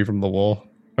side free from the wall.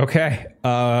 Okay.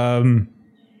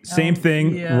 Same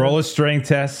thing. Yeah. Roll a strength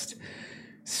test.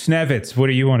 Snevitz, what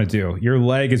do you want to do? Your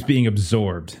leg is being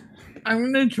absorbed.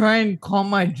 I'm gonna try and call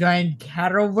my giant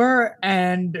cat over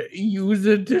and use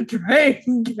it to try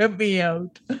and get me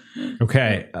out.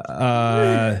 Okay.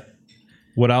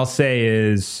 What I'll say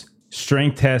is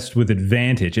strength test with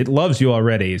advantage. It loves you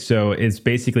already, so it's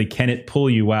basically, can it pull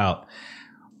you out?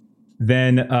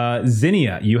 Then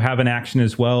Zinnia, you have an action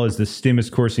as well as the stim is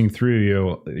coursing through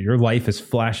you. Your life is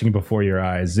flashing before your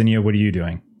eyes. Zinnia, what are you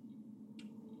doing?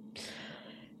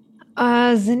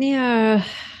 Zinnia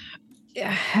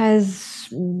has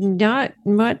not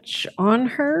much on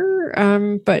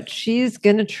her, but she's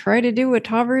going to try to do what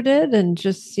Tavru did and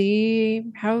just see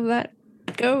how that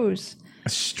goes. A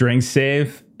strength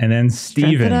save, and then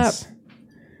Stevens.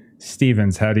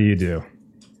 Stevens, how do you do?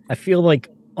 I feel like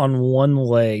on one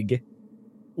leg,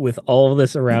 with all of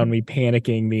this around me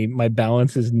panicking me, my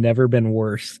balance has never been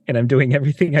worse, and I'm doing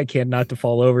everything I can not to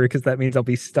fall over because that means I'll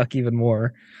be stuck even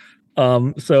more.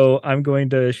 So I'm going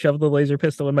to shove the laser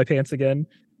pistol in my pants again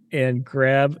and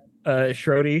grab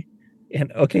Shrody.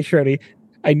 And okay, Shrody,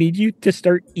 I need you to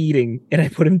start eating. And I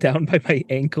put him down by my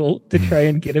ankle to try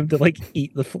and get him to like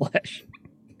eat the flesh.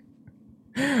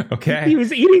 Okay. He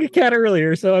was eating a cat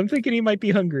earlier, so I'm thinking he might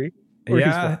be hungry.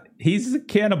 Yeah, he's a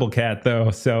cannibal cat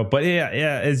though. So, but yeah.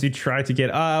 As you try to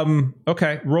get,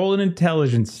 okay, roll an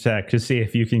intelligence check to see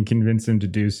if you can convince him to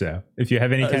do so. If you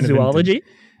have any kind zoology?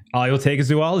 of you'll take a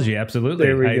zoology. Absolutely,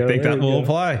 There we go, I think there that we will go.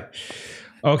 apply.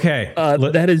 Okay,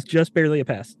 that is just barely a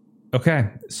pass. Okay,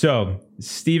 so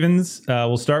Stevens,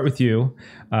 we'll start with you,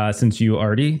 since you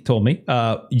already told me.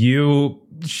 You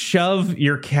shove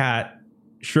your cat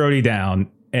Shrody down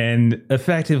and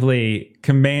effectively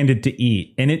command it to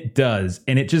eat, and it does,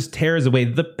 and it just tears away.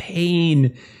 The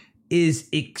pain is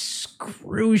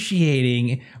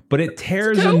excruciating, but it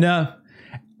tears enough.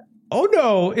 Oh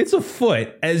no, it's a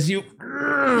foot as you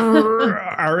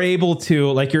are able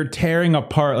to, like, you're tearing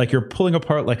apart, like you're pulling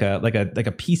apart like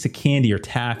a piece of candy or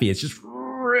taffy. It's just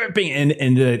ripping,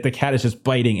 and the cat is just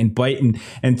biting and biting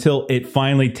until it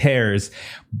finally tears,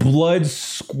 blood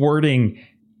squirting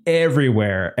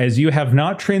everywhere. As you have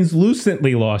not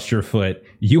translucently lost your foot,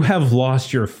 you have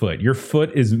lost your foot. Your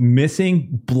foot is missing,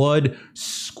 blood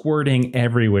squirting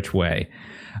every which way.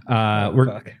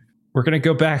 We're going to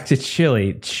go back to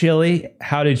Chili. Chili,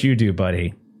 how did you do,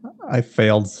 buddy? I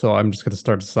failed, so I'm just going to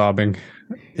start sobbing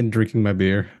and drinking my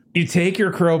beer. You take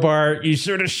your crowbar, you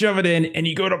sort of shove it in, and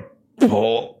you go to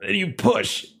pull, and you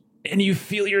push, and you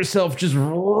feel yourself just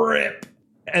rip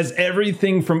as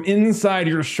everything from inside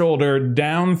your shoulder,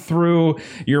 down through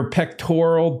your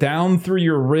pectoral, down through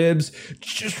your ribs,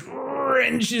 just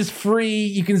wrenches free.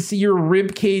 You can see your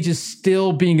rib cage is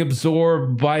still being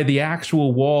absorbed by the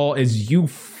actual wall as you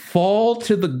fall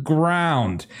to the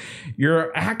ground.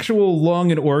 Your actual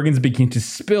lung and organs begin to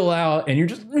spill out, and you're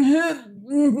just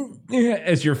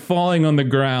as you're falling on the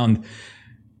ground,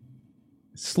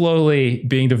 slowly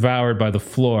being devoured by the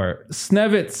floor.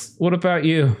 Snevitz, what about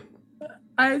you?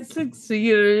 I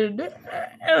succeeded,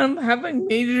 and I'm having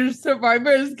major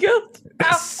survivor's guilt.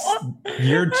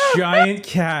 Your giant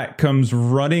cat comes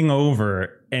running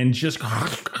over and just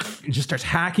starts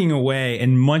hacking away.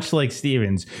 And much like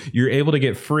Stevens, you're able to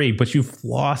get free, but you've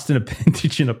lost an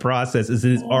appendage in the process as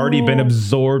it has already been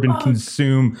absorbed and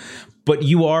consumed. But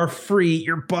you are free.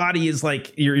 Your body is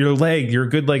like, your leg, your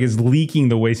good leg is leaking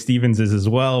the way Stevens is as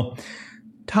well.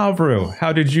 Tavru,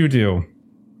 how did you do?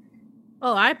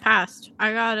 Oh, I passed.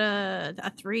 I got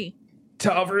a 3.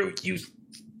 Tavru, you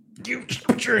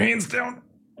put your hands down,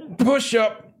 push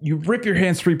up. You rip your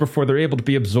hands free before they're able to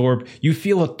be absorbed. You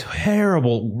feel a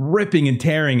terrible ripping and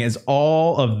tearing as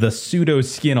all of the pseudo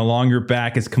skin along your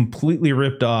back is completely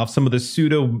ripped off. Some of the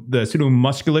pseudo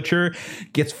musculature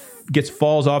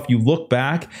falls off. You look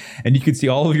back and you can see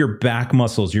all of your back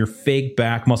muscles, your fake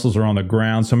back muscles are on the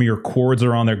ground. Some of your cords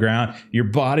are on the ground. Your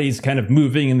body's kind of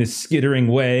moving in this skittering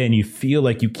way, and you feel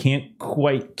like you can't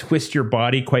quite twist your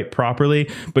body quite properly,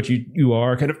 but you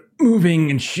are kind of moving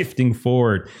and shifting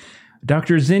forward.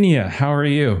 Dr. Zinnia, how are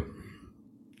you?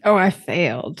 Oh, I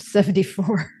failed.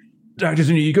 74. Dr.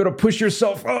 Zinnia, you go to push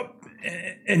yourself up,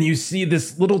 and you see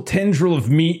this little tendril of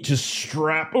meat just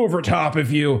strap over top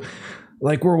of you,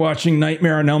 like we're watching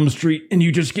Nightmare on Elm Street, and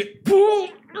you just get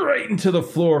pulled right into the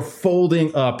floor,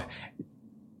 folding up.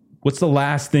 What's the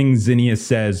last thing Zinnia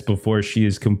says before she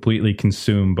is completely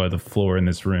consumed by the floor in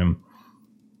this room?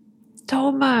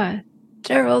 Toma,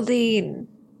 Geraldine.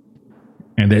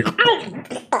 And then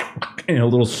and a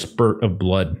little spurt of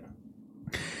blood.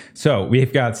 So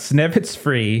we've got Snevitz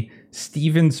free,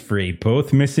 Stevens free,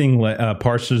 both missing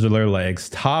parts of their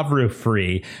legs. Tavru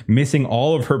free, missing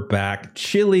all of her back.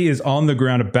 Chili is on the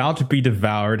ground, about to be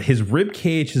devoured. His rib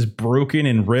cage is broken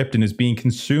and ripped and is being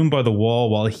consumed by the wall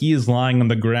while he is lying on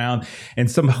the ground in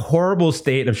some horrible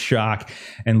state of shock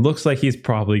and looks like he's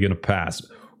probably going to pass.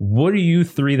 What do you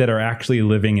three that are actually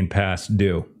living and past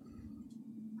do?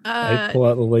 I pull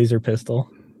out the laser pistol.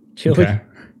 Chili, Okay.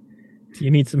 do you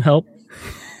need some help?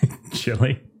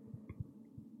 Chili.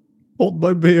 Hold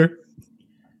my beer.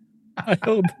 I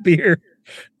hold the beer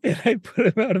and I put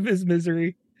him out of his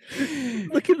misery.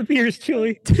 Look at the beers,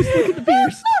 Chili. Just look at the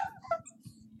beers.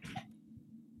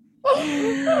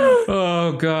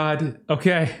 Oh, God.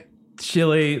 Okay.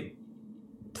 Chili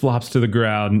flops to the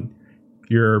ground.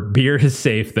 Your beard is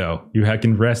safe, though. You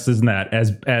can rest in that.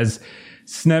 As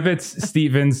Snevitz,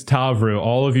 Stevens, Tavru,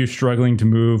 all of you struggling to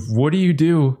move. What do you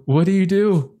do? What do you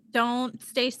do? Don't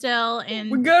stay still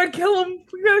and We gotta kill him.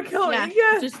 We gotta kill him.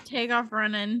 Yeah. just take off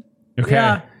running.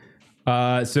 Okay.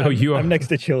 Yeah. So you are... I'm next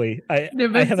to Chili. I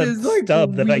Nimitz have a is, like,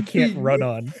 stub that I can't weeping. run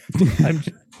on. I'm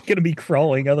just gonna be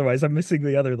crawling, otherwise I'm missing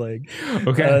the other leg.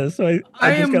 Okay. So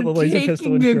I just got the laser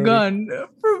pistol taking and a gun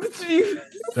from Steve.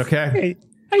 Okay. Hey,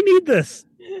 I need this.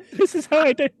 This is how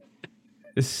I do.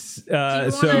 So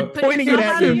wanna put Pointing it yourself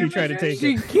at out you of if your you try to take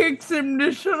She it. kicks him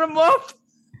to shut him off.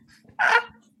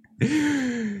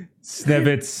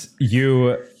 Snevitz,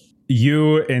 you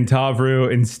and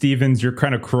Tavru and Stevens, you're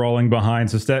kind of crawling behind.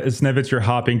 So Snevitz, you're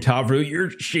hopping. Tavru, you're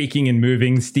shaking and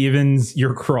moving. Stevens,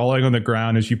 you're crawling on the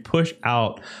ground as you push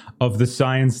out of the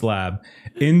science lab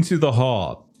into the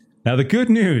hall. Now, the good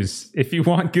news, if you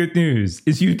want good news,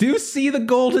 is you do see the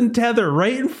golden tether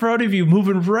right in front of you,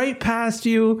 moving right past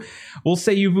you. We'll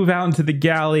say you move out into the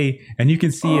galley, and you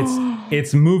can see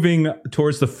it's moving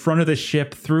towards the front of the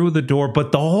ship through the door,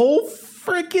 but the whole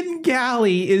freaking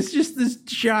galley is just this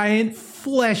giant,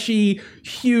 fleshy,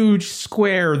 huge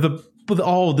square. With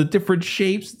all the different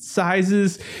shapes,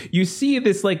 sizes, you see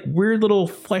this like weird little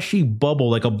fleshy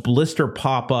bubble, like a blister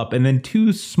pop up, and then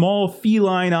two small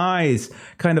feline eyes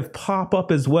kind of pop up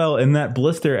as well in that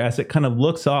blister as it kind of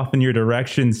looks off in your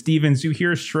direction. Stevens, you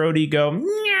hear Schrody go,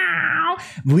 meow,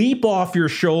 leap off your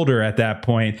shoulder at that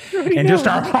point, and just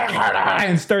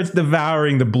and starts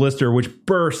devouring the blister, which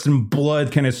bursts and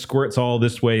blood kind of squirts all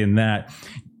this way and that.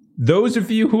 Those of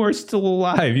you who are still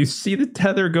alive, you see the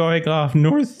tether going off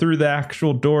north through the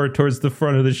actual door towards the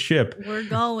front of the ship. We're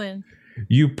going.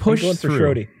 You push I'm going through. for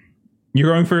Schrody.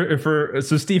 You're going for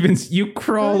so Stevens, you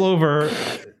crawl over.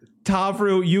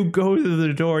 Tavru, you go to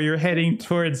the door. You're following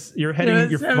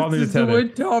the tether.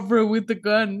 Tavru with the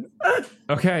gun.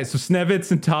 Okay, so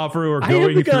Snevitz and Tavru are I have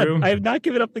going the gun. through. I have not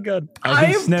given up the gun.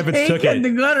 I think Snevitz took it. The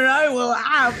gun, and I will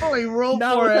happily roll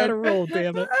Not for without it. a roll,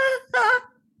 damn it.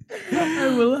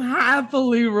 I will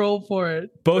happily roll for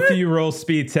it. Both of you roll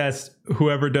speed test.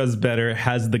 Whoever does better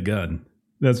has the gun.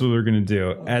 That's what we're going to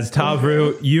do. As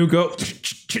Tavru, you go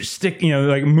stick,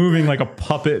 like moving like a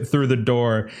puppet through the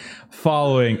door,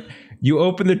 following. You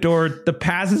open the door, the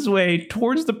passageway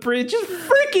towards the bridge is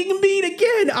freaking meat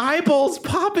again. Eyeballs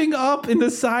popping up in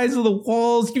the sides of the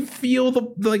walls. You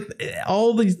feel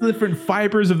all these different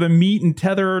fibers of the meat and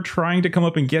tether are trying to come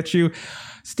up and get you.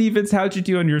 Stevens, how'd you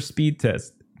do on your speed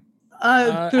test?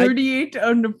 38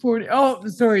 under 40. Oh,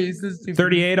 sorry. Is this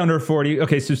 38 under 40.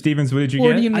 Okay, so Stevens, what did you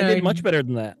get? 49. I did much better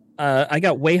than that. I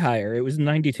got way higher. It was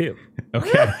 92.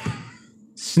 Okay.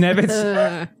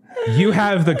 Snevitz, you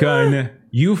have the gun.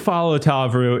 You follow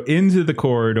Tavru into the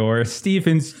corridor.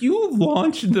 Stevens, you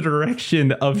launch in the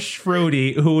direction of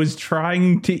Schrody, who is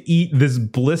trying to eat this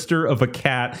blister of a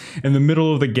cat in the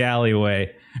middle of the galley.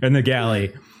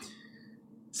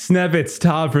 Snevitz,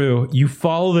 Tavru, you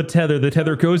follow the tether. The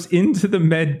tether goes into the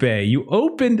med bay. You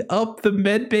opened up the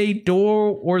med bay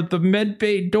door, or the med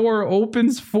bay door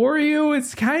opens for you.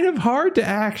 It's kind of hard to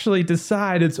actually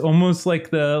decide. It's almost like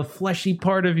the fleshy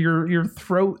part of your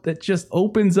throat that just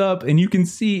opens up, and you can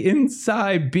see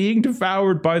inside, being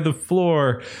devoured by the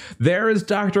floor, there is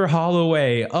Dr.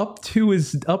 Holloway up to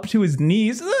his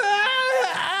knees.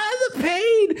 The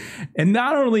pain! And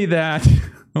not only that...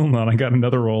 Hold on, I got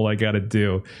another roll I got to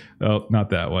do. Oh, not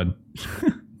that one.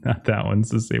 Not that one. It's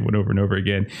the same one over and over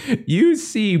again. You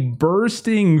see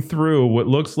bursting through what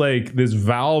looks like this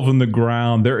valve in the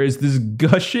ground, there is this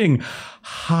gushing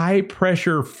high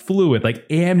pressure fluid, like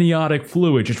amniotic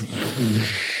fluid,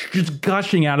 just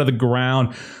gushing out of the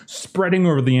ground, spreading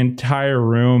over the entire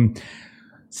room.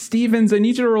 Stevens, I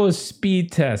need you to roll a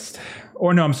speed test.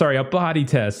 Or no, I'm sorry, a body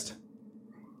test.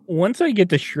 Once I get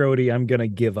to Schrody, I'm gonna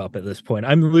give up at this point.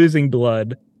 I'm losing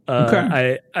blood.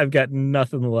 Okay. I've got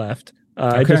nothing left.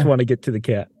 Okay. I just want to get to the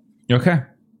cat. Okay,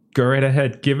 go right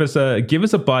ahead. Give us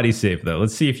a body save though.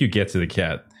 Let's see if you get to the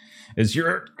cat. As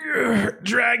you're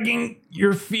dragging,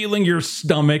 you're feeling your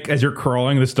stomach as you're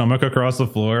crawling the stomach across the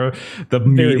floor. The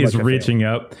meat is reaching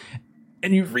up,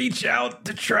 and you reach out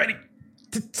to try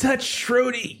to touch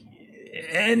Schrody,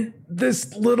 and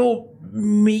this little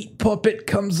meat puppet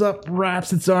comes up,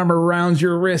 wraps its arm around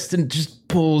your wrist, and just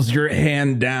pulls your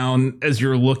hand down as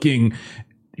you're looking.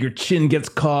 Your chin gets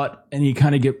caught, and you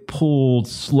kind of get pulled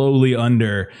slowly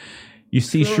under. You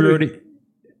see Schrody.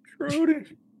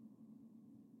 Schrody.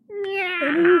 I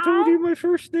never told you my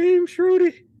first name,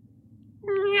 Schrody.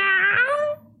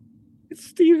 It's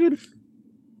Steven.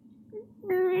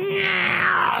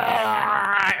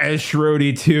 As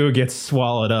Schrody too gets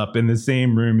swallowed up in the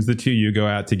same room as the two you go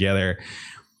out together.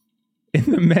 In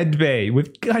the med bay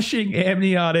with gushing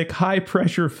amniotic high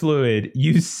pressure fluid,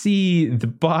 you see the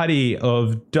body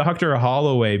of Dr.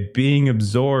 Holloway being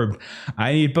absorbed.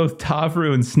 I need both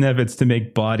Tavru and Snevitz to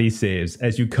make body saves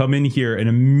as you come in here, and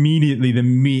immediately the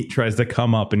meat tries to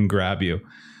come up and grab you.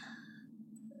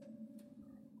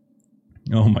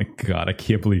 Oh my god, I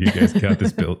can't believe you guys got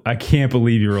this built. I can't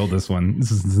believe you rolled this one.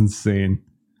 This is insane.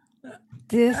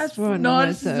 This one not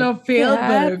was a a fail, but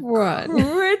bad a one.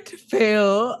 crit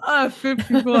fail.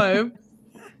 55.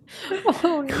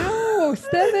 Oh no,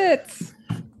 Snevitz!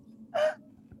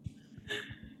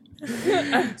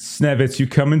 Snevitz, you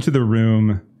come into the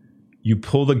room, you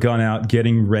pull the gun out,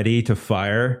 getting ready to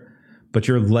fire, but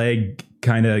your leg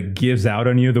kind of gives out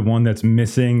on you, the one that's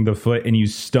missing the foot, and you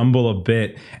stumble a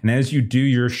bit. And as you do,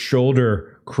 your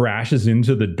shoulder crashes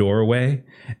into the doorway,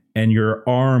 and your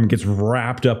arm gets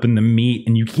wrapped up in the meat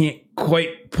and you can't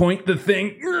quite point the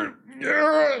thing.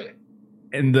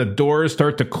 And the doors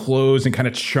start to close and kind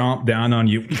of chomp down on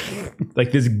you.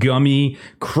 Like this gummy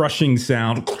crushing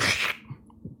sound.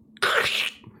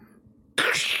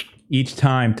 Each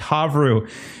time. Tavru,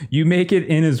 you make it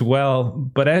in as well.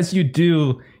 But as you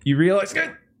do, you realize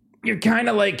you kind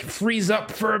of like freeze up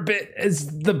for a bit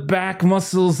as the back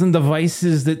muscles and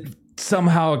devices that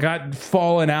somehow got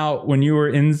fallen out when you were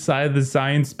inside the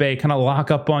science bay kind of lock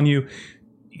up on you.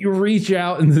 You reach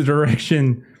out in the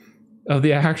direction of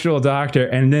the actual doctor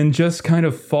and then just kind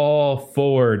of fall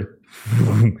forward.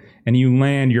 And you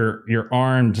land your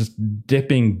arm just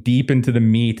dipping deep into the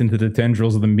meat, into the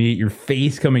tendrils of the meat, your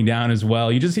face coming down as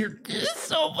well. You just hear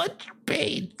so much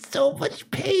pain, so much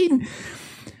pain.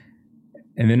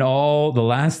 And then the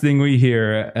last thing we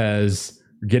hear as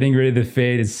we're getting ready to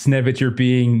fade is Snevit, you're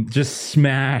being just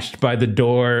smashed by the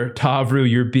door. Tavru,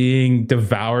 you're being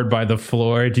devoured by the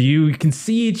floor. You can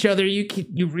see each other.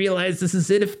 You realize this is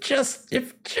it. If just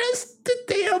the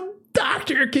damn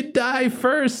doctor could die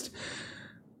first.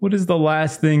 What is the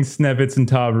last thing Snevitz and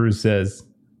Tavru says?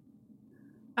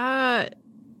 I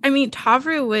mean,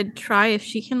 Tavru would try if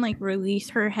she can like release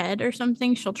her head or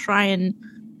something. She'll try and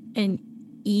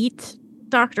eat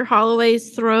Dr.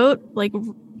 Holloway's throat, like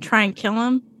try and kill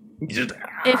him. If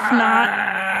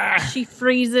not, she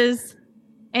freezes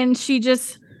and she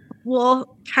just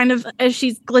will kind of, as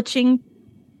she's glitching,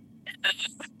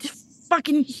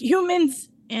 fucking humans,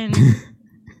 and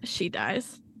she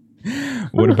dies.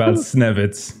 What about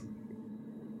Snevitz?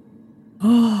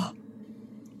 Oh,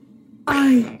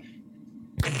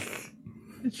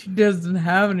 she doesn't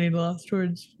have any last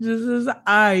words. She just says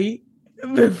I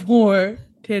before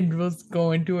tendrils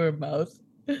go into her mouth.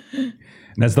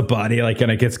 And as the body like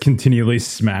kind of gets continually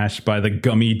smashed by the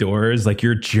gummy doors, like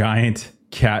your giant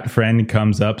cat friend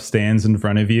comes up, stands in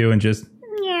front of you, and just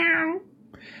meow.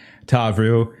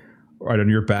 Tavru, right on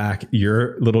your back,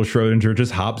 your little Schrodinger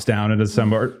just hops down into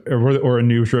some, or a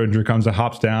new Schrodinger comes and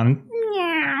hops down and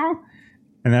meow.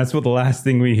 And that's what the last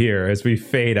thing we hear as we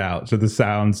fade out to the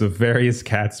sounds of various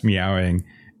cats meowing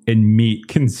and meat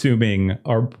consuming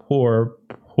our poor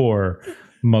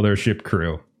Mothership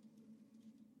crew.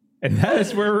 And that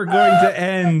is where we're going to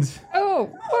end.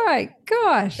 Oh my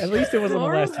gosh. At least it wasn't the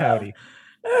last howdy.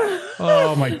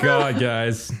 Oh my God,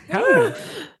 guys. Howdy.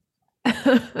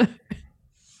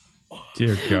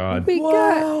 Dear God. We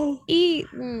got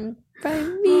eaten by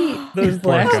meat. Those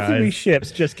Poor last guys. 3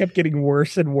 ships just kept getting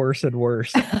worse and worse and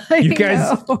worse. You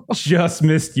guys just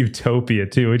missed Utopia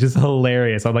too, which is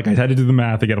hilarious. I had to do the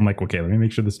math again. I'm like, okay, let me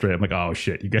make sure this straight. I'm like, oh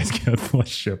shit, you guys got the last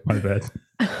ship. My bad.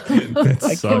 That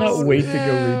I sucks. cannot wait to go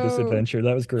read this adventure.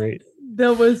 That was great.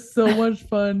 That was so much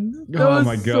fun. That Oh was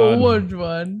my so God. much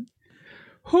fun.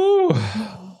 Whew.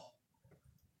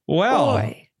 Well,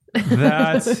 Boy.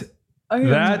 that I am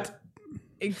that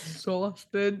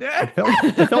exhausted.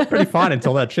 It felt pretty fine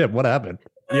until that ship. What happened?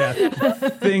 yeah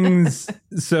things.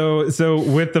 So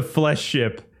with the flesh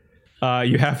ship,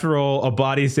 you have to roll a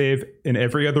body save in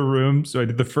every other room. So I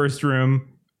did the first room.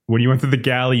 When you went through the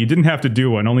galley, you didn't have to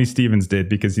do one. Only Stevens did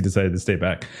because he decided to stay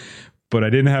back. But I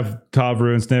didn't have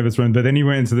Tavru and Snevitz run. But then you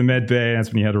went into the med bay, and that's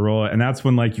when you had to roll it. And that's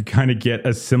when you kind of get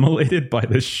assimilated by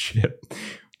the ship,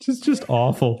 which is just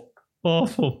awful.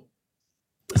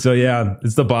 So yeah,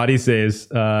 it's the body saves.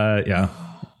 Yeah.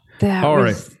 That All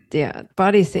was, yeah,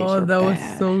 body saves. Oh, were that was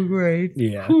bad. so great.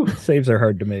 Yeah. Saves are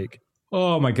hard to make.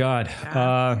 Oh my God. The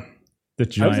I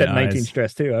giant was at 19 eyes.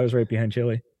 stress too. I was right behind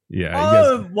Chili. Yeah. you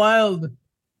Oh, guys- wild.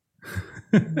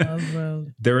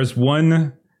 Wild. There was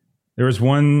one.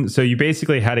 So you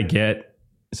basically had to get.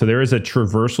 So there is a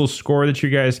traversal score that you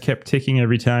guys kept ticking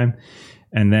every time,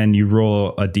 and then you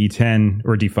roll a D10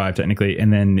 or D5 technically,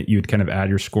 and then you'd kind of add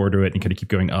your score to it, and you kind of keep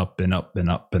going up and up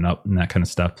and up and up and that kind of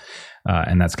stuff.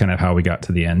 And that's kind of how we got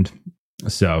to the end.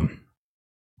 So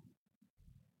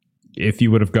if you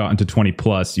would have gotten to 20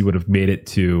 plus, you would have made it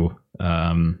to.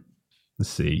 Let's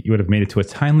see. You would have made it to a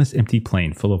timeless empty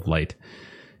plane full of light.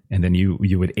 And then you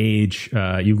would age,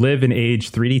 you live and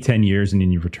age 3D10 years, and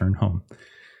then you return home.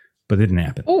 But it didn't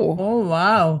happen. Oh,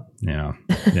 wow. Yeah.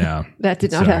 that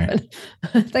did not Sorry. happen.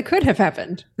 That could have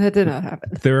happened. That did not happen.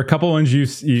 There were a couple ones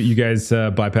you guys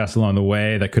bypassed along the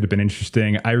way that could have been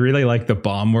interesting. I really like the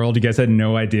bomb world. You guys had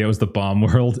no idea it was the bomb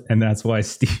world, and that's why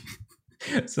Steve.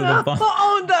 So the bomb.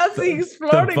 Oh, that's the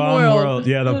exploding The bomb world. world.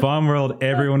 Yeah, the bomb world.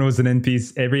 Everyone was an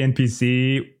NPC. Every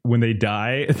NPC, when they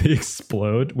die, they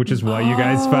explode, which is why you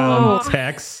guys found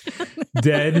Tex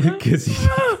dead because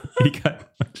he got.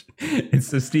 And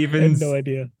so I had Stevens, no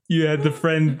idea. you had the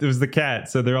friend. It was the cat.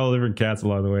 So they're all different cats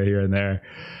along the way here and there.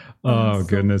 Oh That's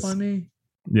so goodness. funny.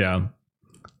 Yeah.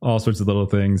 All sorts of little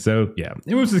things. So yeah,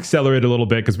 it was accelerated a little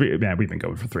bit because we've been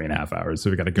going for 3.5 hours,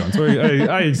 so we got to go. And so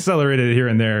I accelerated here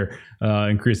and there,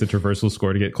 increased the traversal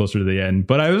score to get closer to the end.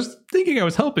 But I was thinking I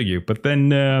was helping you, but then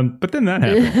that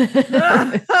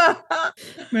happened.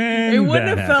 Man, it wouldn't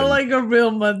have happened. felt like a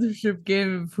real Mothership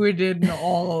game if we didn't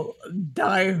all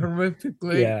die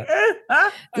horrifically. Yeah.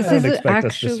 This I would is expect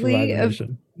us to survive actually the a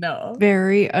mission. No.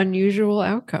 very unusual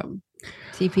outcome.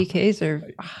 TPKs are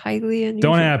highly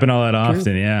unusual. Don't happen all that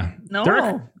often. Yeah.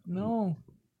 No.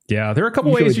 Yeah, there are a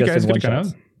couple Usually ways you just guys in could have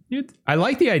one-shots. gone out. I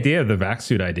like the idea of the vac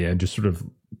suit idea and just sort of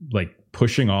like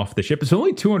pushing off the ship. It's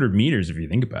only 200 meters if you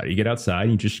think about it. You get outside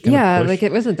and you just kind of push. Like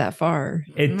it wasn't that far.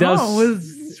 It does. No, it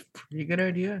was a pretty good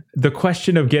idea. The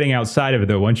question of getting outside of it,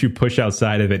 though, once you push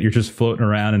outside of it, you're just floating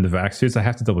around in the vac suits. I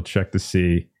have to double check to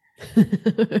see.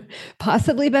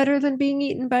 Possibly better than being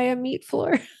eaten by a meat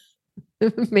floor.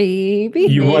 Maybe.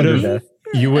 You would maybe. have.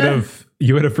 You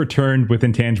would have returned with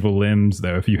intangible limbs,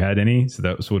 though, if you had any. So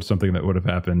that was something that would have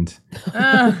happened. The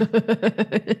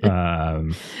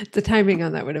timing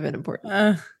on that would have been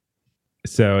important.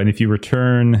 So, and if you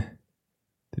return,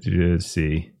 let's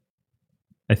see.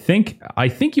 I think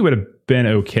you would have been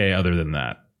okay. Other than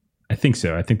that, I think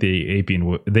so. I think the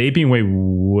Apian Way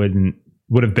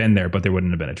would have been there, but there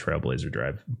wouldn't have been a Trailblazer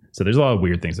drive. So there's a lot of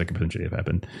weird things that could potentially have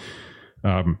happened.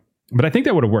 But I think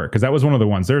that would have worked because that was one of the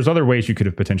ones. There's other ways you could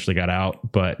have potentially got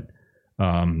out, but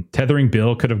tethering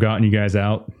Bill could have gotten you guys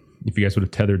out. If you guys would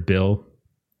have tethered Bill,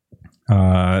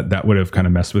 that would have kind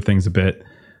of messed with things a bit.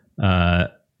 Yeah.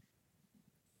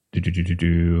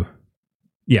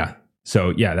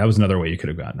 So yeah, that was another way you could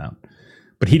have gotten out.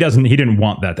 But he didn't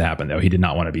want that to happen though. He did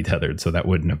not want to be tethered, so that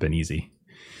wouldn't have been easy.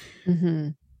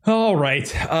 Mm-hmm. All right.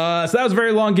 So that was a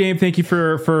very long game. Thank you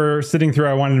for sitting through.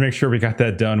 I wanted to make sure we got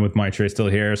that done with Maitre still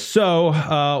here. So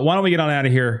why don't we get on out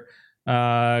of here?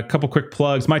 A couple quick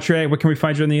plugs. Maitre, where can we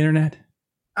find you on the internet?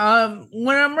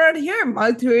 When I'm right here,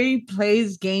 Maitre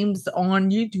plays games on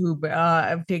YouTube.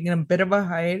 I've taken a bit of a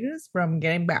hiatus, but I'm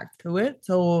getting back to it.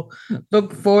 So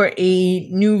look for a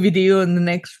new video in the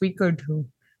next week or two.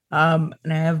 And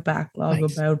I have backlog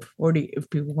about 40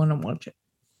 if people want to watch it.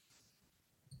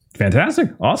 Fantastic.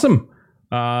 Awesome.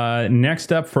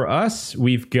 Next up for us,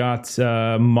 we've got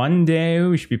Monday.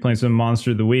 We should be playing some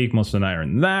Monster of the Week. Most of the night are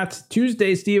in that.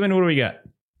 Tuesday, Steven, what do we got?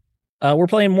 We're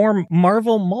playing more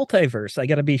Marvel Multiverse. I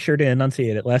got to be sure to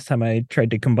enunciate it. Last time I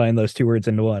tried to combine those two words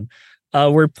into one.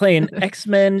 We're playing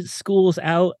X-Men Schools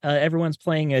Out. Everyone's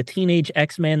playing a teenage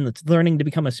X-Men that's learning to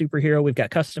become a superhero. We've got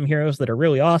custom heroes that are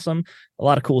really awesome. A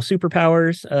lot of cool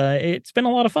superpowers. It's been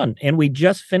a lot of fun. And we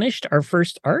just finished our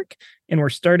first arc, and we're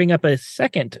starting up a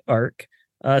second arc.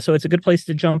 So it's a good place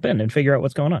to jump in and figure out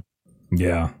what's going on.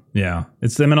 Yeah.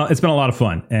 It's been a lot of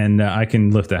fun, and I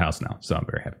can lift a house now, so I'm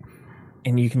very happy.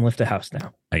 And you can lift a house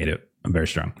now. I can do it. I'm very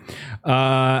strong.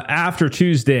 After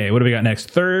Tuesday, what do we got next?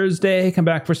 Thursday, come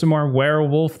back for some more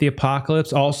Werewolf the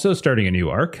Apocalypse, also starting a new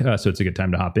arc. So it's a good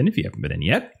time to hop in if you haven't been in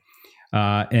yet.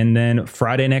 And then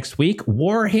Friday next week,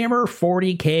 Warhammer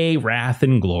 40K Wrath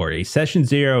and Glory. Session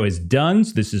 0 is done.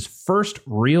 So this is first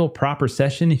real proper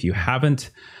session. If you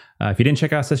didn't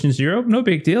check out Session 0, no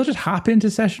big deal. Just hop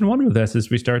into Session 1 with us as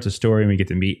we start the story and we get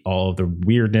to meet all of the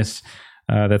weirdness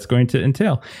that's going to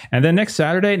entail. And then next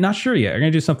Saturday, not sure yet. We're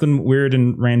going to do something weird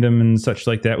and random and such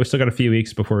like that. We still got a few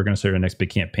weeks before we're going to start our next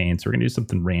big campaign. So we're going to do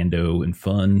something rando and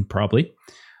fun, probably.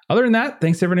 Other than that,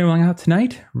 thanks everyone hanging out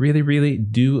tonight. Really, really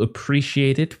do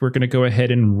appreciate it. We're going to go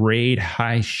ahead and raid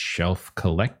High Shelf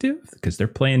Collective because they're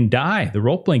playing Die, the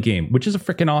role-playing game, which is a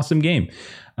freaking awesome game.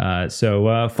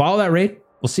 So follow that raid.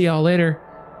 We'll see y'all later.